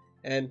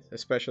 and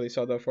especially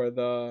Soda for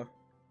the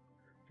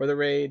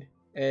raid,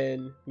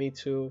 and me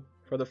too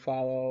for the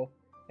follow,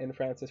 and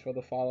Francis for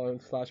the follow,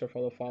 and Slasher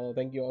for the follow.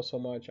 Thank you all so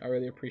much. I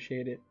really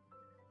appreciate it,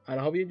 and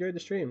I hope you enjoyed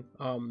the stream.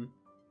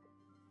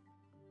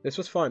 This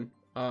was fun.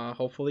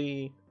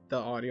 Hopefully the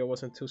audio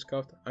wasn't too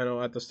scuffed. I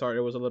know at the start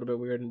it was a little bit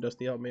weird, and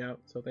Dusty helped me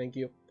out, so thank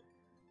you.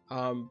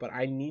 But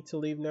I need to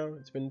leave now.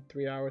 It's been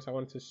 3 hours. I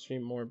wanted to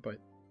stream more, but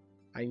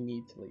I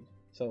need to leave.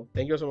 So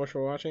thank you so much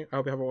for watching. I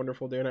hope you have a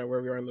wonderful day or night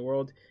wherever you are in the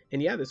world.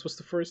 And yeah, this was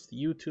the first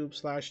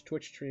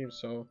YouTube/Twitch stream,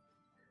 so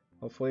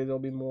hopefully there'll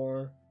be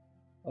more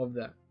of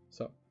that.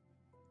 So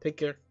take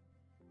care.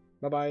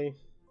 Bye bye.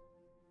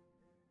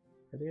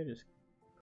 I think I just